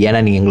முடியாது, ஏன்னா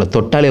நீங்க எங்களை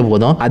தொட்டாலே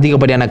போதும்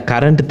அதிகப்படியான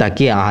கரண்ட்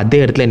தாக்கி அதே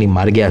இடத்துல நீ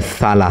மறுகியா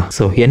சாலா.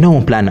 ஸோ என்ன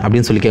உன் பிளான்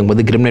அப்படின்னு சொல்லி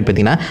கேட்கும்போது கிரிப் நைட்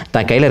பார்த்தீங்கன்னா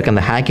தான் கையில் இருக்க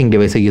அந்த ஹேக்கிங்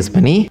டிவைஸை யூஸ்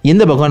பண்ணி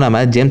இந்த பக்கம்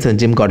நம்ம ஜேம்ஸ்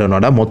அண்ட் ஜிம்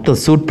கார்டனோட மொத்த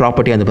சூட்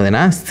ப்ராப்பர்ட்டி வந்து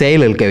பார்த்தீங்கன்னா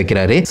சேல் இருக்க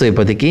வைக்கிறாரு. ஸோ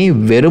இப்போதைக்கு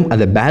வெறும்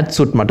அந்த பேட்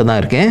சூட் மட்டும்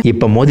தான் இருக்கு,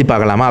 இப்போ மோதி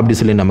பார்க்கலாமா அப்படி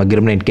சொல்லி நம்ம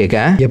கிரிப் நைட்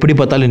கேட்க, எப்படி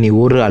பார்த்தாலும் நீ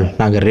ஒரு ஆள்,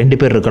 நாங்கள்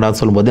 2 பேர் இருக்கடா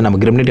சொல்லும்போது நம்ம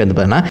கிரிப் நைட் வந்து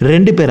பார்த்தீங்கன்னா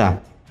 2 பேரா,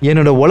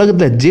 என்னோட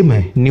உலகத்தில் ஜிம்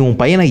நீ உன்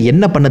பையனை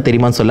என்ன பண்ண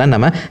தெரியுமான்னு சொல்ல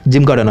நம்ம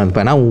ஜிம் கார்டன்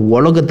இருப்பேன், உன்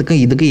உலகத்துக்கு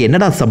இதுக்கு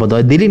என்னடா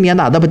சம்பந்தம், திடீர்னு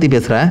ஏன் அதை பற்றி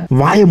பேசுகிற,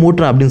 வாயை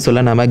மூட்டுற அப்படின்னு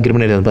சொல்ல நம்ம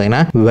கிரிமினல் பார்த்தீங்கன்னா,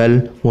 வெல்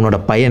உன்னோட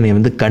பையனை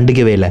வந்து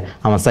கண்டுக்கவே இல்லை,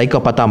 அவன்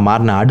சைக்கோ பார்த்தா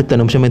மாறின அடுத்த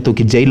நிமிஷமே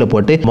தூக்கி ஜெயிலில்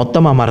போட்டு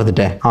மொத்தமாக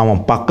மறந்துட்டேன்,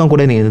 அவன் பக்கம்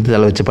கூட நீ எதிர்த்து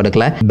தலை வச்சு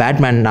படுக்கல,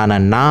 பேட்மேன்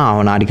நான்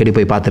அவனை அடிக்கடி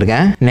போய்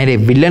பார்த்துருக்கேன், நிறைய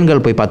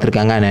வில்லன்கள் போய்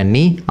பார்த்துருக்காங்க, ஆனால்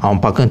நீ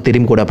அவன் பக்கம்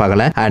திரும்பி கூட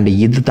பார்க்கல, அண்ட்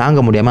இது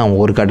தாங்க முடியாமல்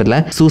அவன் ஒரு கட்டத்தில்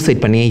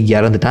சூசைட் பண்ணி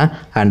இறந்துட்டான்,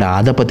 அண்ட்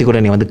அதை பற்றி கூட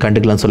நீ வந்து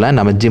கண்டுக்கலாம்னு சொல்ல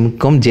நம்ம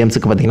ஜிம்க்கும்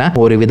ஜேம்ஸுக்கு பார்த்தீங்கன்னா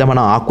ஒரு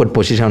விதமான ஆக்வர்ட்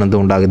பொசிஷன் வந்து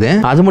உண்டாகுது.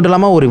 அது மட்டும்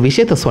இல்லாமல் ஒரு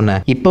விஷயத்த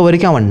சொன்னேன், இப்போ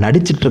வரைக்கும் அவன்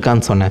நடிச்சிட்டு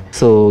இருக்கான்னு சொன்னேன்.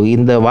 ஸோ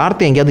இந்த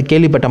வார்த்தை எங்கேயாவது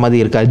கேள்விப்பட்ட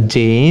மாதிரி இருக்கா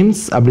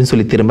ஜேம்ஸ் அப்படின்னு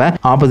சொல்லி திரும்ப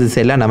ஆப்போசிட்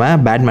சைடில் நம்ம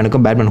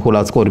பேட்மேனுக்கும் பேட்மேன்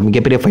ஹூலாஸ்க்கும் ஒரு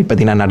மிகப்பெரிய ஃபைட்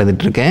பார்த்தீங்கன்னா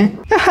நடந்துட்டு இருக்கேன்.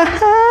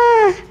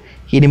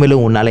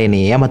 இனிமேலும் உன்னால என்னை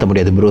ஏமாற்ற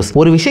முடியாது ப்ரூஸ்.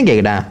 ஒரு விஷயம்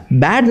கேட்கடா,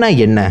 பேட்னா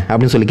என்ன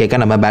அப்படின்னு சொல்லி கேட்க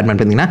நம்ம பேட்மேன்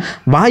பார்த்தீங்கன்னா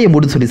வாயை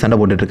மூடி சொல்லி சண்டை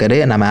போட்டுட்டு இருக்காரு.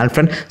 நம்ம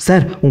ஆல்ஃப்ரெண்ட்,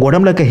 சார் உங்கள்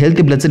உடம்புல இருக்க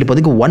ஹெல்த்தி பிளட் செல்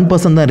இப்போதைக்கு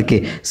 1% தான்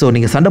இருக்குது, ஸோ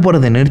நீங்கள் சண்டை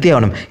போடுறதை நிறுத்தி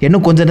ஆகணும்,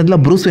 இன்னும் கொஞ்சம் நேரத்தில்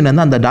ப்ரூஸ் வேன்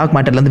வந்து அந்த டார்க்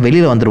மேட்டர்லேருந்து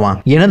வெளியில் வந்துடுவான்,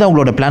 என்னதான்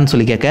உங்களோட பிளான்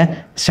சொல்லி கேட்க,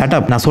 ஷட்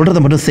அப் நான்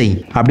சொல்கிறத மட்டும் செய்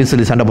அப்படின்னு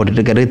சொல்லி சண்டை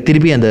போட்டுட்டு இருக்காரு.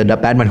 திருப்பி அந்த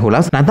பேட்மேன்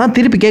ஹூலாஸ், நான் தான்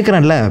திருப்பி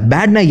கேட்குறேன்ல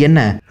பேட்னா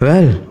என்ன,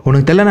 வெல்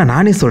உனக்கு தெரியல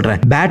நானே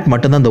சொல்கிறேன், பேட்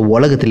மட்டும் தான் இந்த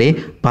உலகத்திலே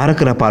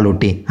பறக்கிற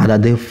பாலூட்டி,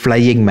 அதாவது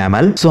ஃப்ளையிங்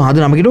மேமல். ஸோ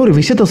அது நம்மகிட்ட ஒரு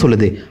விஷயத்த சொல்லுது,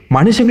 சொல்லுது,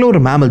 மனுஷங்களும்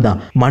ஒரு மேமல் தான்,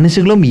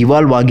 மனுஷங்களும்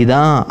இவால்வ் ஆகி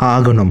தான்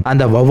ஆகணும்.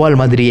 அந்த வவ்வால்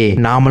மாதிரியே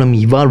நாமளும்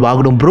இவால்வ்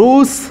ஆகணும்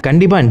ப்ரூஸ்.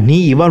 கண்டிப்பா நீ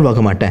இவால்வ்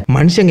ஆக மாட்டேன்.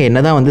 மனுஷங்க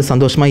என்னதான் வந்து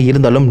சந்தோஷமா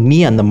இருந்தாலும் நீ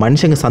அந்த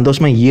மனுஷங்க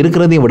சந்தோஷமா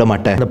இருக்கிறதையும் விட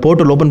மாட்டேன். அந்த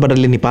போர்ட்டல் ஓபன்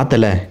பண்றதுல நீ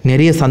பார்த்தல,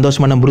 நிறைய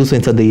சந்தோஷமான ப்ரூஸ்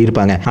வெயின்ஸ் வந்து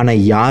இருப்பாங்க. ஆனா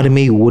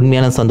யாருமே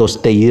உண்மையான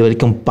சந்தோஷத்தை இது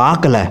வரைக்கும்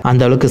பார்க்கல.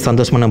 அந்த அளவுக்கு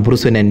சந்தோஷமான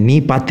ப்ரூஸ் வெயினை நீ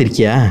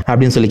பார்த்திருக்கியா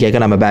அப்படின்னு சொல்லி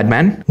கேட்க நம்ம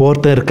பேட்மேன்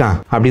ஒருத்தர் இருக்கான்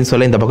அப்படின்னு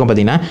சொல்ல, இந்த பக்கம்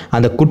பார்த்தீங்கன்னா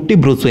அந்த குட்டி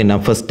ப்ரூஸ் வெயின்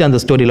ஃபர்ஸ்ட் அந்த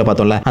ஸ்டோரியில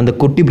பார்த்தோம்ல, அந்த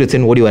குட்டி ப்ரூஸ்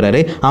வெயின் ஓடி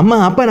வராரு. அம்மா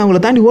அப்பா நான்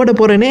உங்களை தாண்டி ஓட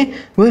போறேனே,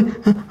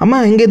 அம்மா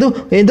இங்க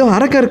ஏதோ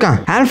அரக்க இருக்கான்,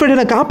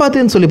 ஆல்ஃபிரட்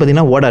காப்பாத்துன்னு சொல்லி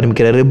பார்த்தீங்கன்னா ஓட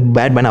ஆரம்பிக்கிறாரு.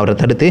 பேட்மேன் அவரை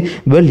தடுத்து,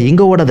 வெல்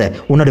இங்க ஓடாத,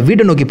 உன்னோட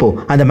வீட்டை நோக்கி போ,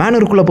 அந்த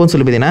மேனருக்குள்ள போன்னு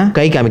சொல்லி பார்த்தீங்கன்னா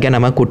கை காமிக்க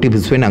நம்ம குட்டி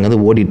ப்ரூஸ் வெயின் அங்க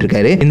வந்து ஓடிட்டு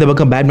இருக்காரு. இந்த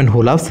பக்கம் பேட்மேன்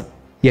ஹூ லாவ்ஸ்,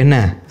 என்ன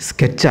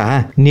ஸ்கெட்சா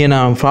நீ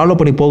நான் ஃபாலோ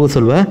பண்ணி போக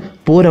சொல்வ,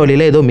 போகிற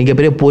வழியில் ஏதோ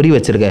மிகப்பெரிய பொறி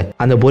வச்சிருக்க,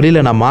 அந்த பொறியில்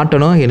நான்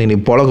மாட்டணும், என்னை நீ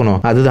பழகணும்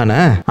அதுதானே.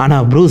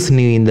 ஆனால் ப்ரூஸ்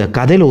நீ இந்த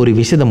கதையில் ஒரு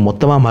விஷயத்தை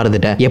மொத்தமாக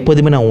மறந்துட்டேன்.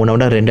 எப்போதுமே நான்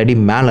உன்னோட 2 அடி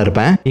மேலே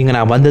இருப்பேன், இங்கே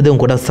நான்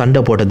வந்ததும் கூட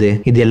சண்டை போட்டது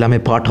இது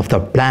எல்லாமே பார்ட் ஆஃப்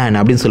த பிளான்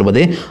அப்படின்னு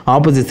சொல்லும்போது,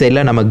 ஆப்போசிட்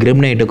சைடில் நம்ம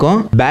கிரிம்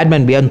நைட்டுக்கும்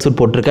பேட்மேன் பியாண்ட்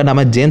சூட் போட்டிருக்க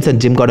நம்ம ஜேம்ஸ்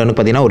அண்ட் ஜிம் கார்டனுக்கு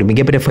பார்த்தீங்கன்னா ஒரு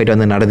மிகப்பெரிய ஃபைட்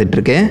வந்து நடந்துட்டு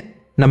இருக்கு.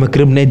 நம்ம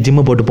கிரிம்னே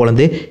ஜிம்மை போட்டு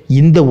போலந்து,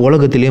 இந்த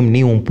உலகத்திலையும் நீ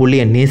உன்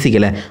புள்ளைய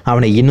நேசிக்கல,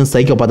 அவனை இன்னும்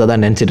சைக்கோ பார்த்தா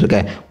தான் நினச்சிட்டு இருக்க,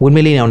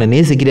 உண்மையிலேயே நீ அவனை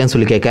நேசிக்கிறேன்னு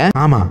சொல்லி கேட்க,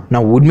 ஆமாம்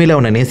நான் உண்மையிலே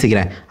அவனை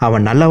நேசிக்கிறேன்,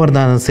 அவன் நல்லவர்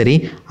தான் சரி,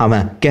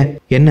 அவன்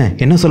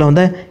என்ன சொல்ல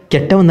வந்த,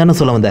 கெட்டவன் தானே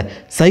சொல்ல வந்த,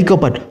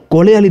 சைக்கோபாட்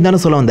கொலையாளி தானே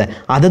சொல்ல வந்த,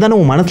 அதை தானே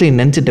உன் மனசில்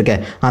நினச்சிட்டு இருக்க,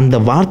 அந்த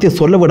வார்த்தையை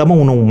சொல்ல விடாமல்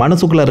உன்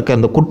மனசுக்குள்ளே இருக்க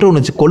அந்த குற்ற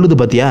உணர்ச்சி கொல்லுது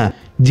பார்த்தியா.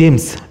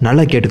 ஜேம்ஸ்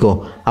நல்லா கேட்டுக்கோ,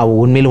 அவன்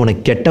உண்மையில்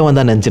உனக்கு கெட்டவன்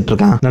தான் நினச்சிட்டு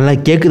இருக்கான், நல்லா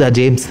கேட்குதா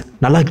ஜேம்ஸ்,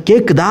 நல்லா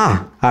கேட்குதா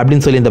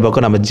அப்படின்னு சொல்லி இந்த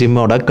பக்கம் நம்ம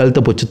ஜிம்மோட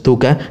கழுத்தை பூச்சி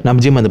தூக்க,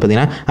 நம்ம ஜிம் வந்து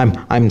பார்த்தீங்கன்னா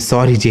I'm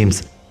sorry James,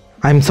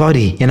 I'm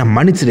sorry, என்னை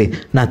மன்னிச்சிடு,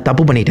 நான்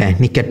தப்பு பண்ணிட்டேன்,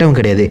 நீ கெட்டவன்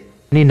கிடையாது,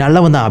 நீ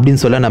நல்லவன் தான்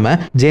அப்படின்னு சொல்ல நம்ம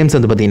ஜேம்ஸ்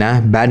வந்து பார்த்தீங்கன்னா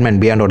பேட்மேன்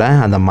பியாண்டோட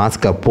அந்த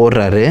மாஸ்கை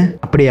போடுறாரு.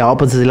 அப்படியே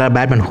ஆப்போசிட்டில்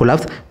பேட்மேன் ஹூ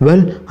லாவ்ஸ்,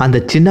 வெல்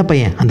அந்த சின்ன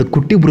பையன் அந்த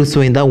குட்டி ப்ரூஸ்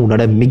வெயின் தான்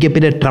உன்னோட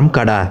மிகப்பெரிய ட்ரம்ப்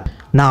கார்டா,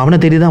 நான் அவனை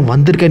தேடி தான்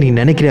வந்திருக்கேன் நீ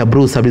நினைக்கிறியா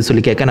ப்ரூஸ் அப்படின்னு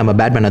சொல்லி கேட்க, நம்ம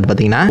பேட்மேன் வந்து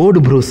பார்த்தீங்கன்னா ஓடு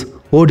ப்ரூஸ்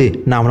ஓடு,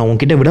 நான் அவனை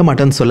உன்கிட்ட விட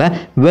மாட்டேன்னு சொல்ல,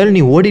 வெல்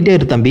நீ ஓடிட்டே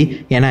இரு தம்பி,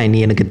 ஏன்னா நீ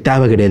எனக்கு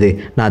தேவை கிடையாது,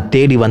 நான்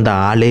தேடி வந்த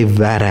ஆளே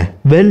வேற.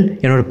 வெல்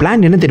என்னோட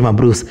பிளான் என்ன தெரியுமா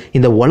ப்ரூஸ்,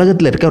 இந்த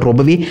உலகத்தில் இருக்க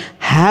ரொம்பவே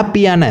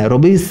ஹாப்பியான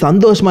ரொம்பவே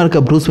சந்தோஷமாக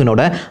இருக்க ப்ரூஸ்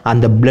வெயினோட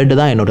அந்த பிளட்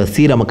தான் என்னோட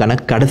சீரமுக்கான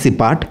கடைசி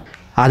பார்ட்,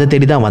 அதை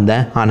தேடி தான்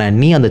வந்தேன். ஆனால்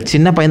நீ அந்த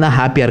சின்ன பையன் தான்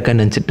ஹாப்பியாக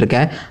இருக்கன்னு நினச்சிட்டு இருக்க,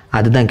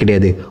 அதுதான்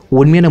கிடையாது.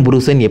 உண்மையான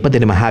ப்ரூஸ் வெயின் எப்போ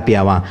தெரியுமா ஹாப்பி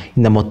ஆவான்,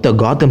 இந்த மொத்த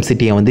காத்தம்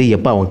சிட்டியை வந்து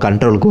எப்போ அவன்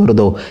கண்ட்ரோலுக்கு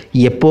வருதோ,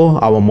 எப்போ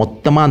அவன்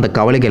மொத்தமாக அந்த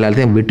கவலைகள்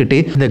எல்லாத்தையும் விட்டுட்டு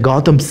இந்த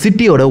காத்தம்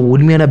சிட்டியோட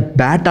உண்மையான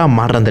பேட்டாக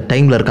மாறுற அந்த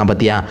டைமில் இருக்கான்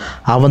பார்த்தியா,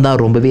 அவன் தான்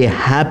ரொம்பவே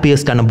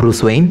ஹாப்பியஸ்டான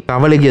ப்ரூஸ் வெயின்,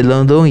 கவலைகள்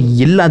எதுவும்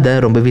இல்லாத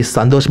ரொம்பவே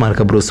சந்தோஷமாக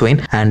இருக்க ப்ரூஸ்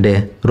வெயின். அண்டு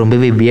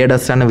ரொம்பவே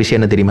வியர்டஸ்டான விஷயம்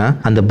என்ன தெரியுமா,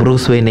 அந்த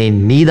ப்ரூஸ் வெயினை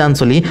நீ தான்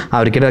சொல்லி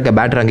அவர்கிட்ட இருக்க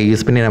பேட்டர் அங்கே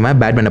யூஸ் பண்ணி நம்ம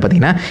பேட்மேனை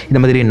பார்த்தீங்கன்னா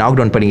இந்த மாதிரி நாக்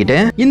டவுன் பண்ணிக்கிட்டு,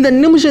 இந்த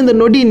நிமிஷம் இந்த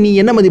நொடி நீ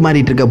என்ன மாதிரி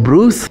மாறிட்டு இருக்க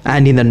ப்ரூஸ்,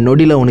 அண்ட் இந்த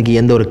நொடியில் உனக்கு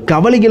எந்த ஒரு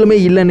கவலைகளுமே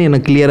இல்லைன்னு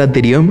எனக்கு கிளியரா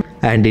தெரியும்.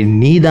 அண்ட்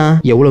நீ தான்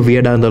எவ்வளவு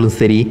வியர்டா இருந்தாலும்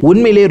சரி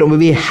உண்மையிலேயே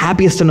ரொம்பவே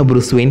ஹாப்பியஸ்டான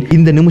ப்ரூஸ் வெயின்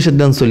இந்த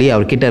நிமிஷத்தான் சொல்லி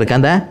அவர்கிட்ட இருக்க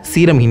அந்த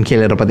சீரம்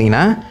இன்ஹேலரை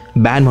பார்த்தீங்கன்னா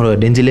பேட்மேனோட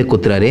நெஞ்சிலே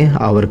குத்துறாரு.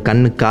 அவர்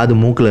கண்ணு காது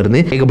மூக்கில்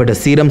இருந்து ஏகப்பட்ட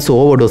சீரம்ஸ்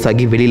ஓவர்டோஸ்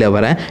ஆகி வெளியில்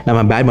வர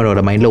நம்ம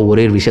பேட்மேனோட மைண்டில்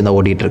ஒரே ஒரு விஷயம் தான்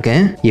ஓடிட்டு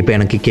இருக்கேன். இப்போ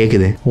எனக்கு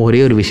கேட்குது,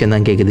 ஒரே ஒரு விஷயம்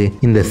தான் கேட்குது,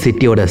 இந்த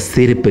சிட்டியோட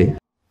சிரிப்பு.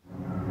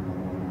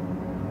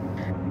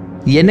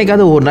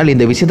 என்னைக்காவது ஒரு நாள்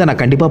இந்த விஷயத்தை நான்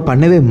கண்டிப்பாக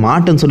பண்ணவே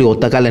மாட்டேன்னு சொல்லி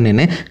ஒத்த கால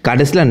நின்று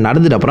கடைசியில்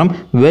நடந்துட்டு அப்புறம்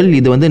வெல்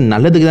இது வந்து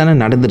நல்லதுக்கு தானே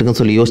நடந்துருக்குன்னு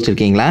சொல்லி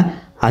யோசிச்சிருக்கீங்களா,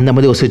 அந்த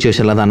மாதிரி ஒரு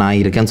சுச்சுவேஷனில் தான் நான்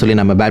இருக்கேன்னு சொல்லி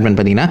நம்ம பேட்மேன்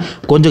பார்த்தீங்கன்னா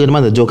கொஞ்சம்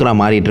கொஞ்சமாக அந்த ஜோக்கராக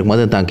மாறிட்டு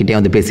இருக்கும்போது தங்கிட்டே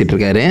வந்து பேசிகிட்டு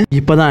இருக்காரு.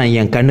 இப்போ தான்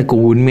என் கண்ணுக்கு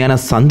உண்மையான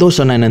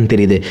சந்தோஷம் என்னன்னு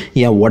தெரியுது,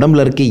 என்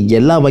உடம்புல இருக்க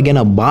எல்லா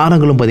வகையான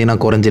பாரங்களும் பார்த்தீங்கன்னா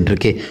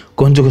குறைஞ்சிட்ருக்கு,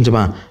 கொஞ்சம்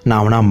கொஞ்சமாக நான்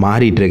அவனாக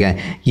மாறிட்டு இருக்கேன்.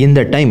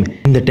 இந்த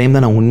டைம்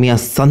தான் நான்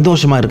உண்மையாக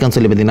சந்தோஷமாக இருக்கேன்னு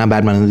சொல்லி பார்த்தீங்கன்னா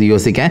பேட்மேன் வந்து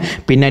யோசிக்க,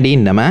 பின்னாடி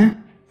நம்ம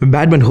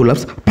பேட்மேன் ஹூ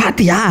லாவ்ஸ்,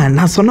 பாத்தியா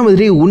நான் சொன்ன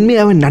மாதிரி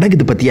உண்மையாகவே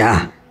நடக்குது, பார்த்தியா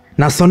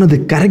நான் சொன்னது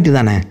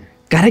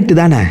கரெக்டு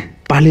தானே,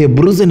 பழைய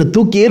ப்ரூஸ் என்னை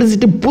தூக்கி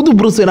எரிஞ்சிட்டு புது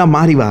ப்ரூஸ் என்ன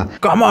மாறிவா,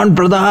 கமான்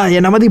பிரதா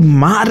என்ன மாதிரி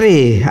மாறு,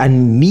 அண்ட்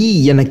நீ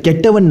என்னை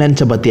கெட்டவன்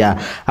நினச்ச பார்த்தியா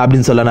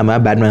அப்படின்னு சொல்ல நம்ம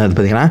பேட்மேன் வந்து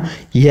பார்த்தீங்கன்னா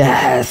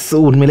எஸ்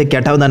உண்மையிலே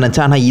கெட்டவன் தான்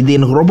நினச்சா, ஆனால் இது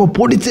எனக்கு ரொம்ப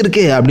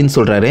பிடிச்சிருக்கு அப்படின்னு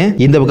சொல்கிறாரு.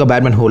 இந்த பக்கம்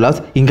பேட்மேன் ஹூ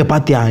லாவ்ஸ், இங்கே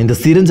பார்த்தியா இந்த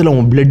சிரிஞ்சில்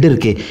உன் பிளட்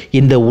இருக்குது,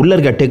 இந்த உள்ள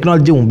இருக்க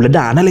டெக்னாலஜி உன்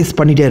பிளட்டை அனலைஸ்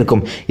பண்ணிகிட்டே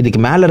இருக்கும்,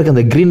 இதுக்கு மேலே இருக்க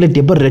அந்த க்ரீன்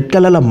லைட் எப்போ ரெட்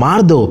கலரில்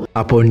மாறுதோ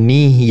அப்போ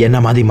நீ என்ன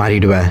மாதிரி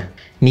மாறிடுவ,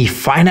 நீ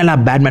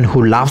ஃபைனலாக பேட்மேன் ஹூ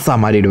லாவ்ஸாக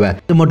மாறிடுவேன்.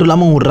 இது மட்டும்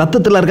இல்லாமல் உன்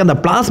ரத்தத்தில் இருக்க அந்த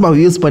பிளாஸ்மாவை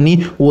யூஸ் பண்ணி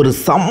ஒரு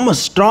செம்ம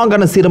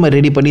ஸ்ட்ராங்கான சீரமை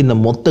ரெடி பண்ணி இந்த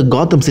மொத்த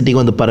காத்தம்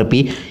சிட்டிக்கு வந்து பரப்பி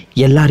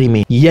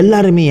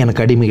எல்லாருமே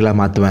எனக்கு அடிமைகளாக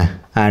மாற்றுவேன்.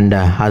 அண்ட்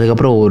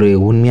அதுக்கப்புறம் ஒரு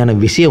உண்மையான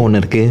விஷயம்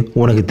ஒன்று இருக்குது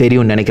உனக்கு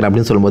தெரியும்னு நினைக்கிறேன்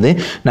அப்படின்னு சொல்லும்போது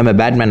நம்ம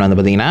பேட்மேன் வந்து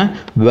பார்த்தீங்கன்னா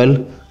வெல்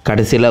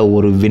கடைசியில்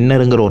ஒரு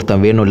வின்னருங்கிற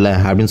ஒருத்தன் வேணும்ல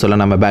அப்படின்னு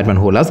சொல்ல நம்ம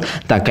பேட்மேன் ஹூ லாவ்ஸ்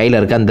தான் கையில்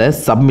இருக்க அந்த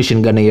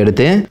சப்மிஷன் கன்னை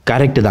எடுத்து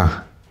கரெக்டு தான்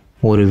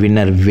ஒரு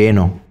வின்னர்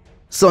வேணும்.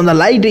 ஸோ அந்த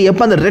லைட்டு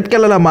எப்போ அந்த ரெட்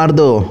கலரில்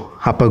மாறுதோ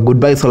அப்போ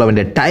குட் பை சொல்ல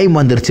வேண்டிய டைம்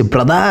வந்துருச்சு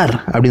பிரதர்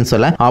அப்படின்னு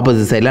சொல்ல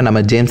ஆப்போசிட் சைடில் நம்ம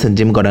ஜேம்ஸ் அண்ட்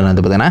ஜிம் கார்டன்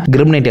வந்து பார்த்தீங்கன்னா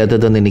கிரிமினேட்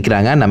எடுத்து வந்து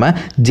நிற்கிறாங்க. நம்ம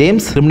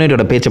ஜேம்ஸ்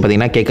கிரிமினேட்டோட பேச்சை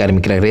பார்த்தீங்கன்னா கேட்க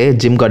ஆரம்பிக்கிறாரு.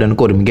 ஜிம்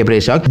கார்டனுக்கு ஒரு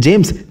மிகப்பெரிய ஷாக்.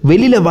 ஜேம்ஸ்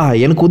வெளியில வா,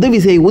 எனக்கு உதவி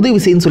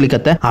செய்யுன்னு சொல்லி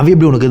கத்த. அவ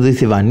எப்படி உனக்கு உதவி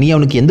செய்வான்? நீ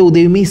அவனுக்கு எந்த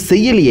உதவியுமே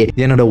செய்யலையே.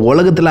 என்னோட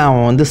உலகத்தில்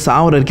அவன் வந்து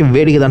சாவர வரைக்கும்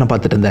வேடிக்கை தானே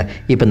பார்த்துட்டு இருந்தேன்.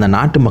 இப்போ இந்த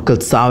நாட்டு மக்கள்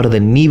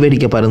சாவறதை நீ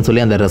வேடிக்கை பாருன்னு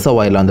சொல்லி அந்த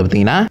ரிசர்வாயர்ல வந்து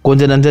பார்த்தீங்கன்னா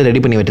கொஞ்சம் நஞ்சம்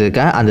ரெடி பண்ணி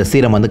விட்டுருக்க அந்த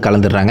சீரம் வந்து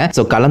கலந்துடுறாங்க.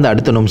 ஸோ கலந்த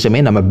அடுத்த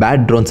நிமிஷமே நம்ம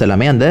பேட் ட்ரோன்ஸ்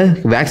எல்லாமே அந்த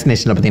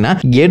வேக்சினேஷன் பார்த்தீங்கன்னா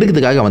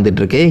எடுக்கிறதுக்காக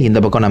வந்துட்டு இருக்கு. இந்த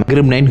பக்கம் நம்ம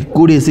கிரிமினேட்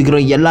கூடிய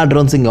சீக்கிரம் எல்லா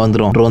ட்ரோன்ஸ் இங்கே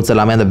வந்துடும். ட்ரோன்ஸ்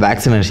எல்லாமே அந்த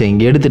வேக்சினேஷன்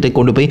இங்கே எடுத்துட்டு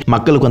கொண்டு போய்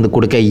மக்களுக்கு வந்து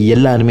கொடுக்க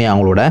எல்லாருமே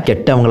அவங்களோட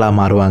கெட்டவங்களா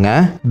மாறுவாங்க.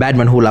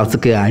 பேட்மேன் ஹூ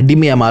லாவ்ஸ்க்கு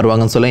அடிமையா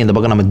மாறுவாங்கன்னு சொல்ல இந்த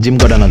பக்கம் நம்ம ஜிம்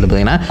கார்டன் வந்து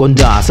பார்த்தீங்கன்னா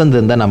கொஞ்சம் அசந்து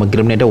இருந்தா நம்ம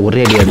கிரிமினேட்டை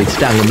ஒரே அடி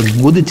அடிச்சுட்டு அங்கே வந்து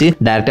குதிச்சு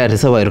டேரக்டா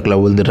ரிசர்வாயருக்குள்ள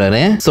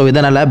விழுந்துடுறாரு. ஸோ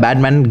இதனால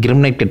பேட்மேன்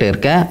கிரிமினேட் கிட்ட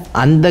இருக்க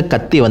அந்த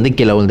கத்தி வந்து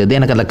கீழே விழுந்தது.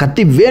 எனக்கு அந்த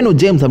கத்தி வேணும்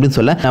ஜேம்ஸ் அப்படின்னு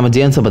சொல்ல நம்ம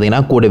ஜேம்ஸ்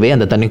பார்த்தீங்கன்னா கூடவே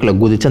அந்த தண்ணிக்குள்ள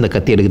குதிச்சு அந்த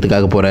கத்தி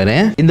எடுக்கிறதுக்காக போறாரு.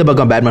 இந்த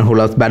பக்கம் பேட்மேன் ஹூ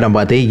லாவ்ஸ் பேட்மேன்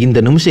பார்த்து இந்த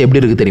நிமிஷம்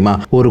எப்படி இருக்கு தெரியுமா?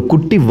 ஒரு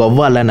குட்டி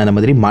வவ்வால அந்த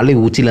மாதிரி மலை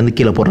உச்சில இருந்து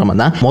கீழே போடுற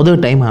மாதிரி தான் முதல்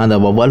டைம் அந்த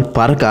வவ்வால்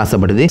பறக்க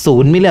ஆசைப்படுது. ஸோ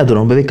உண்மையிலே அது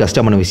ரொம்பவே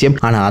கஷ்டமான விஷயம்.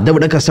 ஆனா அதை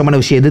விட கஷ்டமான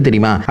விஷயம் எது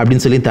தெரியுமா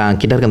அப்படின்னு சொல்லி தான்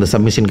கிட்ட இருக்க அந்த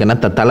சப்மிஷன்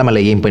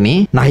தலைமையில ஏம் பண்ணி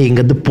நான்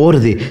இங்கிருந்து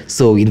போறது.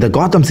 ஸோ இந்த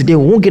காத்தம் சிட்டியை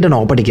உன்கிட்ட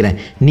நான் ஒப்படைக்கிறேன்.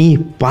 நீ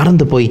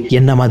பறந்து போய்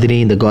என்ன மாதிரி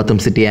இந்த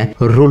காத்தம் சிட்டியை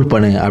ரூல்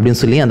பண்ணு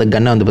அப்படின்னு சொல்லி அந்த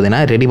கன்னை வந்து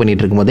பார்த்தீங்கன்னா ரெடி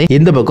பண்ணிட்டு இருக்கும்போது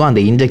இந்த பக்கம்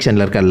அந்த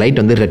இன்ஜெக்ஷன்ல இருக்க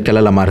லைட் வந்து ரெட்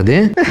கலர்ல மாறுது.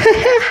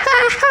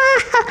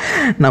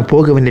 நான்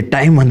போக வேண்டிய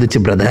டைம் வந்துச்சு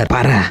பிரதர்.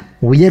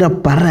 உயர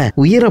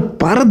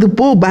பறந்து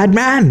போ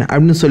பேட்மேன்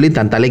அப்படின்னு சொல்லி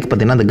தன் தலைக்கு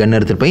பார்த்தீங்கன்னா அந்த கன்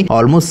எடுத்துட்டு போய்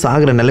ஆல்மோஸ்ட்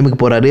சாகிற நிலைமைக்கு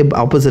போறாரு.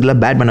 ஆப்போசிட்ல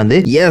பேட்மேன் வந்து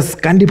எஸ்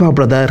கண்டிப்பா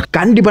பிரதர்,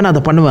 கண்டிப்பா நான்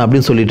அதை பண்ணுவேன்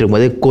அப்படின்னு சொல்லிட்டு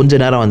இருக்கும்போது கொஞ்ச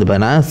நேரம் வந்து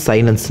பார்த்தீங்கன்னா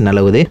சைலன்ஸ்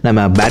நிலவுது.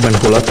 நம்ம பேட்மேன்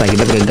ஹூலாஸ்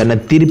தங்கிட்ட கன்னை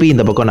திருப்பி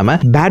இந்த பக்கம் நம்ம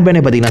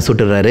பேட்மேனை பார்த்தீங்கன்னா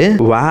சுட்டுறாரு.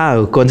 வா,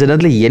 கொஞ்ச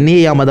நேரத்தில் என்னையே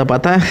ஏமாத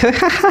பார்த்தா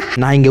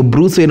நான் இங்க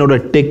ப்ரூஸ் வெயினோட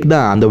டெக்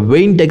தான், அந்த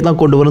வெயின் டெக் தான்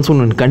கொண்டு வரணும்னு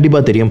சொல்லி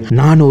கண்டிப்பா தெரியும்.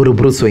 நானும் ஒரு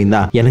ப்ரூஸ் வெயின்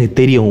தான், எனக்கு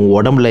தெரியும்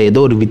உடம்புல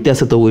ஏதோ ஒரு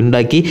வித்தியாசத்தை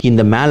உண்டாக்கி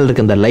இந்த மேல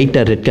இருக்க இந்த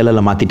லைட்டை ரெட்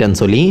கலர்ல மாத்திட்டேன்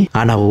சொல்லி.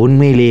 ஆனா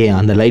உண்மையிலேயே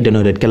அந்த லைட்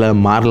இன்னும் ரெட் கலர்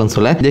மாறலன்னு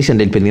சொல்ல இன்ஜெக்ஷன்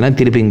லைட் பார்த்தீங்கன்னா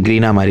திருப்பி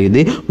கிரீனா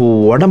மாறிடுது.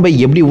 உடம்பை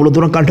எப்படி இவ்வளவு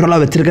தூரம் கண்ட்ரோலா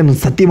வச்சிருக்கன்னு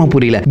சத்தியமா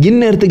புரியல.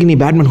 இந்நேரத்துக்கு நீ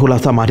பேட்மேன்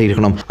ஹூலாஸா மாறி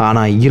இருக்கணும்.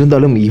 ஆனா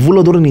இருந்தாலும்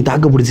இவ்வளவு தூரம் நீ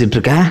தாக்கு பிடிச்சிட்டு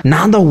இருக்க.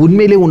 நான் தான்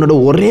உண்மையிலேயே உன்னோட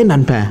ஒரே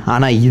நண்பன்.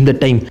 ஆனா இந்த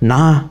டைம்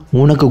நான்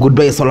உனக்கு குட்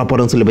பை சொல்ல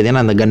போறேன்னு சொல்லி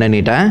பார்த்தீங்கன்னா அந்த கன்னை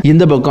நீட்டேன்.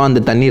 இந்த பக்கம்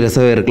அந்த தண்ணி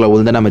ரிசர்வாயருக்குள்ள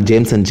உள்ள நம்ம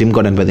ஜேம்ஸ் அண்ட் ஜிம்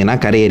கார்டன் பார்த்தீங்கன்னா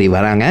கரையேறி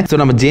வராங்க.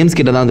 ஸோ நம்ம ஜேம்ஸ்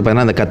கிட்ட தான் வந்து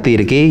பார்த்தீங்கன்னா அந்த கத்தி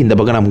இருக்கு. இந்த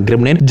பக்கம் நம்ம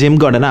கிரிமினேட்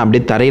ஜிம் கார்டனை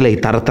அப்படியே தரையில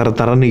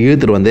தரன்னு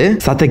இழுத்துட்டு வந்து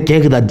சத்த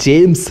கேக்குதா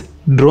ஜேம்ஸ்,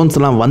 ட்ரோன்ஸ்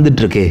எல்லாம்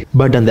வந்துட்டு இருக்கு.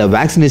 பட் அந்த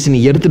வேக்சினேஷன்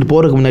எடுத்துட்டு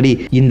போறதுக்கு முன்னாடி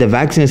இந்த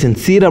வேக்சினேஷன்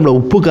சீரம்ல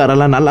உப்பு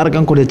காரெல்லாம் நல்லா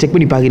இருக்கான்னு கொஞ்சம் செக்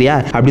பண்ணி பாக்குறியா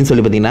அப்படின்னு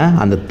சொல்லி பாத்தீங்கன்னா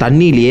அந்த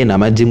தண்ணியிலேயே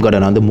நம்ம ஜிம்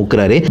கார்டன் வந்து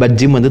முக்குறாரு. பட்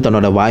ஜிம் வந்து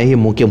தன்னோட வாயை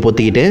முக்கியம்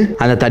பொத்திக்கிட்டு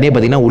அந்த தண்ணியை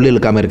பாத்தீங்கன்னா உள்ள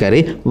இழுக்காம இருக்காரு.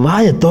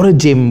 வாயை தொற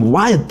ஜிம்,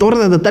 வாயை தொற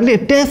அந்த தண்ணியை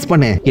டேஸ்ட்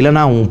பண்ணு,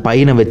 இல்லைன்னா உன்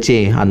பையனை வச்சு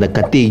அந்த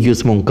கத்தியை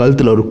யூஸ் உன்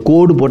கழுத்துல ஒரு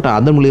கோடு போட்டு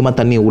அதன் மூலியமா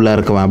தண்ணி உள்ள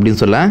இருக்குவேன்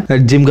அப்படின்னு சொல்ல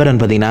ஜிம்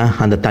கார்டன் பாத்தீங்கன்னா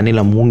அந்த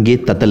தண்ணியில மூங்கி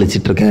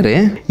தத்தளிச்சிட்டு இருக்காரு.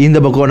 இந்த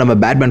பக்கம் நம்ம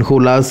பேட்மேன்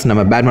ஹூலாஸ்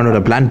நம்ம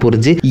பேட்மேனோட பிளான்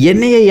புரிஞ்சு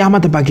என்னையே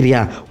ஏமாத்த பாக்கிறியா,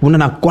 உன்னை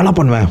நான் கொலை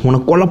பண்ணுவேன், உன்னை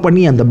கொலை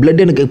பண்ணி அந்த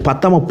பிளட் எனக்கு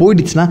பத்தாம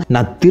போயிடுச்சுன்னா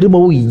நான்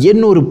திரும்பவும்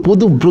இன்னொரு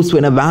புது ப்ரூஸ்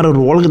வேணா வேற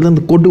ஒரு உலகத்துல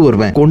இருந்து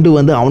கொண்டு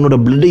வந்து அவனோட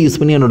பிளட்டை யூஸ்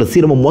பண்ணி என்னோட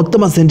சீரமை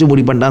மொத்தமா செஞ்சு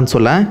முடிப்பேன்டான்னு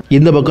சொல்ல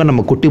இந்த பக்கம்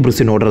நம்ம குட்டி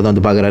ப்ரூஸ் ஓடுறத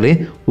வந்து பாக்குறாரு.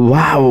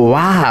 வா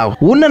வா,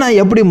 உன்னை நான்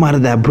எப்படி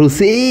மாறுத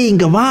ப்ரூஸே,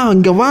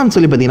 இங்க வான்னு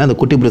சொல்லி பாத்தீங்கன்னா அந்த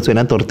குட்டி ப்ரூஸ்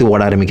வேணா துரத்தி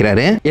ஓட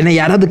ஆரம்பிக்கிறாரு. என்னை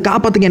யாராவது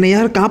காப்பாத்துங்க, என்னை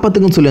யாரும்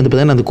காப்பாத்துக்குன்னு சொல்லி வந்து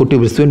பார்த்தீங்கன்னா அந்த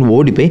குட்டி ப்ரூஸ் வெயின்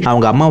ஓடி போய்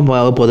அவங்க அம்மா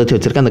அப்பாவை புதைச்சு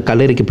வச்சிருக்க அந்த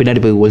கல்லறைக்கு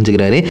பின்னாடி போய்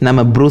ஒழிஞ்சுக்கிறாரு.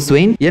 நம்ம ப்ரூஸ்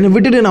வெயின் என்னை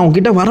விட்டுட்டு நான்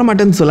உங்ககிட்ட வர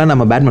மாட்டேன்னு சொல்ல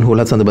நம்ம பேட்மேன்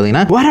ஹூலாஸ் வந்து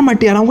பாத்தீங்கன்னா வர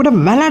மாட்டியா, நான் கூட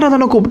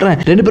விளையாடாதானே கூப்பிடுறேன்,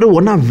 ரெண்டு பேரும்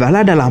ஒன்னா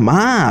விளையாடலாமா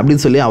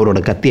அப்படின்னு சொல்லி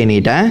அவரோட கத்தியை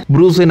நீட்டேன்.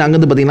 ப்ரூஸ் வெயின்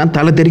அங்கிருந்து பாத்தீங்கன்னா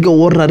தலை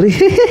தெறிக்க ஓடுறாரு.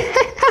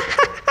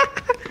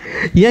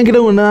 என்கிட்ட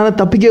உன்னால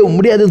தப்பிக்க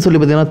முடியாதுன்னு சொல்லி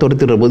பார்த்தீங்கன்னா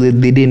துரத்துற போது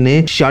திடீர்னு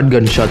ஷார்ட்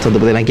கன் ஷாட்ஸ் வந்து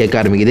பார்த்தீங்கன்னா கேட்க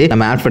ஆரம்பிக்குது.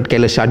 நம்ம ஆல்ஃபர்ட்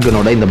கையில் ஷார்ட்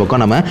கனோட இந்த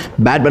பக்கம் நம்ம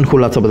பேட்மேன்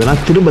ஹூலாஸ்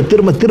பார்த்தீங்கன்னா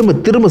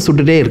திரும்ப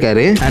சுட்டுட்டே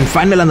இருக்காரு. அண்ட்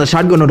ஃபைனல் அந்த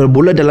ஷார்ட் கனோட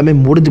புல்லட் எல்லாமே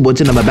முடிஞ்சு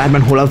போச்சு. நம்ம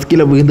பேட்மேன் ஹூலாஸ்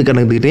கீழே விழுந்து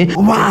கிடந்துக்கிட்டு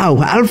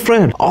வாவ்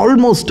ஆல்ஃப்ரட்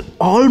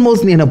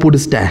ஆல்மோஸ்ட் நீ என்ன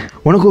பிடிச்சிட்ட.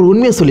 உனக்கு ஒரு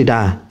உண்மையை சொல்லிட்டா,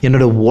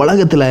 என்னோட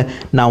உலகத்தில்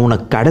நான் உன்னை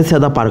கடைசியாக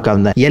தான் பார்க்க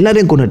வந்தேன்,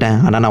 எல்லாரையும் கொண்டுட்டேன்.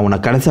 ஆனால் நான் உன்னை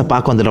கடைசியாக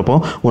பார்க்க வந்துட்டப்போ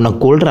உன்னை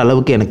கொள்ற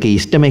அளவுக்கு எனக்கு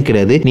இஷ்டமே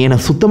கிடையாது. நீ என்னை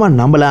சுத்தமாக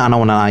நம்பலை,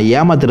 ஆனால் உன்னை நான்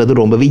ஏமாத்துறது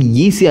ரொம்பவே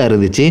ஈஸியாக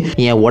இருந்துச்சு.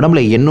 என்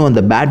உடம்புல இன்னும்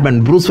அந்த பேட்மேன்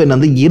ப்ரூஸ் வெயின்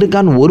வந்து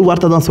இருக்கான்னு ஒரு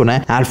வார்த்தை தான்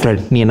சொன்னேன்.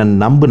 ஆல்ஃப்ரட் நீ என்ன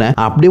நம்புன,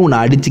 அப்படியே உன்னை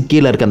அடிச்சு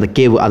கீழே இருக்க அந்த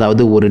கேவ்,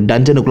 அதாவது ஒரு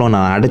டஞ்சனுக்குள்ள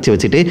நான் அடைச்சி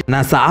வச்சுட்டு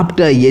நான்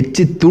சாப்பிட்ட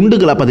எச்சி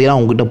துண்டுகளை பார்த்தீங்கன்னா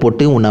உங்ககிட்ட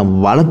போட்டு உன்னை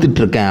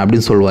வளர்த்துட்டு இருக்கேன்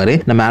அப்படின்னு சொல்லுவாரு.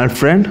 நம்ம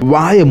ஆல்ஃப்ரட்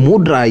வாயை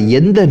மூடுறா,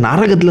 எந்த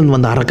நரகத்திலிருந்து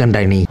வந்து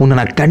அரக்கண்டா நீ, உன்னை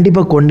நான்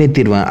கண்டிப்பா கொண்டே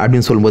தீர்வேன்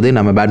அப்படின்னு சொல்லும்போது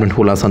நம்ம பேட்மேன்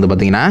ஹூலாஸ் வந்து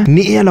பாத்தீங்கன்னா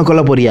நீ என்ன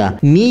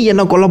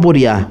கொல்ல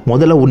போறியா,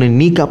 முதல்ல உன்னை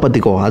நீ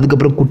காப்பாத்திக்கோ,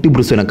 அதுக்கப்புறம் குட்டி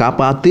ப்ரூஸ் வெயினை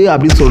காப்பாத்து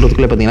அப்படின்னு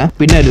சொல்றதுக்குள்ள பாத்தீங்கன்னா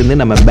பின்னாடி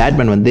இருந்து நம்ம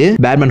பேட்மேன் வந்து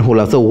பேட்மேன்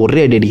ஹூலாஸை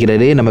ஒரே அடி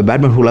அடிக்கிறாரு. நம்ம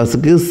பேட்மேன்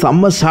ஹூலாஸுக்கு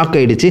செம்ம ஷாக்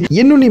ஆயிடுச்சு.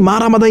 இன்னும் நீ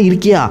மாறாம தான்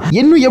இருக்கியா,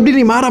 இன்னும் எப்படி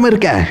நீ மாறாம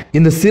இருக்க,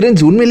 இந்த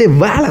சிரஞ்ச் உண்மையிலே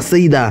வேலை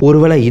செய்தா,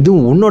 ஒருவேளை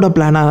இதுவும் உன்னோட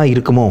பிளானா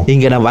இருக்குமோ,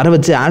 இங்க நான் வர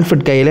வச்சு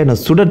ஆல்ஃபர்ட் கையில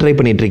நான் சுட ட்ரை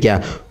பண்ணிட்டு இருக்கியா,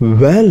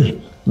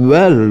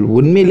 வெல்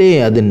உண்மையிலே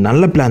அது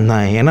நல்ல பிளான்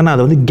தான், ஏன்னா நான்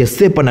அதை வந்து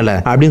கெஸ்ஸே பண்ணல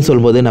அப்படின்னு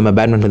சொல்லும்போது நம்ம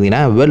பேட்மேன்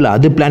பார்த்தீங்கன்னா வெல்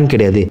அது பிளான்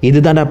கிடையாது,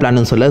 இதுதான்டா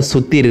பிளான் சொல்ல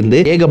சுத்தி இருந்து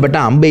ஏகப்பட்ட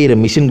அம்பெய்கிற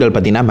மிஷின்கள்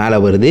பார்த்தீங்கன்னா மேலே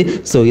வருது.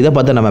 ஸோ இதை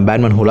பார்த்து நம்ம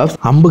பேட்மேன் ஹூலாஃப்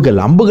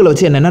அம்புகளை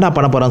வச்சு என்னடா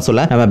பண்ண போறான்னு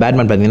சொல்ல நம்ம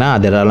பேட்மேன் பார்த்தீங்கன்னா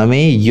அது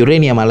எல்லாமே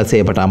யுரேனியமால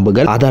செய்யப்பட்ட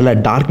அம்புகள், அதால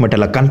டார்க்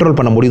மெட்டலை கண்ட்ரோல்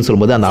பண்ண முடியும்னு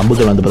சொல்லும்போது அந்த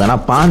அம்புகள் வந்து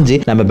பார்த்தீங்கன்னா பாஞ்சு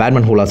நம்ம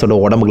பேட்மேன் ஹூலாஸோட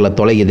உடம்புகளை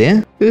தொலைக்குது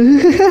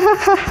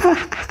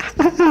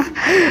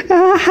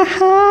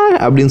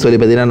அப்படின்னு சொல்லி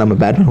பார்த்தீங்கன்னா நம்ம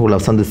பேட்மேன்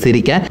ஹூலாஃப் வந்து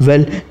சிரிக்க,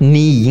 வெல்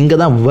நீ இங்கே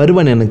தான்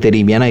வருவன்னு எனக்கு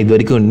தெரியும், ஏன்னா இது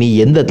வரைக்கும் நீ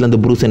எந்த இடத்துல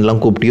இருந்து ப்ரூஸ்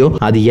எல்லாம் கூப்பிட்டியோ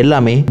அது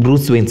எல்லாமே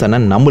ப்ரூஸ் வெயின்ஸ்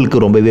ஆன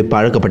நம்மளுக்கு ரொம்பவே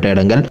பழக்கப்பட்ட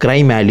இடங்கள்,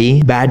 கிரைம் ஆலி,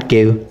 பேட்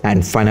கேவ்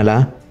அண்ட் ஃபைனலா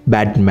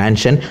பேட்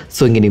மேன்ஷன்.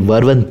 ஸோ இங்கே நீ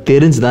வருவன்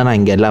தெரிஞ்சு தான் நான்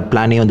இங்கே எல்லா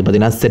பிளானையும் வந்து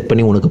பார்த்தீங்கன்னா செட்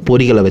பண்ணி உனக்கு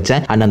பொறிகளை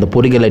வச்சேன். அண்ட் அந்த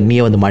பொறிகளை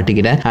நீயே வந்து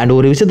மாட்டிக்கிட்டேன். அண்ட்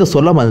ஒரு விஷயத்த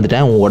சொல்ல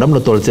மறந்துட்டேன், உன் உடம்புல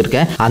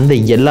தொலைச்சிருக்கேன் அந்த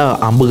எல்லா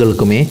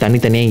அம்புகளுக்குமே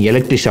தனித்தனியாக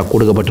எலக்ட்ரிக் ஷாக்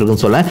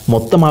கொடுக்கப்பட்டிருக்குன்னு சொல்ல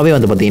மொத்தமாகவே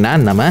வந்து பார்த்தீங்கன்னா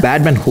நம்ம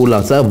பேட்மேன்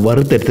ஹூலாஸை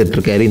வறுத்தெடுத்துட்டு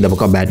இருக்காரு இந்த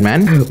பக்கம்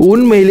பேட்மேன்.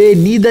 உண்மையிலே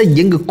நீ தான்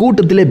எங்கள்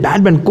கூட்டத்திலே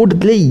பேட்மேன்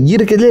கூட்டத்திலே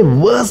இருக்கிறதுலே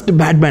வேர்ஸ்ட்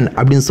பேட்மேன்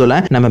அப்படின்னு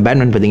சொல்ல நம்ம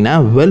பேட்மேன் பார்த்தீங்கன்னா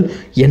வெல்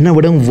என்னை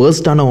விட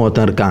வேர்ஸ்டான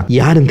ஒருத்தன் இருக்கான்,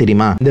 யாருன்னு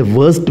தெரியுமா, இந்த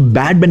வேர்ஸ்ட்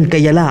பேட்மேன்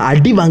கையால்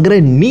அடி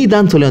வாங்குற நீ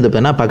தான் சொல்லி வந்து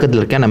பக்கத்தில்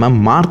இருக்க நம்ம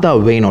மார்த்தா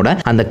வெயினோட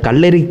அந்த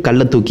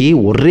கல்லை தூக்கி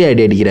ஒரே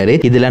அடி அடிக்கிறாரு.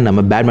 இதுல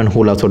நம்ம பேட்மேன்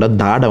ஹூலாஸோட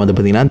தாடை வந்து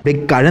பாத்தீங்கன்னா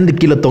கழந்து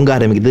கீழே தொங்க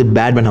ஆரம்பிக்குது.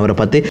 பேட்மேன் அவரை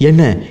பார்த்து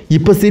என்ன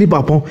இப்ப சிரி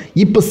பார்ப்போம்,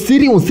 இப்ப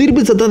சிரி உன்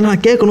சிரிப்பு சத்தத்தை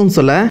நான் கேட்கணும்னு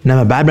சொல்ல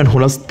நம்ம பேட்மேன்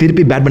ஹூலாஸ்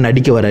திருப்பி பேட்மேன்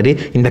அடிக்க வராரு.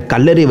 இந்த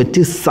கல்லறையை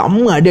வச்சு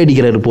செம்ம அடி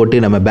அடிக்கிறாரு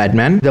போட்டு நம்ம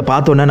பேட்மேன். இதை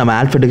பார்த்தோன்னா நம்ம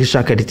ஆல்ஃபிரடுக்கு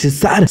ஷாக் அடிச்சு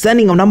சார்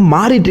நீங்க அவனா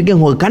மாறிட்டு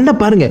இருக்கீங்க, உங்க கண்ணை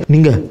பாருங்க,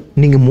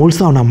 நீங்க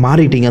முழுசா அவனை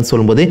மாறிட்டீங்கன்னு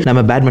சொல்லும்போது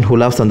நம்ம பேட்மேன்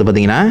ஹூலாஃப்ஸ் வந்து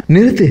பாத்தீங்கன்னா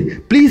நிறுத்து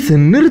ப்ளீஸ்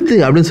நிறுத்து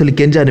அப்படின்னு சொல்லி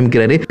கெஞ்ச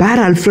ஆரம்பிக்கிறாரு.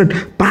 பாரு ஆல்ஃபிரட்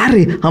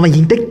பாரு அவன்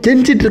என்கிட்ட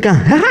கெஞ்சிட்டு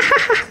இருக்கான்.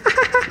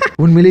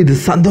 உண்மையிலே இது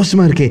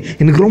சந்தோஷமா இருக்கு,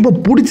 எனக்கு ரொம்ப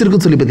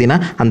பிடிச்சிருக்குன்னு சொல்லி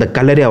பார்த்தீங்கன்னா அந்த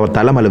கல்லறை அவர்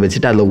தலைமையில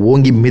வச்சுட்டு அதில்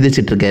ஓங்கி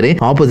மிதிச்சிட்டு இருக்காரு.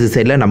 ஆப்போசிட்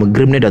சைடில் நம்ம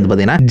கிரிமினேட் வந்து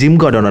பார்த்தீங்கன்னா ஜிம்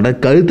கார்டனோட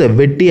கழுத்தை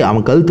வெட்டி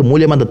அவன் கழுத்து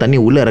மூலியமா அந்த தண்ணி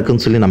உள்ள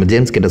இறக்குன்னு சொல்லி நம்ம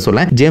ஜேம்ஸ் கிட்ட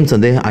சொல்ல ஜேம்ஸ்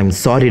வந்து ஐம்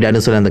சாரி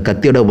டான்னு சொல்லி அந்த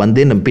கத்தியோட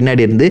வந்து நம்ம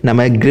பின்னாடி இருந்து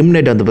நம்ம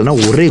கிரிமினேட் வந்து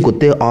பார்த்தீங்கன்னா ஒரே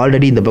குத்து.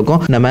 ஆல்ரெடி இந்த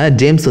பக்கம் நம்ம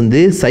ஜேம்ஸ்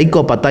வந்து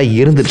சைக்கோ பார்த்தா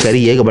இருந்திருக்காரு,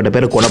 ஏகப்பட்ட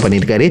பேரை கொலை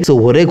பண்ணியிருக்காரு. ஸோ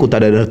ஒரே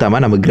குத்தாட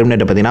நிறுத்தாம நம்ம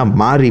கிரிமினேட்டை பார்த்தீங்கன்னா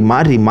மாறி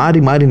மாறி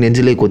மாறி மாறி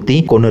நெஞ்சிலே குத்தி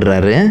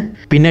கொண்டுடுறாரு.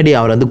 பின்னாடி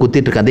அவர் வந்து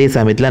குத்திட்டு இருக்க அதே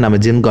சமயத்தில் நம்ம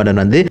ஜிம்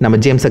கார்டன் வந்து நம்ம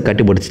ஜேம்ஸை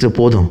கட்டி பிடிச்சிட்டு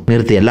போதும்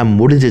நிறுத்தி எல்லாம்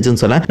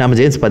முடிஞ்சிச்சுன்னு சொல்ல நம்ம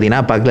ஜேம்ஸ் பார்த்தீங்கன்னா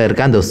பக்கத்தில்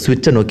இருக்க அந்த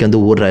சுவிட்சை நோக்கி வந்து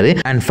ஓடுறாரு.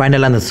 அண்ட்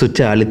ஃபைனலாக அந்த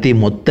சுவிட்சை அழுத்தி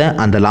மொத்த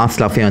அந்த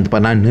லாஸ்ட் ஆஃபையும் வந்து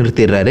பார்த்தீங்கன்னா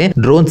நிறுத்திடுறாரு.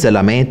 ட்ரோன்ஸ்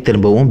எல்லாமே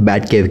திரும்பவும்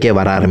பேட் கேவுக்கே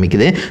வர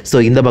ஆரம்பிக்குது. ஸோ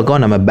இந்த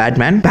பக்கம் நம்ம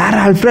பேட்மேன்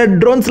ஆல்ஃபிரட்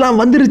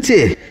ட்ரோன்ஸ்லாம் வந்துருச்சு,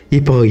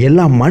 இப்போ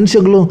எல்லா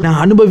மனுஷங்களும்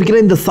நான் அனுபவிக்கிற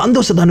இந்த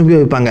சந்தோஷத்தை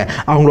அனுபவிப்பாங்க,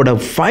 அவங்களோட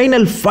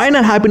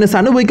ஃபைனல் ஹாப்பினஸ்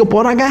அனுபவிக்க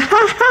போறாங்க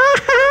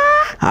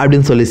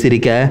அப்படின்னு சொல்லி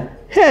சிரிக்க,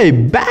 ஹே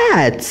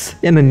பேட்ஸ்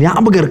என்ன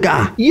ஞாபகம் இருக்கா,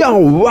 யோ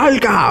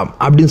வெல்கம்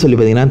அப்படின்னு சொல்லி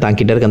பார்த்தீங்கன்னா தான்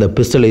கிட்ட இருக்க அந்த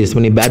பிஸ்டலை யூஸ்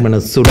பண்ணி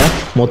பேட்மேனை சுட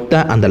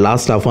மொத்த அந்த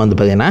லாஸ்ட் ஆஃப் வந்து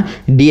பார்த்தீங்கன்னா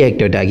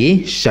டீஆக்டிவேட் ஆகி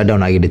ஷட்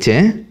டவுன் ஆகிடுச்சு.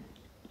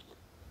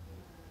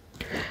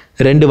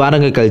 2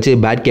 வாரங்கள் கழிச்சு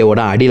பேட்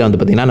கேவோட அடியில் வந்து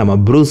பார்த்தீங்கன்னா நம்ம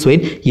ப்ரூஸ்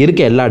வெயின் இருக்க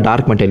எல்லா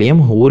டார்க்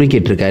மெட்டலையும்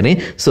உருக்கிட்டு இருக்காரு.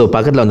 ஸோ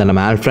பக்கத்தில் வந்து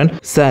நம்ம Alfred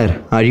sir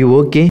are you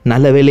okay,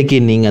 நல்ல வேலைக்கு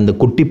நீங்கள் அந்த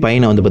குட்டி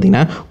பையனை வந்து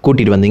பார்த்தீங்கன்னா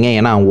கூட்டிகிட்டு வந்தீங்க,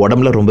 ஏன்னா அவங்க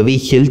உடம்புல ரொம்பவே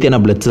ஹெல்த்தியான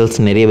பிளட் செல்ஸ்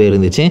நிறையவே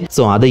இருந்துச்சு.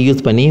 ஸோ அதை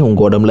யூஸ் பண்ணி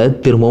உங்கள் உடம்புல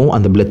திரும்பவும்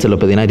அந்த பிளட் செல்லை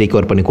பார்த்தீங்கன்னா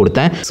ரீகவர் பண்ணி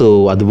கொடுத்தேன். ஸோ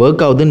அது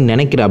ஒர்க் ஆகுதுன்னு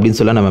நினைக்கிறேன் அப்படின்னு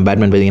சொல்ல நம்ம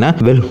பேட்மேன் பார்த்தீங்கன்னா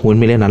வெல்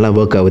உண்மையிலே நல்லா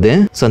ஒர்க் ஆகுது.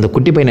 ஸோ அந்த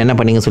குட்டி பையனை என்ன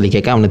பண்ணீங்கன்னு சொல்லி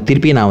கேட்க அவனை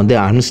திருப்பி நான் வந்து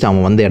அனுப்பிச்சிட்டு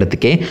அவன் வந்த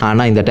இடத்துக்கே,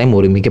 ஆனால் இந்த டைம்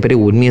ஒரு மிகப்பெரிய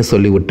உண்மையை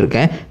சொல்லி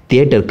விட்டுருக்கேன்,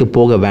 தியேட்டருக்கு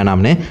போக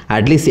வேணாம்னு.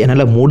 அட்லீஸ்ட்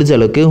என்னால் முடிஞ்ச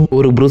அளவுக்கு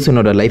ஒரு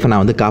ப்ரூஸனோட லைஃப்பை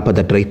நான் வந்து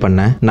காப்பாற்ற ட்ரை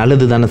பண்ணேன்,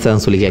 நல்லது தானே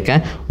சார் சொல்லி கேட்க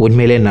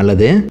உண்மையிலே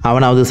நல்லது,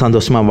 அவனாவது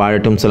சந்தோஷமாக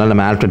வாழட்டும் சொல்ல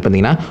நம்ம ஆல்ஃபிரட்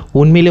பார்த்தீங்கன்னா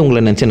உண்மையிலே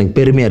உங்களை நினச்சி எனக்கு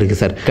பெருமையாக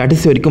இருக்குது சார்,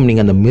 கடைசி வரைக்கும்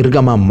நீங்கள் அந்த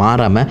மிருகமாக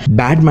மாறாமல்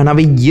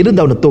பேட்மேனாகவே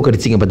இருந்து அவனை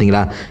தோக்கடிச்சிங்க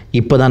பார்த்தீங்களா,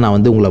 இப்போ தான் நான்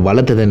வந்து உங்களை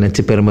வளர்த்ததை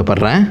நினச்சி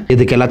பெருமைப்படுறேன்.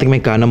 இதுக்கு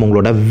எல்லாத்துக்குமே காரணம்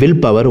உங்களோட வில்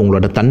பவர்,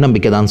 உங்களோட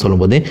தன்னம்பிக்கை தான்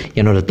சொல்லும்போது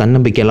என்னோட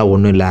தன்னம்பிக்கையெல்லாம்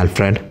ஒன்றும் இல்லை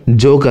ஆல்ஃபிரட்,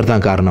 ஜோக்கர்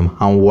தான் காரணம்.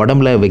 அவன்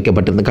உடம்புல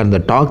வைக்கப்பட்டிருக்க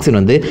அந்த டாக்ஸின்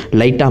வந்து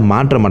லைட்டாக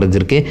மாற்றம்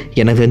அடைஞ்சிருக்கு,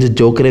 எனக்கு தெரிஞ்சு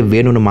ஜோக்கரே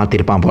வேணும்னு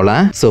மாற்றிருப்பான் போல.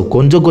 ஸோ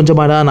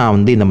கொஞ்சமாக தான் நான்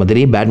வந்து இந்த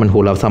மாதிரி பேட்மேன்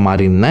ஹூலாஃப்ஸாக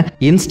மாறி இருந்தேன்.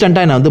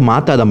 இன்ஸ்டண்ட்டாக நான் வந்து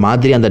மாற்றாத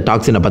மாதிரி அந்த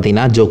டாக்ஸினை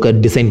பார்த்தீங்கன்னா ஜோக்கர்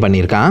டிசைன்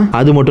பண்ணியிருக்கான்.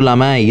 அது மட்டும்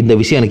இல்லாமல் இந்த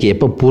விஷயம் எனக்கு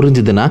எப்போ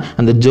புரிஞ்சுதுன்னா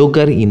அந்த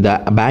ஜோக்கர் இந்த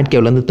பேட்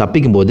கேவ்லேருந்து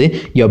தப்பிக்கும் போது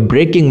you are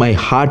braking my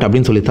heart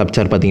அப்படின்னு சொல்லி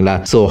தப்பிச்சார் பார்த்தீங்களா.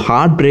 ஸோ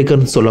ஹார்ட்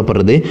பிரேக்கர்னு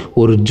சொல்லப்படுறது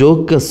ஒரு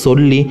ஜோக்கை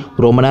சொல்லி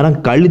ரொம்ப நேரம்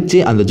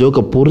கழித்து அந்த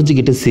ஜோக்கை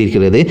புரிஞ்சுக்கிட்டு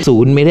சிரிக்கிறது. ஸோ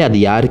உண்மையிலே அது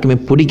யாருக்குமே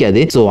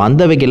பிடிக்காது. ஸோ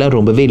அந்த வகையில்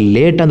ரொம்பவே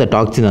லேட்டாக அந்த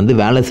டாக்ஸின் வந்து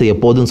வேலை செய்ய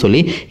போதுன்னு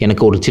சொல்லி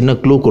எனக்கு ஒரு சின்ன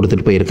க்ளூ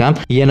கொடுத்துட்டு போயிருக்கான்.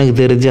 எனக்கு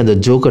தெரிஞ்சு அந்த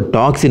ஜோக்கர்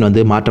டாக்ஸின்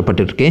வந்து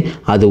மாற்றப்பட்டிருக்கு,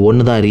 அது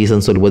ஒன்று தான்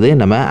ரீசன் சொல்லும்போது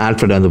நம்ம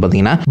ஆல்ஃபிரட் வந்து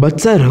பார்த்தீங்கன்னா பட்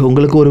சார்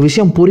உங்களுக்கு ஒரு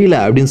விஷயம் புரியல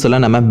அப்படின்னு சொல்ல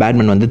நம்ம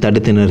பேட்மேன் வந்து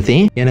தடுத்து நிறுத்தி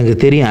எனக்கு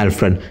தெரியும்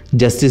ஆல்ஃபிரட்,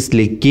 ஜஸ்டிஸ்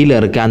லீக் கீழே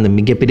இருக்க அந்த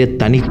மிகப்பெரிய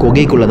தனி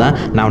கொகைக்குள்ளே தான்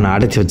நான் அவனை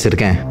அடைச்சி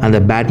வச்சிருக்கேன், அந்த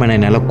பேட்மேனை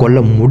என்னால்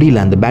கொல்ல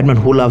முடியல, அந்த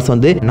பேட்மேன் ஹூலாஃப்ஸ்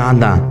வந்து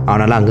நான் தான்,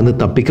 அவனால் அங்கேருந்து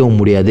தப்பிக்கவும்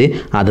முடியாது,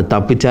 அதை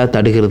தப்பிச்சா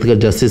தடுக்கிறதுக்கு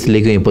ஜஸ்டிஸ்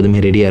லீக்கும்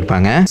எப்போதுமே ரெடியாக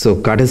இருப்பாங்க. ஸோ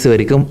கடைசி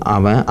வரைக்கும்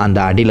அவன் அந்த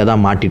அடியில்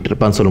தான் மாட்டிட்டு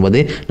இருப்பான்னு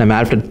சொல்லும்போது நம்ம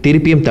ஆல்ஃபிரட்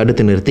திருப்பியும்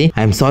தடுத்து நிறுத்தி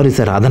ஐ எம் சாரி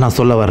சார் அதை நான்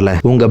சொல்ல வரல.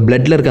 உங்க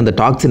பிளட்ல இருக்க அந்த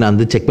டாக்ஸினை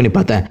வந்து செக் பண்ணி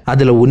பார்த்தேன்.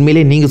 அதுல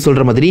உண்மையிலே நீங்க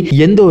சொல்ற மாதிரி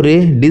எந்த ஒரு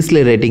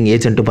டிஸ்லரேட்டிங்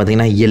ஏஜென்ட்டும்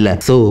பாத்தீங்கன்னா இல்ல.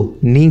 சோ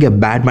நீங்க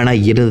பேட்மேனா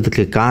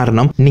இருந்ததுக்கு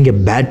காரணம் நீங்க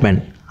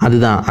பேட்மேன்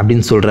அதுதான்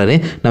அப்படின்னு சொல்றாரு.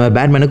 நம்ம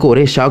பேட்மேனுக்கு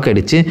ஒரே ஷாக்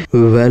ஆயிடுச்சு.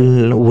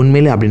 வெல்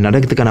உண்மையிலே அப்படி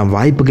நடக்கிறதுக்கான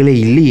வாய்ப்புகளே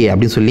இல்லையே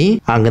அப்படின்னு சொல்லி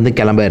அங்கிருந்து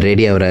கிளம்ப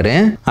ரெடி ஆகுறாரு.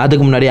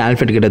 அதுக்கு முன்னாடி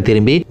ஆல்ஃபிரட் கிட்ட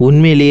திரும்பி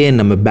உண்மையிலேயே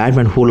நம்ம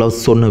பேட்மேன் ஹூல் ஹவுஸ்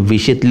சொன்ன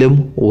விஷயத்திலும்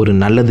ஒரு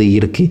நல்லது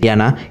இருக்கு.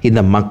 ஏன்னா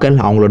இந்த மக்கள்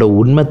அவங்களோட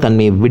உண்மை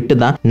தன்மையை விட்டு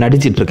தான்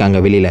நடிச்சிட்டு இருக்காங்க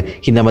வெளியில.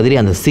 இந்த மாதிரி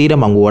அந்த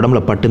சீரம் அவங்க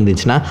உடம்புல பட்டு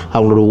இருந்துச்சுன்னா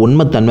அவங்களோட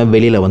உண்மை தன்மை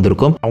வெளியில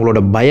வந்திருக்கும்.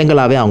 அவங்களோட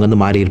பயங்களாவே அவங்க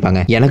வந்து மாறி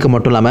இருப்பாங்க. எனக்கு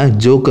மட்டும் இல்லாம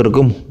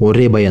ஜோக்கருக்கும்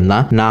ஒரே பயம்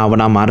தான், நான்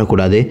அவனா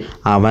மாறக்கூடாது,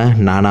 அவன்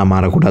நானா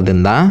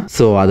மாறக்கூடாதுன்னு தான்.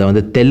 சோ அதை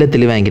வந்து தெல்ல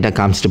தெளிவா என்கிட்ட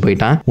காமிச்சிட்டு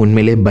போயிட்டான்.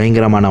 உண்மையிலே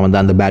பயங்கரமான வந்து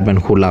அந்த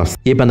பேட்மேன் ஹூல் ஹவுஸ்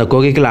இப்போ அந்த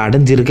குகைக்குள்ள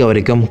அடைஞ்சிருக்க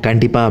வரைக்கும்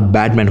கண்டிப்பா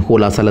பேட்மேன்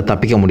ஹூல் ஹவுஸால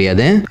தப்பிக்க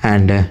முடியாது.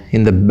 அண்ட்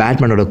இந்த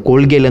பேட்மேனோட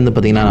கொள்கையில இருந்து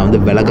பாத்தீங்கன்னா நான்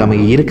வந்து விலகாம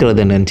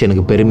இருக்கிறது நினைச்சு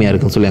எனக்கு பெருமையா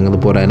இருக்குன்னு சொல்லி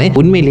அங்க போறாரு.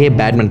 உண்மையிலேயே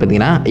பேட்மேன்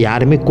பாத்தீங்கன்னா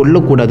யாருமே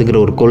கொல்லக்கூடாதுங்கிற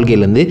ஒரு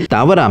கொள்கையில இருந்து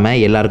தவறாம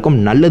எல்லாருக்கும்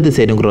நல்லது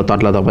செய்யணுங்கிற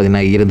தாட்ல தான்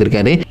பாத்தீங்கன்னா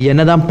இருந்திருக்காரு.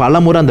 என்னதான்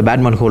பல முறை அந்த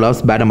பேட்மேன் ஹூல்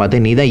ஹவுஸ் பேட்மேன்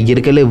பார்த்து நீ தான்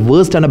இருக்கல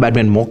வேர்ஸ்டான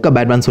பேட்மேன் மொக்க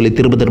பேட்மேன் சொல்லி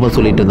திரும்ப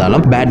சொல்லிட்டு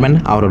இருந்தாலும் பேட்மேன்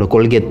அவரோட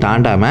கொள்கையை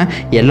தாண்டாம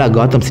எல்லா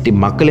காத்தம் சிட்டி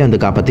மக்களே வந்து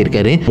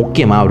காப்பாத்திருக்காரு.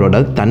 முக்கியமா அவரோட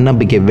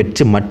தன்னம்பிக்கை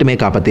வச்சு மட்டுமே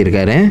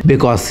காப்பாத்திருக்காரு.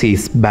 Because he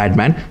is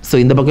Batman. So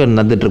இந்த பக்கம்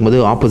நடந்துட்டு இருக்கும்போது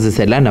ஆப்போசிட்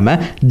சைட்ல நம்ம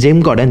ஜிம்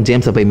கார்டன்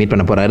ஜேம்ஸை போய் மீட்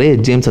பண்ண போறாரு.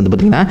 ஜேம்ஸ் வந்து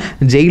பாத்தீங்கன்னா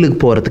ஜெயிலுக்கு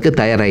போறதுக்கு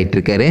தயாராகிட்டு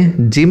இருக்காரு.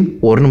 ஜிம்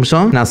ஒரு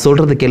நிமிஷம் நான்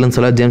சொல்றது கேளுன்னு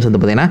சொல்ல ஜேம்ஸ்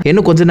வந்து பாத்தீங்கன்னா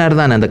இன்னும் கொஞ்ச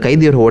நேரம் தான் அந்த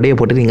கைதியோட உடைய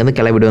போட்டு நீங்க வந்து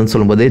கிளம்பிடுவேன்னு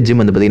சொல்லும்போது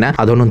ஜிம் வந்து பாத்தீங்கன்னா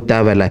அது ஒன்றும்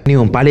தேவையில்லை, நீ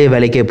உன் பழைய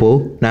வேலைக்கே போ,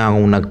 நான்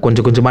உன்னை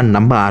கொஞ்சம் கொஞ்சமா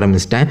நம்ப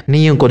ஆரம்பிச்சிட்டேன்,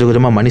 நீயும் கொஞ்சம்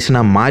கொஞ்சமா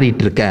மனுஷனா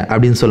மாறிட்டு இருக்க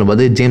அப்படின்னு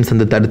சொல்லும்போது ஜேம்ஸ்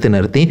வந்து தடுத்து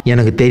நிறுத்தி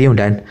எனக்கு தெரியும்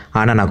டான்,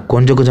 ஆனா நான்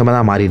கொஞ்சம் கொஞ்சமாக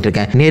தான் மாறிட்டு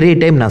இருக்கேன். நிறைய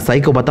டைம் நான்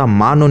சைக்கோ பார்த்தா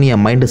மாறணும்னு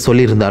என் மைண்டு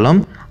சொல்லியிருந்தாலும்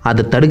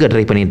அதை தடுக்க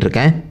ட்ரை பண்ணிட்டு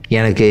இருக்கேன்.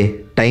 எனக்கு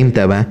டைம்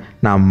தேவை,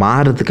 நான்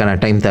மாறுறதுக்கான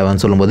டைம்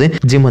தேவைன்னு சொல்லும்போது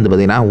ஜிம் வந்து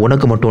பார்த்தீங்கன்னா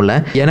உனக்கு மட்டும் இல்லை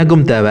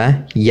எனக்கும் தேவை,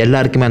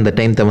 எல்லாருக்குமே அந்த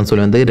டைம் தேவைன்னு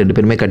சொல்லி வந்து ரெண்டு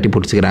பேருமே கட்டி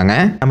பிடிச்சிக்கிறாங்க.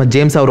 நம்ம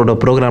ஜேம்ஸ் அவரோட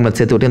ப்ரோக்ராமில்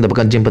சேர்த்து விட்டு இந்த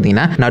பக்கம் ஜிம்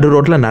பார்த்தீங்கன்னா நடு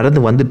ரோட்டில்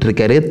நடந்து வந்துட்டு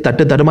இருக்காரு.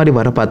 தடுமாறி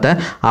வர பார்த்த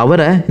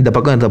அவரை இந்த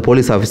பக்கம் இந்த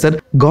police officer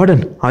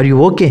garden are you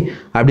okay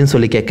அப்படின்னு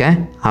சொல்லி கேட்க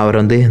அவர்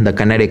வந்து இந்த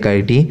கண்ணாடியை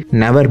கழட்டி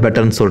நெவர்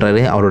பெட்டர்னு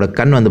சொல்றாரு. அவரோட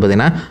கண் வந்து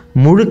பார்த்தீங்கன்னா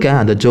முழுக்க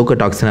அந்த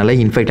ஜோக்கர் டாக்ஸினால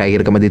இன்ஃபெக்ட்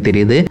ஆகியிருக்க மாதிரி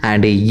தெரியுது.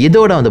 அண்ட்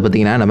இதோட வந்து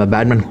பார்த்தீங்கன்னா நம்ம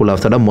பேட்மேன் ஹூல்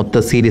ஹவுஸோட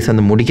மொத்த சீரிஸ்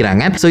வந்து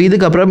முடிக்கிறாங்க. ஸோ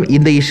இதுக்கப்புறம்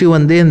இந்த இஷ்யூ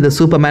வந்து இந்த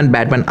சூப்பர்மேன்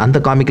பேட்மேன் அந்த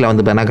காமிக்ல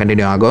வந்து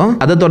கண்டினியூ ஆகும்.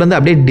 அதை தொடர்ந்து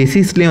அப்படியே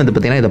டிசீஸ்லேயும் வந்து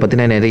பார்த்தீங்கன்னா இதை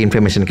பற்றின நிறைய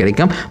இன்ஃபர்மேஷன்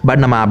கிடைக்கும்.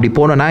 பட் நம்ம அப்படி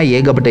போனோம்னா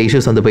ஏகப்பட்ட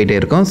இஷ்யூஸ் வந்து போயிட்டே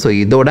இருக்கும். ஸோ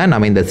இதோட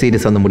நம்ம இந்த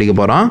சீரிஸ் வந்து முடிக்க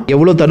போகிறோம்.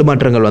 எவ்வளோ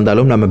தடுமாற்றங்கள்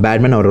வந்தாலும் நம்ம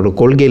பேட்மேன் அவரோட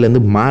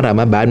கொள்கையிலேருந்து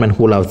மாறாமல் பேட்மேன்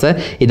ஹூல் ஹவுஸை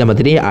இதை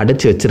மாதிரி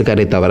அடைச்சி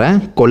வச்சிருக்காரே தவிர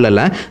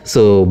கொல்லலை.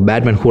 ஸோ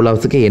பேட்மேன் ஹூல்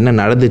ஹவுஸுக்கு என்ன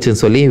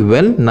நடந்துச்சுன்னு சொல்லி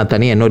நான்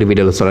தனியாக இன்னொரு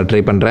வீடியோவில் சொல்ல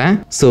ட்ரை பண்ணுறேன்.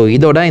 ஸோ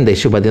இதோட இந்த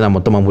இஷ்யூ பற்றி நான்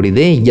மொத்தமாக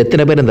முடியுது.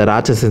 எத்தனை பேர் இந்த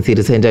ராட்சசன்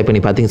சீரிஸ் என்ஜாய் பண்ணி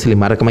பார்த்தீங்கன்னு சொல்லி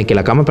மறக்காம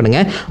கீழே கமெண்ட்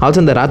பண்ணுங்க. ஆல்சோ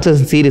இந்த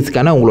ராட்சசன்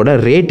சீரிஸ்க்கான உங்களோட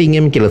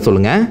ரேட்டிங்கும் கீழே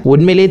சொல்லுங்க.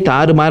 உண்மையிலேயே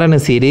தாறுமாறான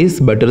சீரிஸ்,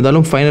 பட்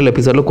இருந்தாலும் ஃபைனல்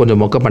எபிசோட்ல கொஞ்சம்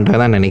மொக்க பண்ணிட்டாங்க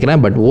தான் நினைக்கிறேன்.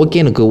 பட் ஓகே,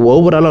 எனக்கு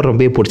ஓவராலாக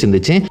ரொம்ப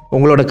பிடிச்சிருந்துச்சு.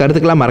 உங்களோட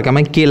கருத்துக்கெல்லாம்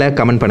மறக்காம கீழே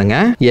கமெண்ட் பண்ணுங்க.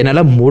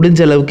 என்னால்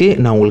முடிஞ்ச அளவுக்கு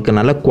நான் உங்களுக்கு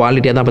நல்ல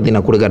குவாலிட்டியாக தான் பற்றி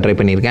நான் கொடுக்க ட்ரை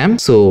பண்ணியிருக்கேன்.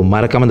 ஸோ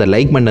மறக்காம இந்த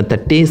லைக் பண்ண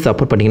தட்டி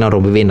சப்போர்ட் பண்ணிங்கன்னா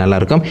ரொம்பவே நல்லா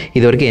இருக்கும்.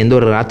 இது வரைக்கும் எந்த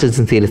ஒரு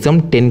ராட்சசன் சீரிஸும்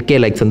 10K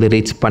லைக்ஸ் வந்து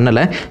ரீச்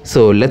பண்ணலை.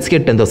 So let's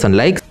get 10,000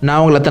 likes.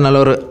 நான் உங்களை நல்ல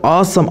ஒரு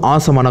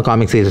ஆசமான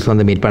காமிக் சீரிஸ்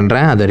வந்து மீட்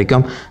பண்ணுறேன். அது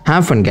வரைக்கும்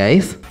ஹேவ் ஃபன்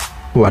கைஸ்.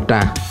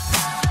 வாட்டா